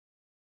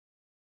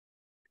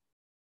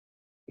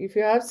If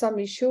you have some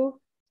issue,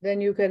 then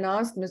you can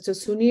ask Mr.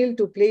 Sunil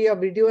to play your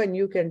video and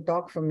you can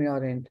talk from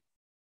your end.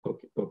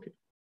 Okay, okay.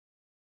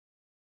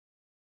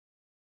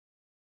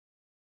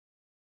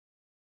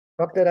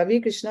 Dr. Ravi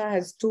Krishna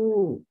has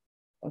two.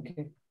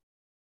 Okay.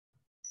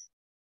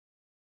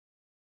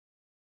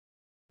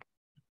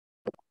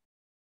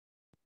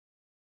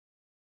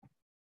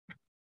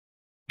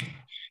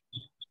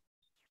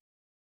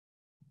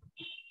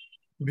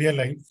 We are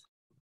live.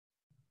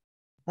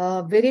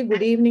 Very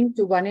good evening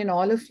to one and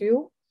all of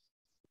you.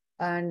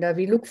 And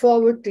we look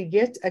forward to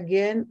yet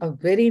again a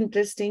very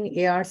interesting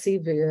ARC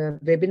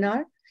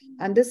webinar.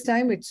 And this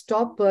time it's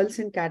top pearls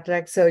in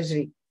cataract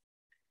surgery.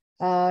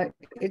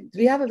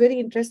 We have a very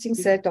interesting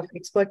set of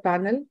expert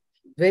panel,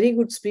 very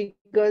good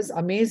speakers,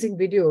 amazing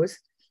videos.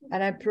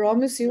 And I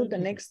promise you the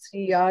next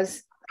 3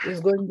 hours is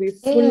going to be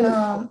full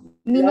of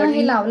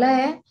learning.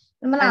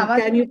 And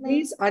can you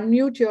please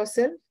unmute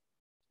yourself?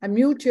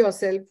 Unmute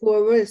yourself,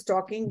 whoever is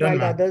talking while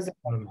the others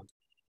are.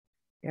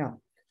 Yeah.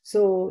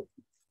 So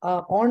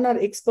on our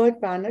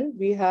expert panel,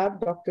 we have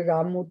Dr.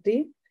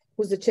 Ramurthy,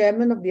 who's the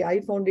chairman of the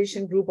Eye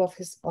Foundation group of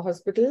his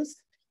hospitals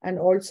and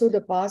also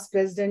the past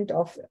president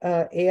of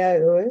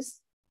AIOS.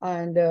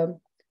 And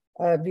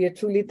we are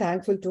truly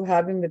thankful to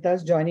have him with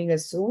us, joining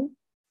us soon.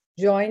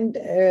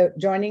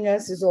 Joining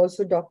us is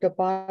also Dr.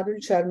 Parul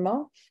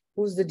Sharma,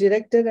 who's the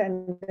director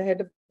and the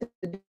head of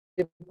the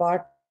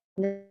department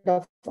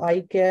of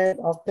eye care,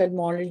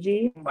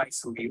 ophthalmology,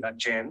 Max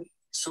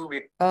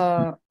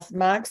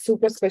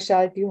Super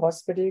Specialty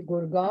Hospital,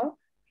 Gurgaon.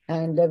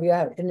 And we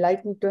are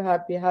enlightened to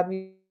have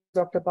you,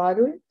 Dr.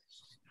 Parul.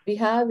 We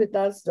have with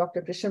us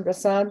Dr. Krishna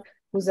Prasad,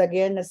 who's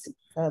again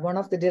one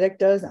of the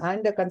directors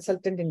and a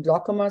consultant in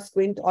glaucoma,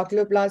 squint,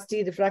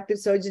 oculoplasty, refractive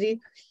surgery.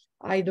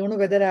 I don't know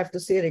whether I have to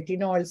say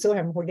retina also,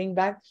 I'm holding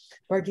back,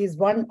 but he's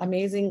one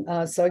amazing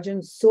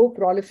surgeon, so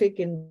prolific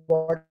in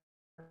what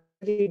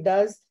he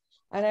does.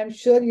 And I'm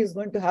sure he's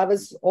going to have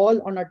us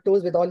all on our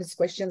toes with all his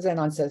questions and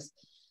answers.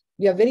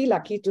 We are very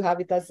lucky to have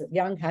with us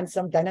young,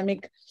 handsome,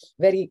 dynamic,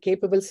 very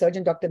capable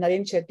surgeon, Dr.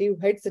 Naren Shetty, who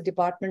heads the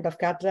Department of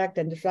Cataract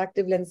and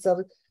Refractive Lens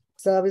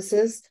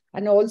Services,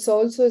 and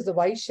also is the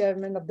vice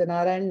chairman of the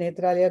Narayan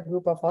Netralaya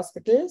Group of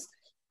Hospitals.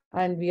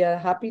 And we are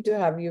happy to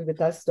have you with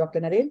us,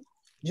 Dr. Naren.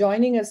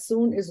 Joining us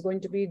soon is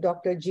going to be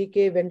Dr.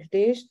 G.K.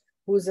 Venkatesh,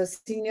 who's a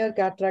senior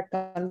cataract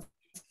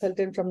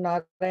consultant from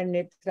Narayan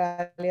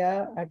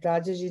Netralaya at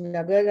Rajaji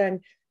Nagar,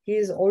 and he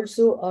is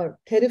also a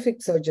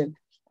terrific surgeon.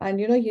 And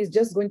he's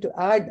just going to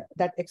add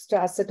that extra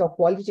asset of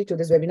quality to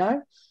this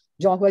webinar.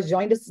 Who has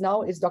joined us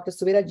now is Dr.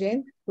 Suvira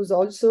Jain, who's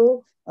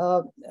also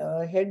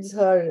heads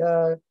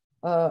her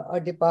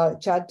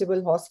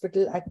charitable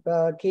hospital at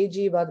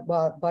KG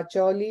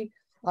Bacholi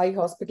Eye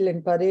Hospital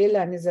in Parel,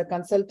 and is a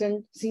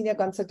senior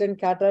consultant,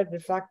 cataract,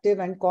 refractive,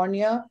 and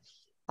cornea,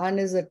 and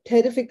is a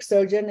terrific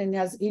surgeon and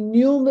has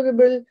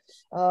innumerable,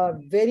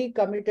 very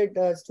committed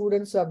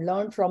students who have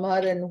learned from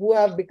her and who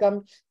have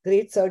become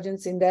great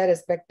surgeons in their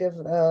respective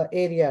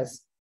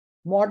areas.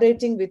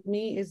 Moderating with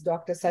me is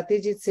Dr.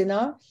 Satyajit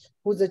Sinha,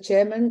 who's the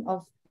chairman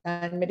of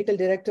and medical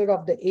director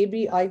of the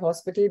AB Eye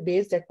Hospital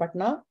based at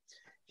Patna.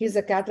 He's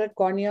a cataract,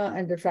 cornea,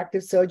 and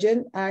refractive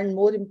surgeon, and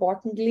more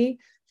importantly,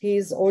 he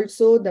is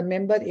also the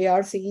member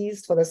ARC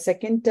East for the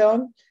second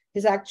term.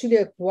 He's actually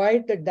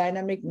quite a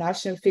dynamic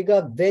national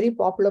figure, very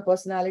popular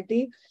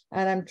personality,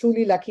 and I'm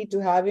truly lucky to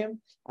have him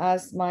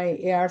as my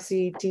ARC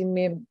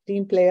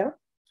team player.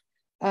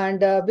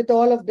 And with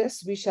all of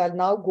this, we shall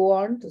now go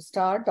on to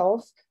start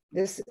off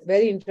this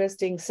very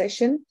interesting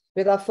session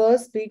with our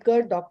first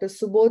speaker, Dr.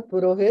 Subodh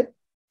Purohit,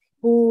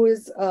 who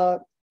is a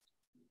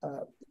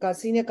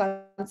senior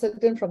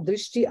consultant from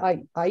Drishti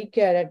Eye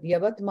Care at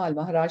Yavatmal,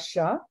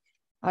 Maharashtra,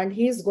 and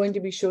he's going to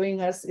be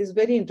showing us his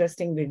very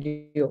interesting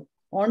video.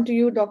 On to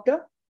you,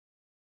 Doctor.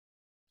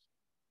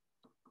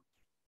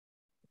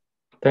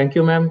 Thank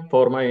you, ma'am,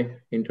 for my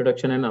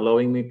introduction and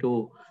allowing me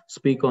to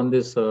speak on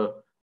this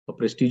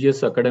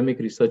prestigious academic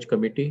research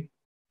committee.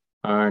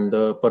 And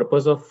the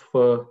purpose of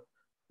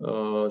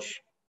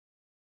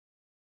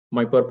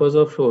my purpose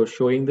of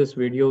showing this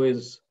video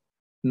is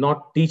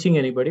not teaching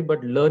anybody,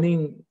 but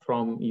learning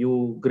from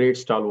you great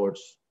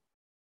stalwarts.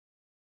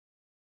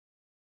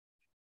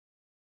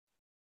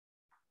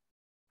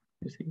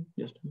 You see,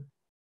 just a minute.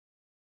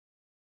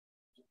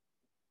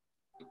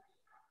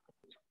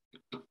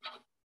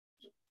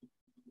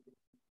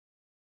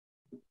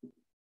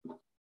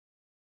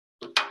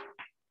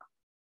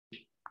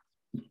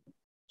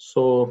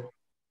 So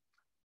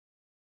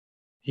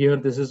here,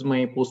 this is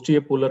my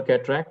posterior polar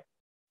cataract.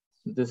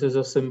 This is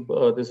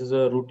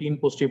a routine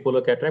posterior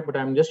polar cataract, but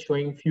I'm just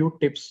showing few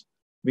tips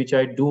which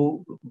I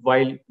do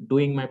while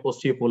doing my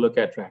posterior polar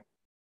cataract.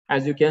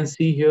 As you can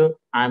see here,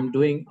 I'm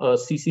doing a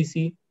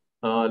CCC,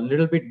 a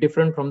little bit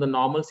different from the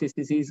normal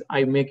CCCs.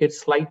 I make it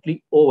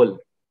slightly oval.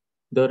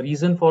 The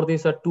reason for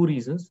this are two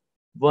reasons.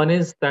 One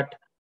is that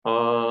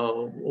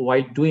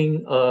while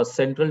doing a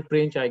central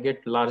trench, I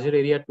get larger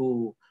area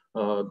to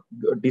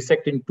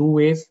dissect in two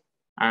ways.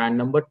 And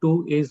number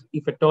two is,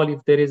 if at all,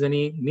 if there is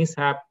any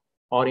mishap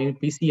or in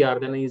PCR,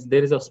 then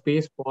there is a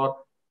space for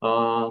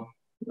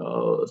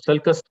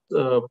sulcus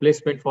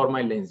placement for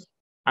my lens.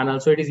 And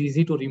also it is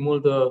easy to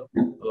remove the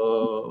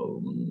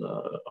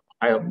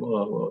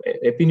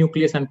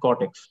epinucleus and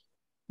cortex.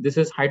 This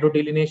is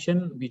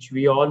hydrodelineation, which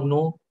we all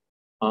know.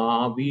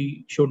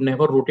 We should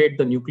never rotate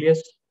the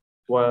nucleus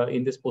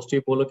in this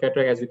posterior polar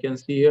cataract, as you can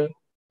see here.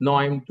 Now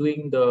I'm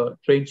doing the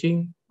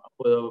trenching.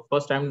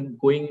 First, I'm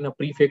going in a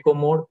pre-phaco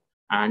mode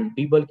and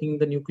debulking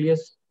the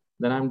nucleus.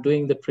 Then I'm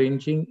doing the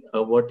trenching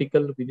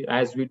vertical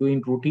as we do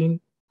in routine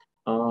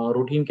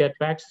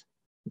cataracts.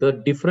 The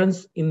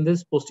difference in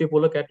this posterior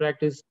polar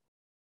cataract is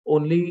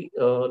only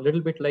a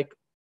little bit like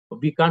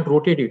we can't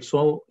rotate it.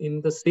 So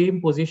in the same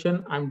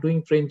position, I'm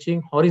doing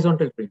trenching,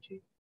 horizontal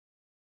trenching,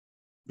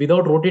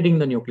 without rotating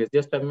the nucleus.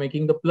 Just I'm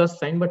making the plus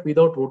sign, but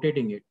without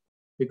rotating it,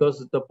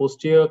 because the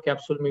posterior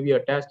capsule may be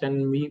attached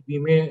and we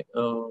may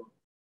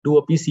do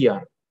a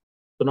PCR.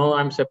 So now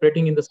I'm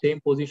separating in the same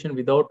position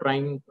without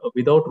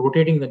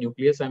rotating the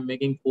nucleus. I'm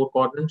making 4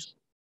 quadrants.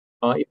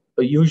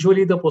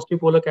 Usually the posterior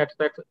polar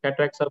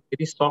cataracts are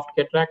very soft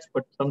cataracts,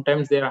 but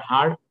sometimes they are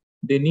hard.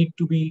 They need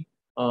to be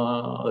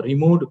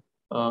removed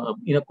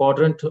in a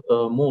quadrant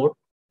mode,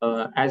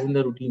 as in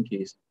the routine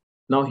case.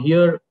 Now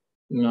here,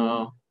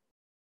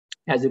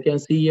 as you can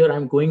see here,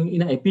 I'm going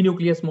in an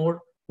epinucleus mode.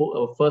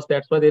 First,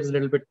 that's why there's a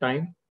little bit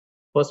time.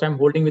 First, I'm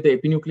holding with the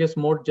epinucleus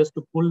mode just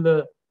to pull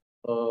the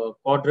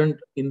quadrant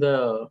in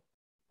the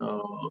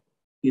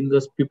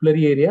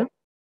pupillary area.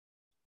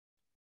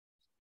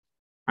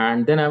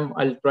 And then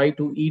I'll try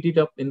to eat it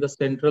up in the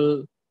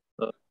central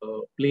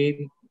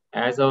plane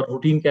as our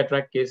routine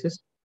cataract cases.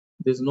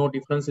 There's no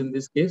difference in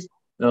this case.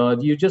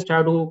 You just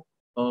have to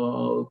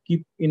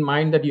keep in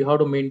mind that you have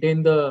to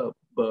maintain the,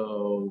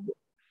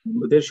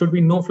 there should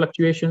be no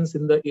fluctuations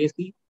in the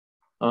AC.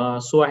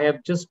 So I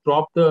have just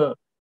dropped the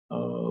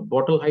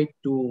bottle height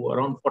to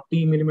around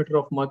 40 millimeter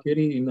of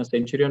mercury in a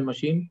Centurion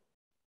machine.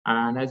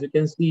 And as you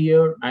can see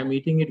here, I'm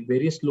eating it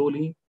very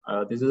slowly.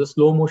 This is a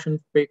slow motion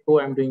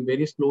phaco. I'm doing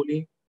very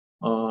slowly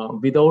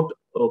without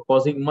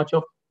causing much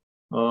of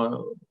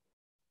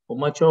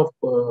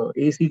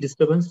AC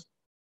disturbance.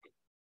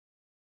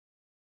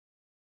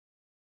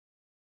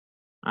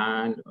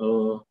 And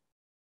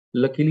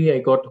luckily, I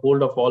got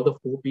hold of all the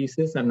 4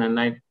 pieces, and then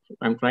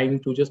I'm trying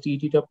to just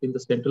eat it up in the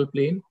central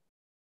plane.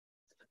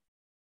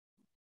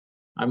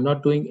 I'm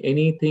not doing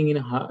anything in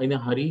a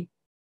hurry.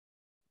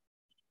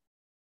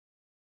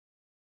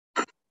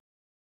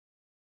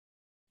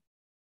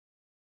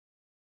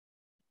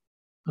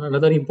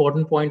 Another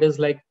important point is,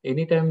 like,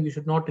 anytime you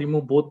should not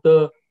remove both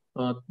the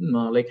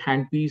like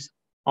handpiece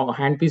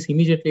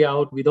immediately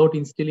out without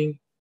instilling.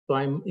 So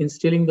I'm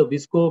instilling the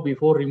visco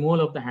before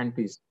removal of the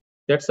handpiece.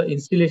 That's the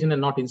installation and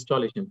not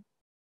installation.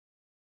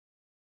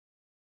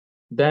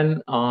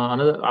 Then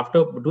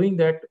after doing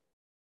that,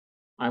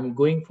 I'm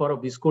going for a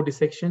visco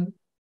dissection.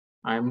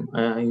 I'm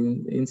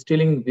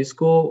instilling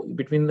visco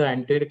between the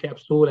anterior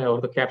capsule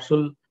or the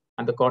capsule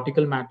and the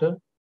cortical matter,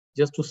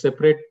 just to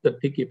separate the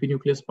thick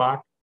epinucleus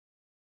part,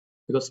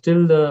 because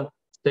still the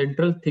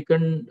central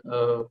thickened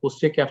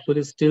posterior capsule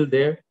is still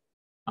there.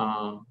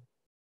 Our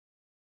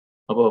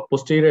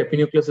posterior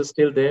epinucleus is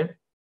still there.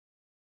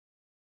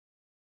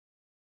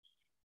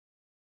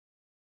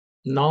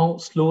 Now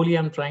slowly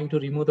I'm trying to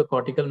remove the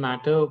cortical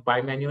matter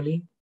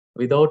bimanually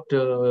without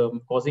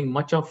causing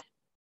much of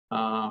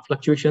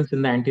fluctuations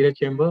in the anterior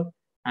chamber,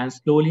 and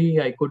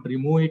slowly I could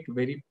remove it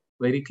very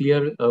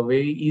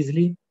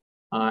easily.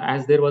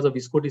 As there was a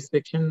visco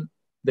dissection,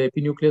 the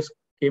epinucleus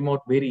came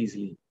out very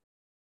easily.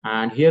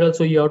 And here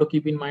also you have to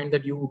keep in mind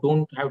that you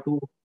don't have to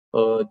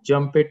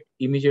jump it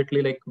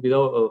immediately, like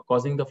without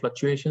causing the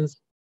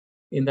fluctuations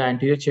in the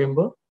anterior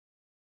chamber.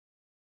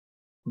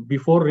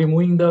 Before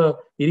removing the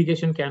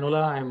irrigation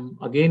cannula, I'm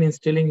again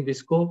instilling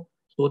visco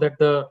so that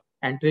the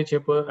anterior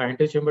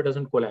chamber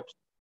doesn't collapse.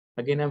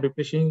 Again, I'm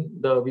replacing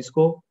the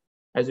visco,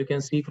 as you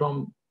can see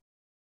from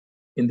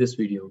in this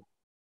video.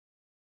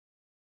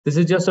 This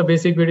is just a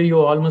basic video. You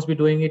all must be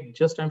doing it.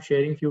 Just I'm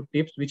sharing few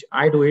tips which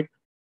I do it,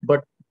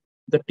 but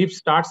the tip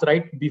starts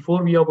right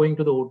before we are going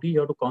to the OT. You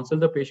have to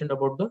consult the patient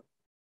about the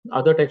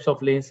other types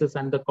of lenses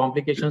and the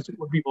complications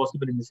could be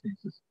possible in these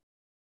lenses.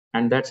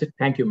 And that's it.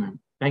 Thank you, ma'am.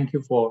 Thank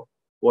you for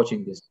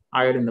watching this.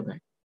 IOL in the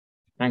back.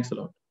 Thanks a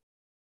lot.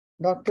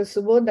 Dr.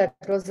 Subodh, that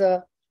was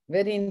a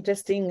very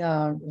interesting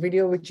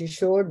video which you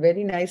showed,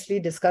 very nicely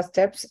discussed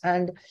steps,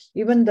 and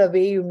even the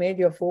way you made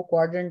your 4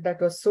 quadrant, that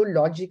was so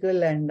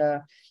logical, and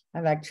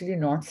I've actually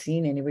not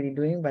seen anybody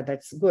doing, but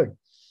that's good.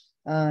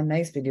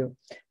 Nice video.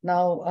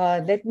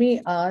 Now, let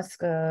me ask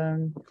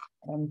Dr.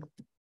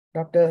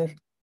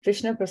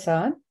 Krishna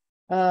Prasad.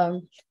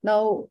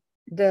 Now,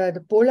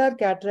 the polar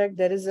cataract,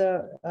 there is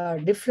a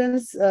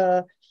difference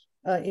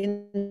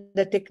in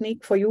the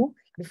technique for you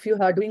if you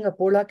are doing a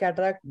polar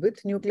cataract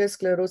with nuclear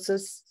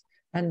sclerosis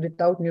and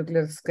without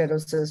nuclear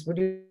sclerosis. Would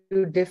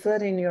you differ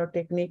in your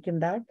technique in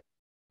that?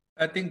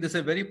 I think this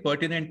is a very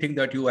pertinent thing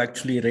that you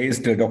actually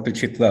raised, Dr.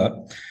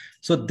 Chitla.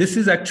 So this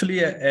is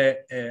actually a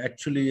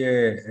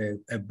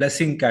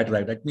blessing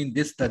cataract. I mean,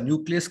 the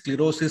nuclear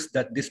sclerosis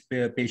that this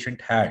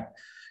patient had,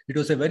 it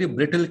was a very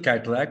brittle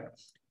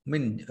cataract.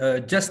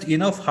 just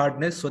enough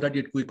hardness so that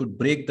we could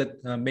break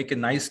the, make a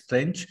nice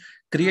trench,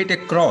 create a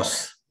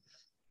cross.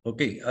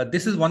 Okay,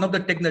 this is one of the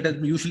techniques that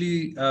is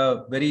usually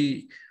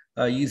very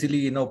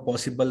easily,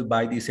 possible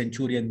by the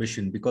Centurion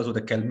machine because of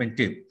the Kelman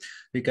tip.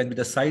 It can be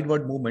the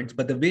sideward movements,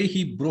 but the way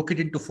he broke it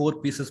into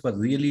 4 pieces was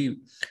really,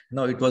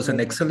 it was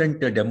an excellent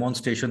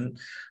demonstration.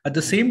 At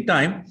the same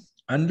time,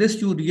 unless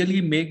you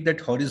really make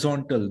that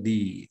horizontal,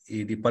 the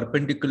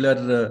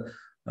perpendicular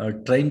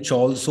trench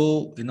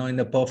also, in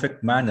a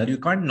perfect manner, you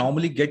can't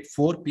normally get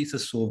 4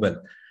 pieces so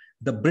well.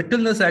 The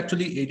brittleness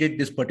actually aided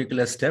this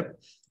particular step.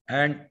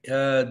 And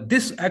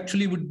this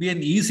actually would be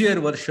an easier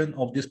version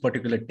of this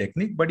particular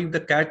technique. But if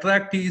the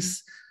cataract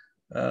is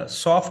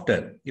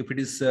softer, if it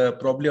is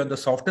probably on the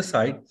softer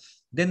side,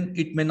 then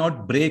it may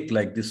not break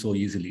like this so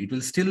easily. It will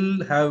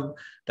still have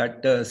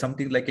that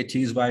something like a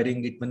cheese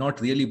wiring. It may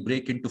not really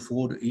break into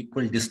 4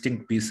 equal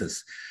distinct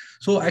pieces.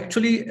 So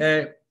actually,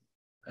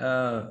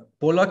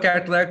 polar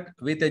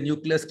cataract with a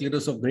nucleus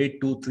sclerosis of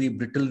grade 2, 3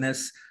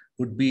 brittleness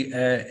would be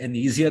an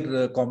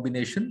easier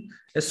combination.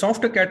 A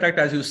softer cataract,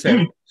 as you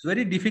said, it's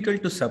very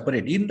difficult to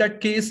separate. In that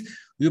case,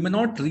 you may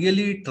not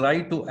really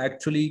try to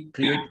actually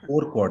create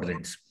 4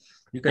 quadrants.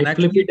 You can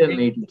actually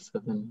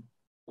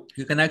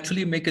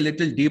make a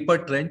little deeper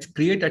trench,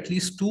 create at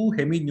least 2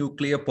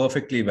 heminuclei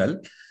perfectly well,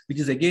 which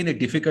is again a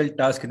difficult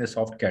task in a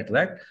soft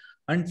cataract,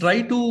 and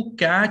try to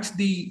catch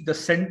the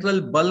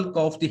central bulk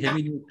of the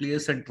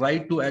heminucleus and try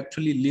to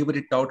actually lever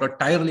it out or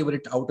tire lever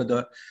it out of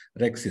the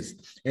rhexis.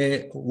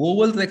 A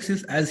oval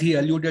rhexis, as he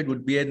alluded,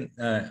 would be an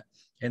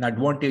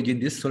advantage in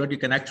this, so that you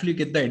can actually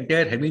get the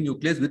entire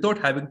heminucleus without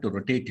having to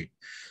rotate it.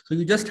 So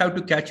you just have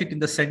to catch it in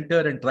the center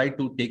and try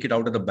to take it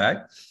out of the bag.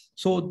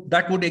 So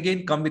that would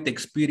again come with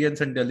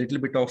experience and a little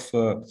bit of,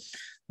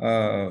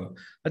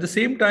 at the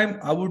same time,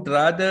 I would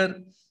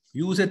rather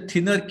use a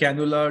thinner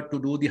cannula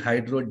to do the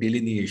hydro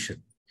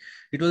delineation.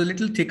 It was a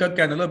little thicker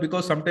cannula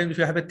because sometimes if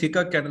you have a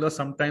thicker cannula,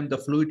 sometimes the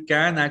fluid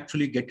can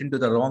actually get into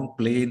the wrong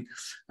plane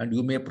and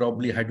you may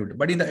probably hydro.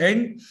 But in the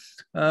end,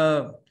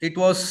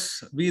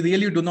 we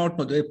really do not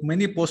know. There are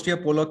many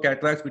posterior polar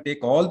cataracts, we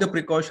take all the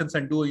precautions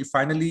and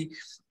finally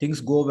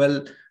things go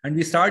well. And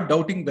we start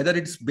doubting whether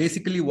it's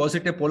basically, was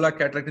it a polar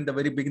cataract in the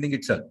very beginning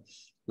itself?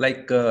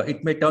 Like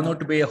it may turn out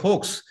to be a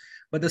hoax.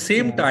 But at the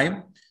same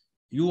time,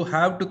 you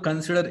have to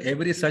consider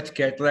every such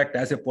cataract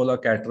as a polar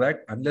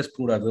cataract unless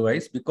proved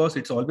otherwise, because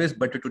it's always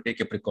better to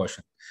take a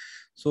precaution.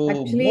 So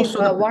actually,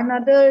 one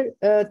other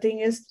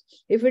thing is,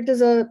 if it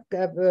is a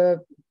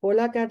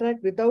polar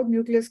cataract without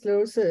nuclear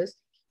sclerosis,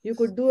 you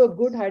could do a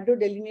good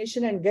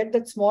hydrodelineation and get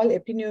that small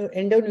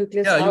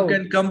endonucleus out. Yeah, you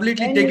can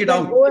completely take it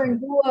out. Go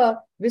and do a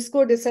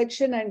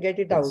viscodissection and get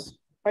it out.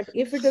 But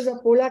if it is a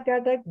polar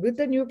cataract with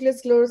a nuclear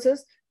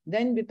sclerosis,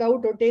 then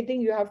without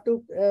rotating, you have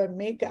to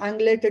make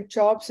angulated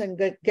chops and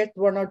get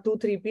 1 or 2,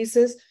 3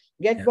 pieces,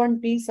 get 1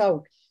 piece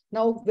out.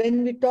 Now,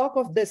 when we talk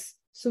of this,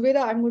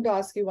 Suvira, I'm going to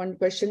ask you one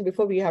question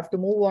before we have to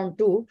move on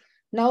to.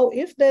 Now,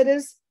 if there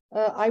is,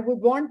 I would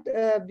want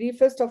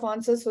briefest of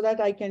answers so that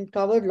I can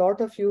cover a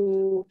lot of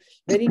you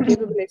very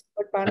capable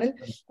expert panel.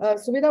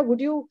 Suvira,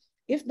 would you,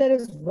 if there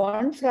is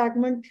 1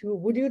 fragment,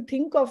 would you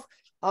think of,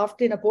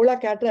 after in a polar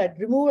cataract,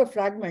 remove a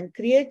fragment,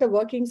 create a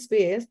working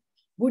space?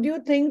 Would you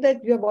think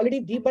that you have already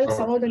debulked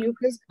some of the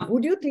nucleus?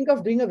 Would you think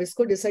of doing a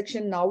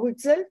viscodissection now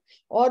itself?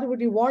 Or would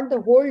you want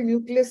the whole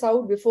nucleus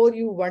out before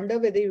you wonder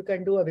whether you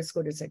can do a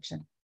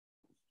viscodissection?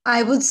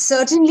 I would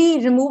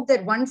certainly remove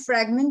that 1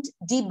 fragment,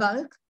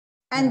 debulk,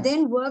 and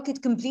then work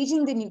at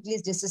completing the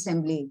nucleus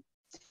disassembly.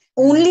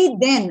 Only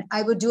then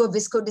I would do a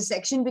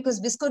viscodissection,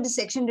 because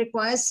viscodissection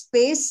requires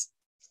space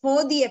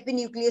for the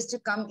epinucleus to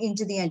come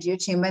into the anterior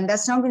chamber, and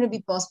that's not going to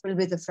be possible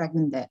with a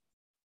fragment there.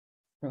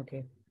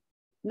 Okay.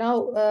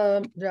 Now,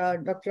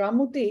 Dr.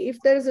 Ramurthy,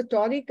 if there is a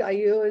toric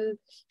IOL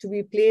to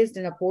be placed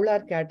in a polar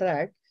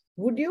cataract,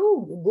 would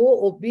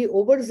you be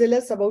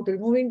overzealous about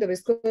removing the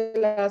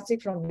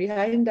viscoelastic from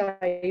behind the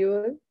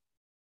IOL?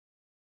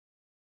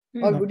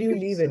 Or would you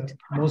leave it?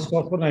 Most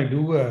often I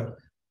do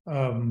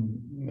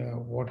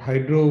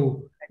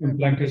hydro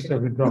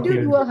implantation. Would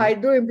you do a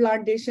hydro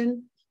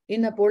implantation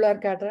in a polar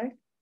cataract?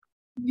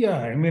 Yeah,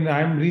 I mean,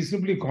 I'm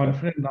reasonably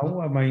confident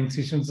now. My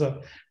incisions are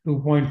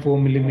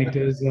 2.4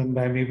 millimeters, and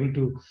I'm able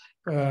to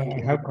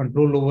have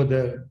control over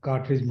the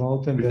cartridge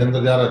mouth, and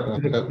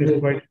it's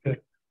quite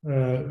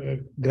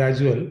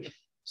gradual.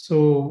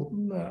 So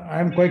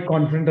I'm quite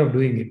confident of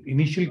doing it.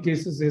 Initial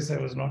cases, yes, I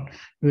was not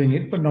doing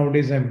it, but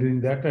nowadays I'm doing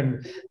that.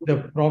 And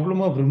the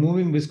problem of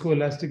removing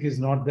viscoelastic is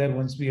not there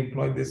once we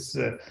employ this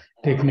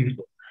technique.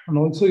 And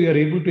also, you are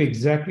able to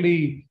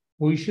exactly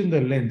position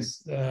the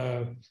lens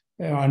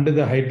under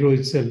the hydro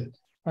itself,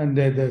 and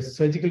the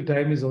surgical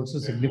time is also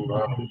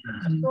significant.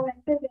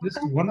 This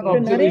one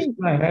observation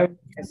I have,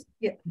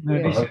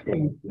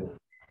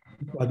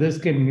 others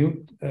can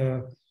mute.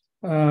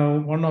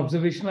 One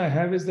observation I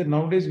have is that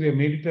nowadays we have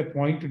made it a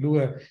point to do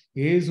a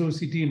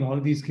ASOCT in all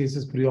these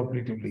cases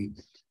preoperatively.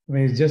 I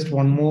mean, it's just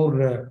one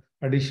more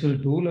additional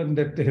tool, and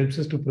that helps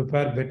us to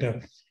prepare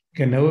better.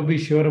 Can never be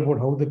sure about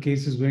how the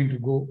case is going to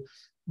go.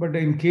 But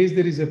in case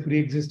there is a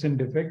pre-existing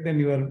defect, then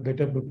you are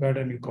better prepared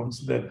and you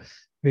counsel the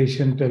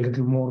patient a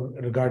little more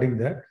regarding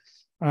that.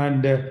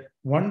 And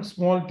one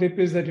small tip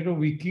is that,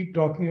 we keep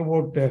talking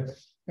about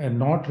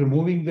not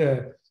removing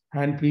the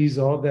handpiece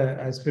or the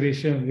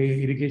aspiration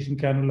irrigation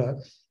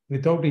cannula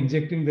without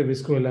injecting the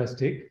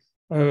viscoelastic,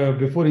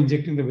 before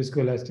injecting the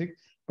viscoelastic.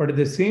 But at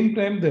the same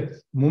time,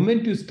 the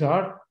moment you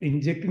start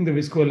injecting the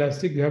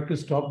viscoelastic, you have to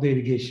stop the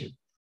irrigation.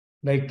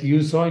 Like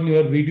you saw in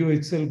your video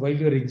itself, while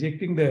you are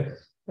injecting, the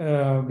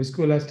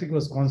viscoelastic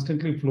was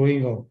constantly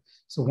flowing out.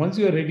 So once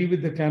you are ready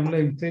with the cannula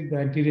inside the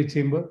anterior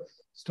chamber,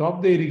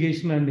 stop the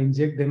irrigation and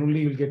inject, then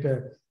only you'll get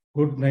a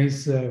good,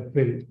 nice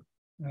fill.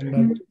 And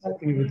I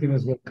think everything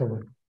was well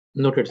covered.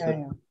 Noted, sir.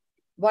 Yeah.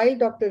 While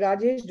Dr.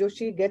 Rajesh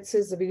Joshi gets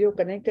his video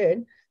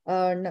connected,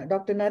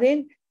 Dr.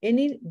 Naren,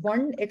 any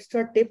one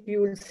extra tip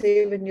you will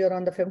say when you're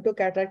on the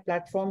femtocataract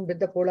platform with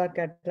the polar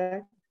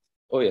cataract?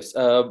 Oh, yes.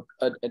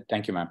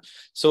 Thank you, ma'am.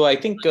 So I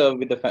think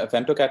with the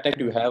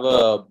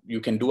femtocataract, you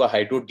can do a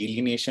hydro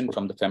delineation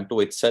from the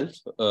femto itself.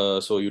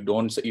 So you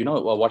don't,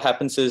 what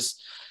happens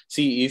is,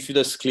 see, if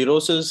the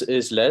sclerosis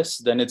is less,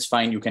 then it's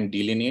fine. You can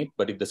delineate.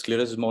 But if the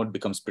sclerosis more, it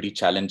becomes pretty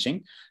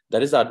challenging.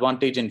 That is the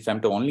advantage in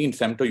femto. Only in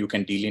femto you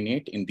can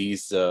delineate in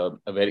these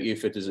where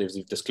if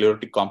the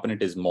sclerotic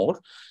component is more.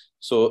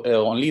 So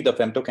only the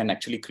femto can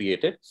actually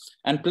create it.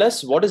 And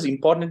plus, what is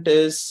important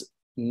is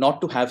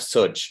not to have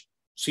surge.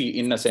 See,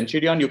 in a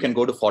Centurion, you can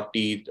go to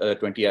 40,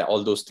 20,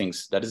 all those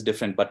things. That is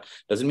different, but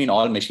doesn't mean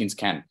all machines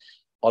can.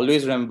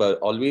 Always remember,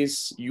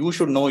 you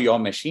should know your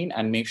machine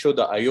and make sure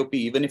the IOP,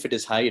 even if it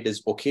is high, it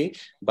is okay,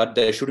 but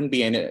there shouldn't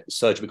be any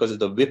surge because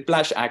the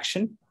whiplash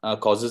action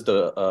causes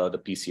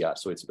the PCR.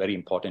 So it's very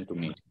important to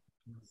meet.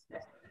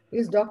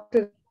 Is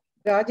Dr.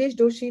 Rajesh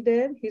Doshi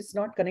there? He's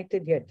not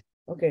connected yet.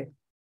 Okay.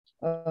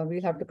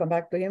 We'll have to come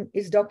back to him.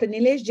 Is Dr.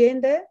 Nilesh Jain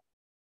there?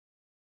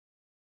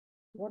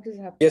 What is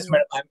happening? Yes,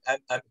 madam,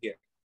 I'm here.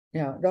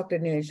 Yeah, Dr.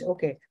 Nilesh.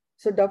 Okay.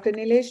 So Dr.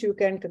 Nilesh, you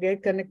can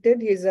get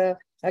connected. He's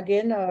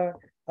again a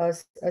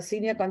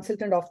senior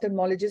consultant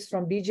ophthalmologist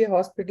from BJ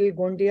Hospital,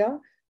 Gondia,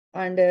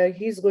 and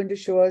he's going to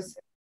show us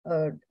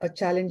a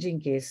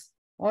challenging case.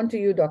 On to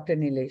you, Dr.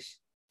 Nilesh.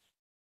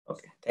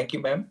 Okay. Thank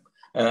you, ma'am.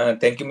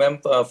 Thank you, ma'am,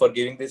 for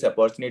giving this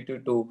opportunity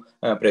to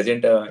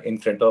present in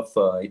front of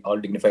all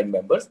dignified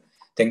members.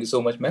 Thank you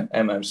so much, ma'am.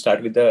 I'll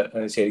start with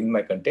the sharing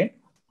my content.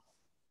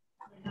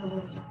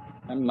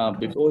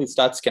 Before it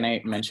starts, can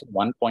I mention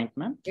one point,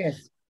 ma'am?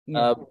 Yes.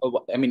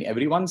 I mean,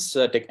 everyone's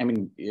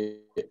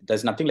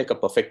there's nothing like a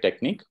perfect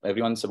technique.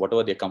 Everyone's,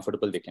 whatever they're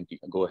comfortable, they can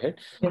go ahead.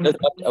 But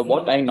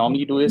what I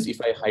normally do is,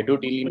 if I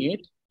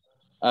hydrodelineate,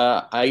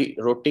 I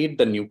rotate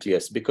the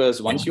nucleus,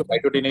 because once you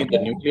hydrodelineate, the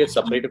nucleus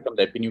separated from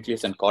the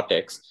epinucleus and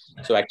cortex.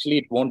 So actually,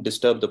 it won't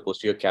disturb the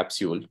posterior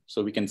capsule.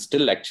 So we can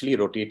still actually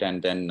rotate and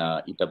then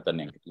eat up the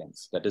negative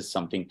lens. That is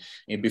something.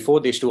 Before,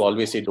 they used to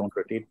always say don't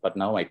rotate, but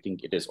now I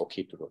think it is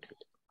okay to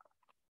rotate.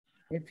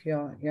 If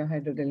your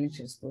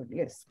hydrodelineation is good,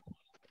 yes.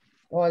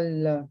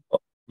 All.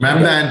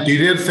 Ma'am, the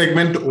anterior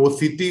segment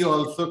OCT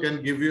also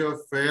can give you a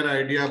fair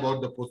idea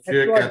about the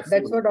posterior capsule.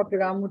 That's what Dr.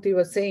 Ramurthy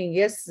was saying.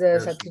 Yes,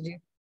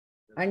 Satyajit.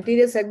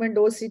 Anterior segment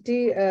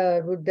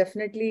OCT would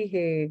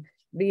definitely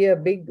be a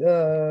big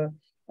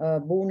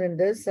boon in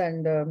this,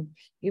 and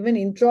even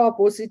intra-op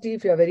OCT,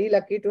 if you're very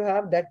lucky to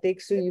have, that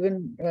takes you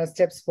even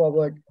steps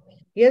forward.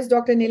 Yes,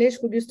 Dr. Nilesh,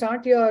 could you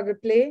start your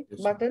play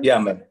button? Yeah,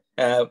 ma'am.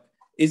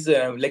 Is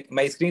like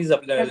my screen is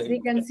up? Yes, we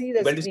can see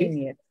the screen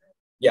here.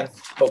 Yeah.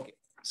 Okay.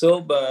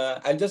 So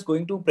I'm just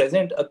going to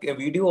present a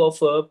video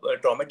of a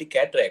traumatic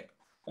cataract.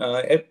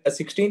 A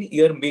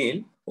 16-year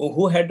male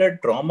who had a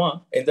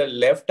trauma in the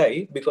left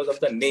eye because of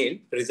the nail,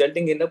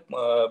 resulting in a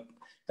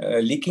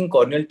leaking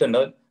corneal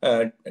tunnel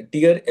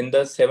tear in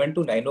the 7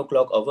 to 9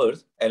 o'clock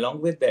hours.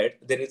 Along with that,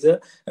 there is a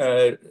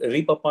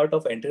rip apart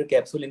of anterior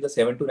capsule in the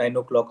 7 to 9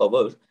 o'clock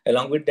hours.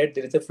 Along with that,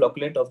 there is a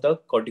flocculent of the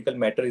cortical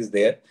matter is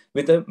there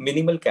with a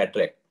minimal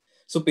cataract.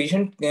 So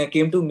patient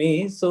came to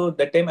me. So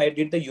that time I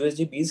did the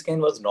USG B scan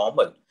was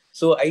normal.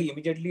 So I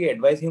immediately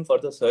advised him for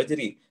the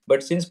surgery.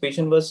 But since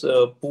patient was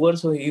poor,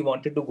 so he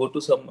wanted to go to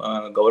some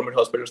government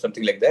hospital or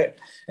something like that.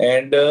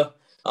 And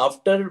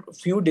after a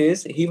few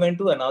days, he went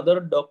to another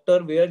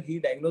doctor where he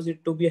diagnosed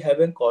it to be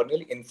having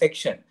corneal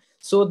infection.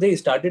 So they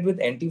started with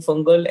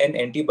antifungal and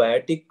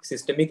antibiotic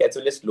systemic as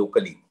well as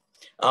locally.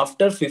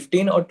 After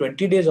 15 or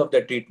 20 days of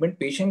the treatment,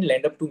 patient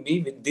landed up to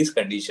me with this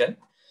condition.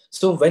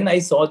 So when I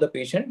saw the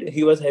patient,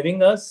 he was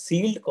having a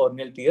sealed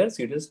corneal tear,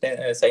 CT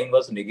sign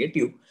was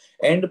negative,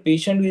 and the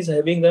patient is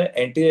having an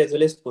anterior as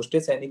well as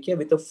posterior synechia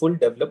with a full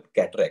developed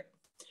cataract.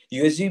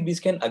 USG B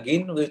scan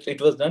again, it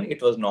was done,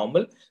 it was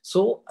normal.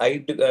 So I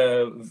did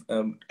the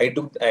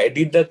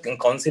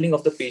counseling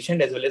of the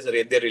patient as well as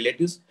their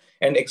relatives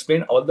and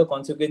explained all the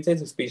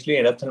consequences, especially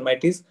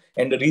endophthalmitis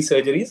and the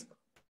resurgeries.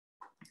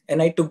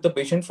 And I took the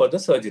patient for the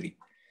surgery.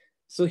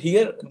 So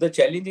here the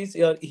challenge is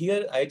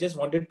here I just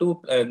wanted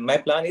to, my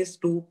plan is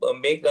to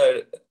make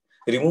a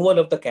removal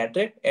of the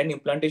cataract and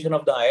implantation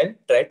of the IOL,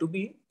 try to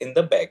be in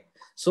the back.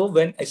 So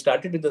when I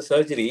started with the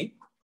surgery,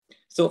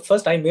 so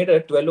first I made a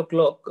 12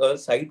 o'clock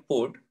side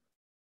port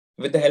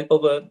with the help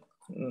of a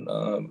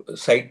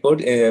side port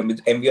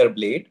with MVR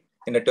blade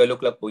in a 12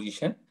 o'clock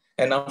position.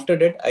 And after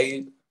that,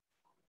 I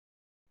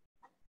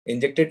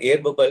injected air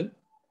bubble,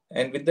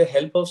 and with the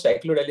help of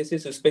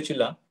cyclodialysis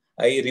spatula,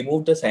 I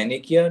removed the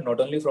synechia not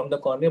only from the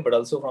cornea but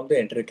also from the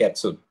anterior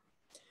capsule.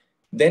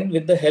 Then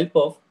with the help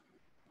of,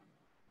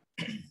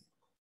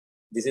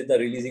 this is the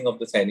releasing of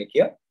the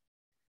synechia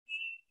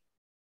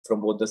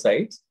from both the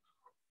sides.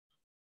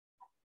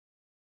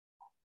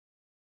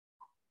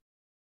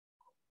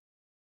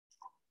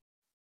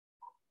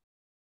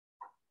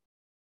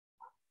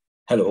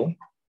 Hello.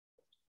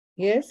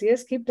 Yes,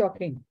 yes, keep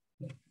talking.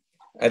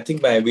 I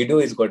think my video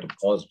is got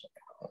paused.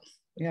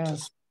 Yeah.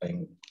 I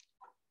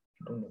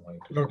don't know why.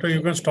 Doctor,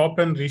 you can stop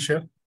and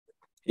reshare.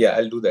 Yeah,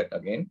 I'll do that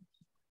again.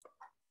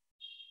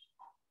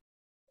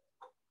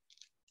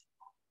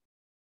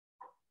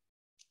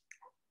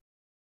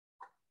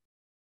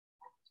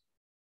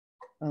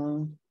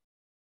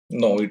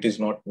 No, it is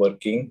not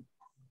working.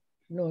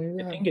 No,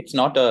 I think it's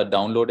not a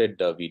downloaded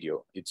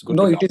video. It's good.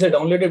 No, it is a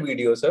downloaded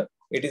video, sir.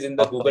 It is in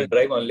the Google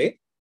Drive only.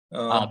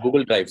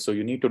 Google Drive. So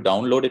you need to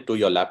download it to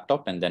your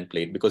laptop and then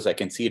play it, because I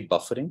can see it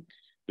buffering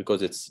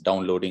because it's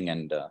downloading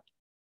and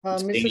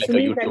Mr.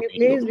 Sunil, can you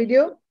play his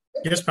video?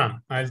 Yes,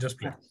 ma'am. I'll just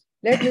play.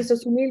 Let Mr.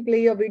 Sunil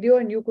play your video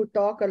and you could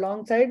talk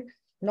alongside,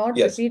 not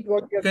repeat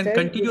what you have said. You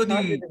can continue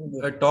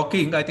the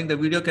talking. I think the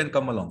video can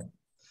come along.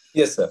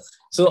 Yes, sir.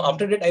 So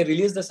after that, I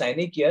released the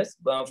synechias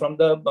from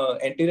the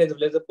anterior as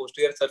well as the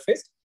posterior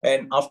surface.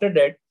 And after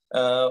that,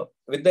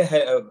 with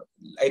the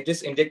I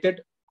just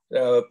injected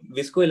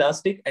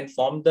viscoelastic and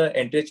formed the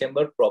anterior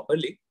chamber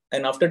properly.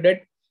 And after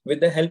that, with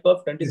the help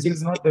of 26. This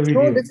is not the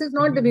video. No, this is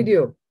not the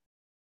video.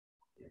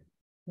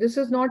 This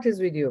is not his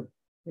video.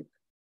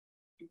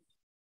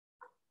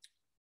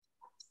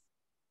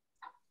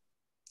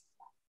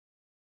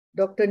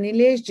 Dr.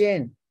 Nilesh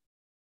Jain.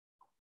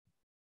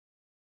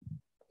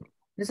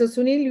 Mr.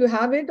 Sunil, you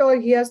have it or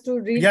he has to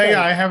read?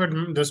 Yeah, I have it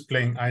just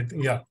playing.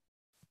 Yeah.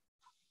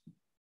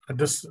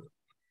 This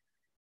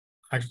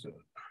actually.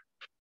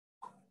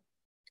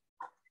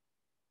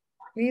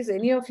 Please,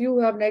 any of you who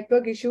have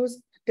network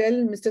issues, tell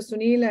Mr.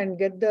 Sunil and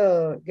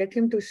get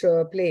him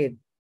to play it.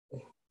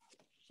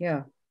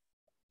 Yeah.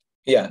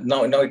 Yeah,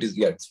 now it is,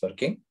 it's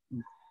working.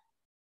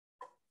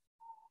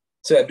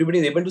 So everybody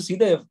is able to see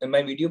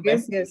my video?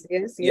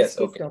 Yes.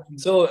 Okay.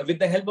 So with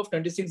the help of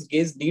 26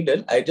 gauge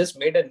needle, I just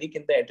made a nick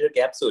in the anterior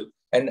capsule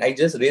and I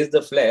just raised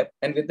the flap.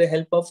 And with the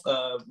help of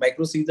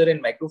micro Caesar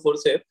and micro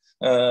forceps,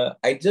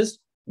 I just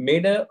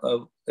made a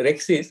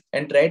rhexis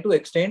and tried to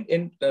extend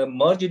and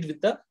merge it with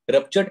the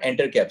ruptured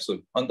anterior capsule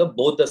on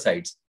both the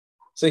sides.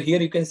 So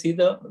here you can see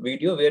the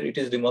video where it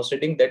is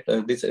demonstrating that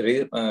this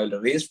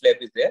raised flap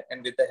is there,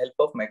 and with the help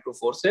of micro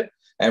forceps,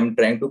 I am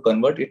trying to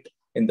convert it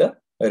in the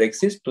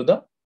rhexis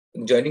to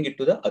joining it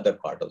to the other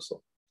part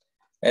also.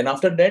 And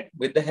after that,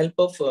 with the help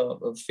of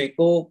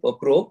phaco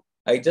probe,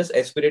 I just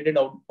aspirated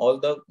out all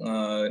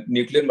the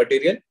nuclear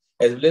material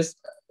as well as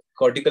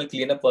cortical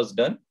cleanup was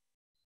done.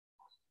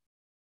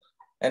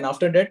 And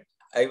after that,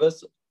 I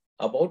was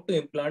about to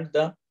implant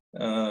the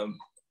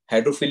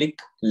hydrophilic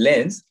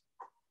lens.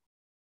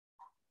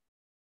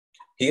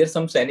 Here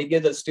some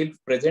synechias are still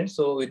present.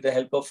 So with the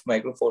help of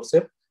micro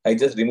forceps, I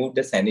just removed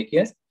the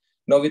synechias.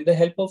 Now with the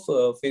help of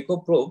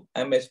phaco probe,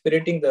 I'm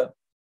aspirating the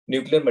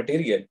nuclear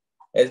material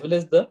as well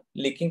as the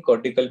leaking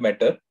cortical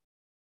matter.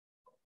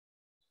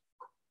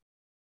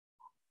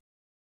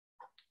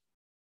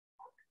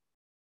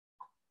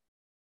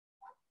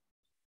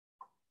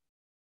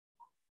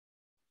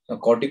 A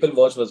cortical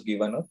wash was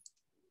given up.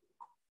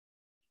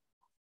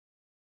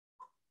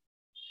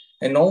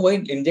 And now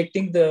while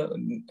injecting the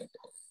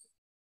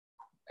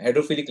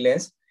hydrophilic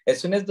lens, as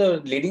soon as the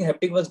leading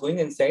haptic was going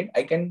inside,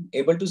 I can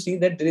able to see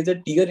that there is a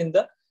tear in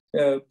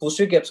the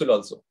posterior capsule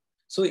also.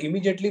 So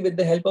immediately with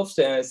the help of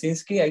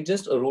Sinski, I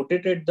just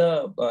rotated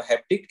the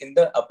haptic in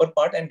the upper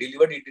part and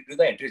delivered it into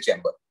the anterior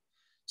chamber.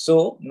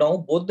 So now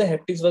both the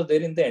haptics was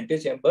there in the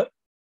anterior chamber.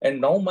 And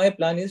now my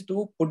plan is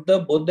to put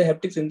both the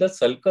haptics in the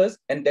sulcus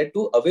and that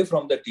too away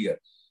from the tear.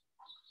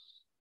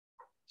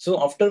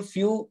 So after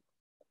few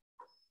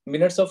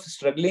minutes of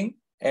struggling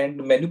and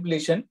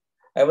manipulation,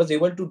 I was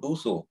able to do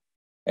so.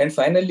 And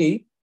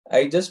finally,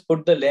 I just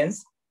put the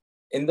lens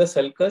in the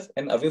sulcus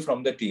and away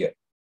from the tear.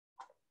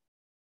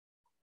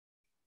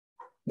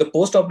 The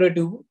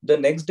post-operative, the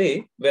next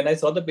day, when I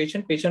saw the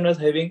patient was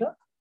having a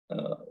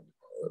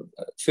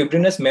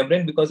fibrinous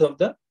membrane because of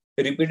the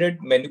repeated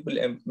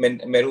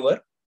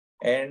maneuver,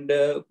 and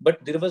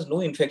but there was no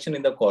infection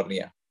in the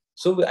cornea.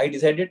 So I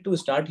decided to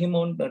start him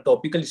on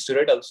topical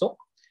steroid also.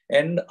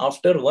 And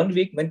after 1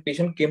 week, when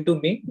patient came to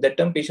me, that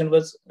time patient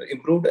was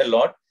improved a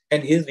lot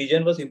and his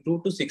vision was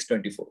improved to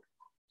 624.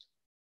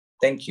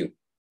 Thank you.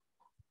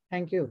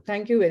 Thank you.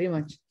 Thank you very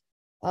much.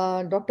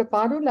 Dr.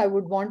 Parul, I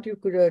would want you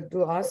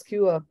to ask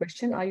you a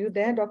question. Are you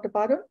there, Dr.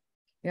 Parul?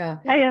 Yeah.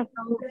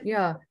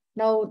 Yeah.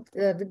 Now,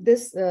 with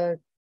this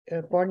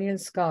corneal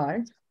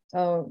scar,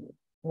 how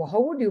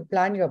would you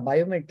plan your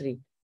biometry?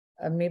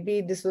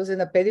 Maybe this was in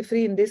the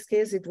periphery. In this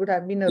case, it would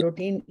have been a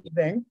routine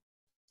event.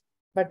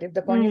 But if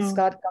the corneal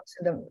scar comes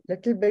in the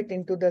little bit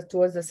into the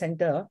towards the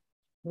center,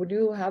 would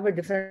you have a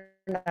different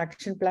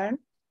action plan?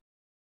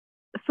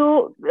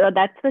 So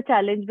that's the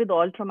challenge with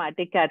all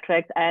traumatic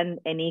cataracts and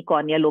any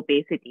corneal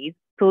opacities.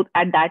 So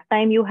at that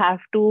time, you have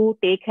to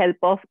take help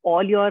of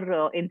all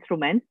your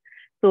instruments.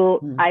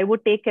 So I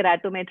would take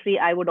keratometry.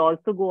 I would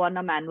also go on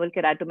a manual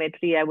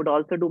keratometry. I would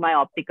also do my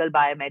optical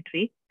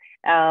biometry.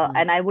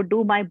 And I would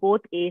do my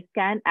both A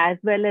scan as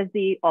well as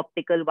the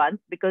optical ones,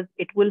 because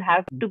it will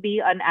have to be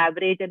an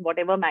average and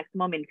whatever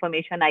maximum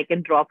information I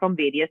can draw from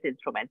various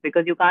instruments,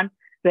 because you can't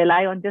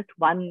rely on just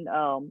one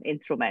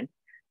instrument.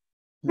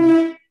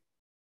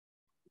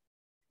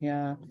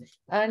 Yeah.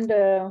 And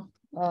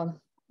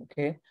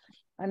okay.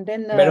 And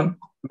then Madam,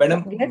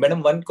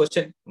 one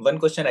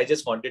question I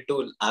just wanted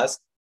to ask.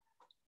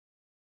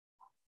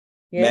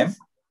 Yes.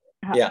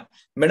 Ma'am? Yeah,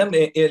 madam,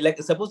 like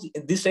suppose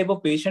this type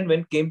of patient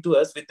when came to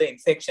us with the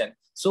infection,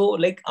 so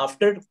like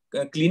after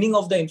cleaning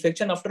of the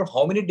infection, after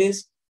how many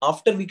days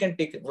after we can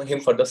take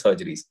him for the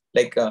surgeries?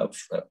 Like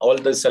all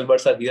the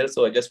salvars are here,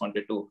 so I just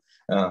wanted to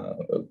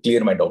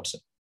clear my doubts.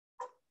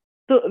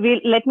 So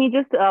let me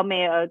just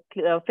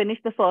finish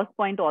the first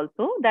point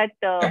also, that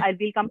I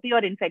will come to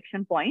your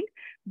infection point,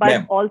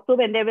 but also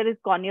when there is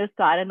corneal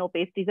scar and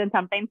opacities, and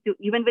sometimes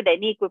even with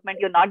any equipment,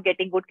 you're not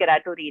getting good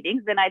kerato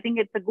readings, then I think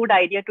it's a good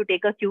idea to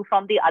take a cue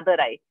from the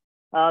other eye.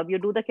 You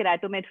do the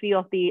keratometry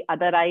of the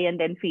other eye and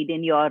then feed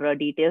in your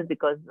details,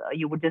 because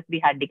you would just be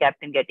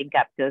handicapped in getting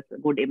captures,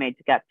 good image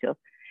capture.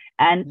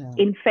 And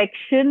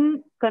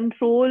infection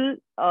control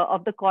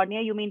of the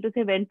cornea, you mean to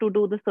say when to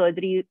do the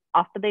surgery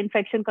after the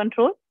infection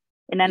control?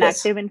 In an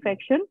active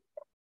infection?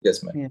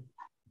 Yes, ma'am. Yeah.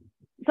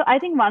 So I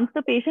think once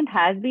the patient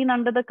has been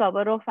under the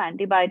cover of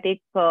antibiotic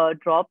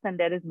drops and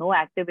there is no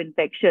active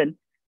infection,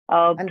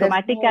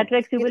 traumatic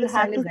cataracts, you will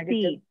have to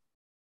see.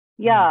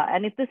 Yeah,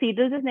 and if the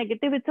CDRs is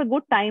negative, it's a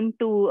good time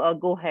to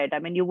go ahead. I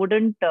mean, you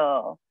wouldn't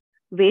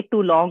wait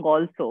too long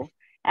also.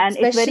 And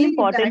especially it's very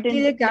important. If the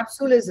anterior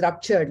capsule is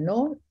ruptured,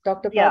 no,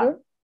 Dr. Parul?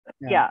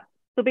 Yeah.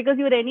 So because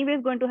you're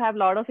anyways going to have a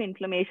lot of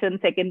inflammation,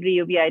 secondary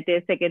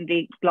uveitis,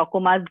 secondary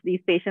glaucomas, these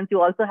patients, you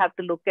also have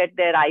to look at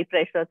their eye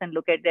pressures and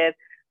look at their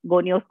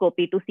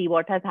gonioscopy to see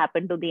what has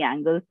happened to the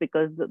angles,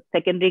 because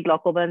secondary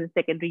glaucoma and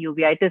secondary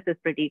uveitis is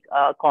pretty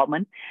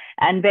common.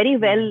 And very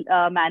well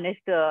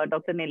managed,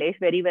 Dr. Nilesh,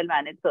 very well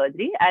managed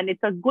surgery. And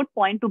it's a good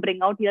point to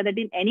bring out here that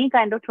in any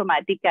kind of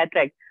traumatic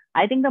cataract,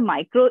 I think the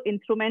micro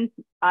instruments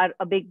are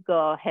a big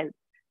help.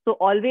 So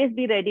always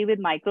be ready with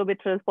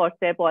microvitreal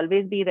forceps,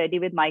 always be ready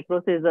with micro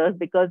scissors,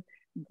 because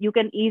you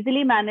can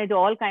easily manage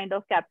all kind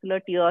of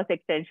capsular tears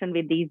extension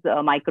with these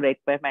micro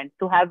equipment.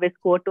 To have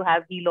visco, to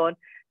have Helon,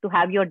 to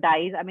have your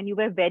dyes. I mean, you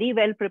were very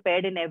well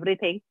prepared in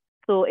everything.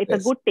 So it's a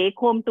good take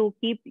home to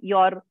keep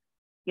your,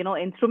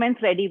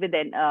 instruments ready with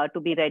to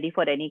be ready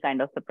for any kind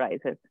of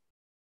surprises.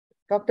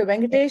 Dr.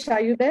 Venkatesh,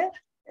 are you there?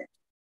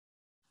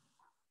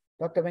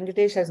 Dr.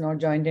 Venkatesh has not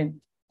joined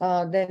in.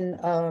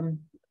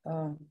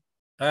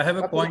 I have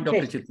a point,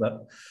 Dr.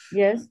 Chitra.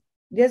 Yes,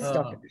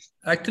 Dr.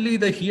 Actually,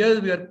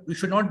 we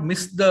should not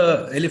miss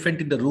the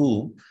elephant in the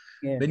room.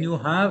 When you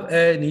have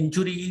an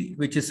injury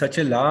which is such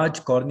a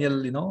large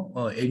corneal,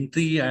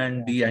 entry,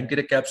 and the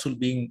anterior capsule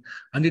being,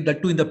 and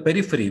that too in the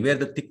periphery where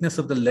the thickness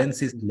of the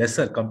lens is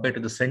lesser compared to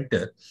the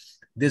center,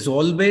 there's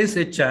always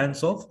a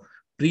chance of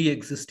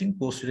pre-existing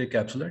posterior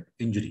capsular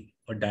injury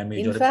or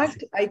damage. In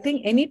fact, I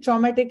think any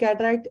traumatic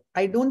cataract,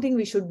 I don't think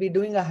we should be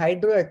doing a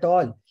hydro at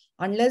all.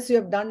 Unless you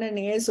have done an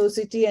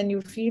ASOCT and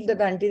you feel that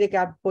the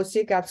anterior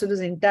posterior capsule is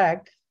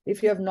intact,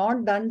 if you have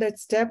not done that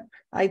step,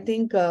 I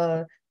think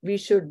we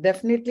should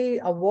definitely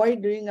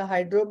avoid doing a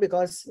hydro,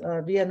 because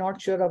we are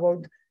not sure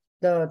about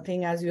the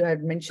thing as you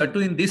had mentioned.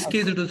 But in this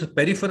case, it was a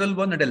peripheral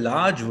one and a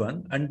large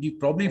one. And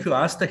probably if you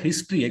ask the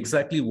history,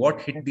 exactly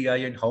what hit the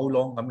eye and how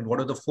long, I mean, what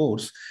are the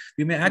force,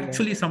 we may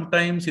actually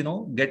sometimes,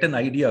 get an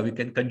idea. We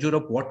can conjure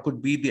up what could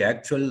be the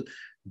actual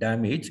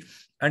damage.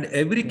 And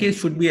every case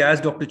should be, as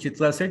Dr.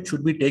 Chitra said,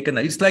 should be taken.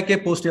 It's like a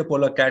posterior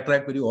polar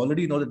cataract where you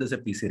already know that there's a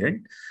PC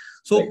rent.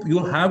 So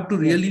you have to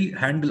really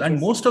handle, and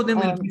most of them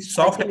will be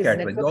soft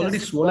cataract, already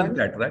swollen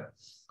cataract.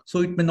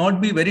 So it may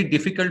not be very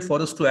difficult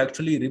for us to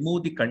actually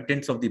remove the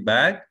contents of the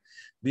bag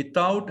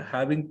without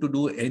having to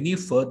do any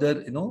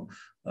further,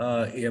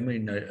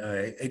 enlargement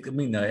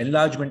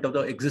of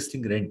the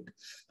existing rent.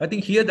 I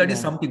think here that is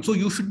something. So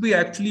you should be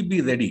actually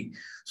be ready.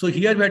 So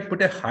here we had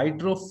put a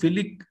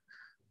hydrophilic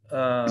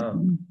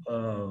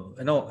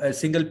a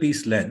single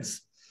piece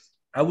lens.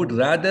 I would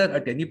rather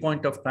at any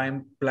point of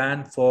time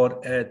plan for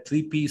a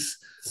three-piece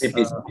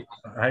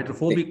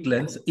hydrophobic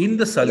lens in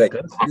the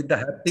sulcus with the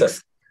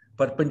haptics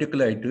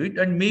perpendicular to it,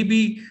 and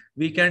maybe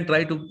we can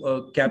try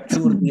to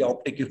capture the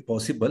optic if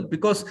possible,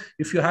 because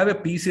if you have a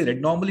PC red,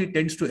 normally it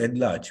tends to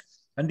enlarge,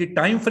 and the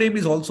time frame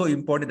is also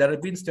important. There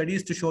have been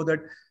studies to show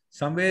that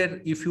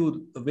somewhere if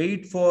you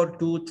wait for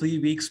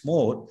 2-3 weeks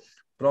more,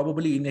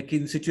 probably in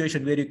a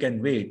situation where you can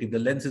wait, if the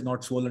lens is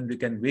not swollen, you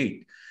can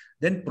wait,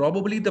 then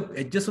probably the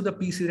edges of the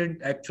PC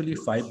rent actually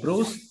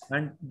fibrose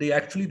and they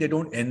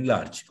don't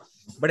enlarge.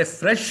 But a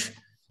fresh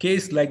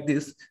case like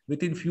this,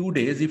 within few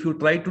days, if you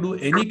try to do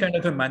any kind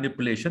of a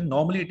manipulation,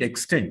 normally it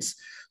extends.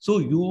 So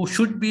you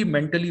should be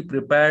mentally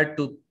prepared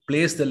to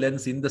place the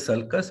lens in the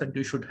sulcus, and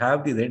you should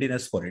have the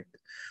readiness for it.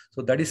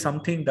 So that is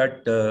something that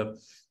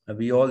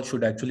we all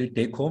should actually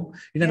take home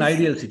in an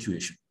ideal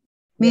situation.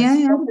 May I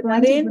add Dr.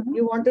 Naren,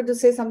 you wanted to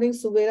say something.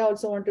 Suvera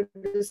also wanted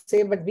to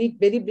say, but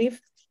very brief.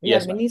 We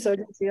have many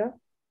surgeons here.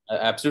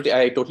 Absolutely.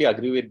 I totally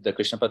agree with the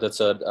Krishna Pratap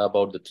sir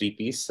about the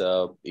 3-piece.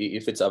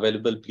 If it's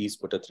available, please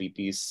put a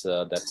 3-piece.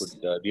 That would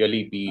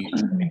really be,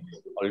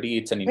 already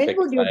it's an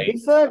infected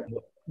eye.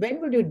 When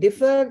would you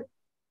defer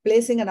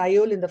placing an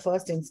IOL in the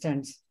first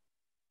instance?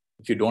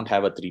 If you don't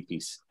have a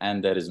 3-piece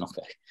and there is no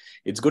guy,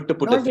 it's good to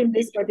put not in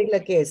this particular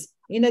case.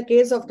 In a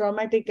case of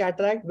traumatic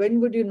cataract, when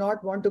would you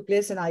not want to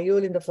place an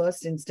IOL in the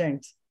first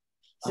instance?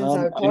 Since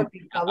I thought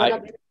we covered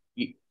up.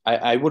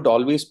 I would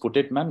always put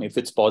it, ma'am, if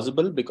it's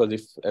possible, because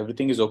if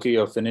everything is okay,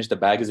 you're finished, the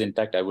bag is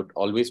intact, I would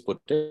always put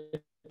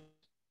it.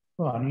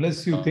 Well,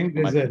 unless you think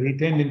there's a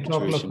retained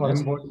intraocular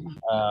foreign body,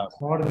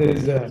 or there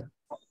is a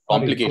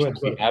complication.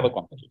 We have a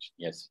complication.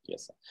 Yes,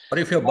 yes. Sir. Or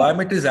if your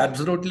biometry is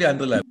absolutely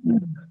unreliable.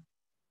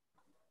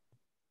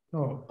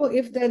 No. So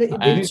if there is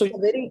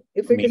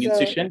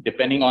incision,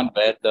 depending on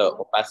where the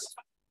opacity,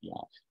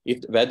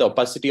 where the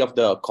opacity of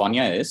the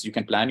cornea is, you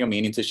can plan your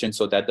main incision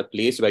so that the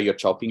place where you're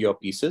chopping your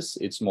pieces,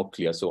 it's more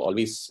clear. So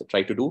always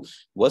try to do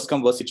worst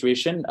come worst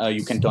situation.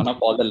 You can turn off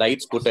all the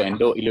lights, put an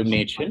endo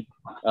illumination.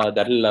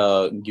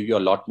 That'll give you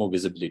a lot more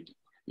visibility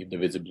if the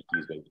visibility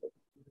is very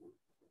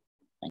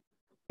good.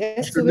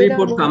 Yes, should we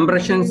put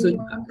compression switch?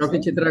 Dr.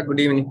 Chitra,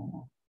 good evening.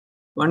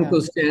 One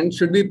question,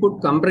 should we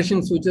put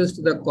compression switches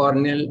to the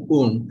corneal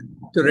wound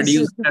to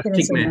reduce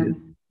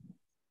astigmatism?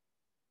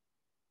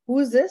 Who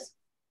is this?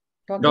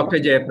 Dr.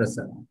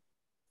 Jayaprasad.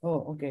 Oh,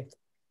 okay.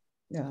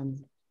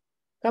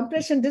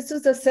 Compression, this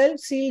is a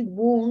self-sealed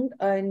wound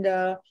and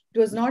it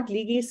was not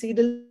leaky,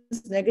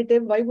 Seedl's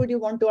negative. Why would you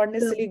want to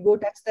unnecessarily go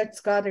touch that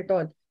scar at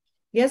all?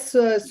 Yes,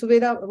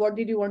 Suvera, what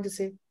did you want to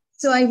say?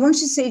 So I want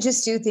to say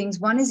just two things.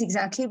 One is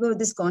exactly about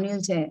this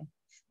corneal tear.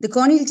 The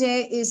corneal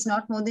tear is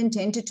not more than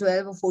 10 to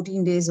 12 or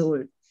 14 days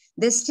old.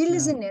 There still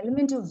is an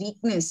element of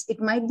weakness. It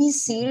might be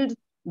sealed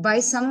by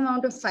some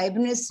amount of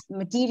fibrous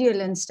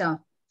material and stuff.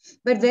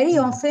 But very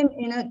often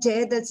in a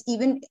tear that's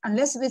even,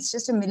 unless it's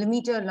just a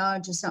millimeter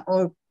large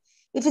or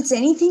if it's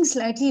anything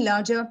slightly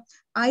larger,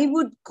 I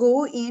would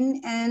go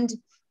in and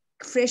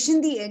freshen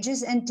the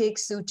edges and take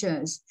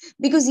sutures.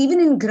 Because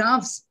even in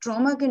grafts,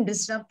 trauma can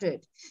disrupt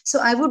it. So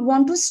I would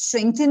want to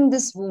strengthen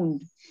this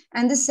wound.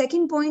 And the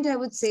second point I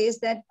would say is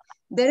that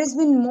there has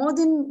been more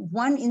than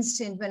one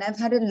instant when I've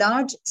had a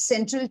large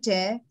central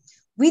tear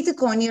with a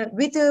cornea,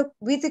 with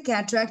a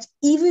cataract,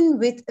 even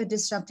with a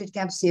disrupted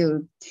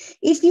capsule.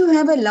 If you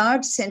have a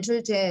large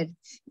central tear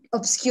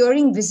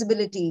obscuring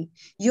visibility,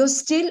 you're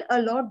still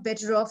a lot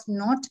better off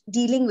not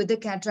dealing with the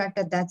cataract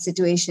at that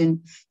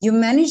situation. You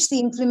manage the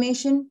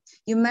inflammation,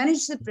 you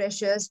manage the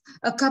pressures.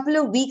 A couple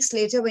of weeks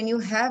later, when you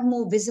have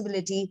more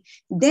visibility,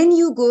 then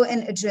you go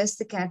and address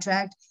the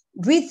cataract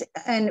with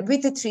a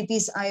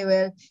 3-piece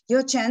IOL.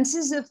 Your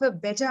chances of a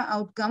better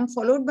outcome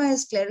followed by a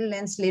scleral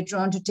lens later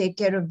on to take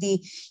care of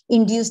the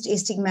induced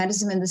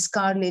astigmatism and the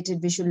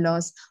scar-related visual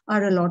loss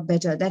are a lot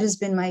better. That has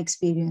been my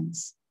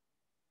experience.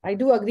 I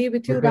do agree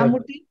with you,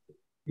 Ramurthy.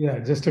 Yeah,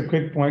 just a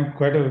quick point.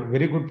 Quite a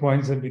very good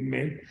points have been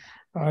made.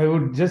 I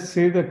would just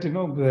say that,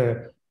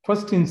 the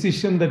first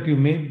incision that you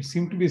made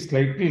seemed to be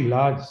slightly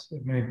large. I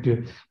mean,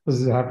 it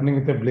was happening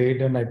with the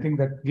blade, and I think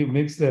that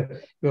makes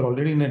you're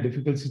already in a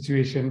difficult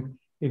situation.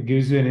 It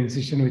gives you an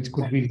incision which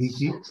could be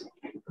leaky.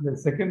 The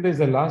second is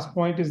the last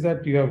point is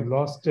that you have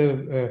lost,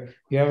 you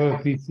have a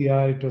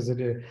PCR, it was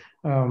a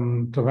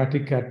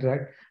traumatic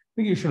cataract. I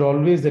think you should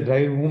always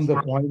drive home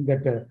the point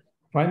that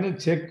final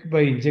check by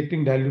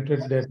injecting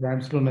diluted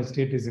triamcinolone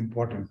acetate is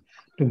important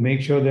to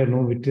make sure there are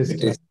no vitreous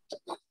cracks.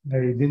 I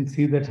didn't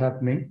see that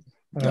happening.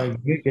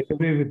 Get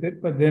away with it,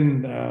 but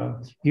then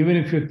even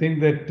if you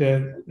think that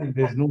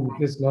there's no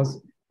vitreous loss,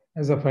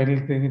 as a final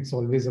thing, it's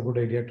always a good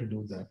idea to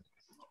do that.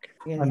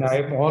 Yes. And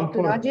I'm all Dr.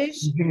 for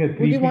Rajesh, using a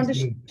would you want to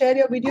share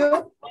your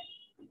video?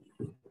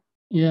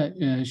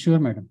 Yeah, sure,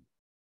 madam.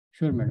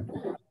 Sure, madam.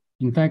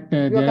 In fact,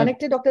 you are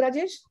connected, Dr.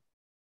 Rajesh?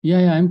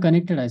 Yeah, I'm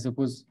connected, I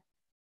suppose.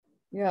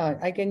 Yeah,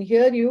 I can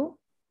hear you.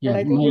 Yeah, but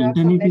I think my you have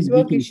some internet is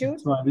network weak,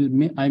 issues. so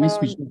I will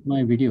switch off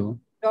my video.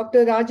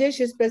 Dr.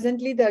 Rajesh is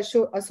presently the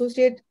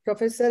Associate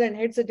Professor and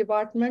heads the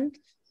department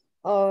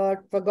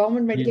for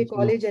Government Medical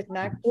College at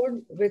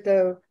Nagpur with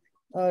a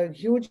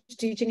huge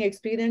teaching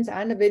experience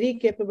and a very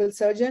capable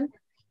surgeon.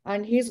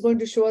 And he's going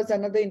to show us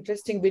another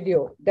interesting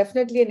video.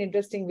 Definitely an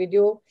interesting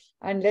video.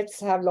 And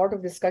let's have a lot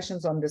of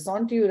discussions on this.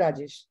 On to you,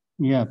 Rajesh.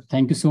 Yeah,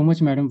 thank you so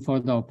much, madam, for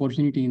the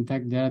opportunity. In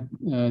fact, there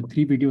are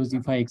 3 videos.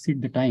 If I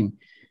exceed the time,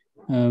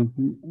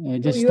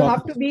 just you stop.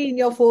 have to be in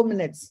your 4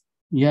 minutes.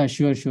 Yeah,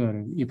 sure.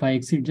 If I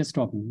exceed, just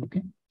stop me,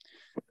 okay?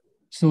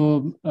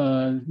 So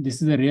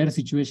this is a rare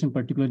situation,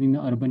 particularly in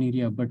the urban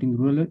area, but in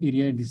rural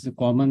area, this is a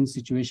common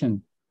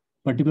situation,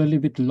 particularly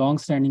with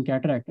long-standing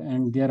cataract,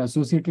 and they are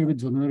associated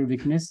with zonal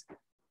weakness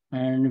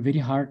and very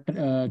hard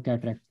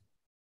cataract.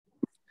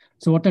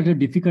 So what are the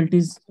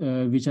difficulties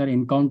which are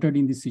encountered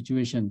in this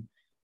situation?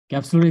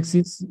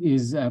 Capsulorhexis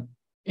is,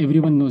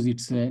 everyone knows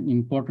it's an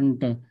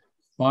important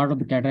part of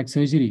the cataract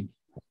surgery,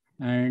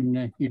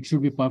 and it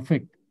should be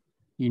perfect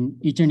in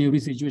each and every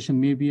situation,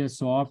 maybe a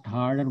soft,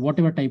 hard, or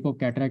whatever type of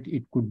cataract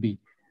it could be.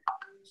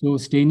 So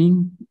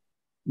staining,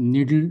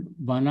 needle,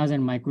 vanas,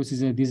 and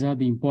microscissor, these are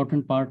the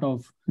important part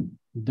of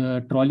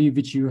the trolley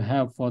which you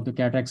have for the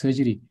cataract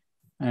surgery.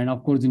 And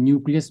of course, the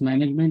nucleus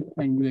management,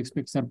 and you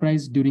expect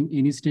surprise during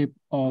any step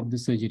of the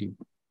surgery.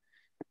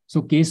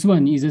 So case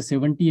 1 is a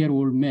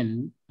 70-year-old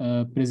male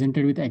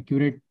presented with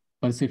accurate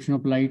perception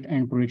of light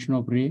and projection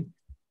of ray.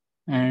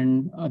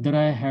 And other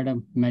eye had a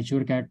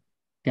mature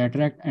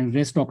cataract, and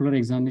rest ocular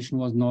examination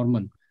was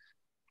normal.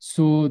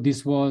 So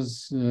this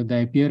was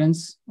the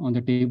appearance on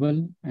the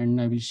table, and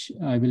I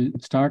will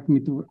start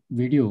with the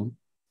video.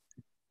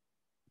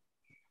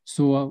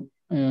 So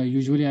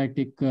usually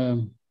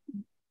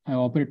I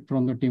operate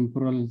from the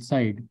temporal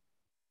side.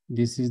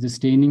 This is the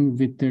staining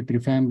with the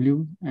tryptophan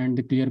blue and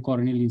the clear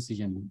corneal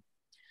incision.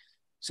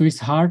 So it's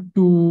hard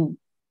to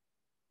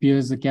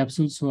pierce the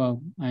capsule.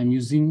 So I'm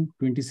using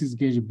 26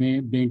 gauge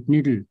bent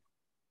needle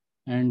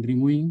and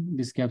removing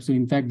this capsule.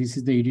 In fact, this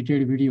is the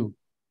edited video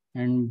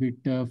and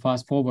bit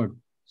fast forward.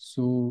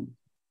 So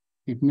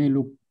it may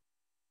look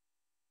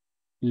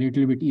a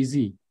little bit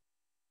easy.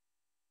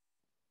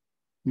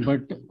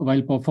 But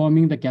while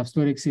performing the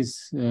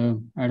capsulorhexis,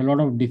 I had a lot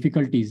of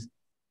difficulties,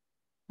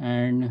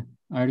 and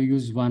I had to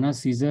use vana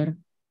scissor.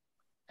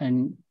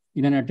 And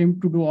in an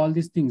attempt to do all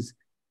these things,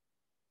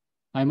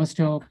 I must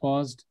have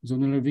caused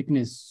zonular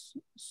weakness.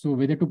 So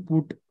whether to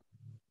put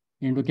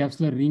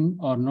endocapsular ring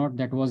or not,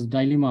 that was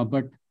dilemma.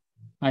 But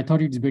I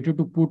thought it's better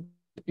to put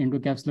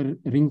endocapsular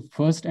ring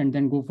first and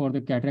then go for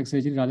the cataract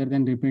surgery rather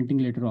than reprinting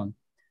later on.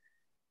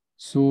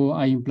 So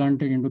I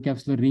implanted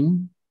endocapsular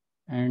ring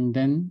and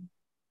then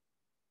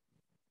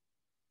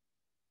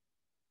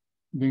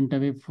went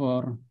away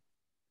for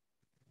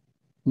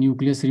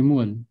nucleus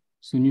removal.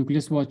 So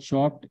nucleus was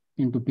chopped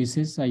into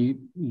pieces. I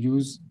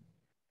use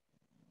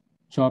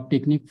chop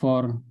technique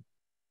for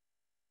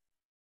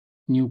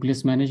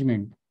nucleus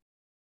management.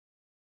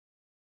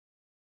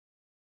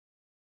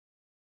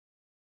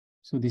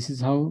 So this is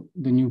how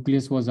the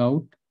nucleus was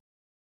out.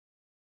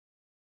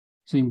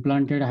 So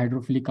implanted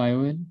hydrophilic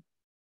IOL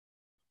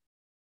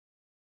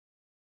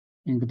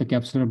into the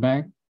capsular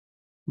bag,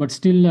 but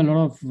still a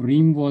lot of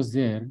rim was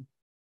there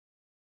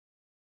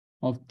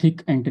of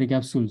thick entry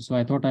capsule. So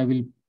I thought I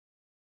will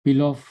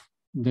peel off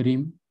the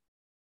rim.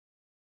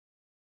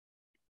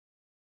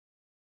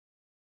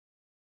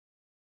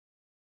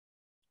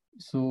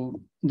 So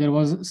there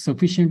was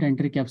sufficient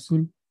entry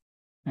capsule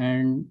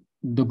and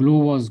the glow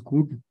was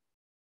good.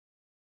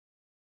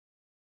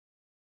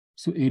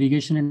 So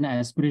irrigation and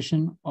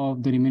aspiration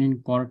of the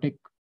remaining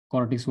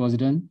cortex was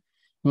done.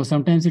 Now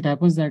sometimes it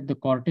happens that the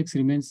cortex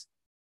remains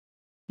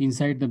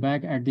inside the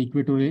bag at the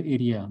equatorial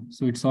area.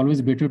 So it's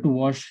always better to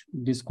wash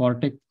this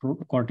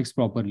cortex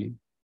properly.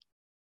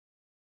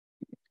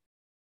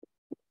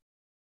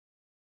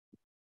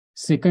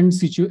 Second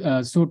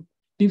so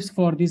tips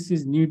for this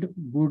is need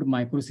good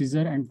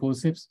microcisor and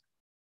forceps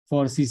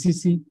for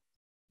CCC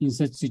in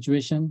such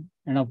situation.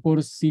 And of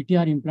course,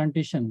 CTR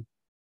implantation.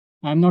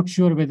 I'm not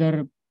sure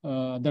whether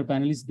other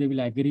panelists, they will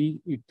agree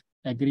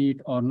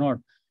it or not.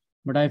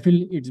 But I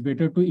feel it's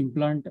better to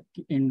implant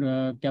in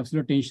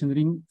capsular tension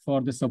ring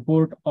for the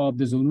support of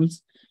the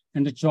zonules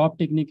and the chop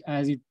technique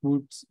as it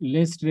puts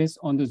less stress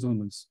on the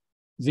zonules.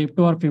 Zepto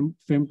or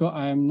femto,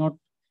 I am not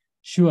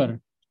sure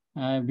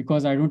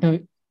because I don't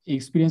have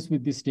experience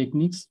with these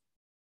techniques.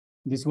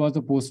 This was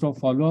the post-op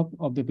follow-up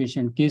of the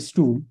patient. Case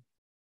 2,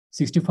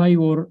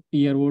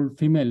 65-year-old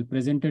female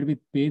presented with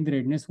pain,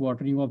 redness,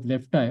 watering of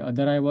left eye.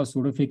 Other eye was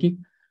pseudophakic.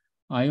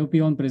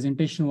 IOP on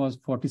presentation was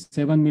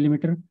 47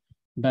 millimeter.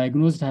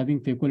 Diagnosed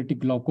having phacolytic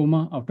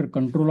glaucoma. After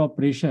control of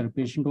pressure,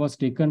 patient was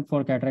taken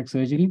for cataract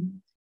surgery.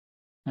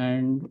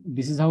 And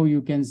this is how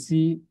you can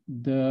see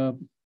the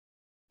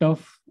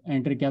tough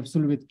entry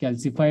capsule with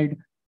calcified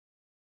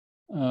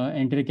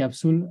entry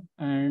capsule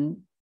and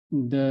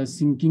the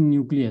sinking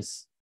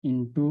nucleus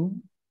into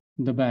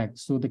the bag.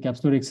 So the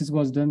capsulorhexis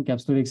was done.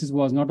 Capsulorhexis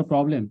was not a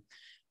problem,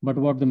 but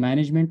what the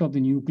management of the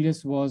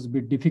nucleus was a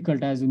bit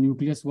difficult as the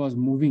nucleus was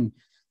moving.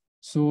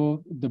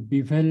 So the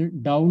bevel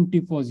down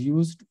tip was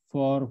used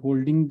for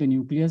holding the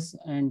nucleus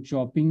and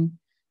chopping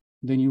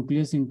the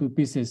nucleus into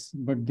pieces,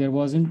 but there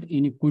wasn't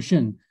any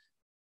cushion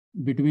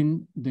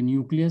between the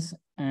nucleus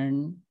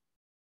and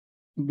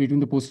between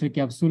the posterior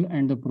capsule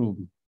and the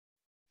probe.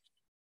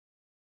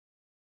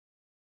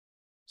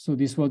 So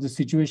this was the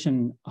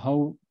situation,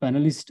 how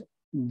panelists,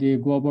 they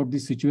go about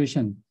this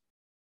situation.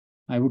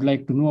 I would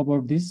like to know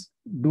about this.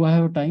 Do I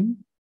have time?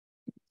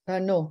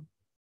 No.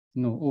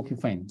 No, okay,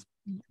 fine.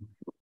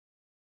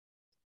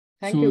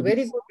 Thank you.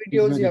 Very good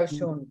videos you have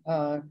shown.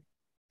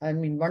 I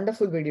mean,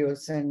 wonderful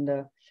videos.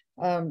 And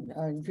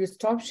if you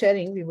stop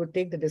sharing, we would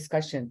take the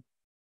discussion.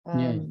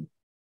 The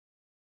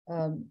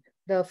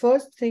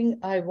first thing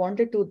I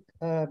wanted to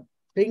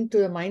bring to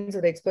the minds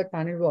of the expert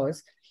panel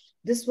was,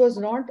 this was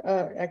not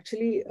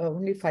actually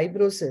only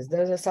fibrosis.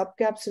 There was a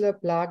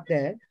subcapsular plaque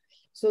there.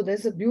 So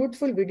there's a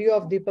beautiful video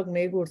of Deepak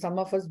Meghur. Some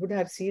of us would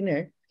have seen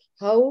it,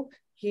 how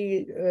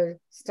he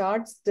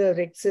starts the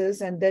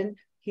rhexis and then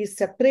he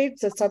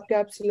separates the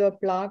subcapsular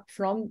plaque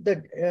from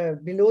the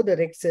below the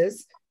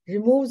rhexis,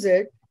 removes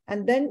it,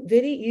 and then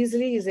very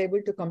easily is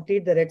able to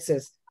complete the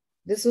rhexis.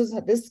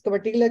 This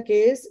particular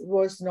case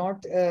was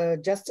not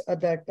just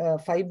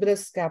that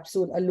fibrous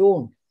capsule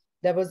alone.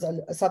 There was a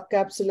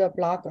subcapsular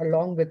plaque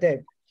along with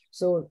it.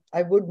 So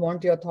I would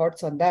want your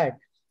thoughts on that.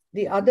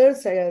 The other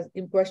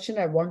question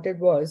I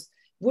wanted was,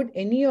 would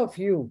any of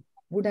you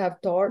would have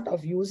thought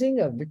of using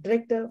a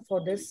vitrector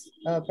for this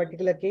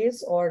particular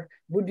case, or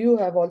would you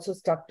have also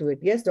stuck to it?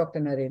 Yes, Dr.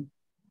 Naren.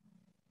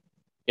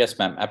 Yes,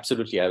 ma'am,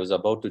 absolutely. I was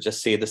about to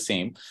just say the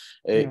same.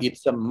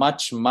 It's a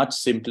much, much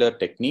simpler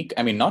technique.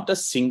 I mean, not a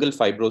single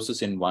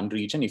fibrosis in one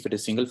region. If it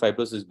is single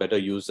fibrosis, it's better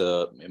use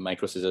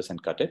micro scissors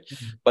and cut it.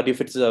 But if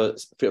it's a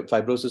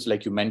fibrosis,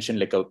 like you mentioned,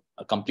 like a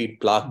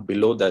complete plaque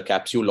below the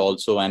capsule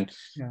also, and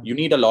you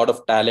need a lot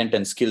of talent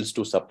and skills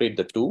to separate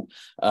the two.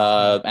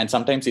 And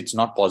sometimes it's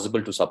not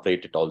possible to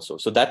separate it also.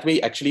 So that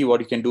way, actually, what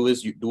you can do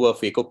is you do a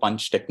phaco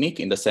punch technique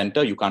in the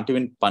center. You can't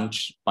even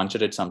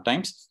puncture it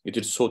sometimes. It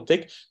is so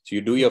thick. So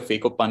you do your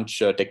phaco punch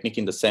technique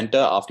in the center.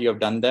 After you have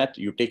done that,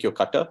 you take your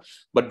cutter,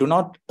 but do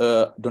not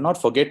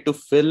forget to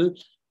fill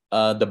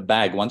the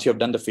bag. Once you have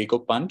done the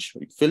phaco punch,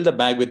 fill the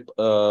bag with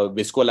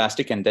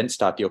viscoelastic and then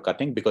start your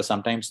cutting, because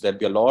sometimes there'll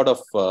be a lot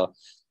of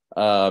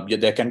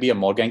there can be a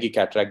Morganghi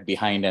cataract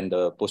behind and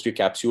the posterior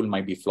capsule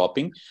might be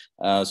flopping.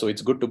 So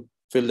it's good to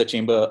fill the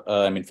chamber,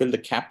 fill the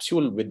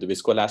capsule with the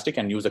viscoelastic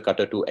and use the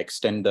cutter to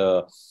extend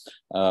the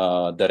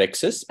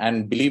rhexis.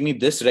 And believe me,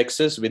 this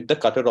rhexis with the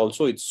cutter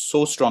also, it's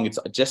so strong. It's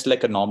just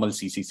like a normal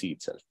CCC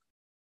itself.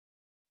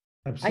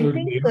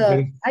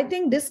 Absolutely. I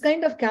think this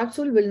kind of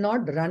capsule will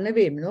not run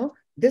away,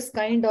 this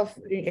kind of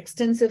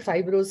extensive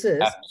fibrosis.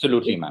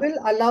 Absolutely, ma'am. Will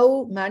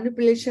allow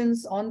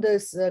manipulations on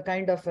this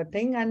kind of a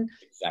thing. And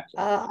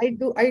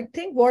exactly. I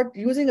think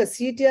using a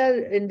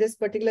CTR in this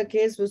particular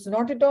case was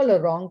not at all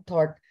a wrong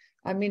thought.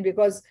 I mean,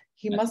 because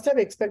he must have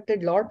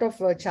expected a lot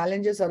of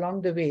challenges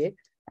along the way,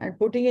 and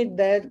putting it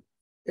there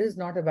is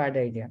not a bad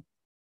idea.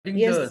 I think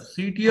the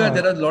CTR,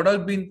 there are a lot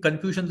of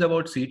confusions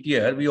about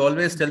CTR. We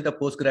always tell the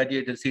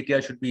postgraduate that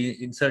CTR should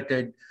be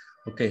inserted,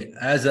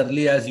 as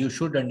early as you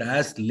should and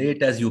as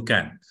late as you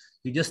can.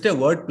 It's just a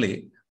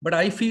wordplay. But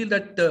I feel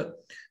that the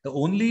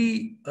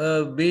only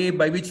way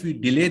by which we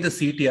delay the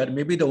CTR,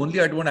 maybe the only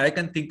one I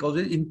can think of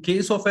is in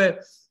case of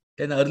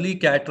an early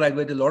cataract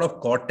where there's a lot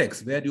of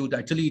cortex, where you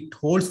actually it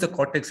holds the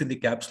cortex in the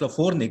capsule of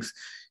fornix,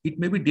 it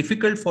may be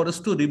difficult for us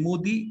to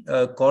remove the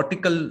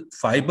cortical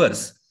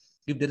fibers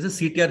if there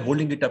is a CTR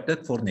holding it up to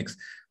fornix.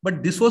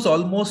 But this was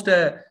almost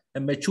a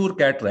mature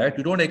cataract.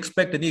 You don't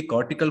expect any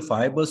cortical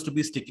fibers to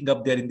be sticking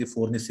up there in the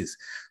fornices.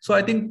 So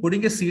I think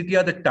putting a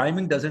CTR, the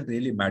timing doesn't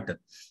really matter.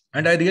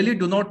 And I really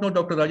do not know,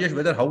 Dr.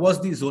 Rajesh, how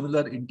was the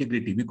zonular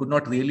integrity? We could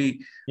not really,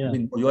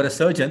 you are a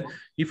surgeon.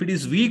 If it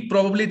is weak,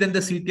 probably then the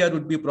CTR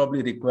would be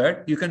probably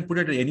required. You can put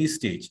it at any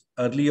stage,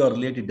 early or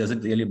late, it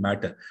doesn't really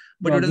matter.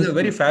 But it is a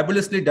very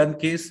fabulously done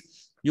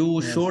case.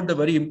 You showed the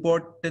very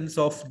importance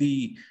of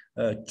the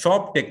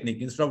chop technique.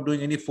 Instead of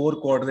doing any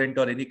 4-quadrant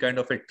or any kind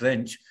of a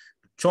trench,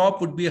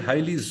 chop would be a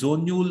highly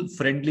zonule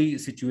friendly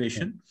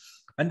situation.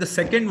 And the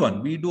second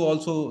one, we do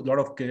also a lot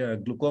of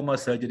glaucoma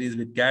surgeries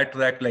with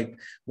cataract, like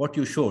what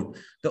you showed.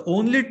 The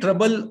only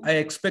trouble I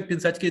expect in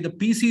such case, the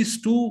PC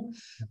is too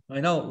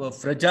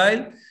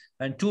fragile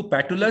and too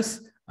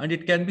patulous, and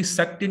it can be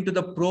sucked into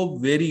the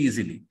probe very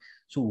easily.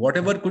 So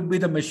whatever could be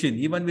the machine,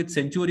 even with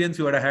Centurions,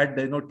 you would have had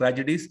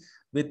tragedies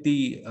with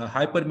the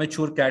hyper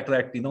mature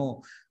cataract,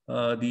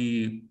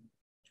 the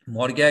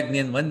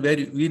Morgagnian one, where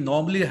we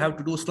normally have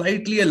to do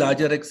slightly a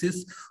larger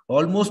axis,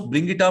 almost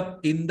bring it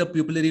up in the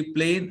pupillary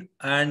plane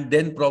and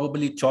then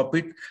probably chop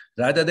it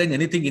rather than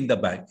anything in the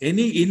bag.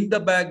 Any in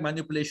the bag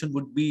manipulation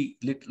would be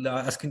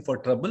asking for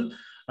trouble,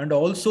 and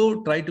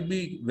also try to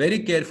be very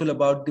careful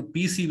about the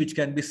PC which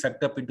can be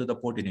sucked up into the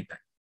port anytime.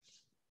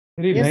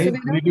 Very nice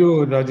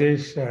video,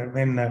 Rajesh.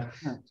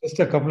 Just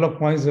a couple of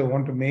points I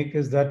want to make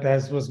is that,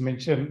 as was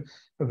mentioned,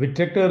 a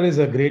vitrector is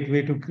a great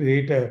way to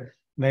create a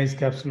nice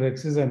capsular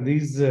axis, and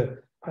these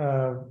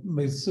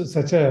is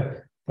such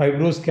a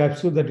fibrous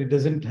capsule that it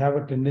doesn't have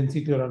a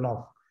tendency to run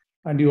off.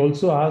 And you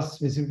also asked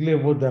specifically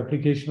about the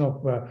application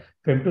of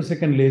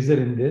femtosecond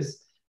laser in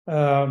this.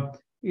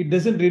 It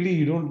doesn't really,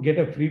 you don't get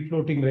a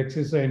free-floating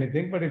rhexis or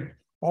anything, but it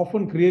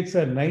often creates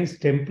a nice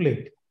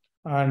template.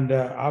 And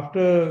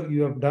after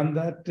you have done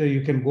that,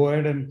 you can go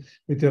ahead and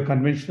with your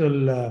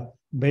conventional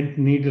bent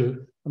needle,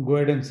 go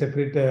ahead and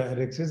separate the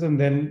rhexis and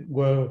then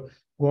go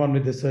on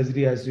with the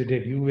surgery as you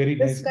did.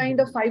 This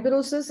kind of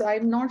fibrosis,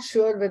 I'm not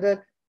sure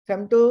whether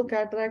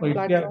femtocataract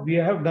platform. We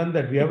have done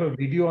that. We have a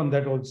video on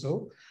that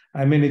also.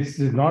 I mean, it's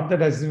not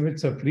that as if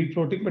it's a free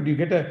floating, but you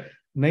get a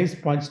nice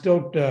punched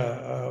out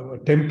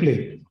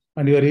template,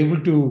 and you are able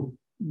to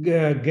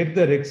get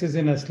the rhexis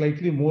in a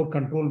slightly more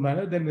controlled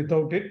manner than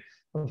without it.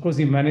 Of course,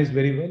 he managed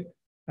very well.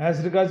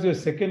 As regards your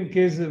second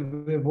case,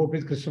 what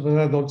Krishna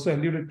Prasad also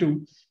alluded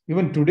to,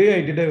 even today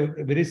I did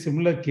a very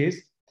similar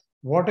case.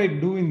 What I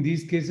do in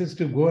these cases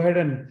to go ahead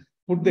and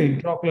put the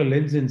intraocular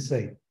lens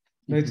inside.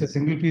 It's a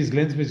single piece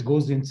lens which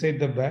goes inside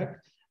the back,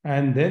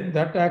 and then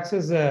that acts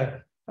as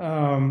a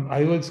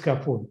IOL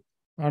scaffold.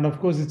 And of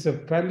course, it's a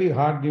fairly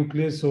hard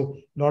nucleus, so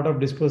a lot of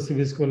dispersive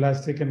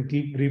viscoelastic and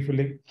keep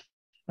refilling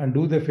and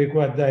do the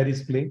phaco at the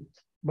iris plane.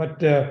 But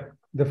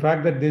the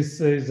fact that this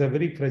is a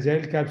very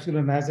fragile capsule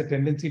and has a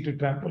tendency to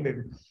trample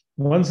in,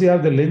 once you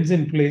have the lens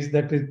in place,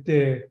 that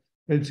it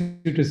helps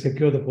you to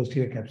secure the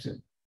posterior capsule.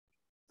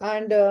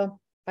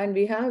 And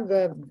we have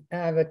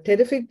a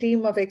terrific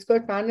team of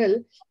expert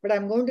panel, but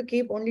I'm going to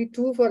keep only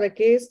 2 for a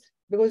case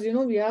because, you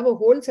know, we have a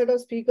whole set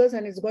of speakers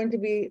and it's going to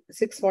be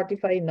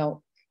 6:45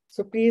 now.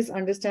 So please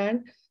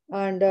understand.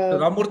 And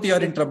Ramurthy, you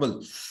are in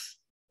trouble.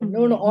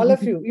 No, all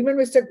of you, even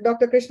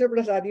Dr. Krishna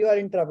Prasad, you are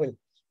in trouble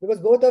because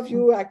both of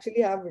you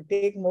actually have to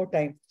take more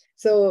time.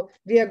 So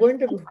we are going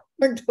to go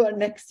on to our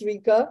next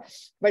speaker,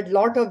 but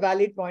lot of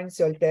valid points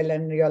you'll tell,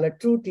 and you all are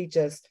true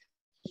teachers.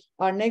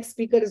 Our next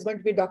speaker is going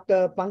to be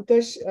Dr.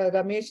 Pankaj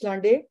Ramesh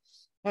Lande,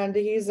 and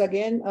he is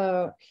again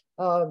a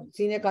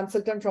senior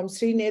consultant from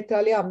Sri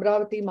Nethralaya,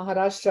 Amravati,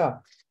 Maharashtra,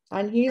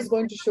 and he is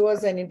going to show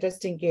us an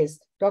interesting case.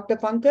 Dr.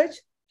 Pankaj,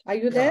 are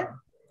you there?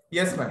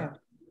 Yes, ma'am.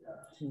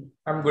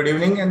 Good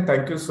evening, and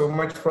thank you so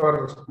much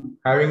for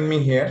having me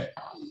here.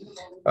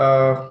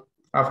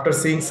 After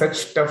seeing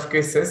such tough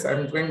cases,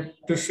 I'm going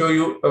to show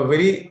you a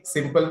very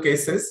simple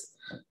cases,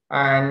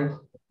 and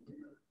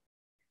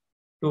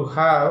to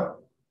have.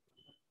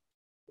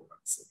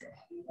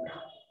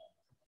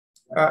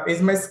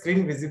 Is my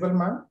screen visible,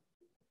 ma'am?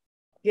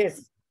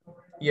 Yes.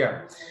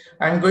 Yeah,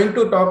 I'm going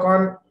to talk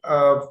on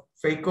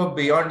phaco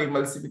beyond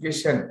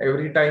emulsification.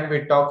 Every time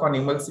we talk on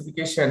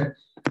emulsification,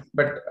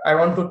 but I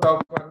want to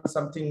talk on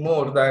something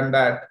more than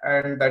that,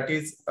 and that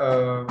is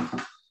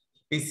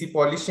PC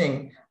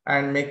polishing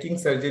and making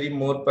surgery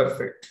more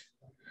perfect.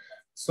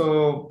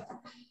 So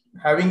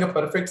having a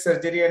perfect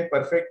surgery and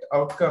perfect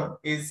outcome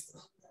is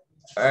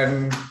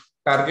a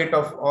target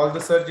of all the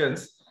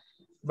surgeons.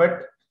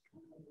 But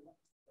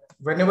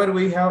whenever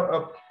we have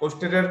a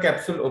posterior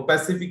capsule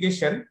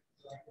opacification,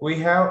 we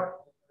have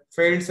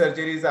failed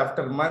surgeries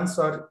after months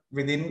or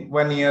within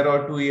 1 year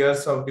or 2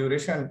 years of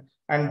duration.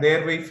 And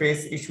there we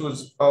face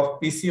issues of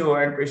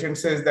PCO, and patient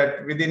says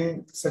that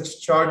within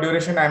such short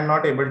duration, I'm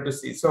not able to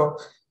see. So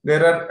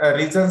there are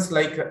reasons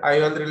like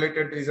IOL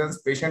related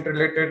reasons, patient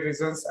related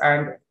reasons,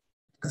 and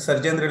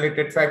surgeon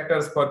related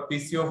factors for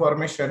PCO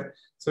formation.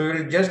 So we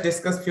will just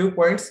discuss few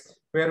points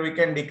where we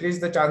can decrease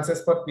the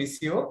chances for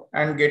PCO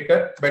and get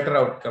a better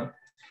outcome.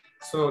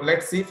 So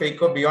let's see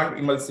phaco beyond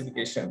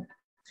emulsification.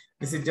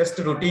 This is just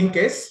a routine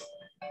case.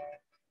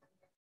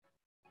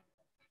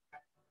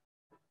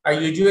 I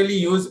usually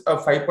use a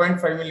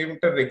 5.5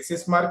 millimeter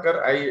Rexis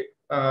marker. I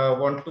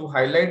want to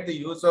highlight the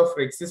use of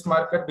Rexis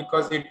marker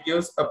because it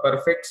gives a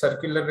perfect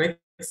circular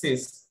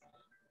Rexis,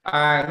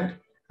 and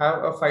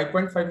have a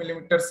 5.5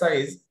 millimeter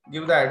size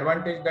give the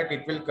advantage that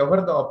it will cover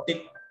the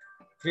optic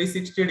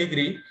 360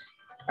 degree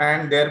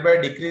and thereby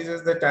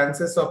decreases the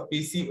chances of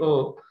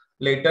PCO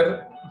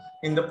later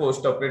in the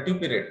post-operative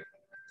period.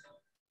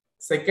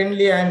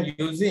 Secondly, I am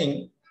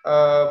using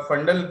a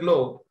fundal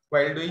globe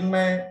while doing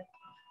my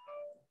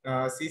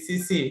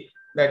CCC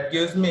that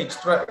gives me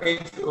extra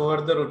edge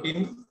over the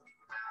routine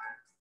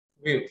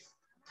view.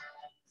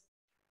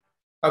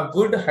 A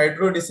good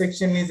hydro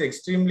dissection is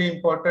extremely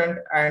important,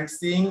 and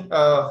seeing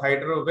a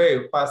hydro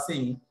wave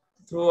passing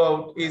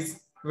throughout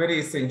is very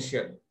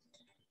essential.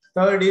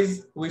 Third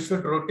is we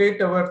should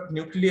rotate our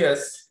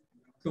nucleus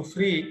to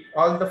free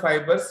all the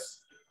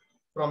fibers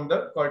from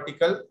the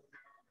cortical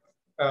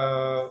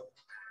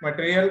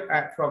material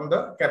and from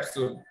the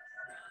capsule.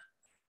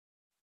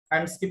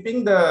 I'm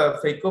skipping the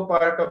phaco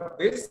part of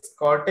this.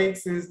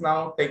 Cortex is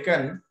now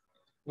taken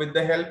with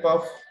the help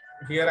of,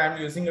 here I'm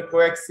using a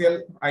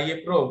coaxial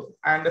IA probe,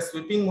 and a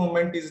sweeping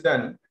movement is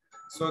done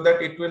so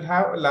that it will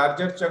have a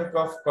larger chunk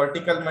of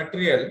cortical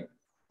material,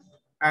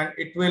 and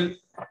it will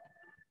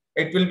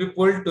be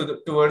pulled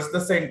towards the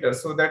center,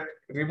 so that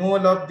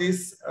removal of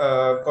this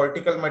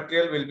cortical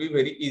material will be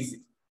very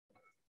easy.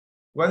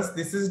 Once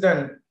this is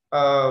done,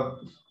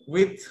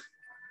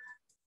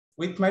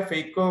 with my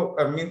phaco,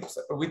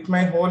 with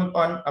my hole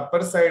on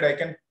upper side, I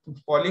can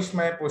polish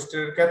my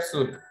posterior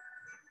capsule.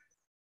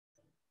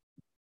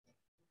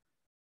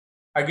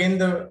 Again,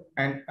 the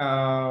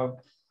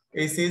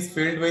AC is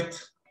filled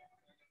with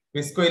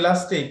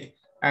viscoelastic,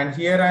 and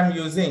here I'm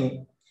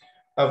using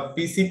a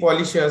PC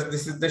polishers.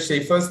 This is the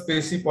Schaefer's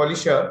PC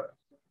polisher,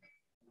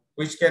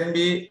 which can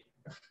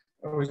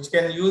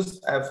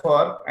use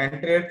for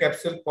anterior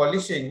capsule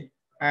polishing,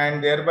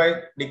 and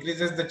thereby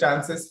decreases the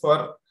chances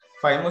for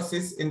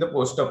phimosis in the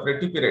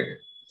post-operative period.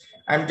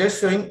 I'm just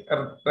showing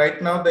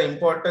right now the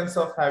importance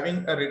of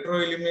having a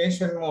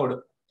retroillumination mode.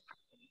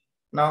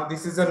 Now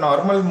this is a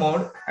normal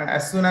mode, and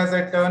as soon as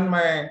I turn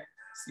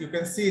you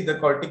can see the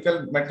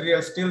cortical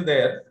material still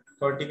there,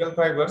 cortical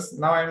fibers.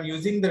 Now I'm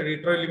using the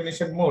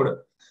retroillumination mode.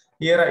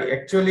 Here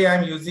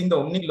I'm using the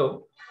Omni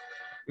Globe,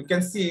 you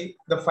can see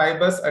the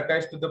fibers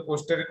attached to the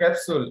posterior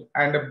capsule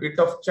and a bit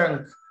of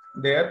chunk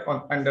there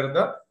under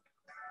the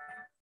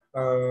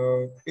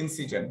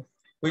incision,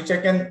 which I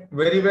can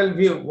very well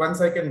view.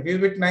 Once I can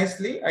view it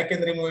nicely, I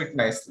can remove it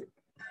nicely.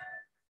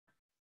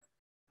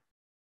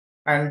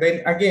 And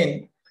then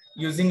again,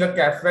 using a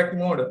cataract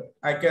mode,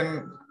 I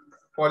can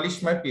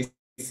polish my PC.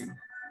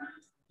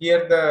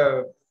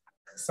 Here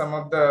some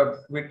of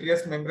the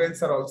vitreous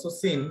membranes are also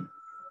seen.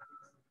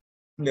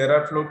 There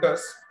are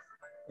floaters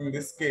in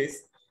this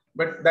case,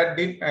 but that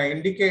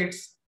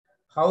indicates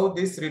how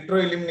this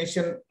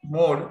retroillumination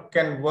mode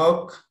can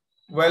work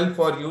well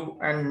for you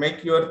and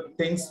make your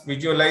things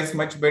visualize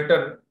much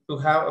better to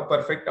have a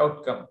perfect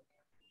outcome.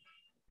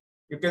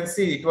 You can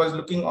see it was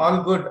looking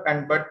all good,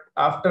 but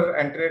after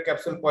anterior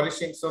capsule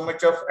polishing, so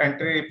much of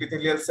anterior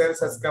epithelial cells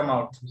has come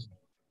out.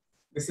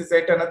 This is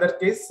yet another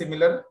case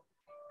similar.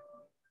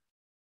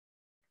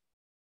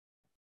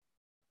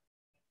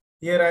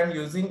 Here I am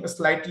using a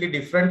slightly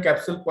different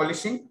capsule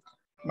polishing.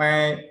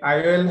 My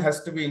IOL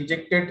has to be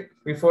injected.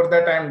 Before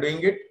that, I am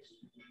doing it.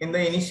 In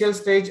the initial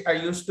stage, I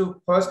used to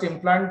first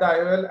implant the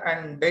IOL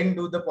and then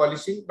do the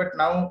polishing. But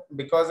now,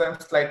 because I'm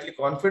slightly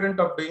confident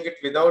of doing it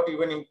without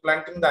even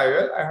implanting the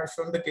IOL, I have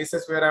shown the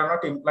cases where I have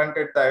not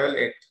implanted the IOL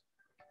yet.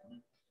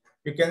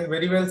 You can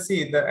very well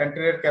see the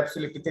anterior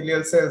capsule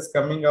epithelial cells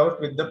coming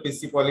out with the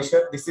PC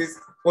polisher. This is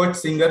Coach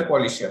Singer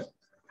polisher.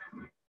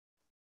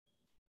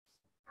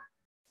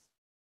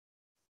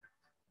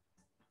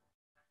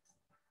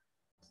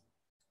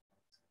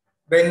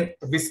 Then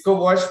visco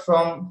wash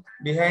from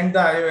behind the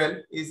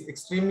IOL is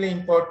extremely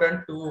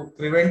important to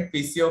prevent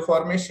PCO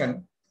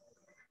formation.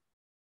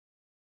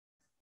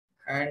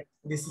 And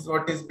this is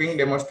what is being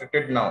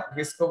demonstrated now.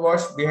 Visco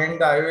wash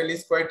behind the IOL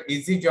is quite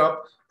easy job.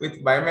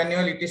 With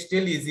bimanual, it is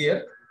still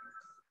easier.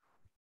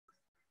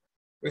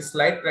 With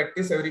slight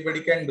practice,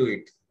 everybody can do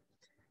it.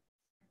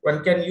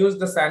 One can use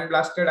the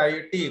sandblasted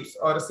IO tips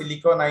or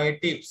silicone IO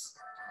tips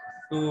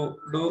to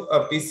do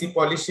a PC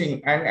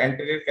polishing and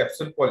anterior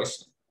capsule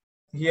polishing.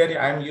 Here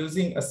I am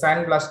using a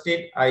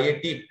sandblasted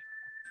IA tip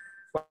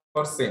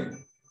for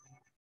same.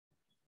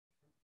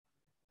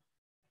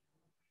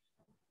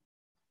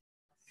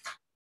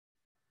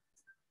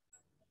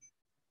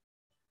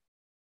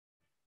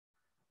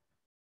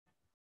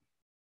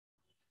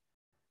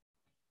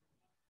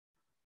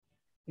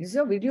 Is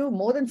your video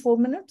more than 4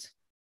 minutes?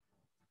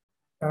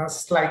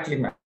 Slightly,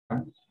 ma'am.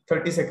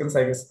 30 seconds,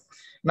 I guess.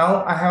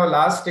 Now I have a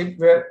last tip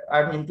where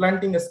I'm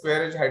implanting a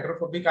square edge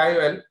hydrophobic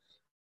IOL,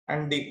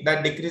 and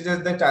that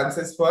decreases the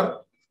chances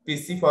for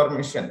PCO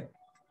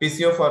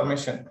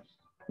formation.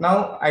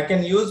 Now I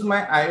can use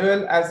my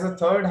IOL as a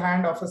third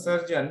hand of a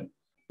surgeon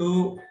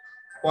to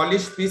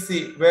polish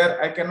PC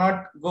where I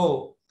cannot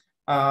go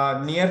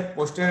near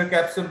posterior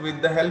capsule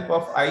with the help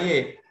of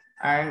IA.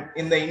 And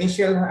in the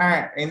initial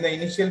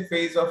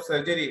phase of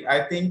surgery,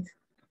 I think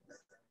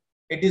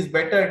it is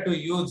better to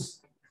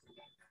use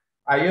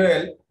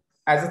IOL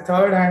as a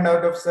third hand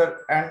of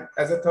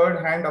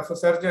a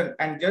surgeon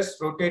and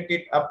just rotate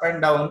it up and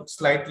down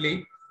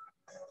slightly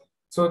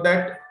so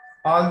that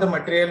all the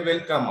material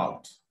will come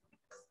out.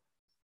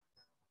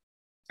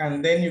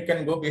 And then you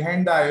can go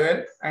behind the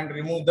IOL and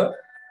remove the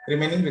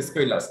remaining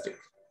viscoelastic.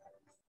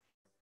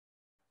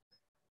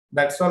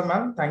 That's all,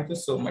 ma'am. Thank you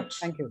so much.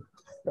 Thank you.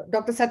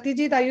 Dr.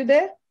 Satyajit, are you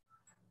there?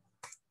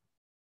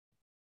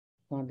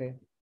 Not there.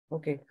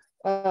 Okay.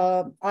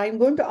 I'm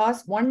going to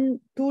ask one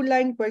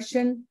two-line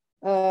question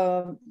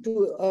to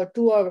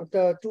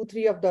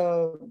three of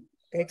the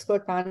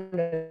expert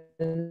panel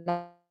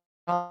now.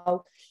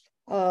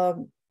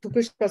 To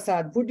Krishna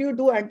Prasad, would you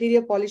do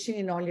anterior polishing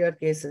in all your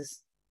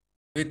cases?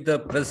 With the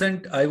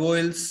present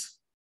IOLs,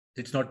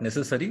 it's not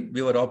necessary.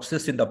 We were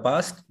obsessed in the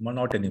past, but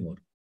not anymore.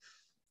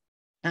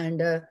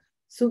 And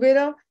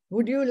Subera,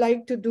 would you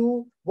like to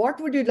do, what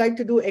would you like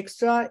to do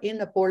extra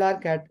in a polar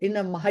cat, in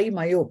a high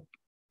myope?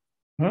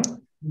 Huh?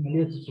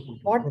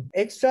 What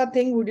extra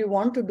thing would you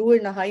want to do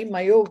in a high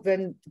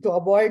myope to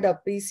avoid a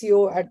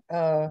PCO at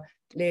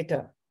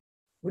later?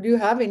 Would you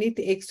have any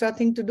extra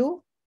thing to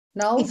do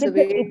now? If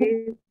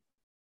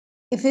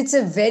it's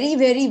a very,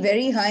 very,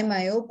 very high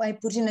myope, I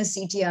put in a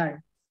CTR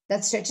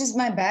that stretches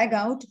my bag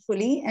out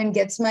fully and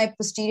gets my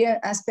posterior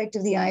aspect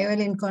of the IOL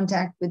in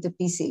contact with the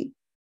PC.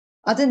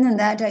 Other than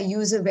that, I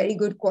use a very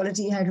good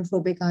quality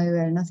hydrophobic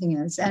IOL, nothing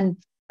else. And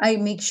I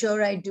make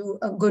sure I do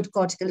a good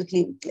cortical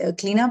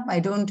cleanup. I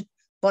don't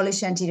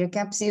polish anterior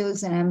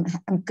capsules, and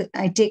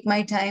I take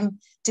my time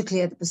to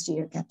clear the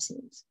posterior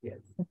capsules.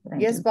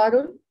 Yes,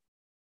 Parul?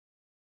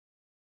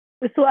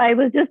 So I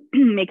was just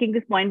making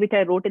this point, which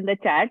I wrote in the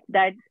chat,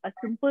 that a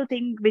simple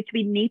thing which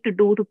we need to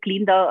do to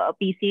clean the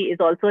PC is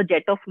also a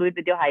jet of fluid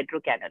with your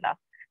hydrocannula.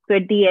 So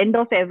at the end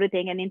of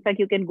everything, and in fact,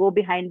 you can go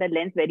behind the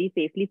lens very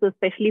safely. So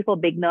especially for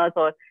beginners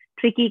or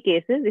tricky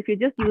cases, if you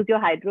just use your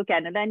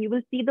hydrocannula, and you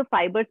will see the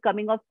fibers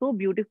coming off so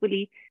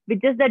beautifully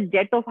with just that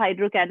jet of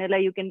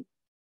hydrocannula, you can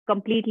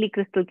completely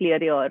crystal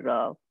clear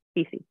your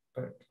PC.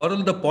 Or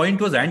the point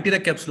was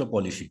anterior capsular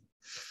polishing.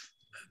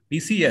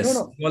 PC, yes,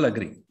 No. you all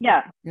agree.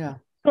 Yeah. Yeah.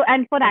 So,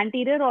 and for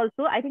anterior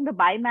also, I think the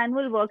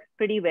bimanual works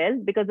pretty well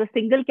because the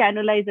single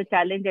cannula is a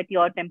challenge at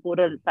your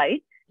temporal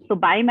side. So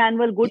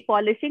bimanual, good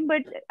polishing,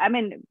 but I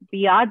mean,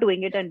 we are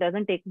doing it and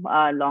doesn't take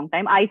a long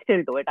time. I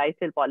still do it. I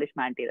still polish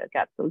my anterior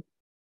capsules.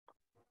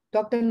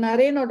 Dr.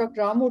 Naren or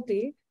Dr.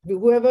 Ramurthy,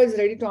 whoever is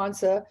ready to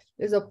answer,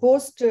 is a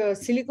post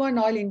silicone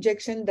oil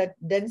injection that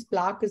dense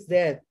plaque is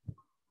there.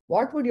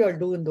 What would you all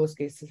do in those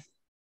cases?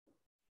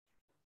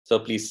 So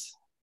please.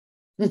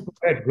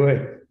 Go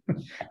ahead.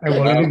 I've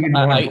already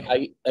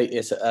been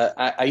yes,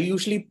 I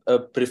usually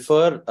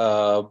prefer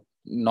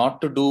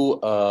not to do,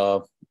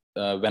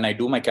 when I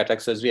do my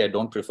cataract surgery, I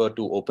don't prefer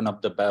to open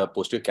up the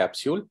posterior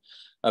capsule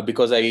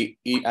because I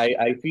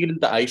feel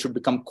the eye should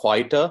become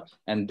quieter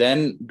and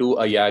then do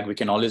a YAG. We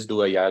can always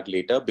do a YAG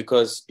later,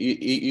 because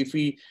if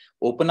we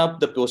open up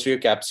the posterior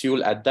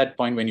capsule at that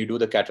point when you do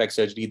the cataract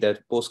surgery,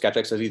 that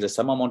post-cataract surgery, there's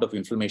some amount of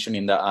inflammation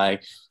in the eye,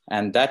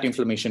 and that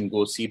inflammation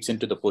seeps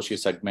into the posterior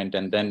segment,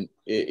 and then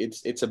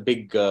it's a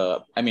big,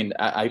 I mean,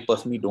 I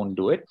personally don't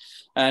do it.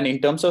 And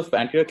in terms of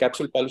anterior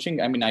capsule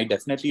polishing, I mean, I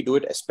definitely do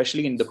it,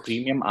 especially in the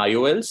premium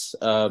IOLs.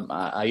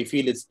 I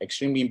feel it's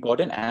extremely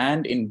important,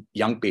 and in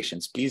young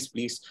patients, please,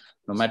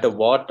 no matter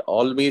what,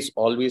 always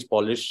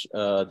polish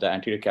the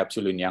anterior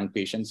capsule in young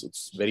patients.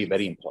 It's very,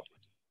 very important.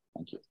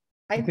 Thank you.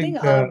 I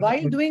think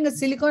while doing a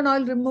silicone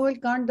oil removal,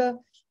 can't the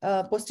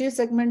posterior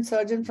segment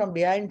surgeon from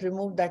behind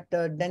remove that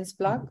dense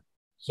plaque?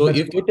 So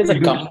if it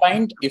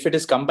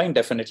is combined,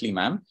 definitely,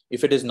 ma'am.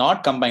 If it is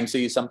not combined,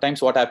 see,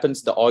 sometimes what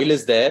happens, the oil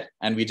is there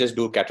and we just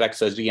do cataract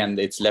surgery and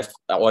it's left,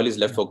 the oil is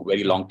left for a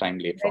very long time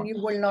later on. And you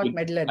will not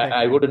meddle at that.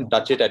 I wouldn't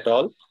touch it at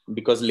all,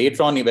 because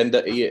later on, when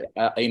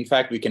in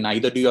fact, we can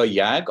either do a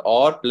YAG,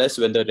 or plus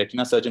when the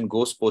retina surgeon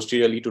goes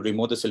posteriorly to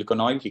remove the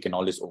silicone oil, he can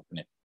always open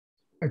it.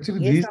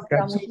 Actually, these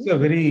capsules are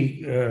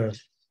very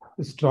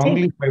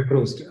strongly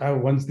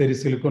fibrosed once there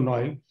is silicone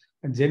oil,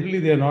 and generally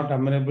they are not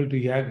amenable to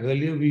YAG.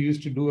 Earlier, we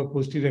used to do a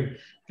posterior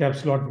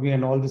capsulotomy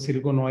and all the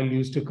silicone oil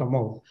used to come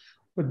out.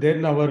 But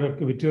then our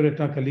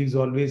vitreoretina colleagues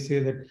always say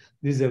that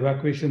this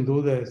evacuation,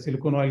 though the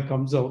silicone oil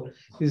comes out,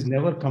 is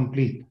never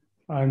complete.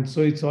 And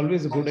so it's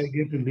always a good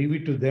idea to leave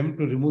it to them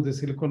to remove the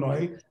silicone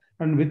oil.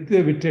 And with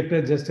the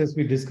vitrector, just as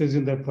we discussed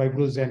in the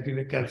fibrosed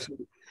anterior capsule,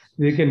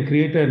 they can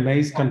create a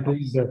nice controlled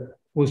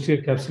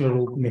posterior capsular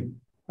opening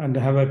and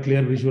have a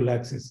clear visual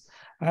axis.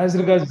 As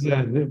regards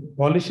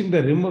polishing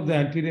the rim of the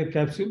anterior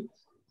capsule,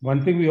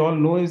 one thing we all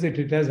know is that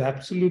it has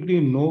absolutely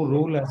no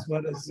role as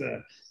far as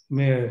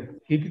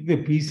keeping the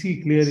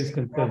PC clear is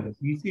concerned.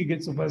 The PC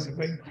gets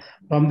opacified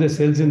from the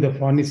cells in the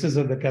fornices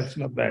of the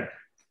capsular bag.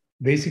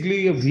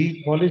 Basically,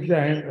 we polish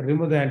the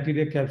rim of the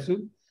anterior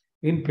capsule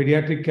in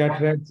pediatric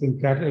cataracts, in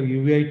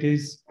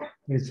uveitis,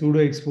 in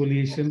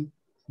pseudo-exfoliation,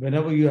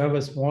 whenever you have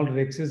a small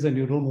rhexis and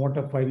you don't want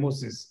a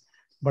phimosis.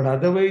 But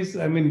otherwise,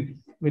 I mean,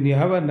 when you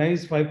have a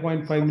nice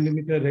 5.5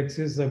 millimeter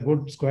rhexis, a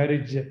good square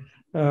edge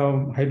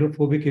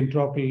hydrophobic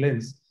intraocular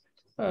lens,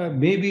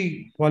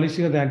 maybe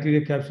polishing of the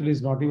anterior capsule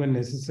is not even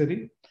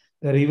necessary.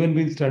 There have even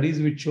been studies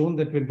which shown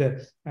that when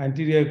the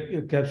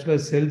anterior capsular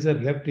cells are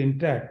left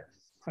intact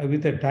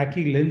with a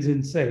tacky lens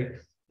inside,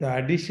 the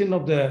addition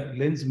of the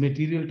lens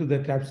material to the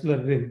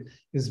capsular rim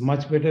is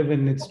much better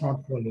when it's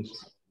not polished.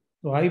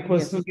 So I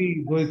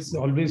personally, though it's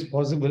always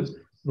possible,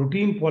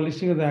 routine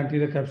polishing of the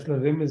anterior capsular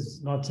rim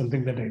is not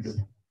something that I do.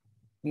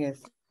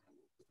 Yes.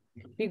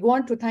 We go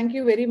on to thank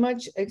you very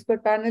much,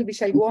 expert panel. We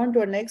shall go on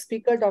to our next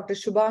speaker, Dr.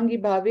 Shubhangi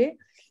Bhave,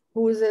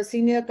 who is a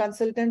senior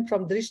consultant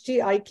from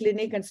Drishti Eye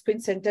Clinic and Spin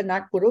Center,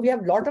 Nagpur. We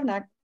have a lot of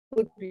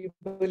Nagpur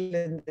people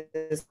in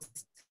this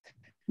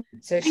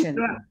session,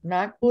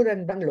 Nagpur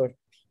and Bangalore.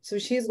 So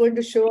she is going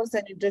to show us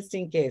an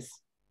interesting case.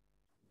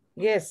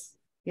 Yes.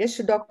 Yes,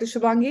 Dr.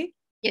 Shubhangi?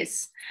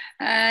 Yes.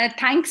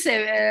 Thanks,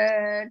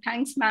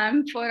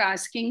 ma'am, for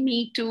asking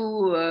me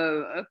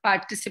to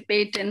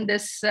participate in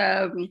this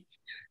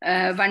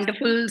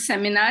wonderful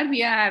seminar.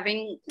 We are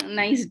having a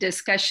nice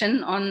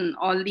discussion on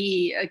all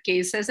the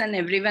cases, and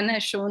everyone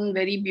has shown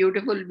very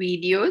beautiful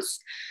videos.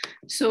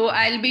 So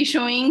I'll be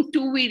showing 2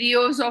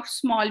 videos of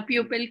small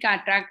pupil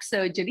cataract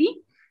surgery,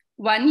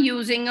 one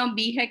using a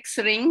BHEX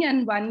ring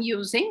and one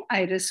using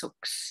iris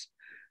hooks.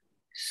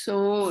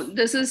 So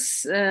this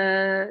is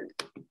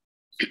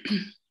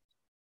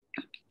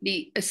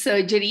the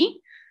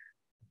surgery.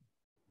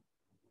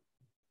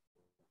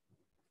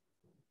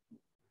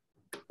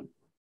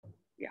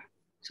 Yeah,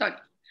 sorry.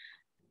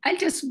 I'll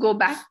just go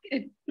back.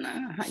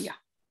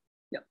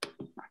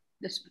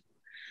 This one.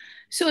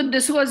 So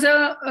this was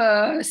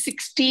a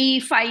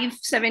 65,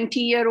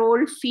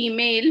 70-year-old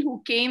female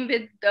who came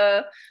with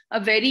a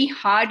very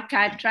hard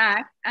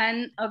cataract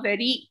and a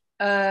very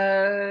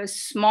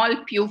small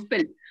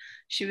pupil.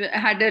 She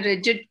had a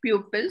rigid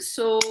pupil,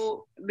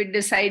 so we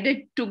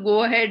decided to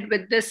go ahead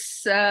with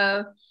this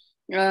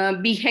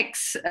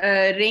BHEX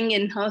ring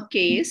in her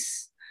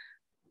case.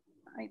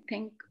 I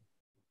think,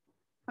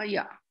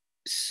 yeah.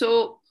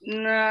 So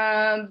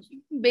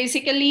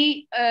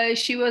basically,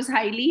 she was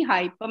highly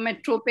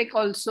hypermetropic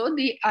also.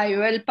 The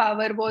IOL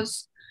power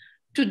was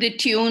to the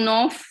tune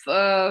of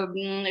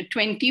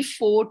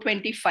 24,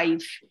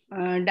 25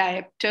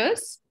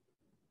 diopters.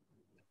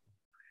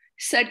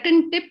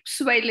 Certain tips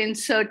while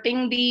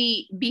inserting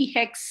the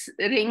B-hex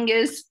ring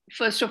is,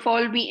 first of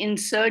all, we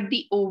insert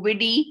the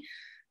OVD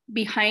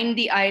behind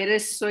the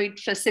iris, so it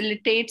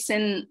facilitates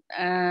in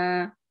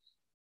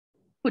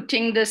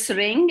putting this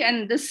ring.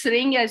 And this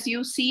ring, as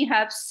you see,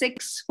 have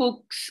 6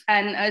 hooks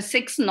and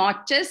 6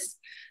 notches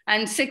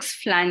and 6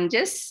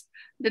 flanges.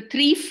 The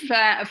 3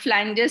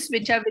 flanges,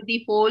 which are with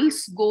the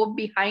holes, go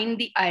behind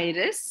the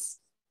iris.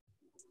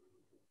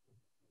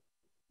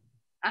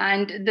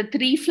 And the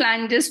 3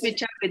 flanges,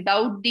 which are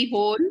without the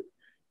hole,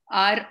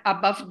 are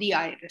above the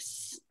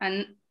iris.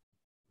 And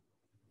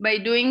by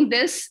doing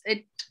this,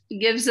 it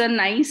gives a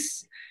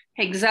nice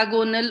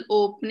hexagonal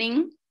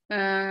opening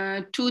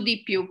to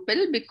the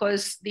pupil,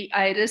 because the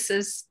iris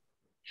is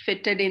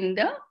fitted in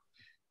the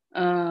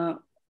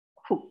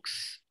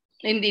hooks,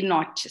 in the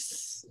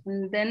notches.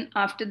 And then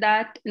after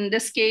that, in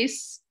this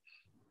case,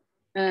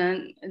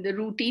 the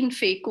routine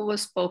phaco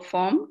was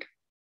performed.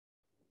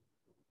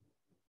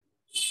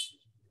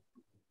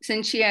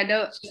 Since she had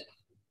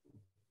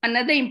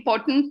another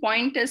important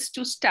point is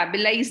to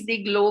stabilize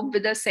the globe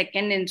with a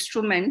second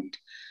instrument,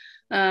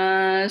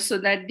 so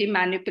that the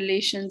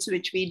manipulations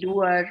which we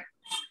do are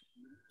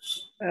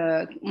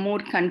more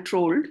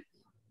controlled.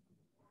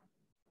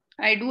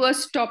 I do a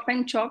stop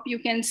and chop. You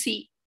can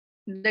see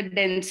the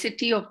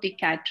density of the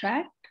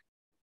cataract.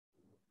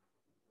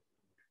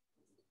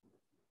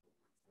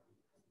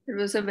 It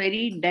was a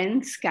very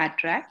dense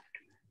cataract,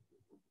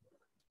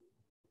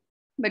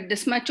 but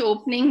this much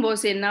opening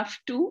was enough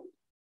to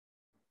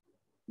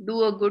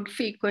do a good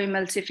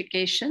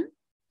phacoemulsification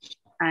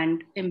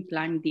and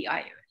implant the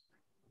AIOS.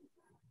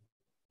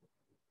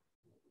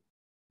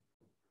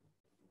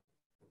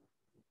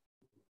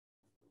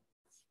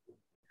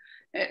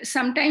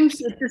 Sometimes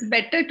it is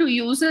better to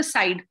use a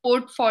side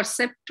port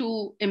forceps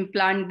to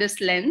implant this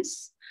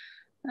lens.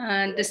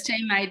 This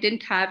time I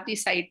didn't have the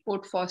side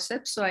port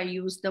forceps, so I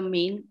used the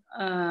main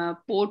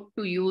port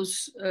to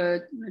use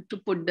to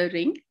put the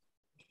ring.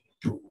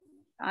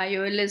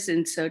 IOL is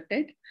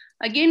inserted.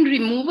 Again,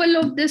 removal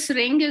of this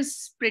ring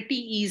is pretty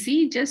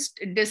easy. Just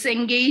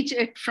disengage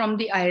it from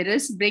the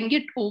iris, bring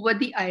it over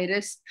the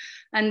iris,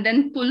 and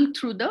then pull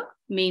through the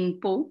main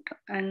port,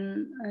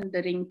 and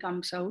the ring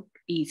comes out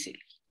easily.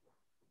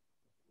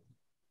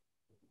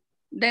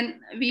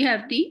 Then we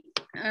have the,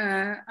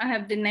 I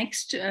have the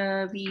next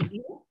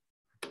video.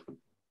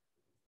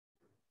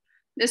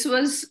 This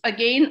was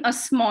again a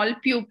small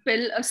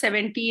pupil, a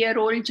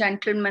 70-year-old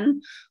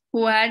gentleman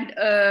who had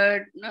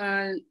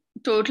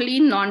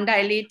totally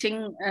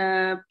non-dilating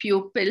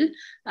pupil.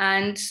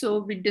 And so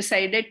we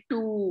decided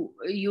to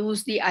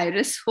use the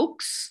iris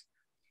hooks.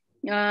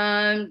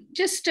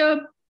 Just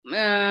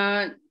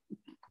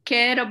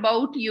care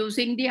about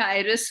using the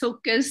iris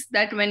hook is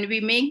that when we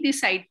make the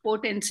side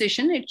port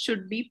incision, it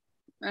should be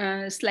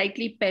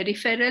slightly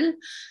peripheral,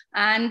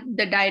 and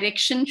the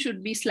direction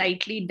should be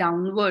slightly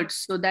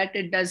downwards so that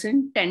it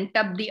doesn't tent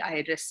up the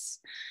iris.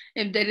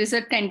 If there is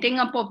a tenting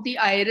up of the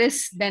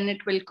iris, then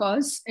it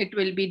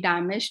will be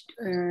damaged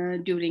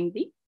during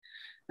the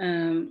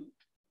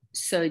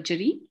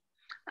surgery.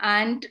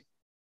 And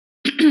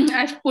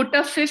I've put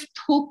a 5th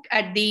hook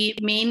at the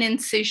main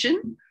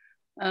incision.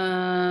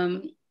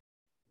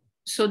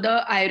 So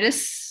the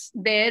iris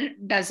there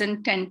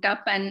doesn't tent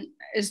up and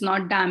is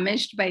not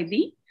damaged by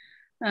the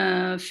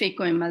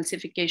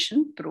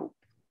phacoemulsification probe.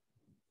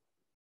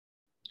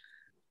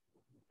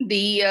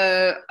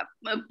 The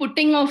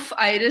putting of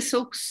iris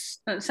hooks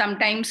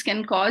sometimes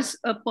can cause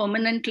a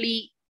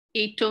permanently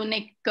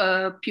atonic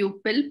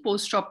pupil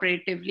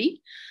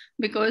post-operatively,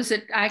 because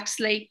it acts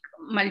like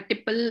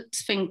multiple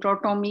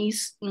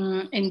sphincterotomies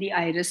in the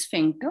iris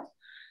sphincter.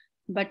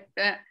 But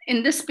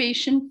in this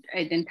patient,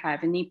 I didn't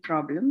have any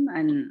problem,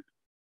 and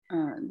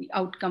the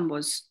outcome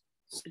was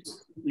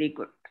really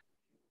good.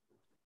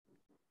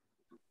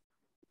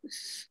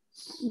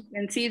 You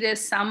can see there's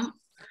some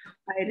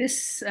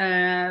iris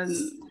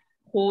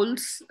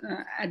holes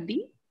at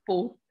the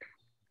port,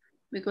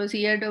 because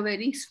he had a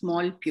very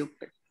small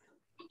pupil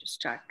to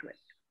start with.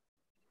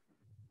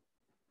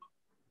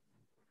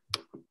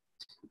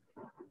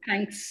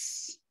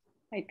 Thanks.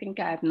 I think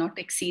I have not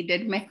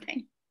exceeded my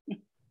time.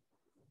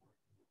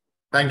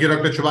 Thank you,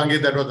 Dr.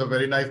 Shubhangi. That was a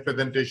very nice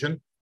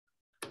presentation.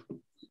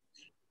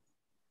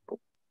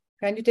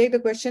 Can you take the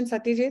question,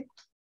 Satyajit?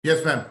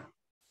 Yes, ma'am.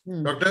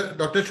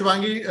 Dr.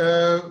 Shubhangi,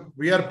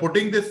 we are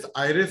putting this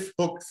iris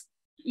hooks.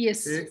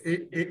 Yes.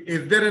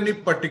 Is there any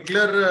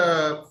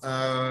particular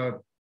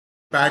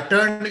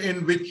pattern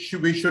in which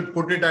we should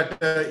put it at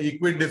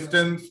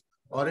equidistance,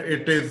 or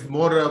it is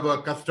more of a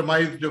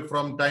customized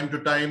from time to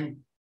time?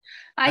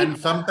 And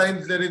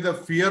sometimes there is a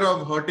fear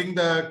of hurting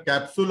the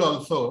capsule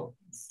also.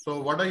 So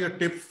what are your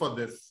tips for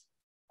this?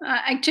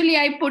 Actually,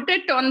 I put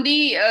it on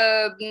the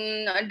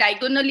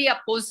diagonally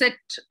opposite,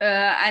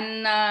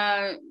 and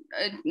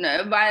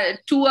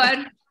 2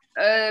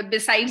 are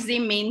besides the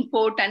main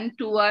port and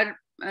 2 are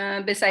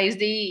besides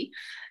the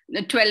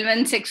 12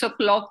 and 6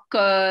 o'clock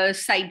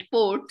side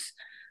ports.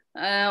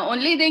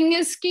 Only thing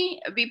is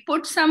we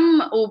put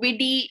some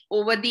OVD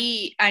over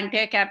the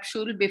anterior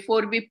capsule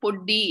before we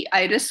put the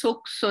iris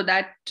hook, so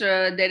that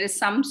there is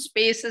some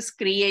space is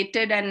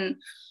created and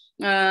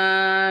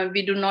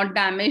we do not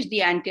damage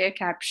the anterior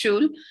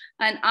capsule.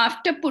 And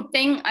after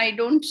putting, I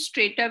don't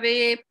straight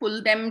away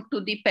pull them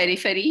to the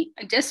periphery.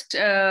 I just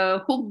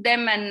hook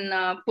them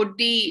and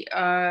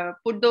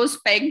put those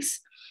pegs.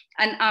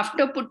 And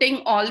after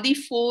putting all the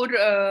 4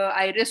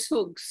 iris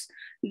hooks,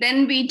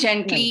 then we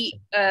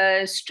gently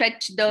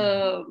stretch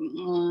the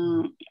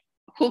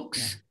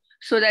hooks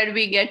so that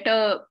we get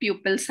a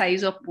pupil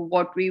size of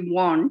what we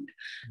want.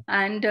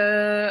 And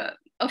a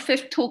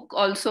 5th hook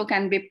also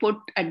can be put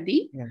at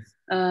the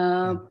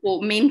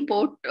main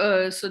port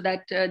so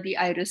that the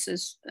iris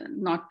is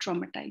not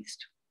traumatized.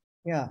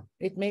 Yeah,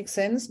 it makes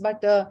sense.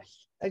 But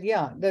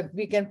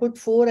we can put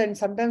 4, and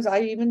sometimes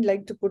I even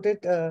like to put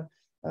it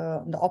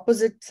on the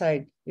opposite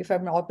side. If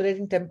I'm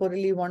operating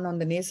temporarily, one on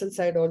the nasal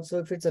side also,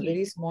 if it's a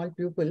very small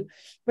pupil.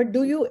 But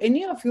do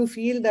any of you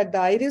feel that the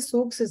iris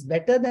hooks is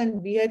better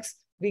than BX?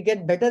 We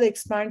get better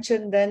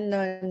expansion than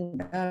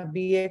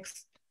BX?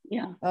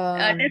 Yeah,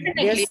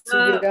 definitely.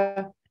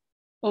 Yes,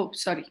 oh,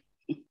 sorry.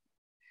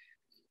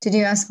 Did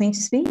you ask me to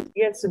speak?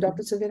 Yes, so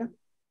Dr. Suvira.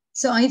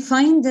 So I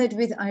find that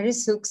with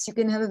iris hooks, you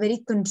can have a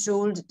very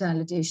controlled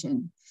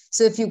dilatation.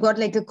 So if you've got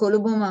like a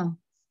coloboma,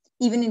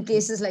 even in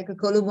cases like a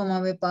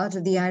coloboma where part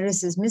of the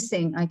iris is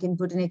missing, I can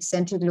put an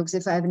eccentric looks.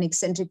 If I have an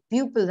eccentric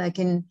pupil, I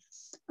can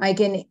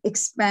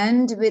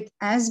expand with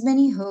as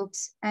many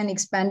hooks and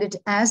expand it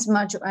as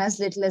much or as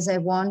little as I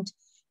want,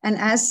 and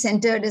as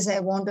centered as I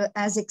want or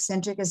as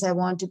eccentric as I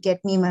want to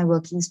get me my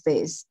working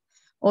space.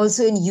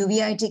 Also in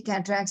uveitic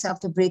cataracts,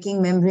 after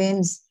breaking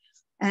membranes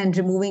and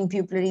removing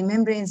pupillary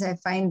membranes, I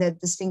find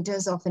that the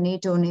sphincters often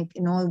atonic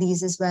in all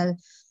these as well.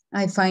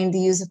 I find the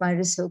use of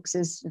iris hooks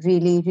is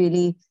really,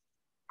 really,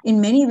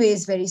 in many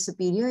ways, very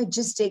superior. It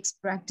just takes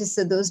practice.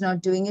 So those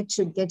not doing it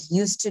should get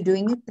used to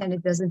doing it, and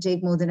it doesn't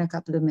take more than a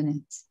couple of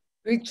minutes.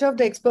 Which of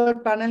the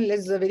expert panel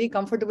is very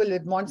comfortable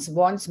with wants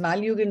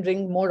Malyugin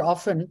ring more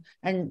often?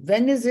 And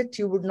when is it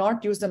you would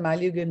not use the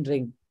Malyugin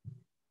ring?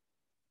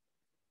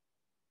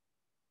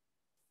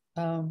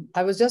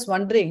 I was just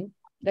wondering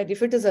that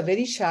if it is a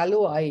very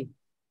shallow eye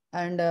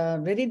and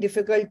very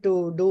difficult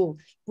to do,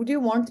 would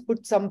you want to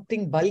put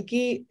something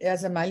bulky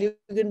as a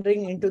Malyugin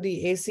ring into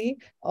the AC?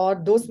 Or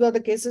those were the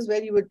cases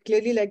where you would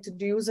clearly like to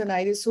use an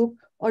iris hook,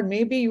 or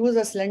maybe use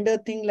a slender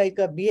thing like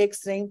a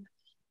BX ring?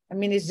 I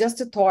mean, it's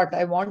just a thought.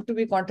 I want to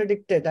be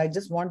contradicted. I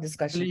just want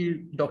discussion.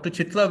 Actually, Dr.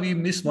 Chitra, we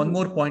missed one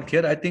more point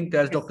here. I think,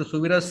 as Dr.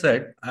 Suvira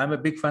said, I'm a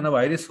big fan of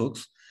iris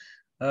hooks.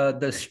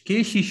 The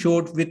case she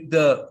showed with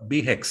the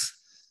BX,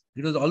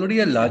 it was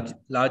already a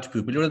large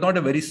pupil. It was not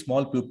a very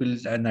small pupil,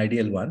 an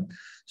ideal one.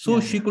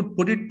 So she could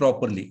put it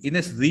properly. In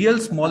a real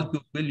small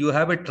pupil, you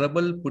have a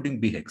trouble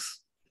putting BX.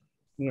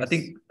 Yes. I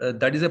think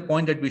that is a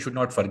point that we should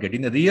not forget.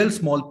 In a real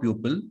small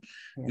pupil,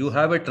 you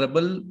have a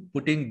trouble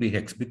putting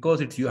BX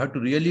because you have to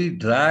really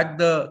drag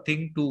the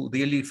thing to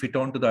really fit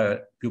onto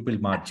the pupil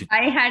margin.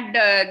 I had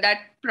that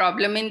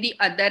problem in the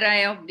other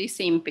eye of the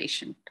same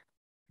patient.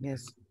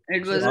 Yes.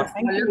 It was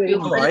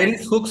so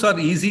iris hooks are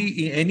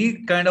easy.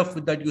 Any kind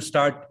of that you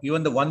start,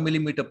 even the 1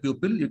 millimeter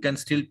pupil, you can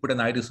still put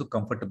an iris hook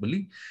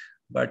comfortably.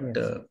 But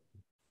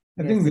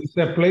I think this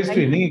applies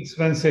to any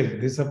expansile.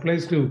 This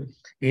applies to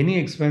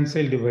any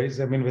expansile device.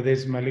 I mean, whether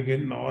it's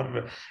Malyugin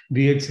or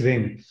BX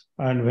ring.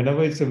 And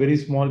whenever it's a very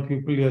small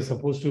pupil, you're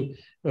supposed to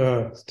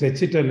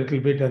stretch it a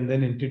little bit and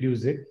then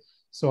introduce it.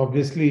 So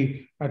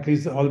obviously, at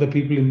least all the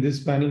people in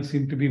this panel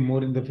seem to be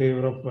more in the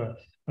favor of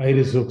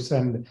iris hooks.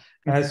 And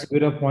as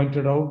Suvira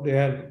pointed out, they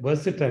are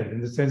versatile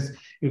in the sense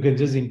you can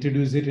just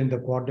introduce it in the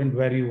quadrant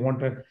where you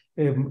want a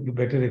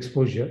better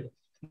exposure.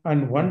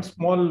 And one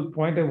small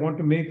point I want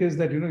to make is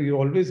that, you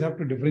always have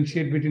to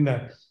differentiate between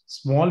a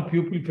small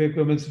pupil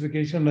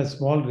phacoemulsification and a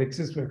small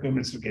rhexis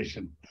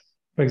phacoemulsification.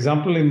 For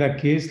example, in that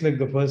case, like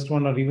the first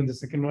one or even the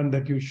second one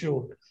that you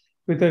showed,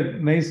 with a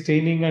nice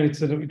staining and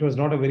it was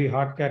not a very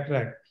hard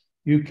cataract,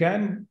 you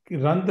can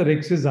run the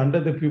rhexis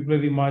under the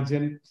pupillary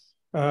margin,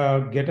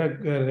 get a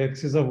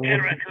rhexis of over 5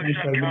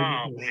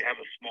 millimeters. We have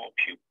a small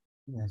pupil.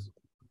 Yes.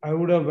 I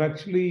would have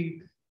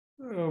actually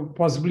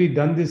possibly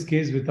done this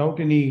case without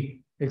any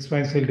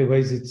expansile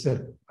device itself.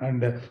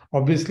 And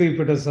obviously, if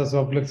it is a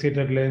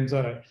subluxated lens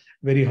or a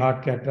very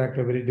hard cataract,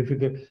 a very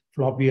difficult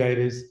floppy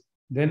iris,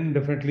 then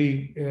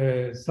definitely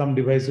some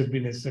device would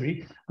be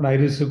necessary. And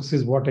iris hooks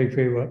is what I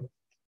favor.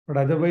 But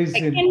otherwise,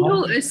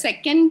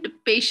 second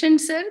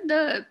patient, sir,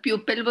 the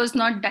pupil was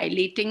not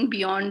dilating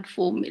beyond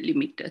 4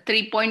 millimeters,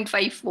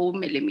 3.54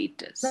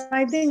 millimeters. So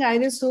I think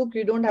iris hook,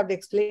 you don't have to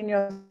explain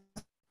your.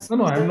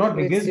 No, I'm not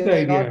against the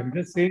idea. I'm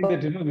just saying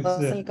that, it's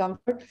personal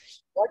comfort.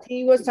 What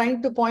he was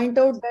trying to point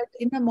out that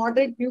in a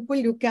moderate pupil,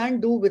 you can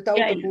do without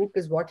a hook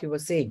is what he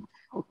was saying.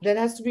 There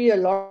has to be a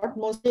lot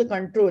more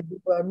control.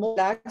 You are more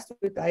relaxed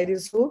with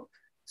iris hook.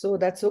 So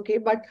that's okay.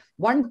 But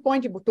one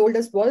point you told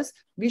us was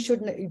we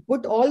should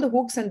put all the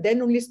hooks and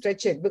then only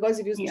stretch it, because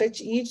if you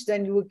stretch each,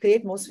 then you will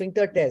create more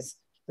sphincter tears.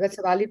 That's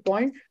a valid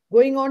point.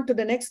 Going on to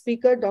the next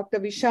speaker, Dr.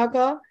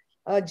 Vishaka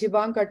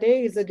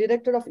Jivankate is the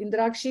director of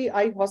Indrakshi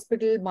Eye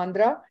Hospital,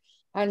 Mandra,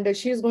 and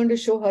she is going to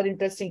show her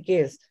interesting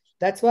case.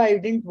 That's why I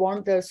didn't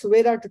want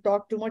Suvera to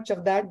talk too much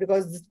of that,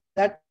 because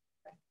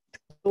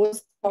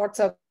those thoughts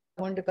are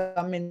going to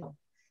come in.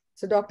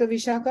 So Dr.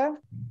 Vishaka,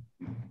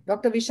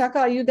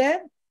 are you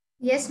there?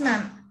 Yes,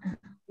 ma'am.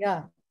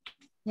 Yeah.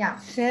 Yeah.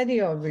 Share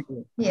your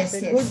video. Yes,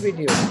 it's a yes. good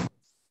video.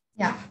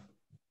 Yeah.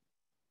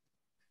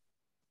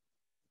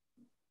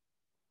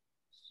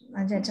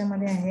 माझ्या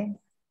याच्यामध्ये आहे.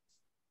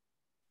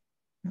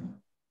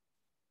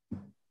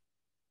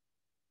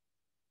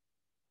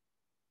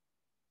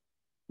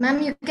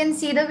 Ma'am, you can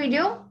see the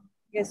video?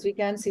 Yes, we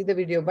can see the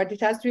video, but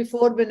it has to be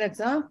 4 minutes,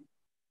 huh?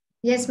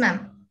 Yes,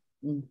 ma'am.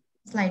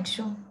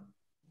 Slideshow.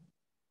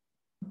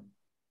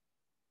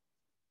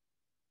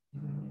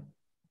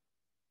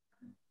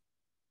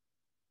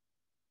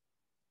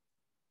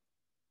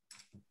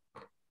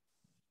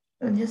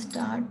 We'll just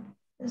start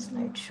the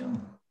slideshow.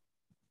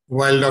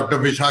 While Dr.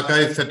 Vishaka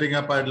is setting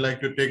up, I'd like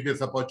to take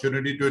this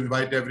opportunity to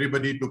invite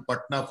everybody to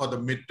Patna for the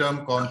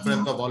midterm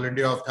conference of All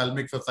India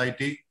Ophthalmic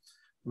Society,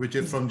 which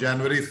is from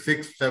January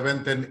 6th,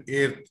 7th, and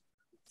 8th.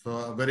 So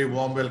a very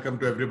warm welcome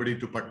to everybody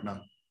to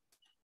Patna.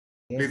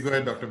 Yes. Please go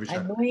ahead, Dr.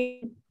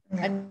 Vishaka.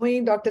 And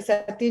knowing Dr.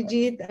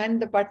 Satyajit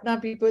and the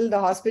Patna people, the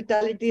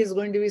hospitality is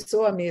going to be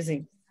so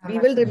amazing. We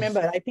will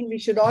remember. I think we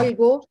should all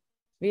go.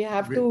 We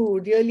have to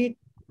really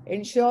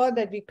ensure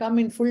that we come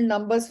in full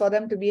numbers for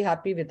them to be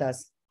happy with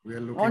us. We are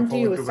looking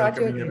forward to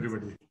welcoming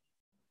everybody.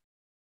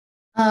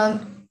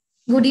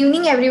 Good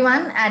evening,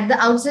 everyone. At the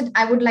outset,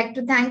 I would like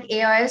to thank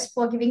AIOS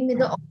for giving me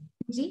the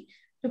opportunity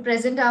to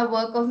present our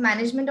work of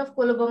management of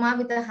coloboma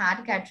with a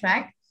hard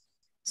cataract.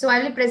 So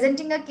I'll be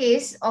presenting a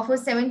case of a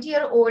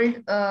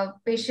 70-year-old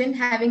patient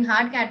having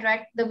hard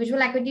cataract. The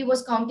visual acuity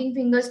was counting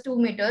fingers 2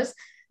 meters.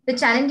 The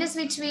challenges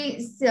which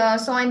we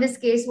saw in this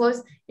case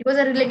was, it was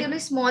a relatively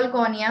small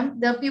cornea.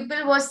 The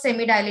pupil was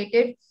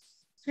semi-dilated.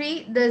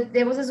 3,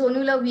 there was a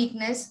zonular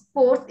weakness.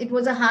 4th, it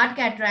was a hard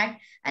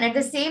cataract. And at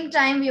the same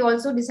time, we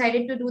also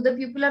decided to do the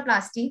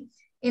pupiloplasty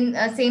in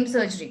same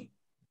surgery.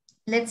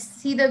 Let's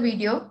see the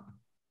video.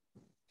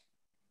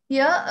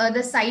 Here,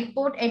 the side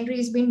port entry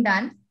is being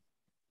done.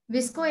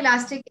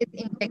 Viscoelastic is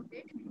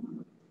injected.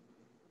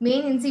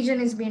 Main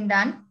incision is being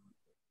done.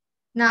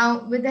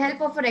 Now, with the help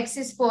of a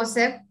rexis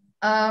forceps,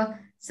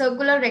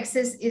 circular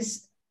rexis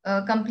is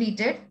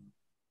completed.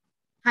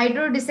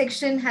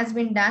 Hydrodissection has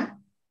been done.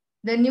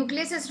 The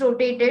nucleus is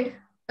rotated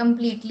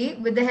completely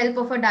with the help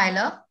of a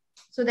dialer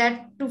so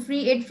that to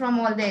free it from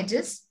all the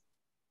edges.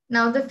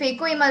 Now, the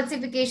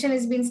phacoemulsification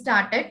has been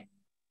started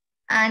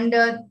and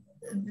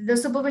the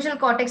superficial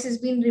cortex is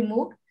being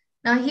removed.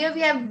 Now here we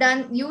have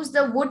used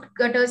the wood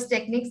cutters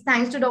techniques.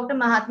 Thanks to Dr.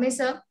 Mahatme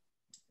sir.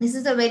 This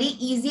is a very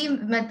easy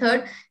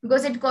method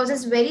because it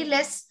causes very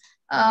less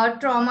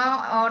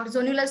trauma or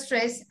zonular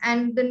stress,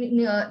 and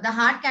the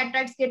hard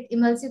cataracts get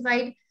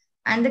emulsified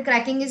and the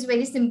cracking is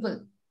very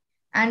simple.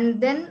 And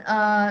then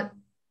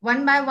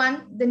one by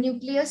one, the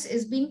nucleus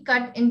is being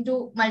cut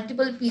into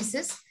multiple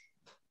pieces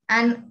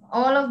and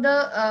all of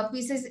the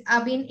pieces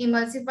are being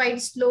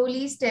emulsified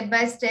slowly, step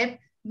by step.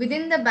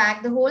 Within the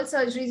bag, the whole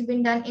surgery has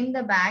been done in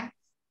the bag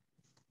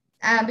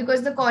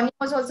because the cornea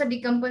was also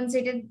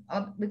decompensated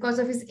because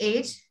of his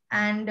age,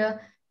 and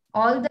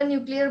all the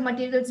nuclear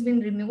material has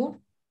been removed.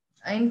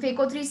 In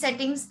phaco 3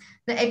 settings,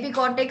 the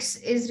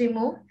epicortex is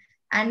removed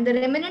and the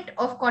remnant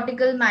of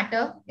cortical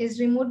matter is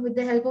removed with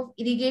the help of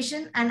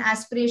irrigation and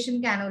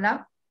aspiration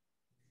cannula.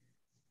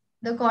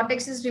 The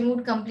cortex is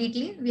removed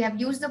completely. We have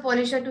used the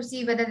polisher to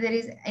see whether there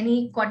is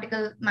any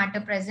cortical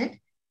matter present.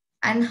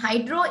 And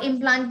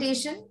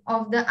hydroimplantation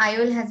of the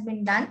IOL has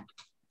been done.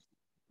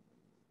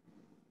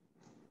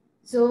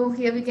 So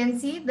here we can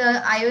see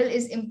the IOL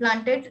is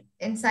implanted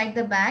inside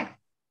the bag.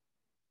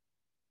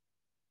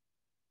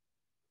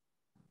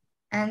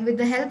 And with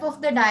the help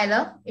of the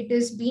dialer, it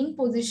is being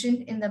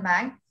positioned in the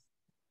bag.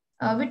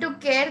 We took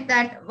care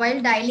that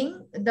while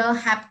dialing, the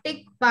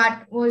haptic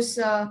part was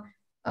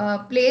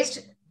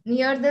placed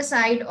near the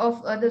side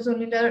of the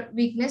zonular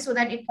weakness so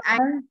that it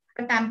acts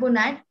like a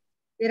tamponade.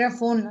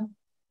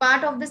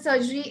 Part of the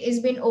surgery is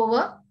been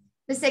over.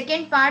 The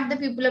second part, the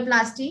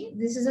pupiloplasty.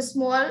 This is a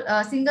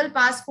small single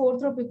pass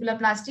 4-throw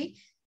pupiloplasty.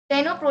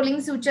 Tenoproling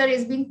suture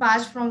is being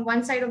passed from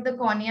one side of the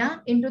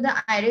cornea into the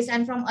iris,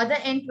 and from other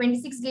end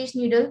 26 gauge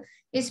needle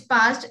is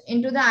passed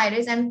into the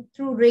iris, and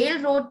through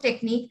railroad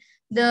technique,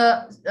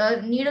 the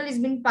needle is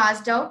being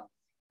passed out.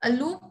 A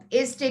loop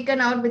is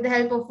taken out with the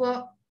help of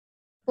a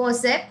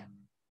forceps.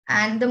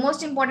 And the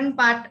most important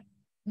part,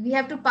 we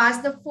have to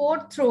pass the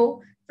 4th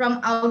throw from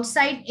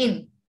outside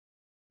in.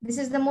 This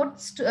is the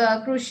most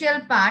crucial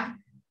part.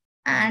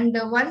 And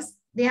once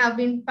they have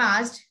been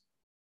passed,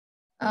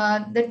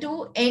 the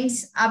 2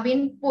 ends are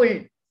being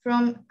pulled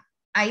from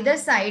either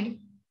side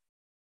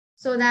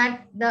so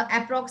that the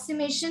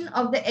approximation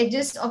of the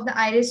edges of the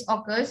iris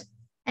occurs.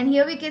 And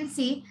here we can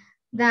see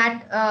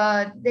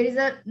that there is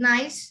a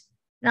nice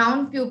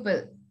round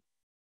pupil.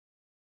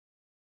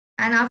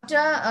 And after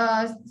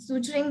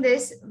suturing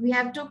this, we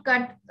have to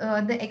cut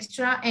the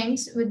extra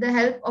ends with the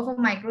help of a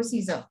micro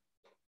scissor.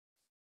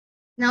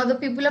 Now the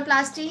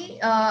pupilloplasty,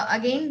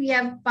 again, we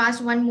have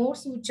passed one more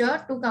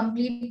suture to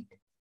complete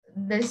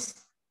this.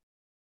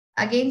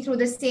 Again, through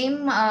the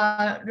same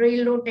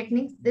railroad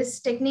technique.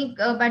 This technique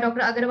by Dr.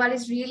 Agarwal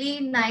is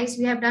really nice.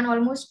 We have done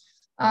almost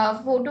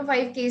 4 to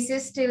 5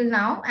 cases till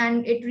now,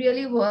 and it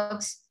really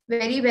works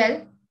very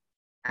well.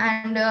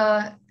 And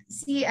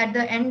see at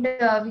the end,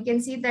 we can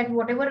see that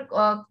whatever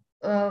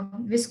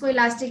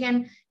viscoelastic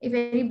and if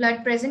any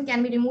blood present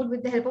can be removed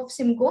with the help of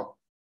Simcoe.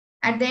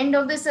 At the end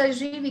of the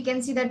surgery, we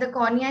can see that the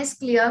cornea is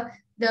clear,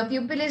 the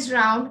pupil is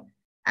round,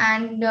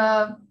 and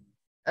the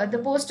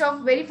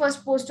very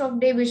first post-op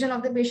day vision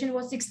of the patient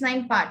was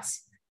 6-9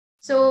 parts.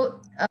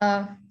 So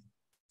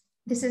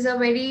this is a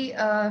very,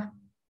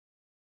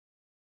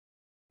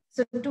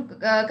 so to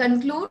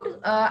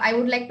conclude, I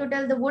would like to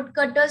tell the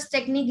woodcutter's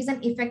technique is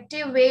an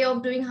effective way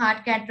of doing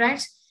hard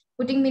cataracts,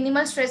 putting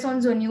minimal stress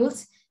on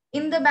zonules.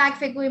 In the back,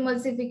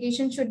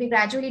 phacoemulsification should be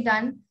gradually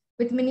done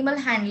with minimal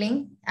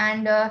handling,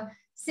 and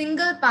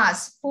single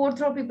pass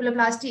 4-throw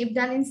pupilloplasty, if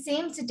done in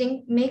same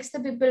sitting, makes the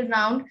pupil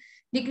round,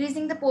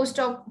 decreasing the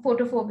post-op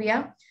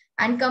photophobia.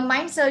 And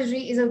combined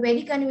surgery is a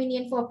very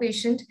convenient for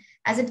patient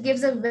as it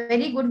gives a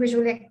very good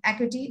visual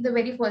acuity the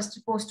very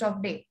first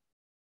post-op day.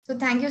 So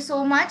thank you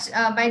so much.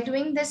 By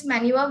doing this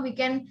maneuver, we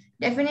can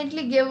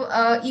definitely give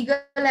eagle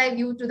eye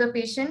view to the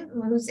patient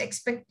who's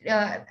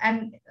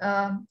and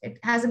it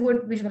has a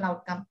good visual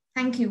outcome.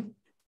 Thank you.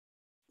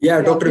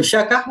 Yeah, Dr.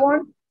 Vishaka.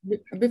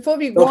 Before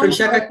we go on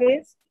to our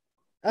case,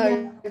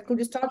 could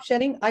you stop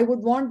sharing? I would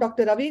want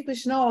Dr. Ravi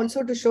Krishna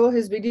also to show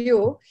his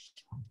video,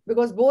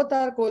 because both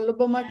are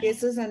coloboma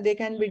cases and they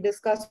can be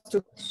discussed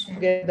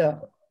together.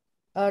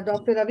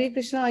 Dr. Ravi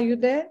Krishna, are you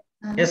there?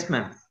 Yes,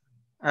 ma'am.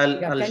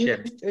 I'll share.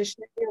 Can you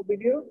share your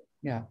video?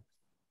 Yeah.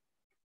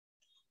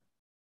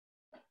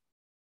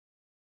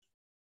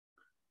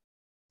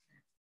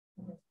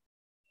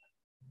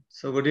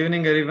 So good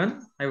evening,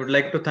 everyone. I would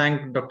like to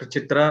thank Dr.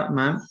 Chitra,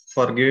 ma'am,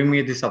 for giving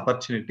me this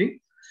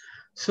opportunity.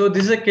 So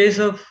this is a case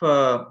of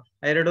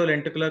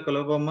iridolenticulae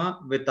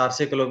coloboma with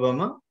RC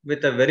coloboma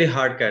with a very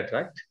hard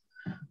cataract.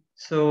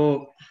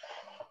 So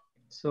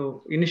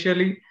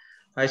initially,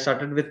 I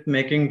started with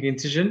making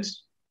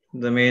incisions,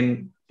 the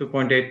main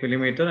 2.8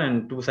 millimeter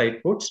and 2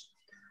 side ports.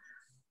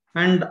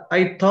 And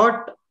I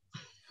thought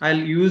I'll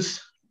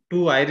use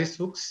 2 iris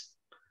hooks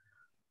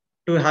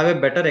to have a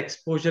better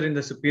exposure in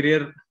the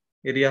superior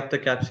area of the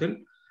capsule,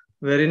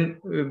 wherein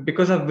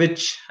because of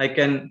which I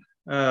can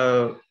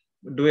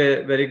do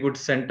a very good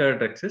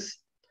centered rhexis.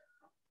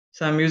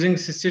 So I'm using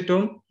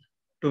cystitome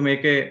to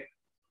make a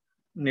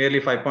nearly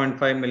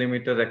 5.5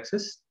 millimeter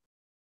rhexis.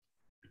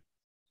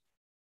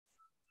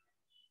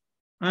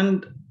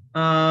 And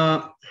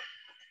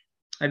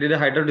I did a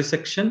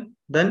hydrodissection.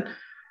 Then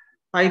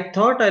I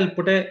thought I'll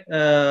put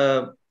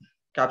a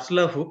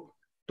capsular hook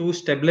to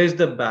stabilize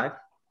the bag.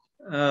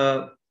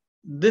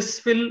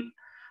 This will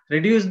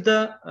reduce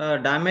the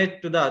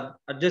damage to the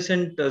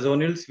adjacent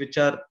zonules which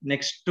are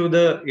next to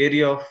the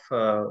area of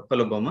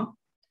coloboma.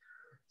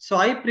 So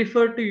I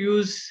prefer to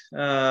use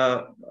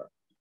flower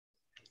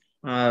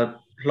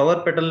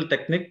petal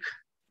technique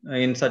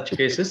in such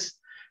cases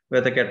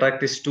where the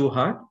cataract is too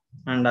hard,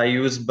 and I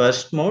use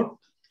burst mode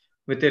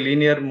with a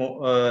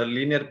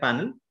linear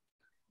panel.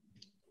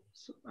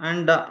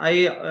 And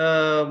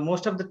I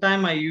most of the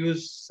time I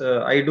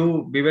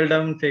do bevel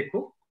down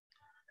phaco,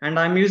 and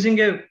I'm using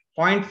a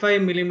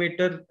 0.5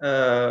 millimeter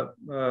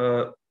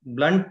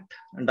blunt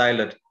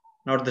dialer,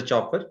 not the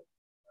chopper.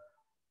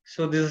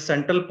 So this is a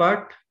central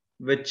part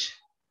which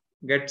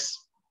gets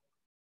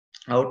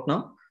out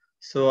now.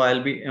 So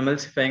I'll be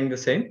emulsifying the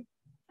same,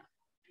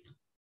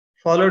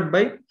 followed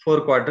by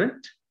 4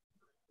 quadrant.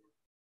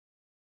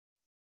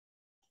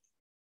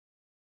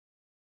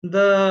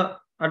 The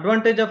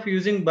advantage of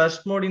using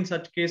burst mode in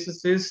such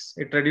cases is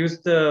it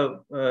reduces the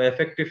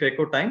effective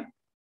phaco time.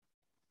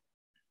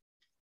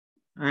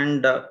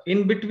 And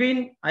in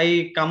between,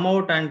 I come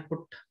out and put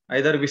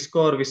either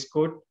visco or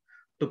viscoat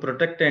to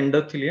protect the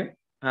endothelia,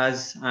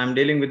 as I'm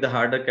dealing with the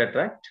harder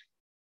cataract.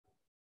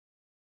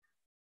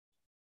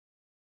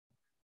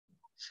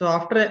 So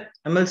after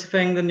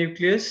emulsifying the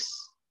nucleus,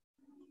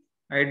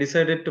 I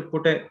decided to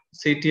put a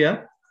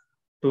CTR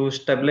to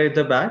stabilize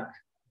the bag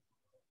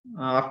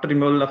after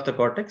removal of the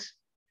cortex.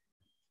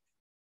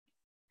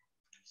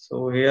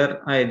 So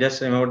here I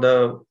just removed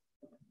the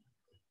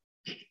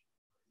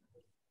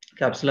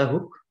capsular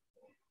hook,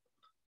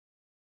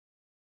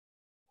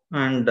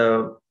 and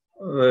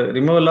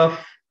removal of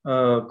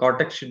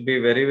cortex should be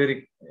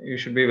you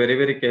should be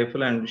very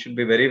careful, and should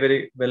be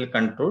very well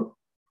controlled,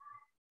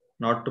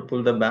 not to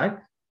pull the bag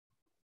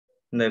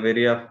in the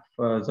area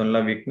of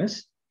zonular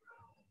weakness.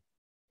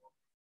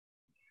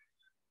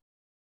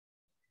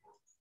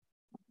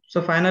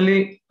 So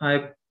finally,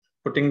 I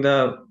putting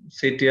the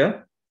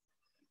CTR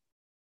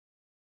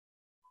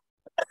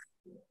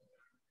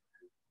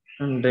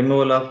and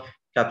removal of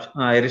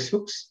iris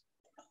hooks,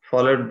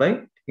 followed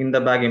by in the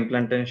bag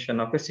implantation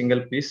of a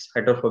single piece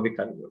hydrophobic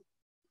alveoli.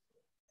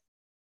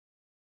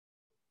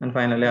 And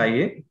finally,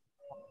 IA.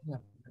 Yeah.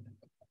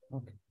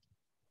 Okay.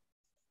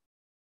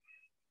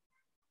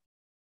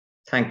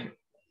 Thank you.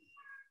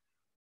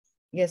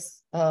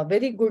 Yes,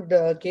 very good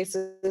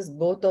cases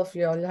both of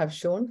you all have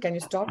shown. Can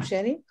you stop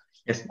sharing?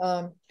 Yes.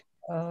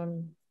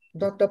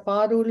 Dr.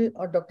 Parul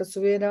or Dr.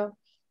 Suvera,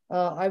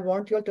 I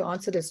want you all to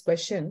answer this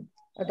question.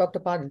 Dr.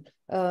 Parul,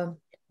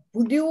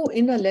 would you,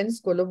 in a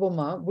lens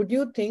coloboma, would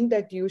you think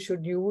that you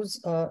should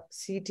use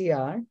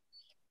CTR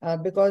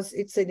because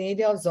it's an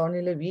area of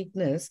zonular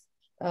weakness?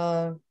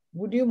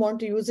 Would you want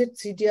to use it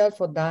CTR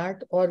for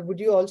that, or would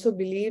you also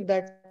believe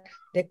that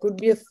there could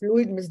be a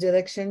fluid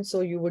misdirection,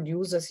 so you would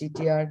use a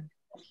CTR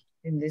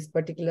in this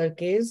particular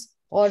case,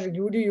 or would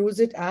you use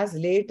it as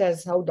late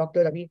as how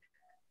Dr. Ravi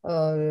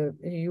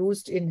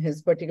used in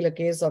his particular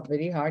case of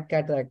very hard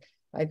cataract?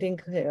 I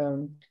think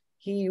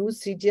he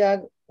used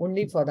CTR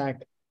only for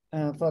that,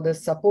 for the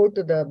support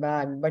to the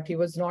bag, but he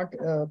was not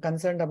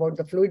concerned about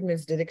the fluid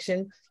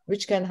misdirection,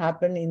 which can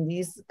happen in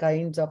these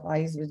kinds of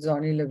eyes with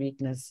zonular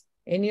weakness.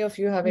 Any of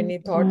you have any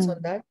thoughts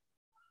on that?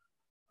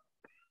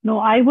 No,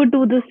 I would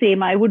do the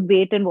same. I would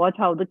wait and watch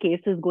how the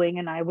case is going,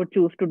 and I would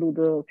choose to do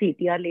the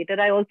CTR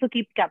later. I also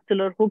keep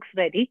capsular hooks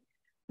ready.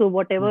 So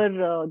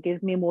whatever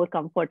gives me more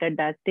comfort at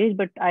that stage,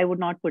 but I would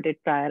not put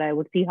it prior. I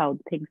would see how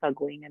things are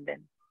going and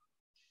then.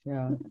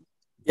 Yeah.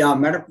 Yeah,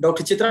 madam.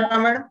 Dr. Chitra,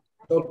 madam.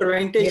 Dr.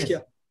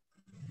 Venkatesh.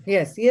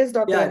 Yes. Yes,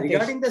 Dr. Yeah, Venkatesh.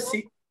 regarding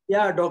the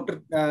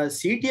Dr.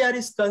 CTR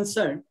is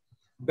concerned,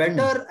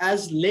 better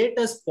as late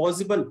as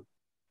possible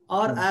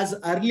or as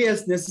early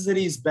as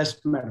necessary is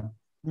best, madam.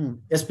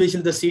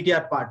 Especially the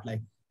CTR part, like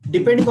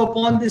depending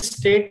upon the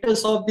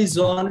status of the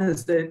zone,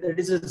 that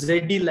is a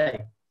ZD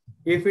like.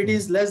 If it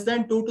is less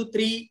than 2 to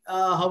 3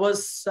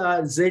 hours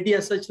ZD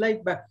as such,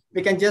 like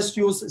we can just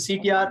use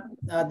CTR.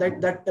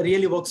 That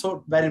really works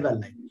out very well.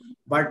 Like.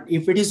 But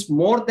if it is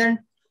more than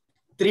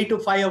 3 to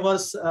 5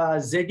 hours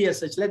ZD as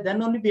such, like,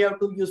 then only we have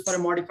to use for a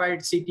modified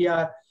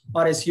CTR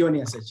or a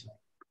SUNI as such.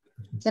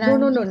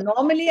 No.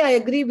 Normally, I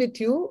agree with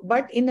you,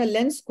 but in a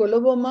lens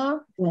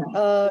coloboma,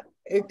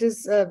 it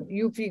is,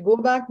 if we go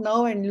back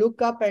now and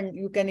look up, and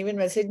you can even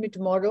message me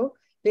tomorrow,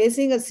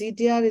 placing a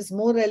CTR is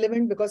more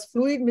relevant because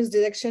fluid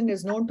misdirection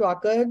is known to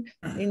occur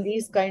in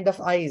these kind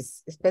of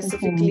eyes,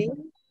 specifically.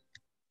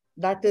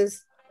 That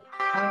is,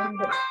 and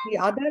the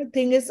other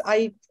thing is,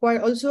 I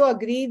quite also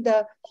agree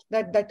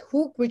that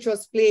hook which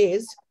was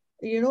placed,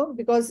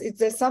 because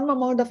there's some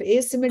amount of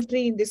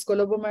asymmetry in this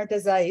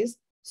colobomatous eyes.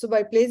 So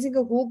by placing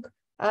a hook,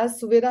 as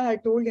Suvera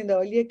had told in the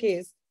earlier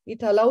case,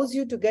 it allows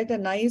you to get a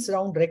nice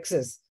round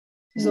rhexis.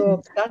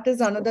 So that is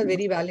another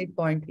very valid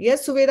point.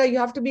 Yes, Suvera, you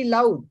have to be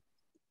loud.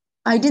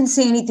 I didn't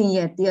say anything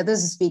yet. The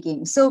others are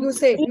speaking. So you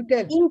say,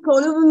 in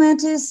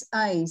colobomatous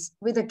eyes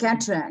with a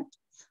cataract,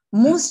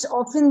 most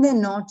often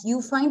than not,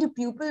 you find a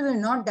pupil will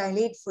not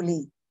dilate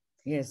fully.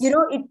 Yes.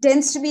 It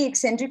tends to be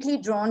eccentrically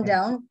drawn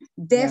down.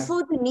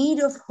 Therefore, the need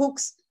of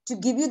hooks to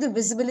give you the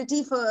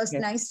visibility for a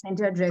nice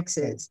centered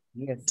rhexis.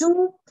 Yes.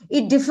 2,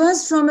 it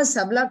differs from a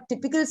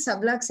typical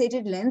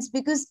subluxated lens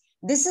because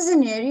this is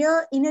an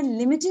area in a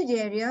limited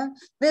area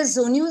where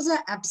zonules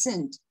are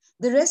absent.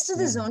 The rest of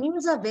the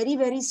zonules are very,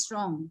 very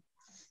strong.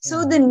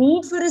 So the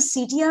need for a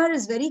CTR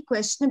is very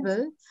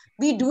questionable.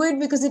 We do it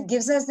because it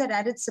gives us that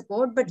added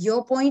support. But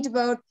your point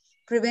about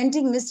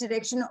preventing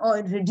misdirection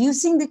or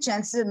reducing the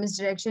chances of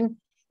misdirection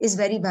is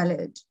very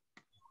valid.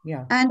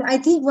 Yeah. And I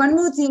think one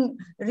more thing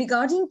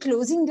regarding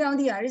closing down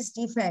the iris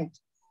defect,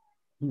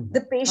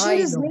 the patient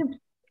is lived.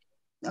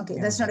 Okay,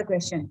 that's not a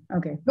question.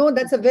 Okay. No,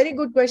 that's a very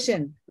good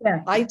question.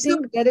 Yeah. I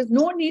think there is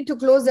no need to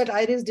close that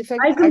iris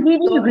defect. I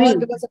completely agree.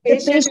 Because the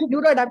patient is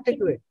neuroadapted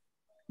to it.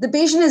 The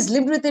patient has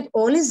lived with it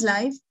all his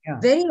life.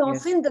 Very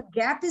often the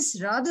gap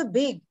is rather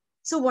big.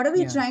 So what are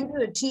we trying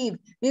to achieve?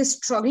 We are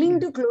struggling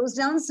to close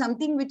down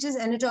something which is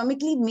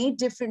anatomically made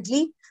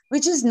differently,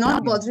 which is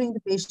not bothering the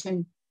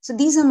patient. So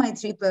these are my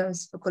 3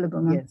 pairs for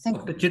coloboma. Yes.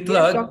 Thank you.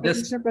 Chitra,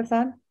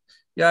 Dr.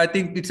 yeah, I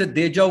think it's a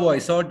deja vu. I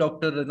saw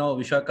Dr.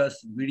 Vishaka's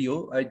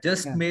video. I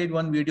just made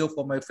one video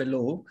for my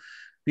fellow.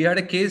 We had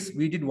a case,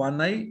 we did one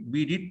eye,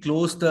 we did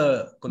close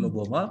the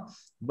coloboma,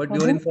 but we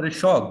were in for a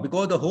shock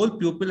because the whole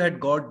pupil had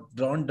got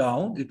drawn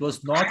down. It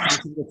was not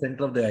facing the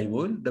center of the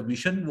IOL. The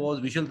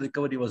visual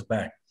recovery was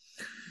bad.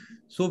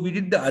 So we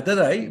did the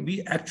other eye.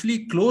 We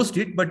actually closed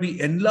it, but we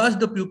enlarged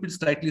the pupil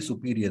slightly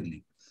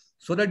superiorly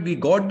so that we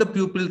got the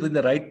pupil in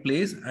the right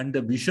place and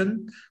the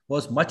vision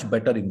was much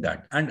better in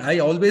that. And I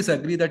always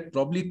agree that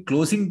probably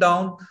closing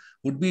down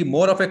would be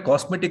more of a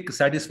cosmetic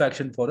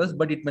satisfaction for us,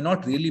 but it may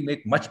not really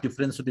make much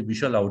difference to the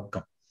visual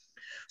outcome.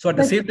 So at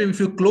the same time, if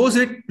you close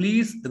it,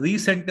 please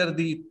recenter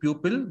the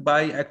pupil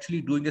by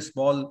actually doing a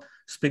small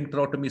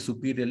sphincterotomy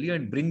superiorly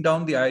and bring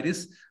down the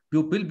iris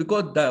pupil,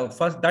 because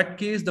that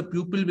case, the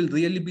pupil will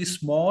really be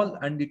small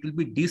and it will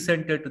be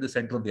decentered to the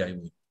center of the eye.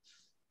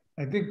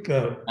 I think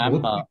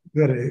both are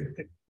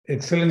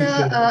excellent.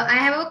 I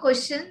have a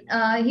question.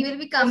 He will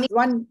be coming.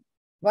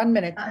 One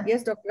minute.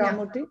 Yes, Dr.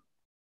 Ramurthy.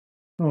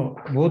 No,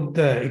 both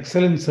the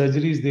excellent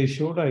surgeries they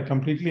showed, I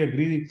completely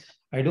agree.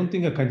 I don't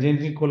think a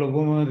congenital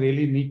coloboma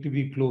really need to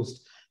be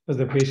closed because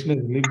the patient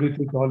has lived with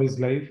it all his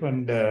life.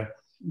 And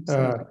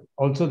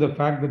also the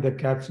fact that the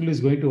capsule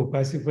is going to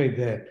opacify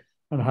there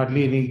and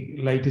hardly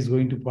any light is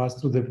going to pass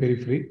through the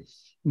periphery.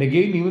 And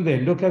again, even the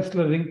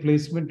endocapsular ring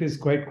placement is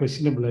quite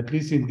questionable. At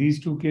least in these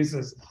two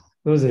cases,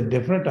 there was a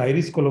definite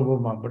iris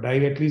coloboma, but I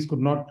at least could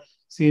not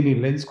see any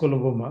lens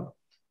coloboma.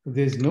 If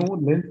there's no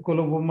lens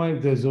coloboma,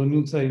 if the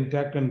zonules are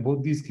intact in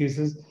both these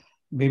cases,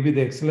 maybe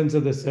the excellence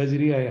of the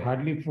surgery, I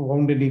hardly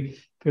found any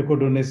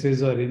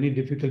phacodonesis or any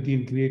difficulty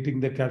in creating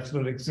the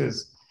capsular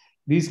excess.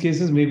 These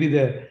cases, maybe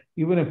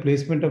even a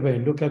placement of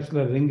an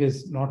endocapsular ring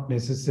is not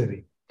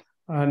necessary.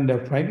 And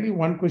finally,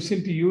 one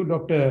question to you,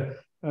 Dr.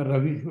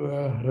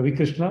 Ravi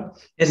Krishna.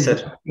 Yes,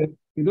 sir.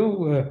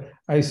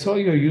 I saw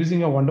you're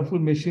using a wonderful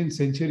machine,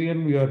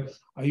 Centurion. Your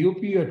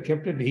IOP you had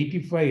kept at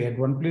 85. At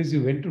one place,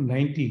 you went to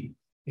 90.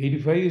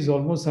 85 is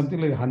almost something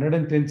like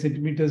 110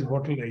 centimeters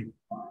bottle height.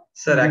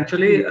 Sir,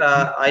 actually,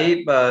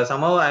 I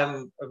somehow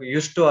I'm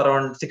used to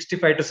around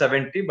 65 to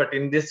 70, but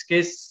in this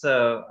case,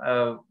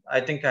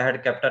 I think I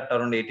had kept at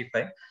around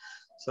 85.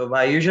 So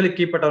I usually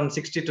keep it around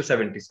 60 to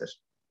 70, sir.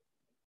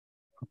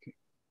 Okay.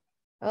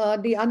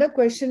 The other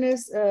question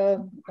is,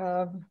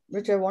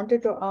 which I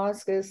wanted to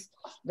ask is,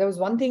 there was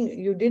one thing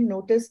you didn't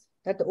notice,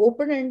 that the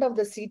open end of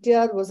the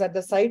CTR was at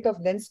the site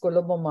of lens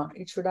coloboma.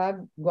 It should have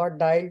got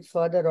dialed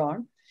further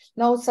on.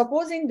 Now,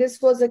 supposing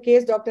this was a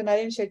case, Dr.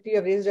 Naren Shetty, you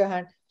have raised your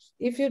hand.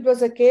 If it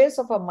was a case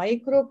of a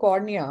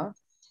microcornea,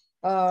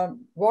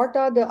 what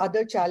are the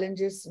other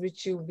challenges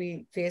which you'll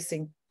be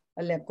facing?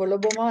 A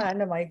coloboma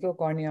and a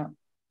microcornea.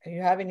 Do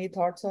you have any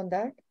thoughts on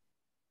that?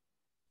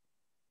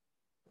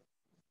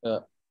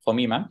 For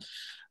me, ma'am?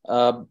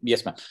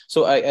 Yes, ma'am.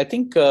 So I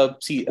think,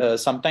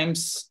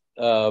 sometimes,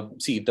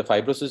 if the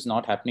fibrosis is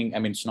not happening, I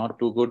mean, it's not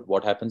too good.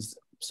 What happens?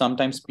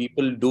 Sometimes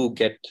people do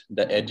get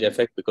the edge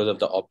effect because of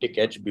the optic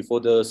edge. Before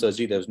the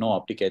surgery, there was no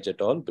optic edge at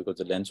all because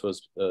the lens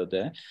was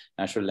there,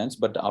 natural lens.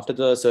 But after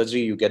the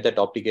surgery, you get that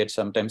optic edge.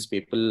 Sometimes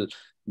people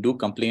do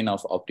complain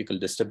of optical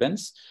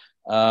disturbance.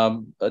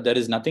 There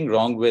is nothing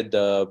wrong with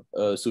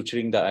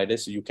suturing the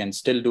iris. You can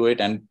still do it.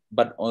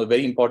 But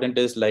very important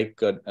is, like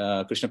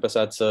Krishna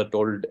Prasad sir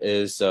told,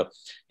 is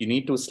you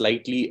need to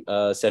slightly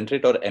center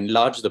it or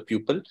enlarge the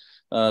pupil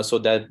so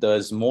that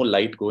there's more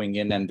light going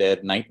in and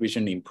their night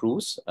vision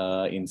improves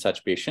in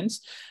such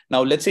patients.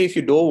 Now, let's say if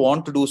you don't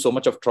want to do so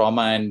much of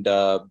trauma and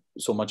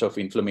so much of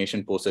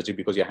inflammation post-surgery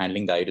because you're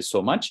handling the iris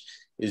so much,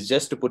 is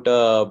just to put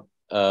a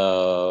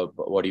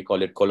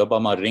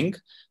coloboma ring,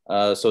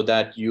 so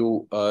that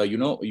you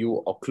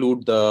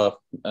occlude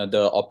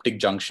the optic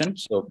junction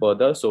so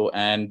further.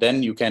 And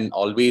then you can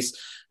always,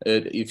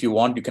 if you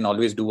want, you can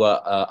always do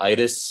a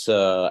iris,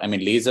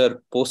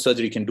 laser post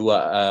surgery. You can do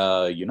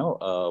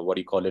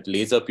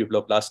laser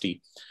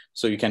pupilloplasty.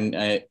 So you can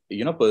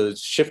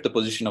shift the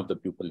position of the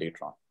pupil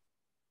later on.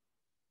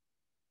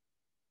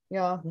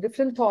 Yeah,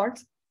 different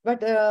thoughts.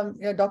 But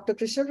Dr.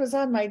 Krishna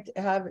Prasad might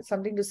have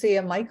something to say.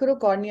 A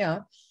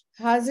microcornea,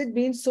 has it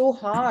been so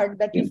hard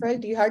that you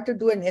felt you had to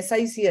do an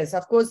SICS?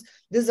 Of course,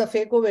 this is a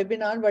phaco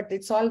webinar, but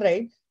it's all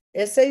right.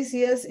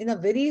 SICS in a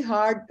very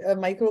hard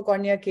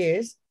microcornea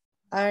case.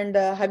 And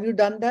have you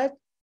done that?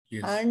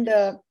 Yes. And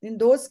in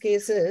those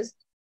cases,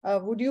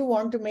 would you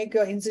want to make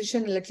your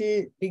incision a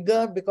little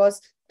bigger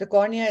because the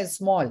cornea is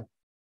small?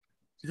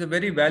 It's a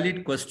very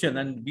valid question,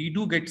 and we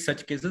do get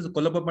such cases.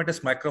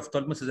 Colobomatous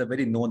microphthalmus is a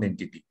very known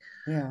entity.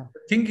 Yeah.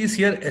 The thing is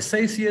here,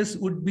 SICS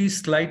would be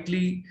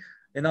slightly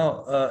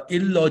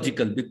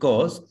illogical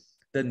because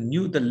the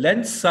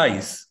lens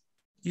size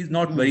is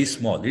not very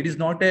small. It is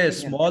not a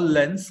small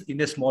lens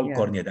in a small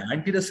cornea. The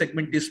anterior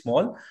segment is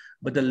small,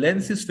 but the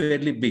lens is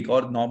fairly big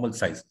or normal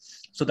size.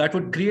 So that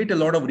would create a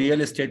lot of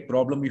real estate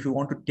problem if you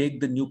want to take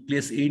the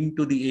nucleus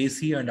into the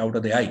AC and out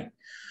of the eye.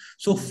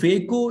 So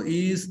phaco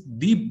is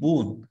the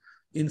boon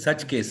in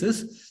such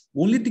cases.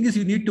 Only thing is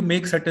you need to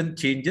make certain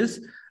changes,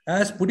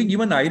 as putting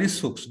even iris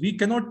hooks. We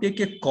cannot take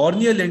a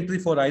corneal entry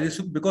for iris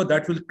hook because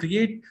that will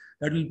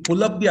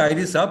pull up the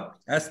iris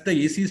up, as the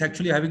AC is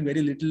actually having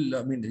very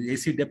little, the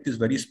AC depth is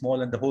very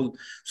small and the whole.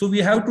 So we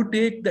have to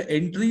take the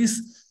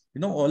entries,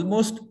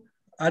 almost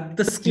at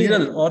the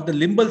scleral or the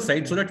limbal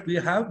side, so that we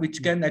have,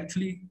 which can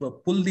actually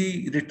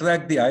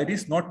retract the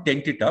iris, not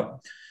tent it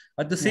up.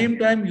 At the same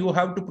time, you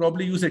have to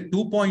probably use a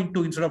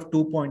 2.2 instead of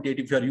 2.8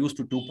 if you are used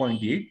to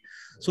 2.8.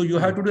 So you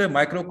have to do a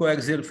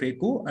microcoaxial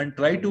phaco and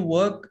try to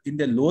work in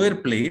the lower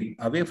plane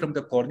away from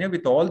the cornea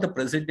with all the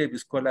present day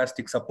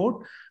viscoelastic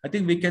support. I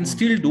think we can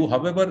still do,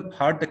 however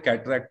hard the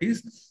cataract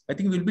is. I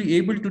think we'll be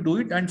able to do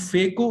it, and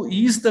phaco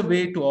is the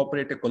way to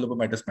operate a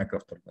colobomatous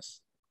microphthalmus.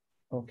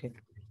 Okay.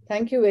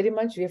 Thank you very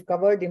much. We have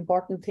covered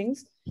important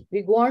things.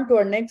 We go on to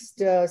our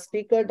next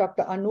speaker,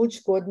 Dr.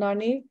 Anuj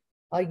Kodnani,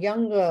 a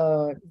young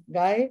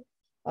guy.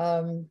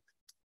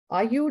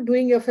 Are you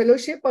doing your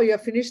fellowship or you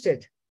have finished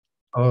it?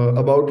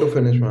 About to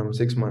finish, ma'am.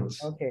 6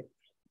 months. Okay.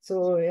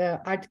 So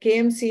at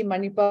KMC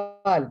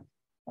Manipal.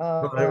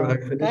 I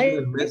finished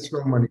the MS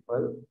from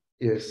Manipal.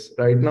 Yes.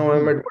 Right now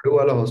I'm at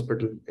Madhuwala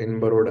Hospital in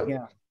Baroda.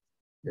 Yeah,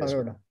 Yes.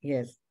 Baroda.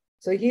 Yes.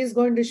 So he's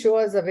going to show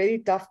us a very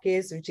tough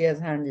case which he has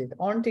handled.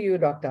 On to you,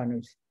 Dr.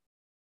 Anuj.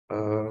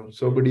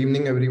 So good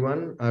evening,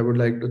 everyone. I would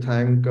like to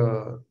thank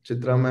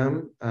Chitra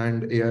ma'am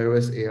and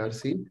AIOS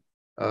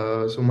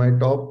ARC. So my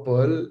top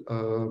pearl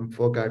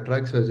for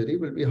cataract surgery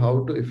will be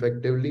how to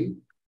effectively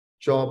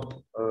chop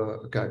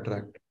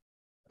cataract,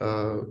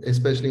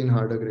 especially in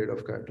harder grade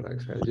of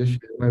cataracts. I'll just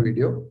share my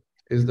video.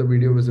 Is the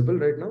video visible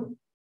right now?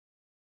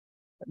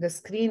 The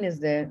screen is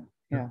there.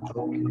 Yeah.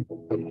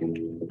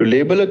 To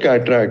label a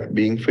cataract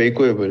being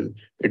phacoable,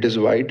 it is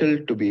vital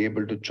to be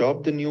able to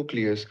chop the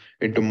nucleus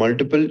into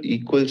multiple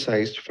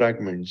equal-sized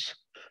fragments.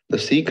 The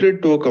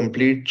secret to a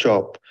complete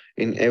chop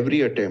in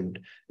every attempt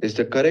is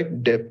the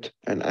correct depth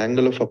and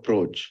angle of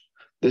approach.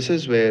 This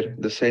is where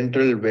the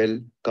central well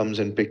comes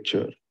in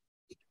picture.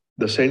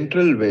 The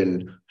central well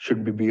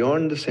should be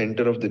beyond the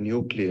center of the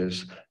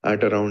nucleus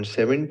at around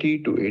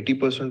 70 to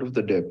 80% of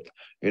the depth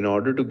in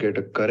order to get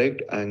a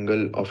correct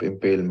angle of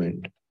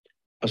impalement.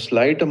 A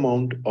slight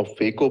amount of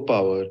phaco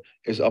power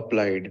is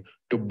applied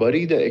to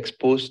bury the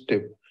exposed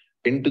tip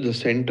into the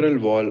central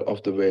wall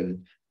of the well,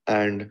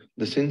 and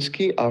the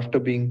Sinski, after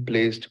being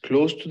placed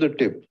close to the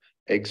tip,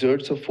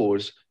 exerts a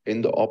force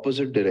in the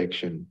opposite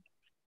direction.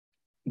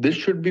 This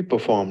should be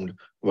performed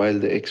while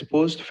the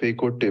exposed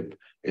phaco tip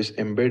is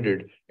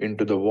embedded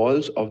into the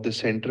walls of the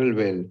central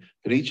well,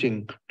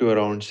 reaching to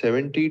around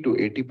 70 to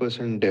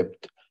 80%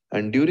 depth,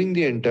 and during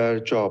the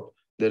entire chop,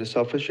 there is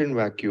sufficient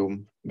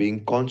vacuum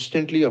being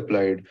constantly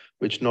applied,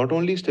 which not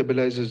only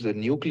stabilizes the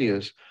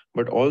nucleus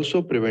but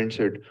also prevents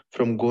it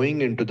from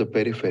going into the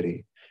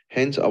periphery,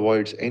 hence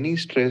avoids any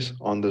stress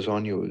on the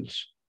zonules.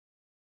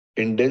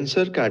 In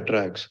denser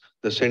cataracts,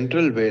 the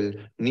central well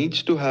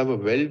needs to have a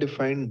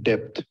well-defined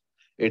depth.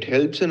 It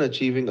helps in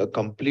achieving a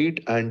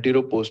complete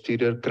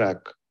antero-posterior crack.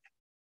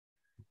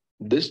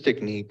 This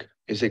technique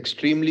is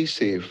extremely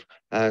safe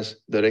as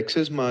the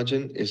rexus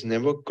margin is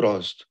never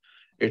crossed.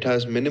 It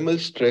has minimal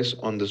stress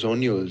on the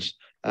zonules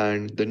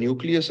and the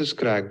nucleus is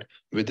cracked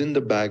within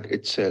the bag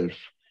itself.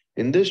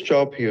 In this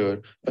chop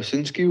here, a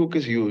Sinski hook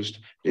is used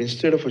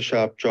instead of a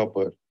sharp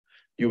chopper.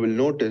 You will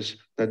notice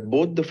that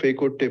both the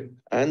phaco tip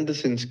and the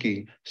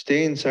Sinski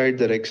stay inside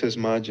the rexus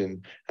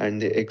margin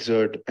and they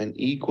exert an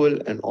equal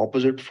and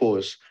opposite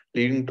force,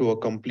 leading to a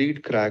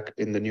complete crack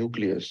in the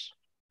nucleus.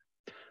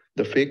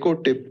 The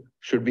phaco tip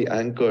should be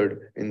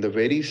anchored in the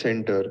very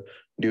center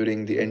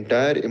during the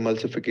entire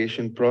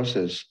emulsification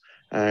process,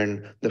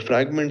 and the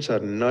fragments are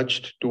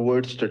nudged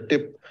towards the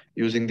tip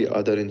using the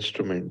other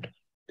instrument.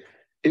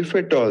 If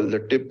at all the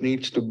tip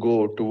needs to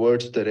go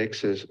towards the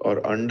rexus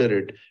or under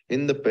it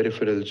in the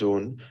peripheral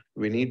zone,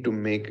 we need to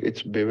make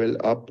its bevel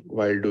up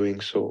while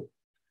doing so.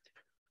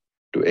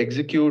 To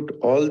execute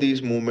all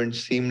these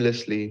movements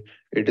seamlessly,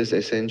 it is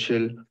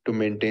essential to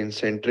maintain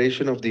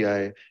centration of the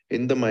eye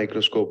in the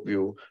microscope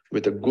view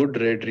with a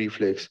good red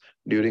reflex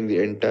during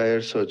the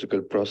entire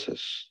surgical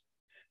process.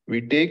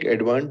 We take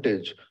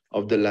advantage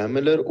of the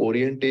lamellar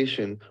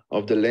orientation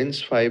of the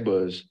lens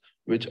fibers,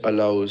 which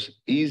allows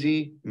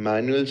easy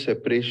manual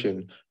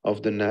separation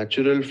of the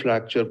natural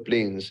fracture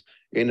planes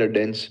in a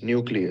dense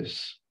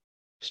nucleus.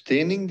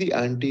 Staining the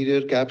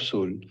anterior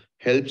capsule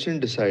helps in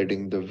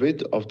deciding the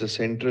width of the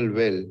central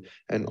well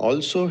and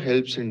also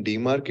helps in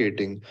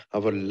demarcating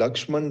our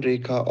Lakshman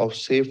Rekha of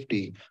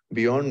safety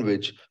beyond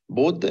which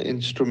both the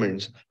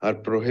instruments are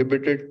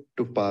prohibited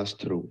to pass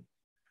through.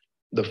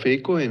 The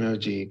phaco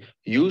energy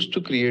used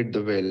to create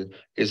the well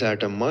is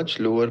at a much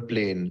lower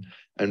plane,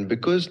 and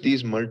because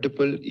these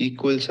multiple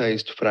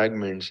equal-sized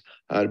fragments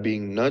are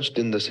being nudged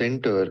in the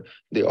center,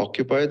 they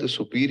occupy the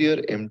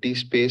superior empty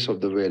space of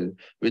the well,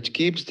 which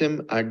keeps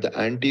them at the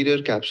anterior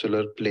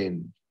capsular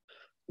plane.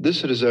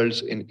 This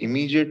results in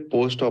immediate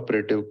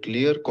post-operative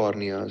clear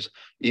corneas,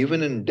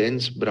 even in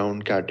dense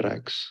brown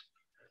cataracts.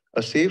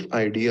 A safe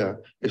idea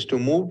is to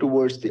move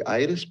towards the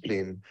iris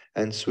plane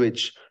and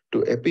switch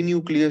to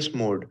epinucleus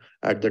mode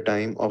at the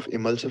time of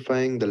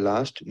emulsifying the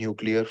last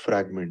nuclear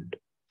fragment.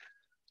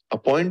 A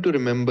point to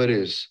remember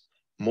is,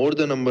 more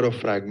the number of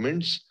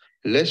fragments,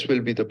 less will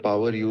be the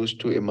power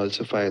used to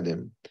emulsify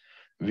them.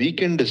 We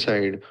can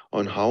decide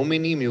on how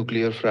many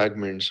nuclear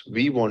fragments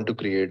we want to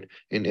create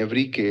in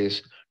every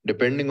case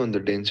depending on the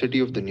density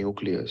of the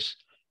nucleus.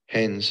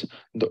 Hence,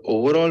 the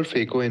overall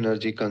phaco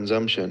energy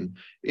consumption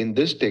in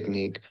this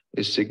technique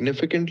is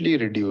significantly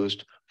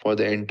reduced for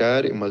the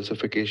entire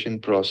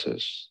emulsification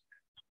process.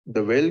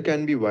 The well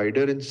can be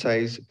wider in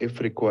size if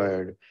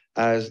required,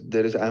 as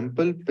there is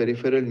ample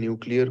peripheral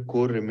nuclear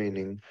core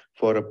remaining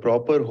for a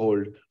proper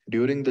hold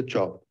during the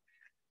chop.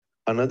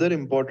 Another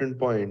important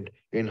point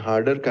in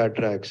harder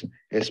cataracts,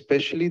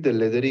 especially the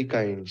leathery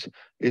kinds,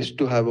 is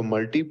to have a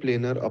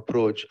multiplanar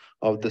approach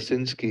of the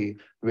Sinski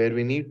where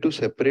we need to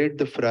separate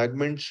the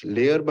fragments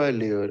layer by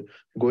layer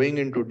going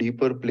into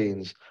deeper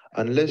planes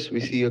unless we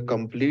see a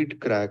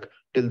complete crack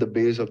till the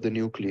base of the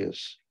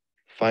nucleus.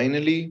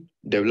 Finally,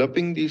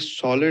 developing these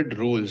solid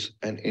rules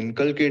and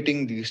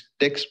inculcating these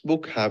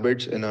textbook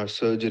habits in our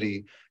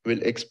surgery will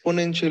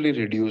exponentially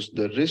reduce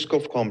the risk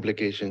of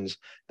complications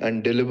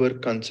and deliver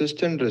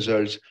consistent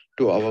results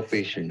to our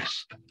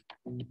patients.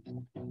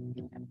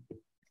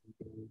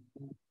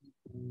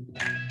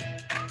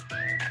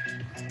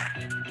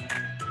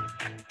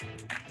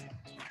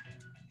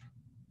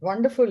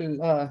 Wonderful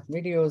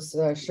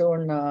videos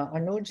shown,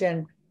 Anuj,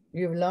 and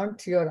you've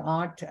learned your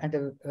art at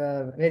a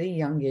very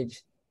young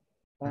age.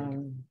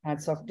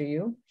 Hats off to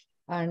you.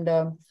 And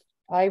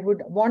I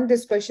would want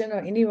this question, or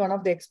any one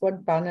of the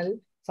expert panel,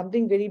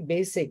 something very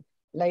basic,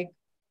 like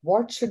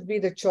what should be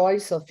the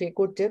choice of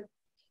phaco tip?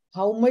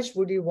 How much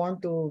would you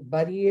want to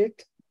bury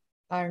it?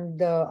 And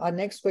our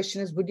next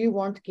question is, would you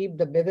want to keep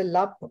the bevel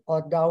up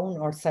or down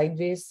or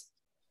sideways?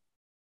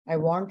 I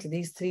want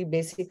these three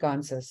basic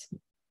answers.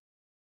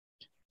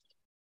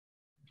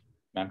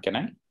 Ma'am, can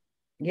I?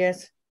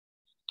 Yes.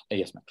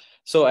 Yes, ma'am.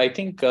 So I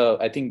think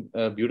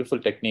beautiful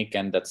technique,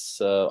 and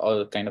that's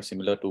all kind of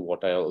similar to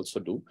what I also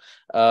do.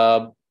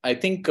 I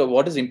think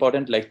what is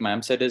important, like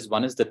ma'am said, is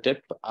one is the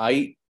tip.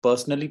 I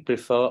personally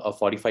prefer a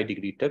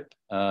 45-degree tip.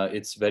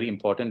 It's very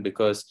important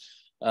because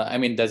I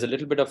mean, there's a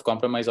little bit of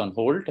compromise on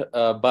hold,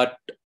 but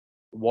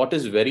what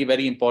is very,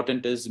 very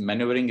important is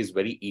maneuvering is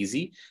very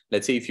easy.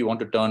 Let's say if you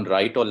want to turn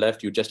right or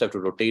left, you just have to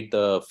rotate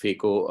the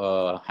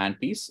phaco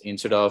handpiece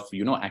instead of,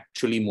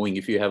 actually moving.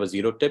 If you have a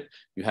zero tip,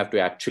 you have to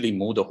actually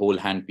move the whole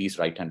handpiece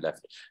right and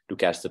left to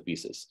catch the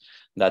pieces.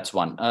 That's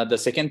one. The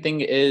second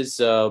thing is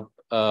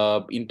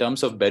in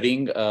terms of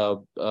burying,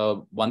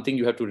 one thing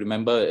you have to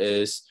remember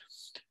is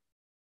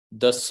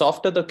the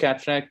softer the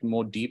cataract,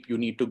 more deep you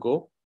need to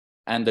go.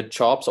 And the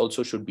chops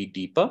also should be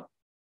deeper.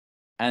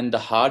 And the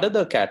harder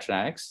the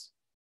cataracts,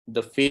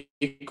 the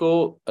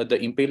phaco,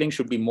 the impaling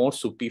should be more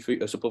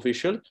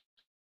superficial,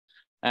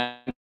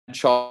 and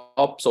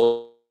chops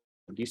also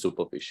be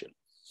superficial.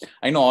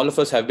 I know all of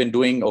us have been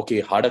doing, okay,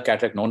 harder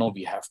cataract. No,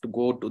 we have to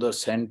go to the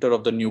center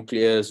of the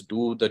nucleus,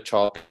 do the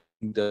chop.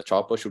 The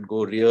chopper should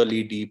go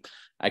really deep.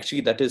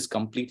 Actually, that is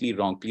completely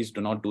wrong. Please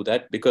do not do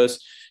that,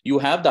 because you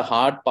have the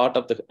hard part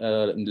of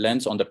the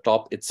lens on the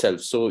top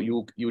itself. So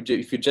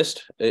if you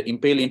just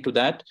impale into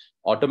that,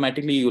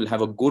 automatically you'll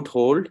have a good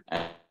hold,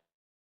 and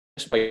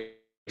just by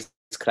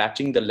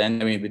scratching the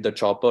lens, I mean, with the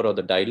chopper or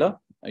the dialer,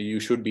 you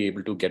should be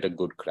able to get a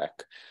good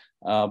crack.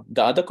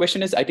 The other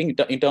question is, I think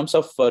in terms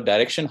of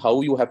direction,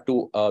 how you have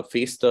to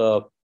face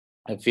the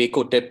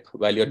phaco tip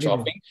while you're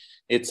chopping.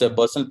 It's a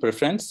personal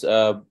preference.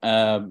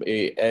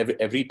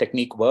 Every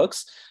technique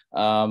works.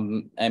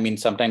 I mean,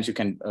 sometimes you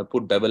can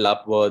put bevel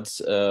upwards.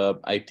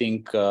 I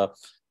think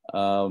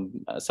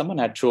someone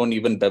had shown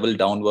even bevel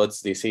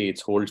downwards. They say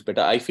it holds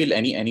better. I feel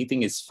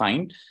anything is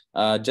fine.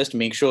 Just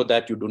make sure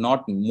that you do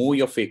not move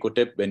your phaco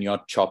tip when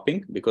you're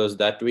chopping, because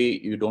that way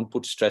you don't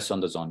put stress on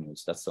the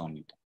zonules. That's the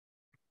only thing.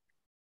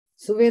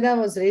 Suvera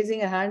was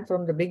raising a hand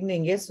from the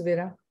beginning. Yes,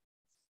 Suvera.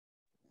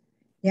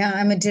 Yeah,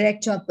 I'm a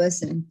direct chop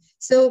person.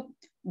 So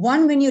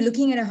one, when you're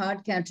looking at a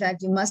hard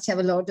cataract, you must have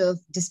a lot of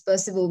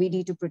dispersive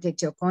OVD to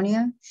protect your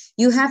cornea.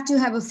 You have to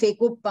have a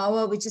phaco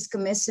power which is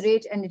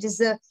commensurate, and it is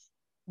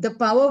the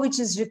power which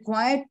is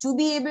required to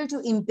be able to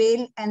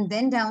impale and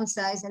then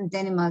downsize and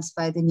then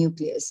emulsify the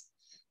nucleus.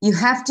 You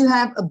have to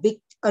have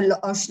a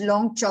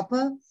long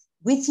chopper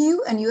with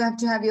you, and you have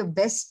to have your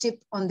best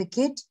tip on the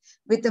kit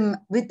with the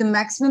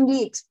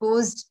maximally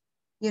exposed,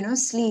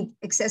 sleeve,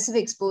 excessive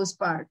exposed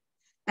part.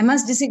 I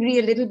must disagree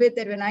a little bit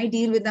that when I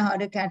deal with the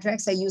harder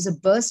cataracts, I use a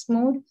burst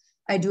mode.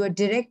 I do a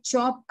direct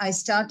chop. I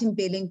start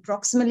impaling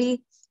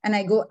proximally, and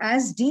I go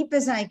as deep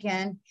as I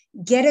can,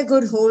 get a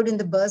good hold in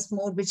the burst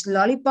mode, which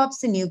lollipops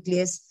the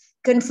nucleus,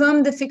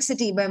 confirm the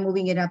fixity by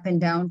moving it up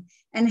and down.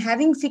 And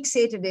having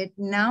fixated it,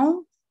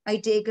 now I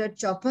take a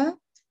chopper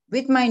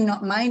with my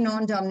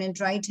non-dominant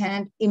right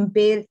hand,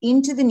 impale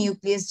into the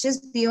nucleus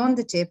just beyond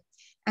the tip,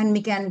 and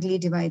mechanically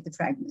divide the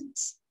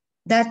fragments.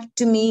 That,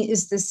 to me,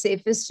 is the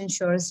safest and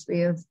surest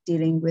way of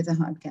dealing with a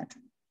hard cataract.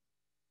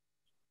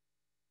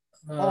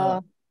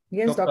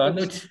 Yes,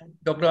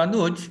 Dr.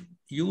 Anuj,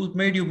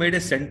 you made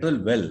a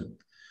central well.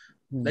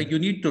 Like you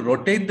need to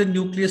rotate the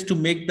nucleus to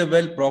make the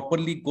well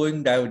properly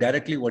going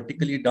directly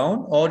vertically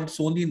down, or it's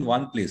only in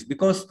one place?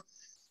 Because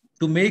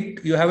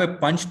you have a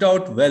punched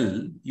out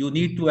well, you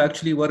need to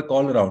actually work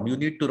all around. You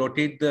need to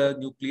rotate the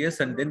nucleus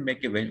and then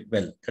make a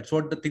well. That's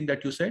what the thing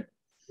that you said?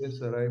 Yes,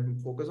 sir. I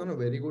focus on a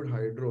very good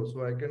hydro,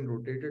 so I can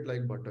rotate it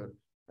like butter.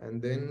 And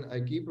then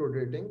I keep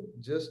rotating,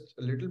 just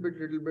a little bit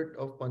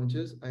of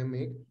punches I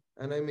make,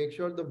 and I make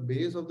sure the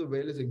base of the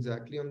well is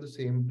exactly on the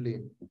same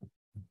plane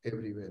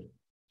everywhere.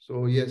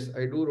 So yes,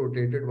 I do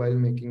rotate it while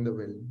making the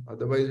well.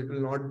 Otherwise, it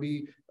will not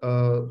be,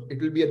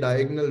 it will be a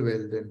diagonal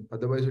well then.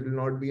 Otherwise, it will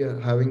not be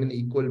having an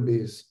equal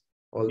base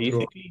all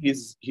through.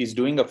 Basically, he's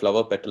doing a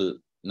flower petal,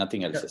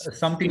 nothing else.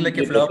 Something like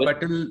a flower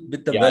petal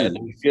with the well.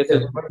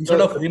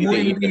 Instead of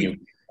removing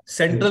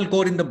central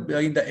core in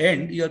the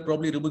end, you are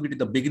probably removing it in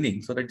the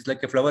beginning, so that it's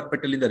like a flower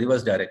petal in the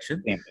reverse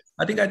direction.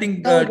 I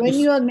think. Now, when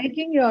you are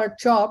making your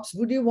chops,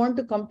 would you want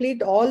to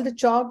complete all the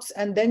chops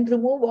and then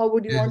remove, or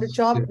would you want to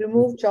chop,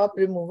 remove, chop,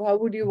 remove? How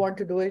would you want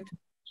to do it?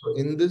 So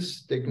in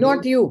this technique,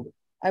 not you.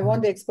 I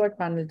want the expert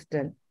panel to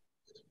tell.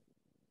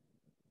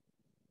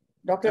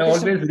 Dr. I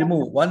always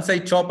remove. Once I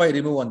chop, I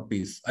remove one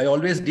piece. I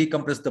always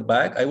decompress the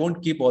bag. I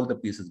won't keep all the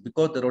pieces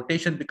because the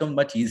rotation becomes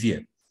much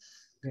easier.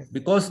 Yeah.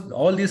 Because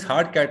all these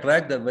hard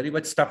cataract, they're very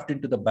much stuffed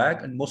into the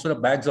bag, and most of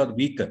the bags are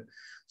weaker.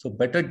 So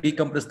better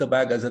decompress the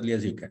bag as early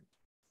as you can.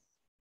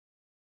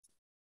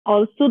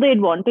 Also, the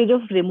advantage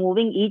of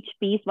removing each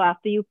piece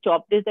after you've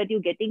chopped is that you're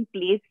getting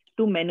place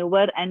to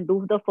maneuver and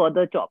do the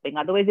further chopping.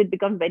 Otherwise, it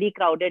becomes very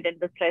crowded and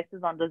the stress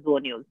is on the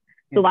zonules.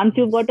 So once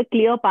you've got a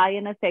clear pie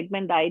and a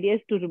segment, the idea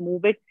is to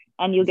remove it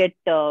and you get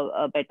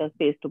a better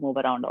space to move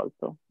around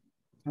also.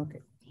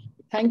 Okay.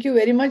 Thank you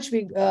very much.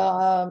 We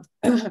shall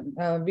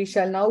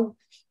now,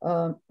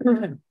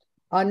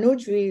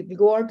 Anuj, we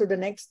go on to the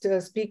next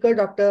speaker,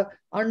 Dr.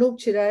 Anup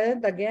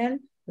Chirayat, again,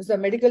 who's the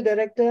medical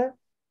director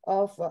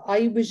of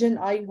Eye Vision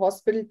Eye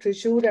Hospital,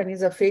 Thrissur, and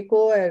he's a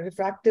phaco, a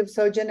refractive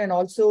surgeon, and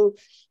also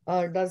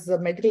does the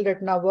medical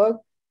retina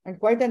work, and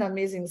quite an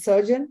amazing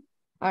surgeon.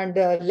 And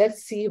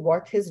let's see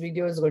what his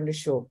video is going to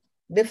show.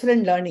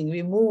 Different learning.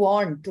 We move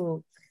on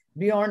to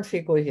beyond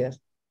phaco here.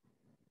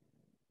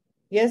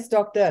 Yes,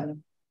 doctor.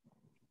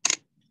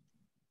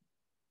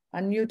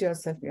 Unmute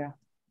yourself, yeah.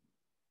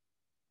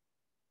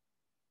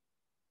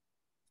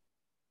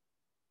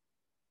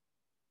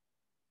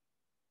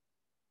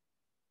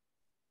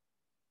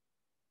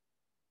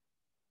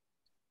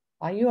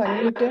 Are you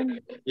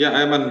unmuted? Yeah,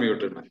 I'm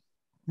unmuted.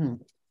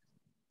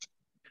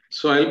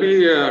 So I'll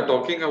be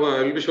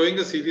I'll be showing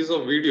a series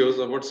of videos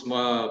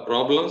about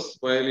problems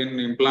while in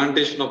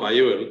implantation of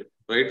IOL,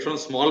 right from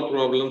small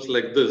problems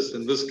like this.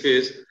 In this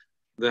case,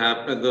 the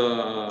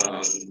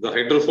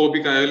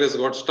hydrophobic IOL has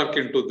got stuck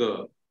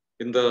into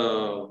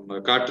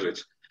the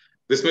cartridge.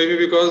 This may be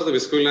because the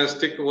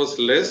viscoelastic was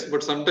less,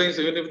 but sometimes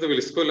even if the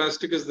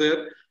viscoelastic is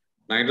there,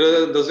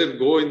 neither does it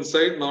go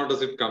inside nor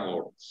does it come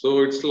out.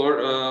 So it's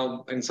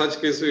in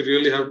such case we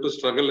really have to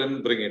struggle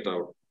and bring it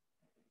out.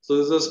 So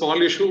this is a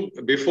small issue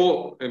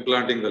before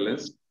implanting the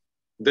lens.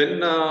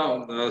 Then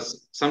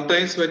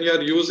sometimes when you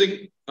are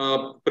using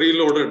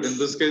preloaded, in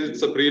this case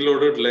it's a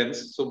preloaded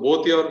lens. So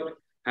both your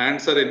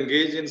hands are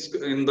engaged in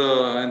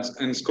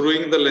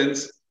screwing the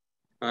lens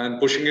and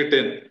pushing it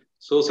in.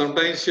 So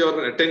sometimes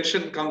your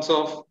attention comes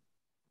off.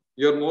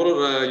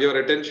 Your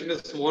attention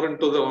is more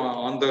into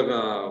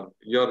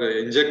your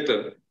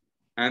injector,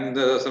 and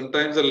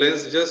sometimes the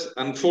lens just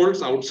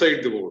unfolds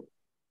outside the board.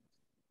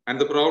 And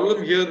the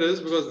problem here is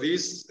because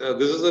this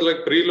is a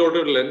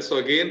preloaded lens. So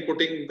again,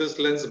 putting this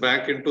lens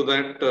back into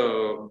that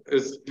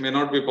may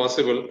not be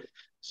possible.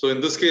 So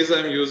in this case,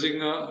 I'm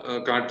using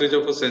a cartridge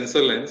of a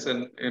sensor lens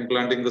and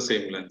implanting the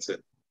same lens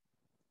in.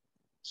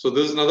 So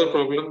this is another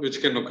problem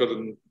which can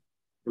occur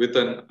with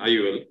an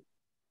IOL.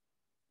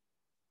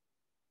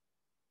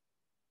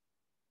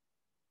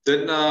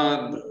 Then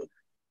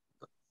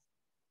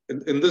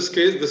in this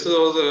case, this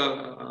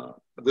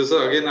is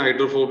again a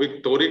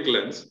hydrophobic toric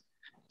lens.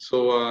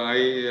 So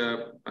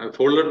I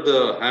folded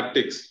the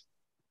haptics,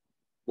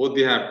 both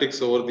the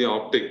haptics over the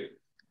optic.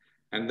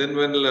 And then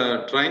when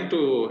trying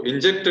to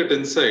inject it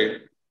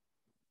inside,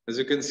 as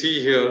you can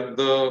see here,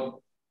 the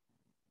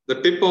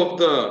tip of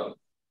the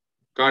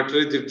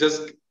cartridge, it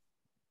just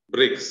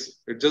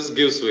breaks. It just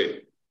gives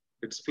way.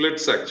 It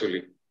splits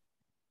actually,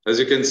 as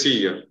you can see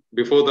here,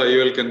 before the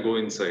IOL can go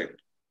inside.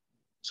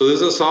 So this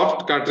is a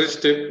soft cartridge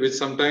tip which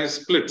sometimes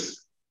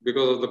splits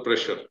because of the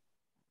pressure.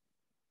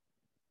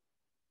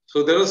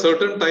 So there are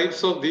certain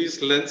types of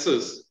these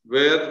lenses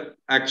where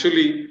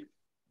actually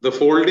the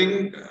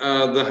folding,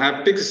 the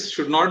haptics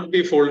should not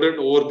be folded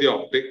over the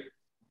optic,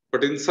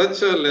 but in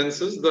such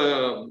lenses,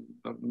 the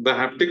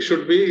haptic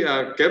should be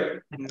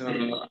kept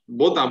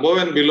both above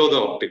and below the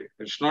optic.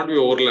 It should not be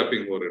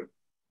overlapping over it.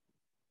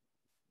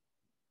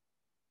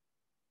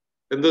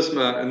 In this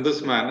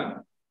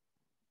manner.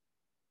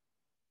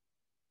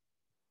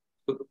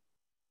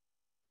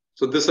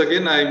 So this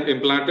again I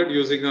implanted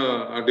using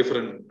a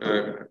different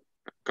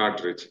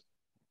cartridge.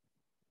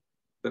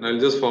 Then I'll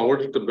just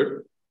forward it a bit.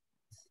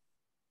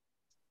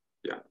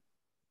 Yeah.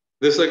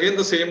 This again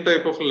the same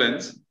type of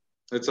lens.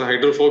 It's a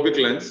hydrophobic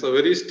lens, a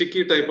very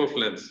sticky type of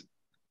lens.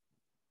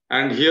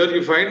 And here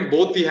you find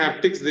both the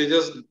haptics, they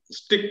just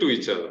stick to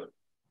each other.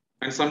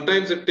 And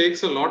sometimes it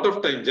takes a lot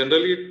of time.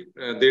 Generally,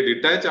 they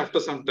detach after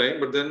some time,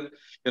 but then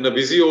in a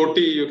busy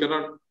OT, you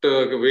cannot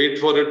wait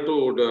for it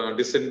to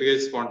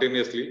disengage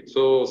spontaneously.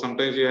 So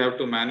sometimes you have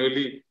to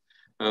manually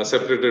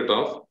separate it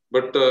off.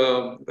 But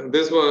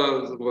this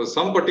was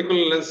some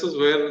particular lenses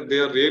where they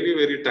are really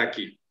very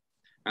tacky.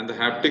 And the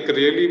haptic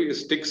really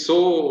sticks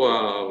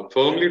so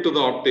firmly to the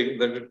optic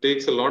that it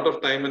takes a lot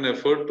of time and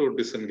effort to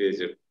disengage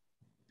it.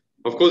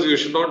 Of course, you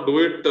should not do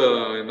it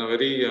in a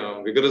very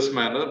vigorous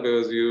manner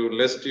because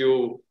lest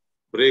you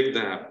break the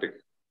haptic.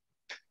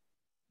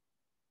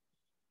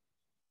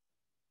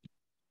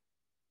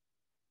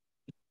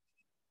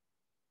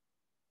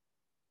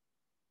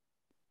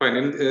 Fine.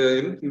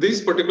 In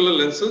these particular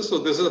lenses, so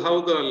this is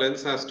how the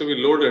lens has to be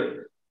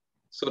loaded.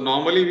 So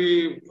normally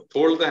we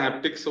fold the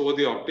haptics over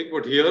the optic,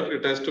 but here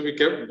it has to be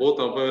kept both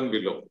above and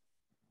below,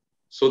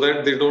 so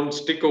that they don't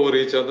stick over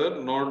each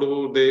other, nor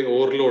do they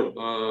overload,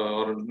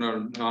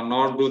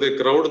 nor do they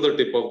crowd the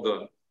tip of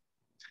the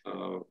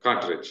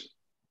cartridge.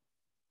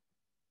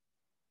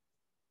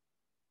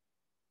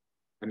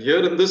 And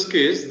here in this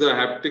case, the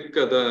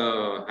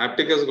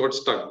haptic has got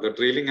stuck. The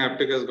trailing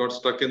haptic has got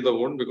stuck in the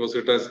wound because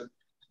it has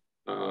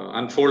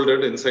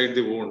unfolded inside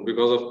the wound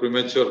because of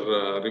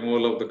premature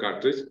removal of the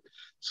cartridge.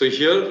 So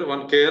here,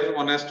 one care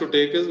one has to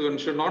take is one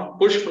should not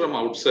push from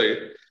outside.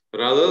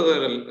 Rather,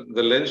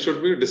 the lens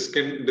should be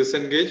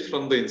disengaged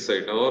from the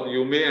inside, or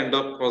you may end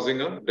up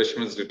causing a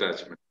Deschmann's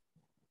detachment.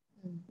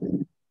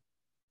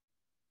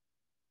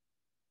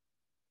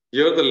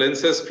 Here, the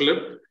lens has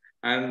flipped,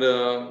 and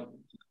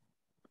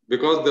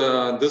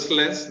because this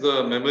lens,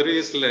 the memory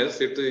is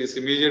less, it is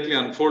immediately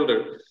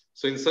unfolded.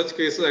 So in such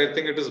cases, I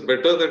think it is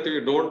better that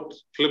you don't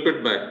flip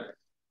it back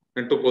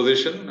into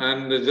position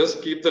and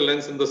just keep the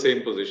lens in the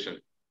same position.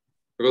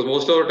 Because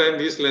most of the time,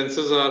 these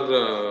lenses are,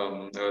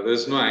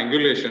 there's no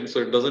angulation, so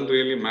it doesn't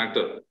really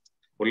matter.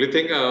 Only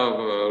thing,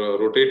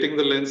 rotating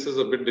the lens is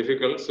a bit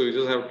difficult, so you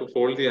just have to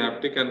fold the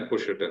haptic and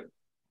push it in.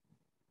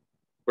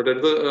 But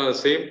at the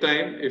same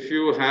time, if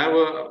you have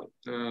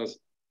a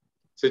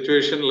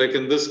situation like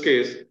in this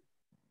case,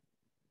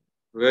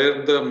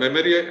 where the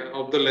memory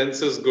of the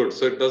lens is good,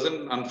 so it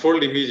doesn't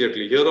unfold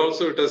immediately. Here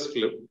also it has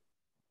flipped.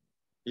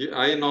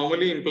 I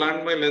normally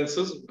implant my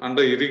lenses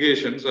under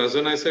irrigation. So as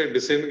soon as I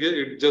disengage,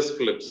 it just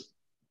flips.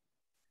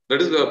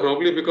 That is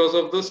probably because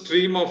of the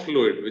stream of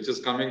fluid which is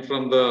coming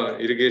from the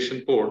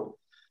irrigation port.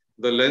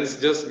 The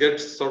lens just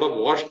gets sort of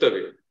washed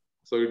away.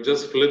 So it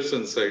just flips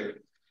inside.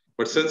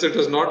 But since it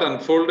is not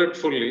unfolded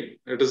fully,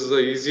 it is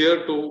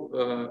easier to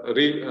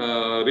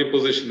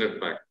reposition it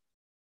back.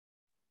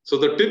 So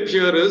the tip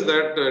here is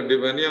that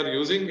when you are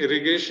using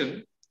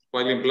irrigation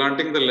while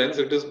implanting the lens,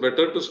 it is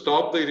better to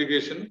stop the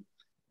irrigation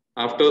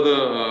after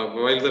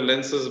while the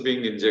lens is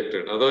being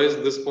injected. Otherwise,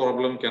 this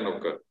problem can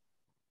occur.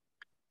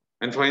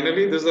 And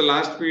finally, this is the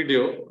last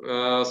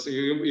video.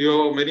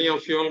 So many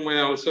of you all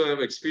may also have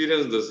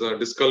experienced this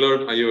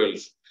discolored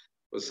IOLs.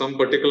 Some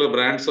particular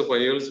brands of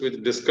IOLs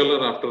which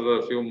discolor after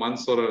a few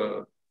months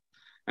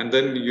and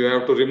then you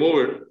have to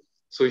remove it.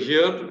 So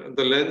here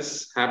the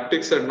lens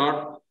haptics had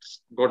not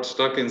got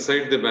stuck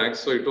inside the bag.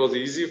 So it was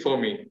easy for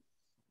me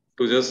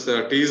to just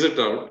tease it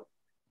out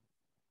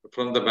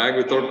from the bag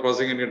without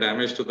causing any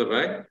damage to the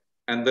bag,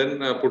 and then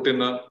put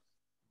in a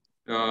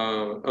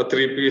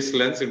 3-piece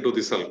lens into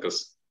the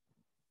sulcus.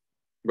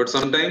 But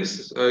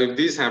sometimes if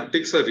these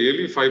haptics are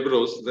really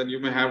fibrous, then you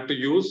may have to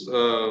use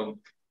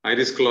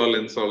iris claw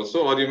lens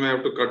also, or you may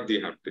have to cut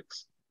the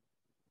haptics.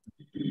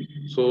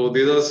 So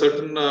these are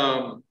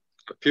certain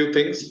few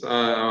things,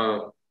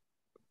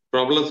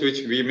 problems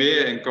which we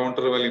may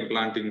encounter while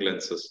implanting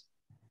lenses.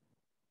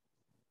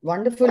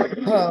 Wonderful,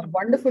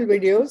 wonderful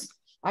videos.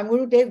 I'm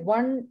going to take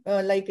one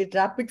like a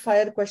rapid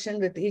fire question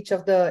with each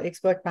of the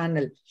expert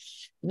panel.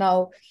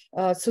 Now,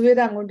 Suvir,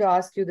 I'm going to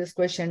ask you this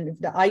question. If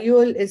the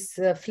IOL is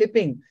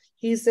flipping,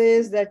 he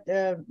says that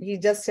he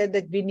just said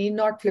that we need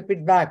not flip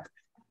it back.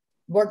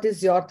 What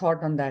is your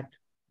thought on that?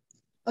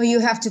 Oh,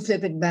 you have to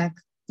flip it back.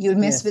 You'll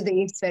mess with the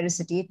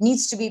sphericity. It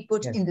needs to be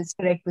put in this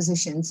correct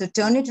position. So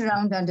turn it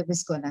around under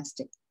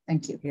viscoelastic.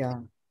 Thank you.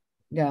 Yeah.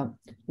 Yeah.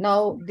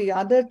 Now, the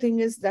other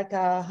thing is that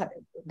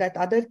that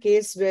other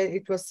case where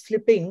it was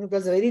flipping, it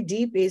was a very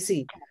deep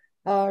AC.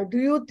 Do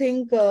you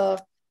think,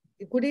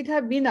 could it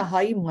have been a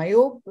high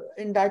myope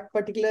in that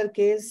particular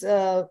case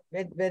where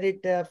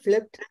it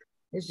flipped?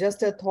 It's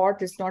just a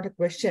thought, it's not a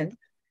question.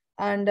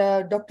 And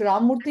Dr.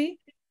 Ramurthy,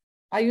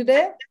 are you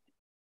there?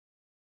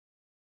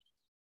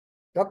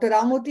 Dr.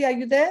 Ramurthy, are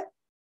you there?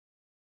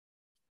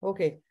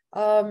 Okay.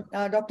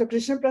 Dr.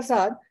 Krishna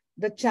Prasad,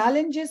 the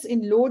challenges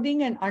in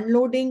loading and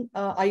unloading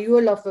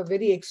IOL of a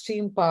very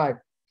extreme part,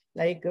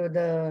 like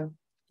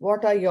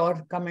what are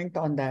your comment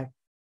on that?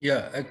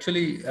 Yeah,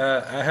 actually,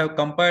 I have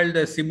compiled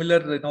a similar,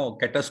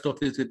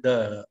 catastrophes with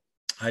the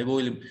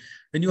IOL.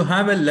 When you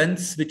have a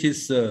lens which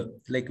is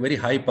like very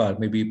high power,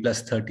 maybe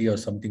plus 30 or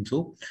something,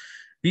 so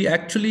we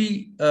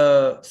actually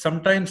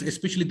sometimes,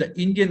 especially the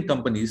Indian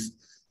companies,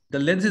 the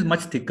lens is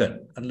much thicker,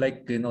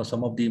 unlike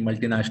some of the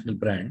multinational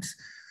brands.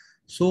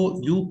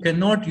 So you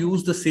cannot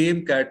use the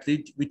same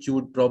cartridge which you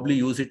would probably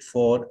use it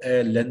for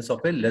a lens of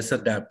a lesser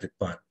dioptric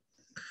power.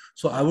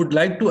 So I would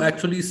like to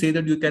actually say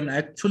that you can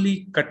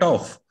actually cut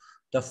off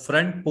the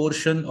front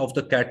portion of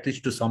the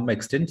cartridge to some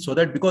extent, so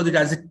that because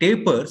as it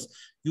tapers,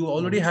 you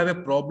already have a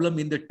problem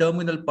in the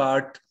terminal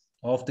part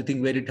of the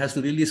thing where it has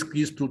to really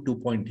squeeze through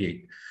 2.8.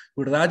 You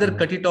would rather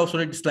cut it off so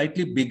that it's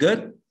slightly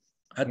bigger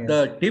at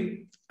the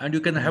tip, and you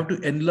can have to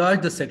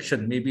enlarge the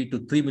section maybe to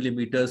 3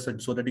 millimeters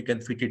and so that you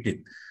can fit it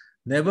in.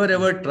 Never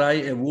ever try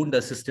a wound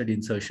assisted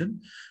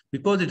insertion,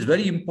 because it's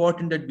very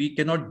important that we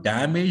cannot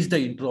damage the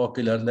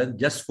intraocular lens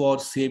just for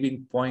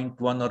saving 0.1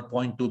 or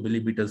 0.2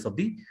 millimeters of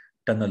the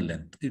tunnel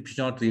length. It should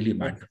not really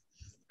matter.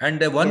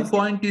 And one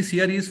point is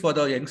here is for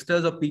the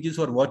youngsters or PGs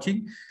who are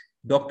watching,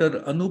 Dr.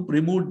 Anup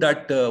removed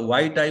that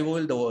white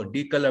IOL, the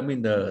decal, I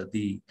mean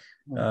the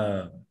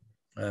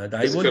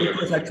IOL,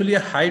 which was actually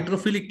a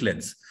hydrophilic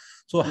lens.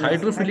 So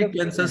hydrophilic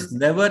lenses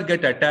never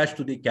get attached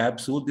to the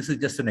capsule. This is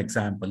just an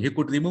example. He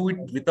could remove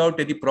it without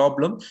any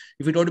problem.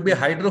 If it were to be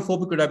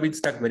hydrophobic, it would have been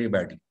stuck very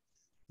badly.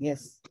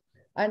 Yes.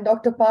 And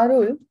Dr.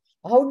 Parul,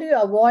 how do you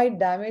avoid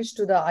damage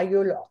to the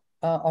IOL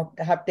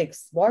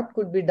haptics? What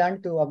could be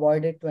done to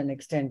avoid it to an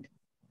extent?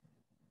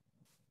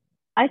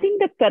 I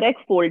think the correct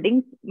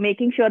folding,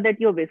 making sure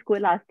that your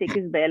viscoelastic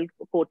is well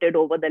coated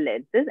over the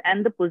lenses,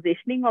 and the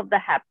positioning of the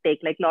haptic.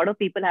 Like a lot of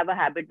people have a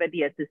habit where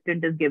the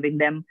assistant is giving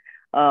them,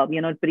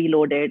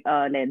 preloaded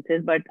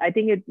lenses. But I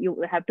think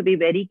you have to be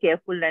very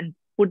careful and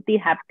put the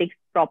haptics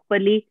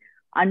properly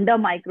under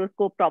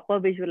microscope, proper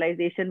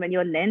visualization. When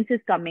your lens is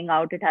coming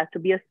out, it has to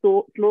be a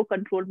slow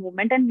controlled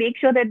movement, and make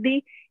sure that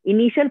the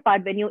initial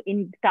part, when you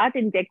start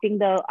injecting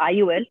the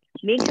IOL,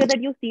 make sure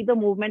that you see the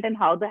movement and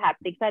how the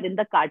haptics are in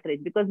the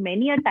cartridge, because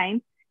many a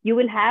time you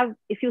will have,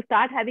 if you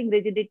start having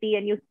rigidity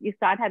and you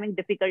start having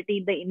difficulty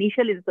in the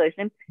initial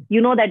insertion, you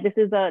know that this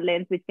is a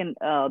lens which can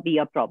be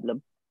a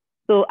problem.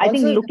 So I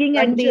think looking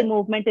at the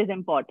movement is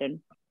important.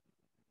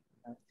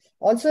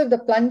 Also, if the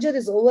plunger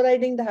is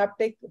overriding the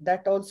haptic,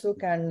 that also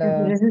can be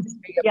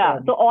a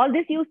problem. So all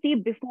this you see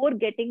before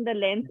getting the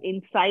lens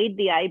inside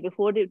the eye,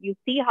 before you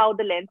see how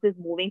the lens is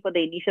moving for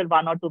the initial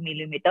 1 or 2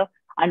 millimeter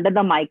under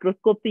the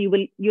microscope. So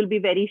you'll be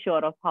very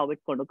sure of how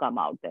it's going to come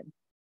out then.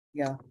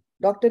 Yeah.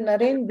 Dr.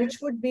 Naren, which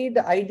would be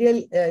the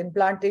ideal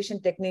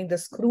implantation technique, the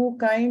screw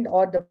kind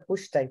or the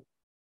push type?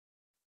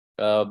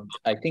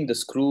 I think the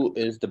screw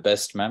is the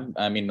best, ma'am.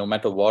 I mean, no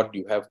matter what,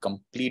 you have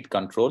complete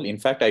control. In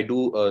fact, I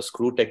do a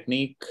screw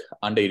technique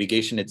under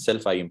irrigation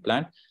itself, I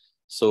implant.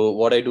 So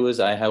what I do is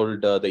I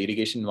hold the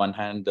irrigation in one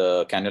hand,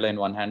 the cannula in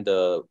one hand,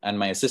 and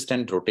my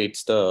assistant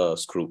rotates the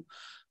screw.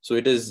 So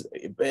it is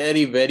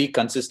very, very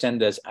consistent.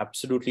 There's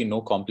absolutely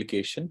no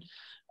complication.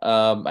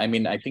 I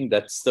mean, I think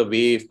that's the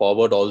way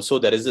forward. Also,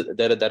 there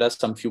are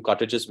some few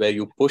cartridges where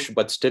you push,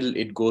 but still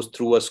it goes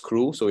through a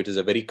screw. So it is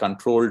a very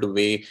controlled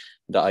way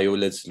the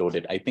IOL is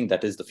loaded. I think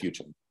that is the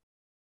future.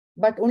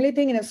 But only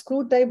thing, in a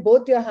screw type,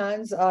 both your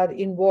hands are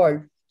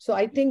involved. So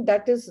I think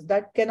that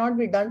cannot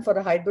be done for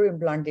a hydro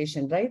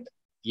implantation, right?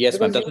 Yes,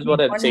 ma'am. That is what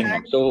I'm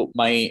saying. So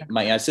my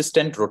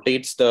assistant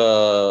rotates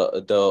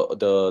the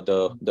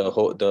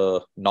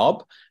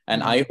knob,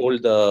 and I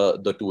hold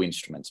the two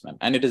instruments, ma'am.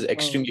 And it is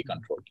extremely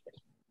controlled.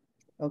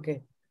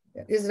 Okay.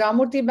 Is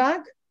Ramurthy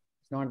back?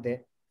 It's not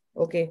there.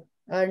 Okay.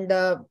 And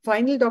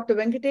finally, Dr.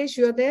 Venkatesh,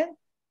 you are there?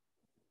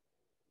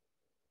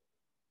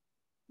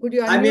 Could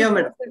you I'm here,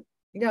 madam.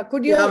 Yeah,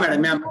 could you have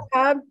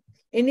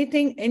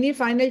any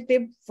final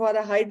tip for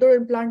a hydro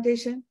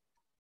implantation?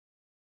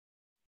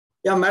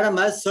 Yeah, madam,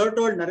 as sir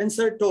told, Naren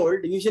sir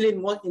told, usually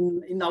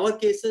in our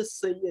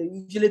cases,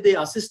 usually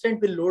the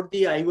assistant will load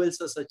the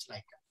IOLs or such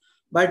like.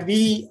 But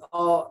we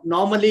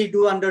normally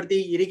do under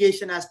the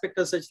irrigation aspect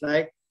or such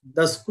like.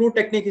 The screw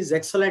technique is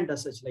excellent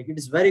as such. Like, it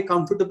is very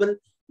comfortable,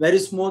 very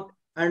smooth,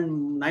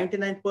 and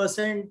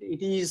 99%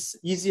 it is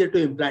easier to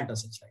implant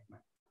as such like.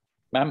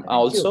 Ma'am,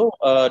 also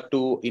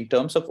in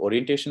terms of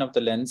orientation of the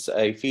lens,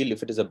 I feel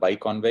if it is a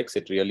biconvex,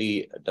 it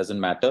really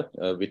doesn't matter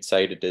which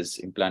side it is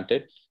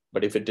implanted.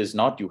 But if it is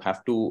not, you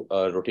have to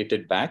rotate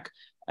it back.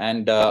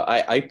 And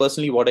I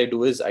personally, what I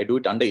do is I do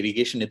it under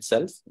irrigation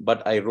itself,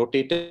 but I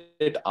rotate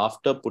it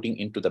after putting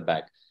into the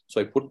bag. So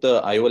I put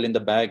the IOL in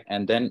the bag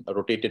and then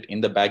rotate it in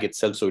the bag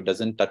itself, so it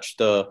doesn't touch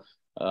the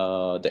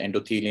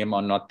endothelium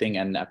or nothing,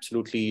 and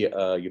absolutely,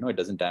 it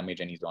doesn't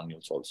damage any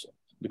zonules also,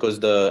 because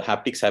the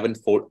haptics haven't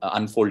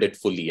unfolded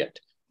fully yet.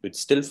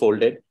 It's still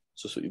folded.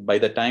 So by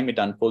the time it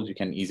unfolds, you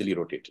can easily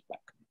rotate it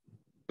back.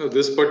 So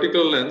this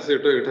particular lens,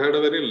 it had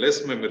a very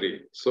less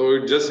memory. So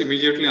it just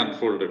immediately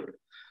unfolded.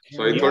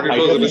 So I thought it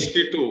was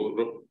risky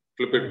to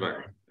flip it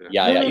back.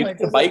 If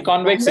it's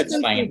biconvex, it's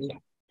fine.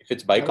 If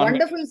it's biconvex.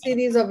 Wonderful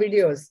series of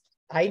videos.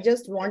 I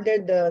just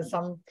wanted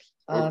some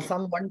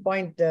 1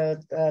 point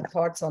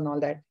thoughts on all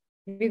that.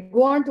 We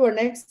go on to our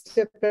next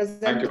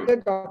presenter,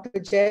 Dr.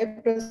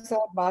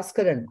 Jayaprasad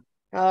Bhaskaran.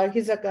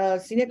 He's a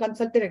senior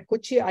consultant at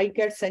Kochi Eye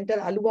Care Center,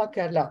 Aluva,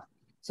 Kerala.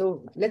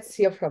 So let's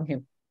hear from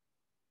him.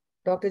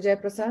 Dr.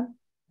 Jayaprasad.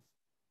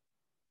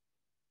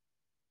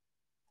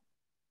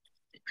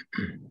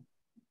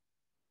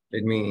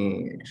 Let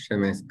me share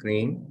my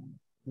screen.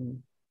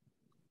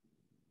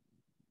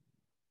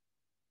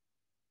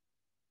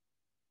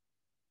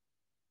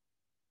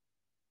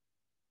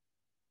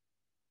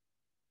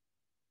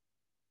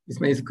 Is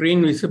my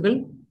screen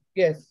visible?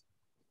 Yes.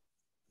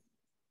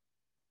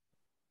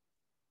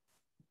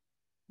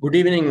 Good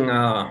evening.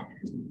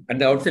 At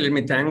the outset, let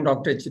me thank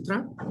Dr.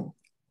 Chitra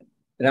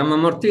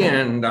Ramamurthy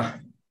and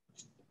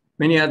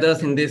many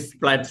others in this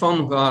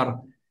platform who are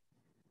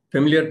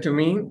familiar to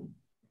me.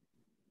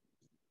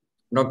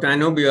 Dr.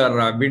 Anup,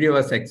 your video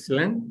was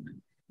excellent.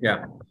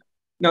 Yeah.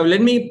 Now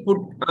let me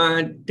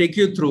take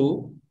you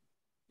through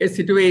a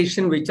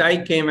situation which I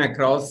came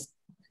across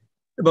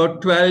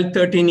about 12,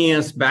 13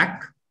 years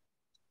back.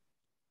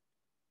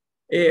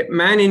 a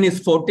man in his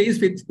 40s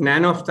with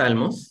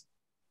nanophthalmos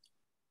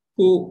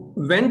who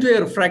went to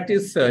a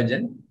refractive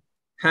surgeon,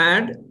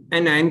 had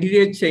an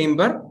anterior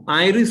chamber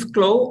iris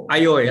clove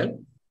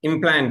IOL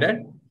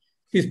implanted.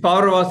 His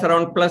power was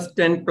around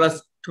 +10,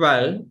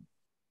 +12.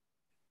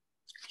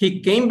 He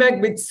came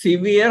back with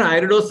severe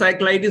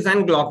iridocyclitis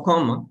and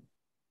glaucoma.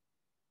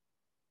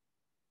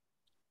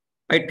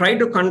 I tried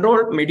to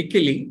control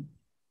medically,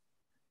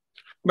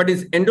 but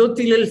his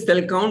endothelial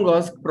cell count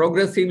was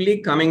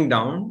progressively coming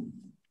down.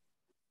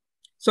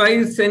 So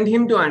I sent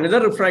him to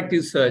another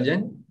refractive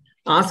surgeon,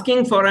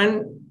 asking for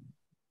an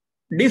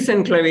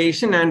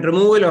disenclavation and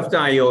removal of the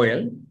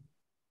IOL.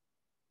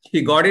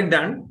 He got it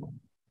done.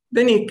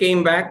 Then he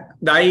came back,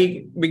 the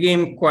eye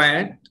became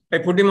quiet. I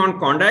put him on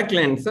contact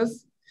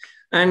lenses.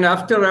 And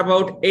after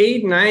about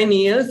 8-9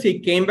 years, he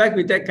came back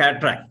with a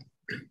cataract,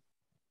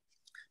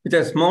 with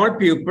a small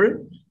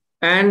pupil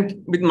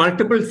and with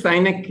multiple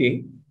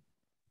synecdoche.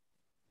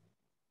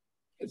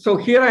 So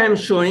here I am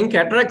showing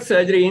cataract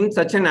surgery in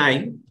such an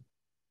eye.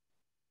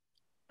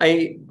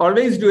 I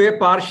always do a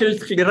partial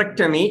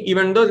sclerectomy,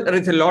 even though there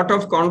is a lot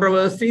of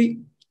controversy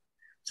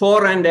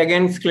for and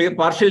against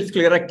partial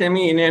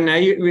sclerectomy in an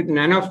eye with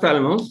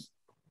nanophthalmos.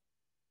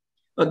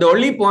 The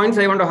only points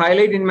I want to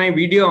highlight in my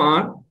video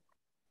are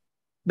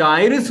the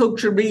iris hook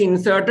should be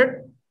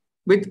inserted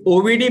with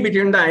OVD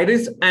between the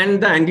iris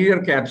and the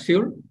anterior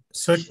capsule.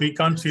 Sir, we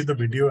can't see the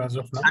video as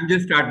of now. I'm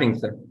just starting,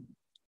 sir.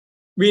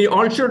 We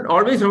all should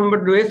always remember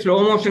to do a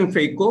slow motion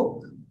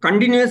phaco,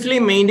 continuously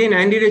maintain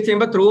anterior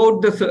chamber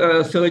throughout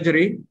the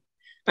surgery,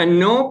 and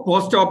no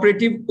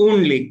post-operative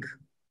wound leak.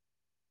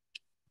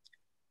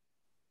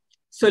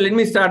 So let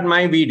me start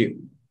my video.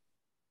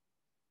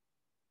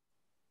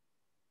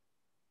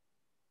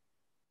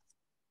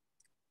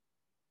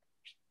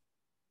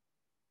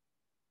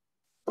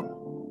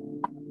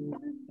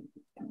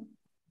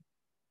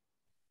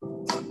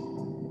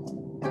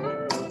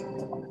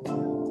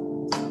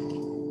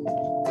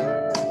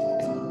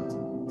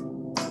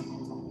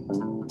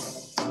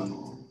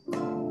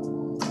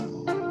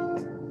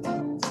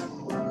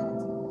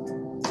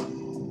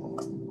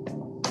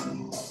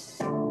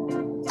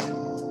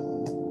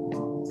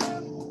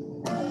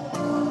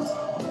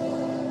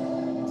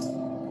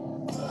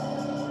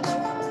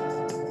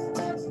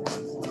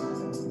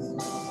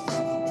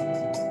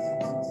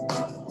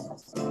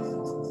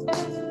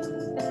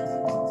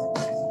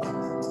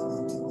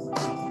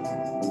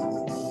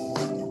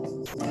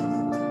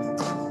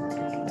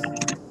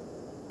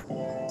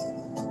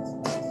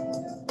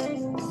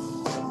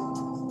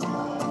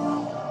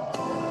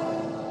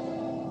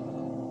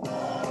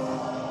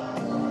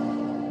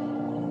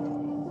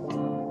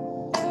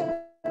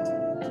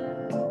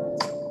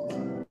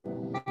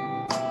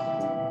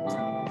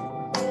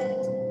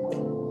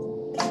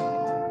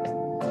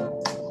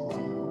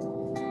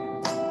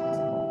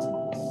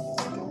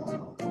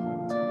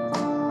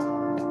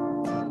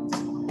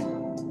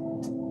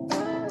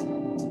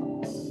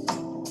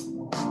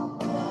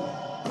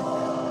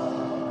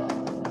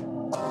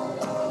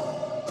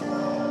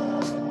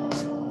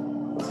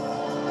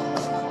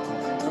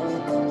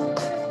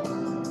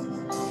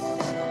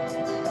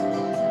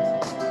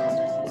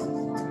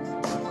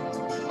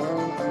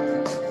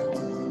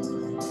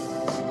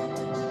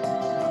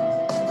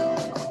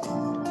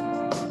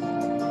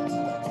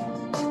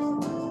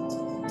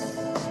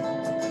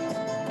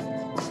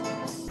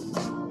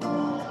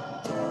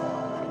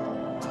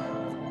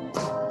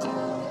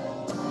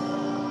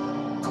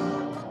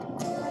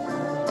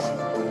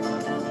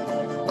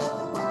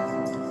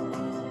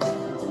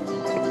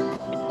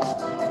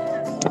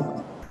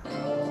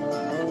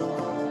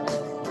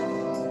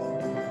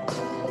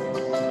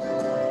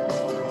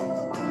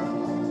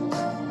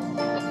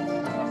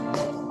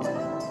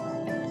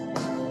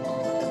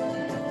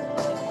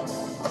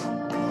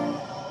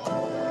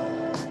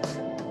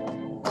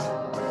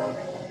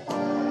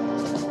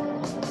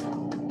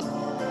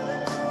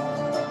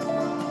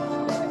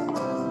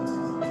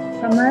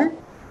 Kamal?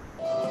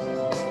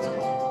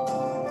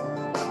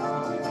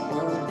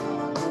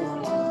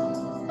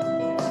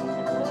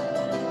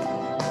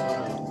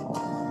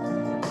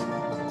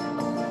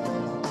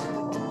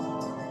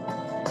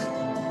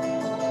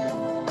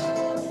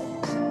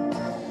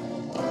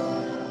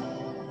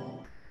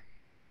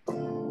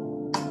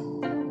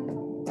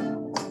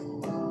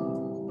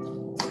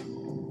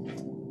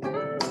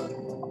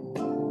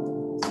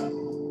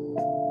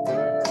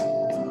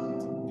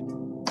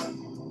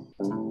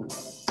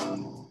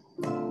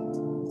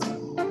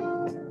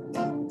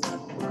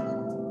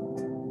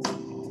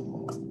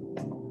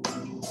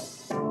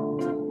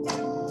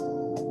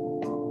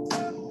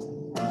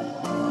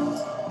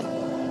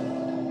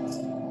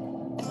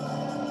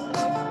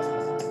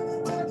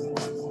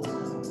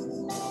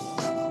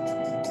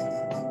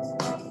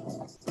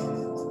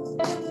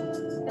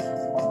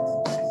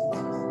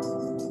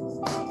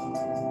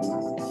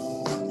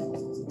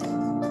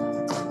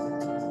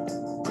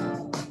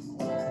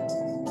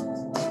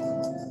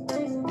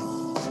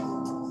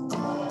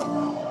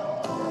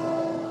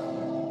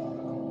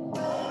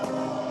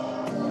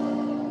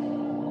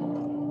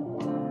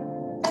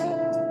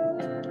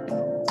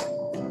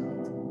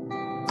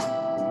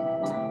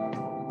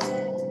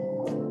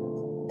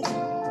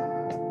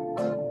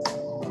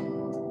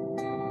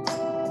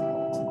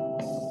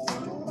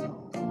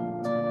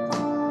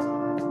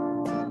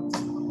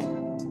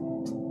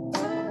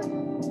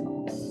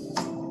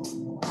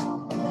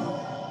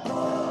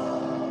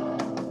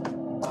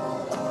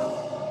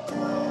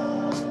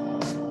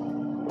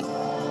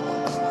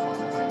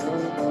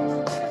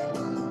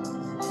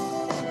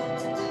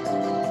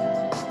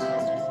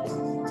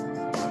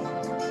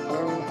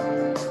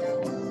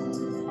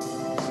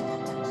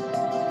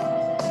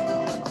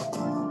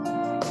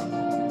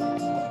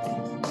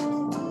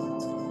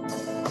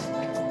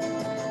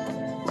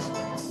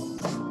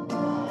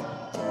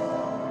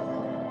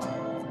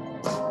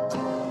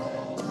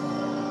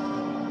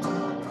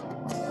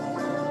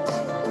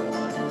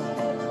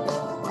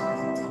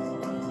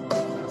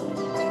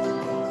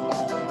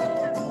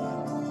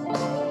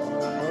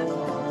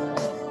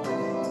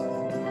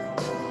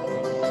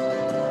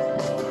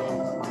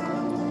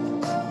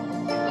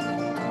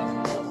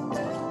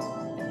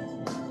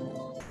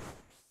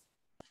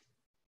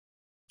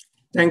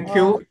 Thank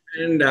you.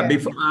 And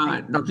before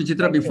Dr.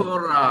 Chitra,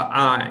 before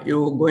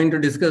you going to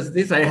discuss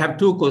this, I have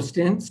two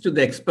questions to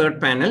the expert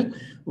panel.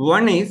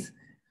 One is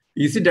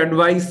it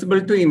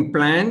advisable to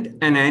implant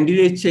an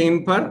anterior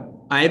chamber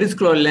iris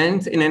claw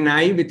lens in an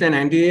eye with an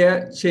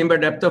anterior chamber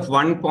depth of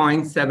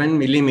 1.7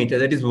 millimeter?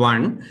 That is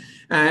one.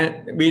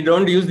 We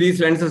don't use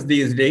these lenses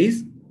these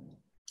days.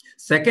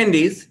 Second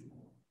is,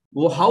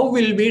 how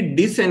will we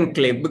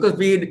disenclave? Because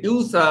we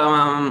use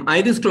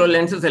iris claw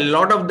lenses, a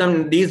lot of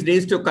them these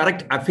days, to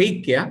correct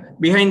aphakia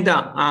behind the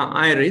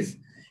iris.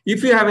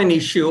 If you have an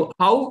issue,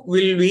 how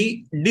will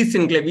we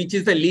disenclave? Which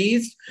is the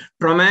least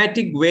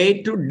traumatic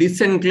way to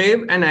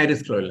disenclave an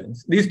iris claw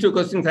lens? These two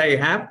questions I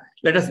have.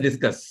 Let us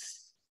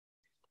discuss.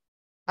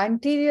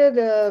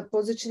 Anterior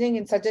positioning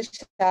in such a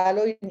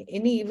shallow,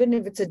 even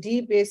if it's a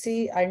deep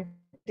AC,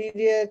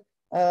 anterior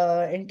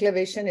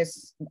enclavation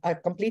is a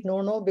complete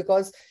no-no,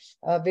 because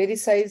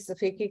various size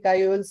phakic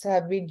IOLs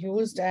have been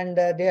used and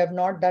they have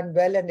not done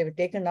well and they were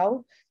taken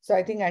out. So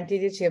I think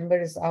anterior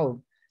chamber is out.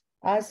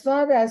 As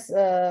far as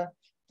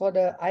for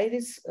the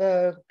iris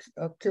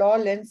claw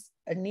lens,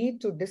 a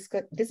need to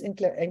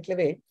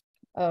disenclavate,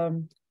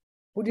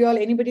 would you all,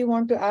 anybody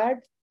want to add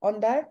on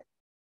that?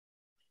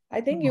 I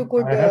think you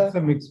could. I have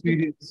some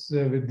experience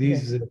with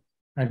these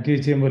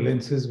anterior chamber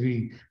lenses.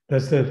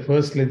 That's the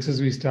first lenses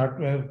we start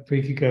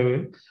phakic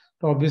IOL.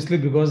 Obviously,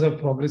 because of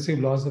progressive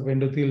loss of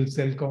endothelial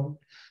cell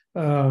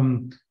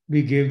count,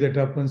 we gave that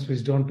up and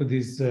switched on to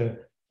these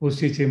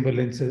posterior chamber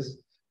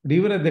lenses. But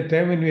even at the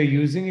time when we were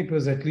using it,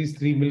 was at least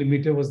 3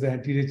 millimeter was the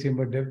anterior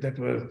chamber depth that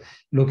we're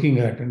looking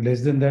at, and less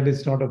than that,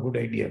 it's not a good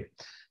idea.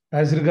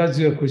 As regards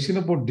to your question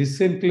about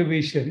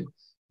disenclavation,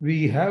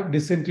 we have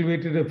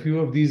disenclavated a few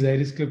of these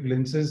iris clip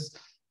lenses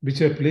which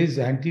are placed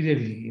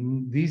anteriorly.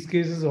 In these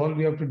cases, all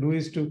we have to do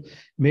is to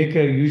make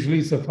usually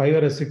it's a 5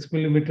 or a 6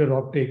 millimeter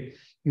optic.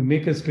 You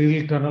make a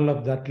sterile tunnel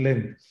of that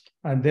length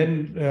and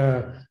then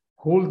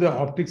hold the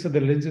optics of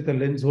the lens with a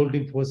lens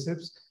holding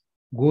forceps,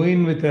 go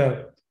in with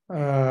a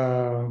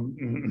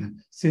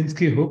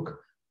Sinskey hook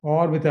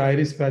or with an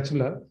iris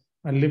spatula,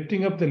 and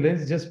lifting up the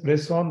lens, just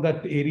press on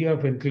that area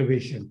of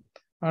enclavation.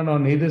 And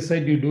on either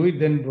side you do it,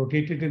 then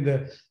rotate it in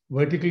the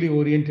vertically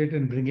oriented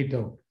and bring it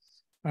out.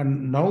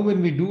 And now when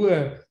we do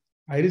a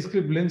iris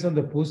clip lens on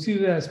the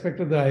posterior aspect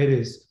of the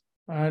iris,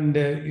 and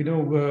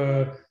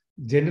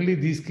generally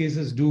these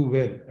cases do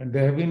well. And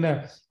there have been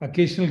an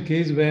occasional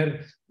case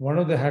where one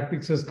of the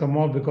haptics has come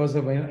off because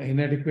of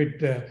inadequate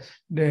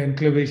the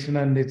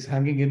enclavation and it's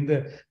hanging in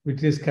the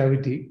vitreous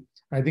cavity.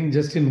 I think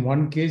just in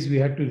one case we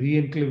had to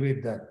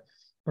re-enclavate that.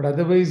 But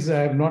otherwise, I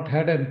have not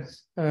had an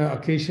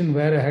occasion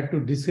where I had to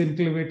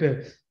disenclavate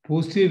a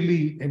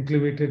posteriorly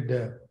enclavated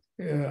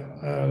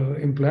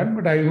implant.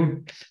 But I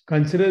would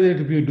consider that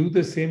if you do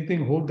the same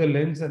thing, hold the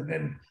lens and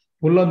then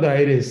pull on the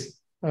iris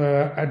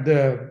at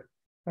the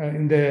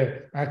in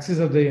the axis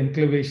of the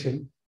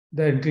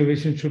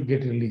enclavation should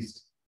get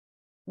released.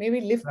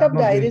 Maybe lift up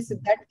the iris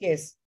in that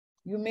case.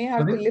 You may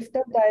have to lift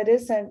up the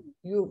iris, and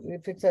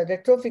if it's a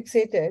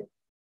retrofixated,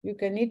 you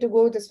can need to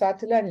go with the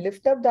spatula and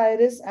lift up the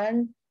iris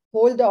and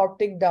hold the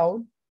optic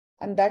down,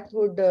 and that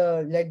would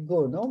let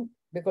go, no?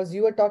 Because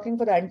you were talking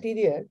for the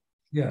anterior.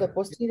 Yeah. The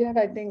posterior,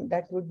 I think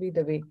that would be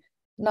the way.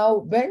 Now,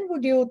 when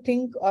would you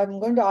think, I'm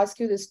going to ask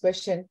you this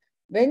question,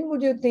 when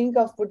would you think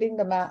of putting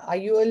the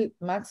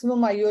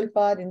maximum IOL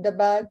power in the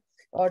bag,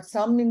 or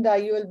some in the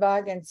IOL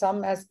bag and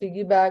some as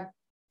piggyback?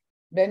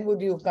 When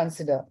would you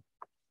consider?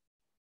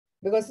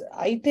 Because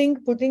I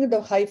think putting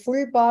the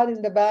full power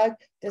in the bag,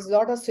 there's a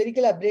lot of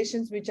spherical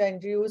aberrations which are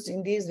introduced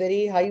in these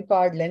very high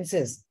powered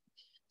lenses.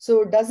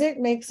 So does it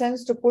make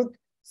sense to put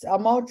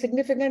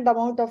significant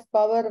amount of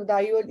power of the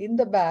IOL in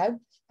the bag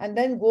and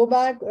then go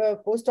back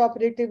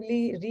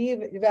post-operatively,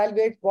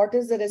 re-evaluate what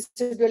is the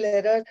residual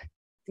error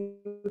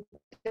to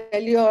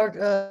tell your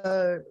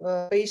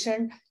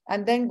patient,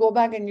 and then go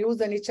back and use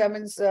the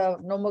Nichaman's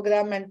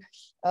nomogram and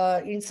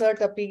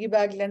insert a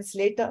piggyback lens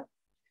later?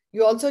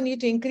 You also need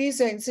to increase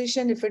your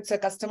incision if it's a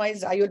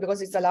customized IOL,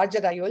 because it's a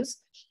larger IOLs.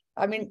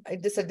 I mean,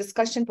 this is a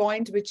discussion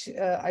point which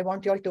I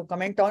want you all to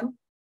comment on.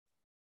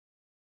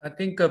 I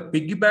think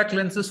piggyback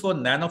lenses for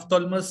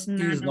nanophthalmos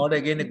is not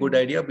again a good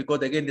idea,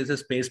 because again, there's a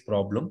space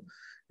problem.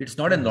 It's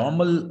not a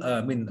normal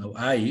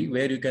eye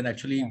where you can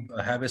actually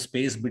have a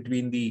space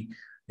between the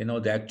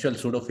the actual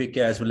pseudophakia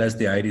as well as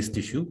the iris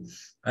tissue.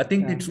 I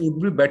think it would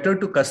be better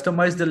to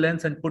customize the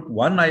lens and put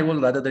one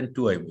IOL rather than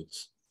two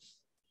IOLs.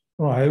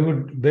 Oh, I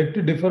would beg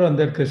to differ on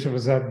that, Krishna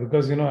Prasad,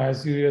 because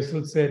as you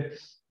yourself said,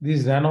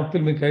 these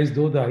nanophthalmic eyes,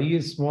 though the eye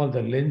is small,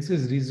 the lens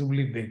is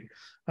reasonably big.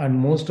 And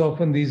most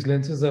often these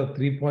lenses are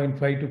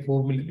 3.5 to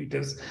 4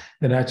 millimeters,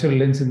 the natural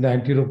lens in the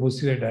anterior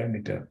posterior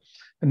diameter.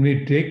 And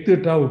we take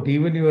that out,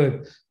 even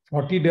your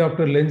 40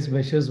 diopter lens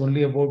measures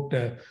only about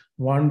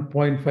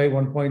 1.5,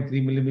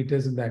 1.3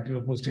 millimeters in the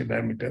anterior posterior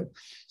diameter.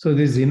 So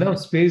there's enough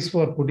space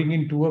for putting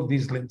in two of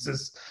these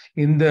lenses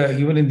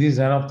even in these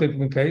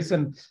nanophthalmic eyes.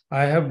 And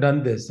I have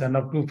done this, and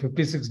up to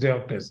 56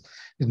 diopters.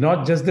 It's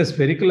not just the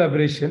spherical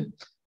aberration.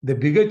 The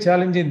bigger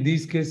challenge in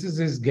these cases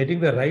is getting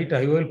the right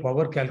IOL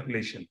power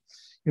calculation.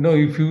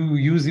 if you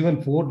use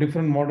even 4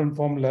 different modern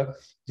formula,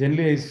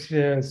 generally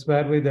I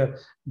swear by the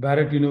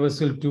Barrett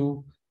Universal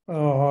 2,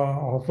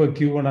 Offer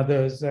Q and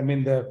others, I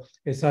mean the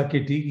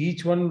SRKT,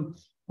 each one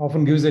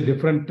often gives a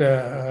different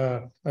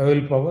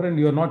oil power and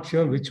you're not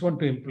sure which one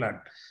to implant.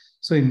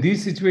 So in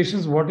these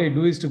situations, what I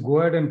do is to go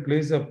ahead and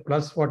place a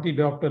plus 40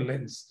 diopter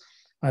lens.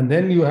 And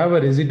then you have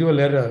a residual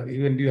error.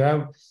 Even you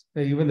have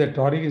even the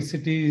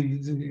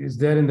toricity is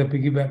there in the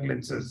piggyback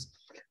lenses.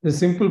 The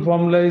simple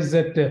formula is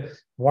that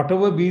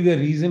whatever be the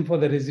reason for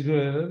the residual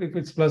error, if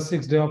it's plus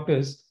 6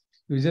 diopters,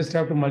 you just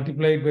have to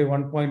multiply it by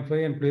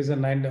 1.5 and place a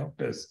 9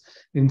 diopters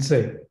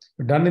inside.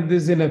 We've done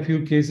this in a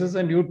few cases,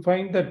 and you'd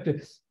find that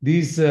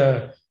these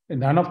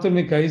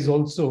non-ophthalmic eyes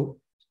also,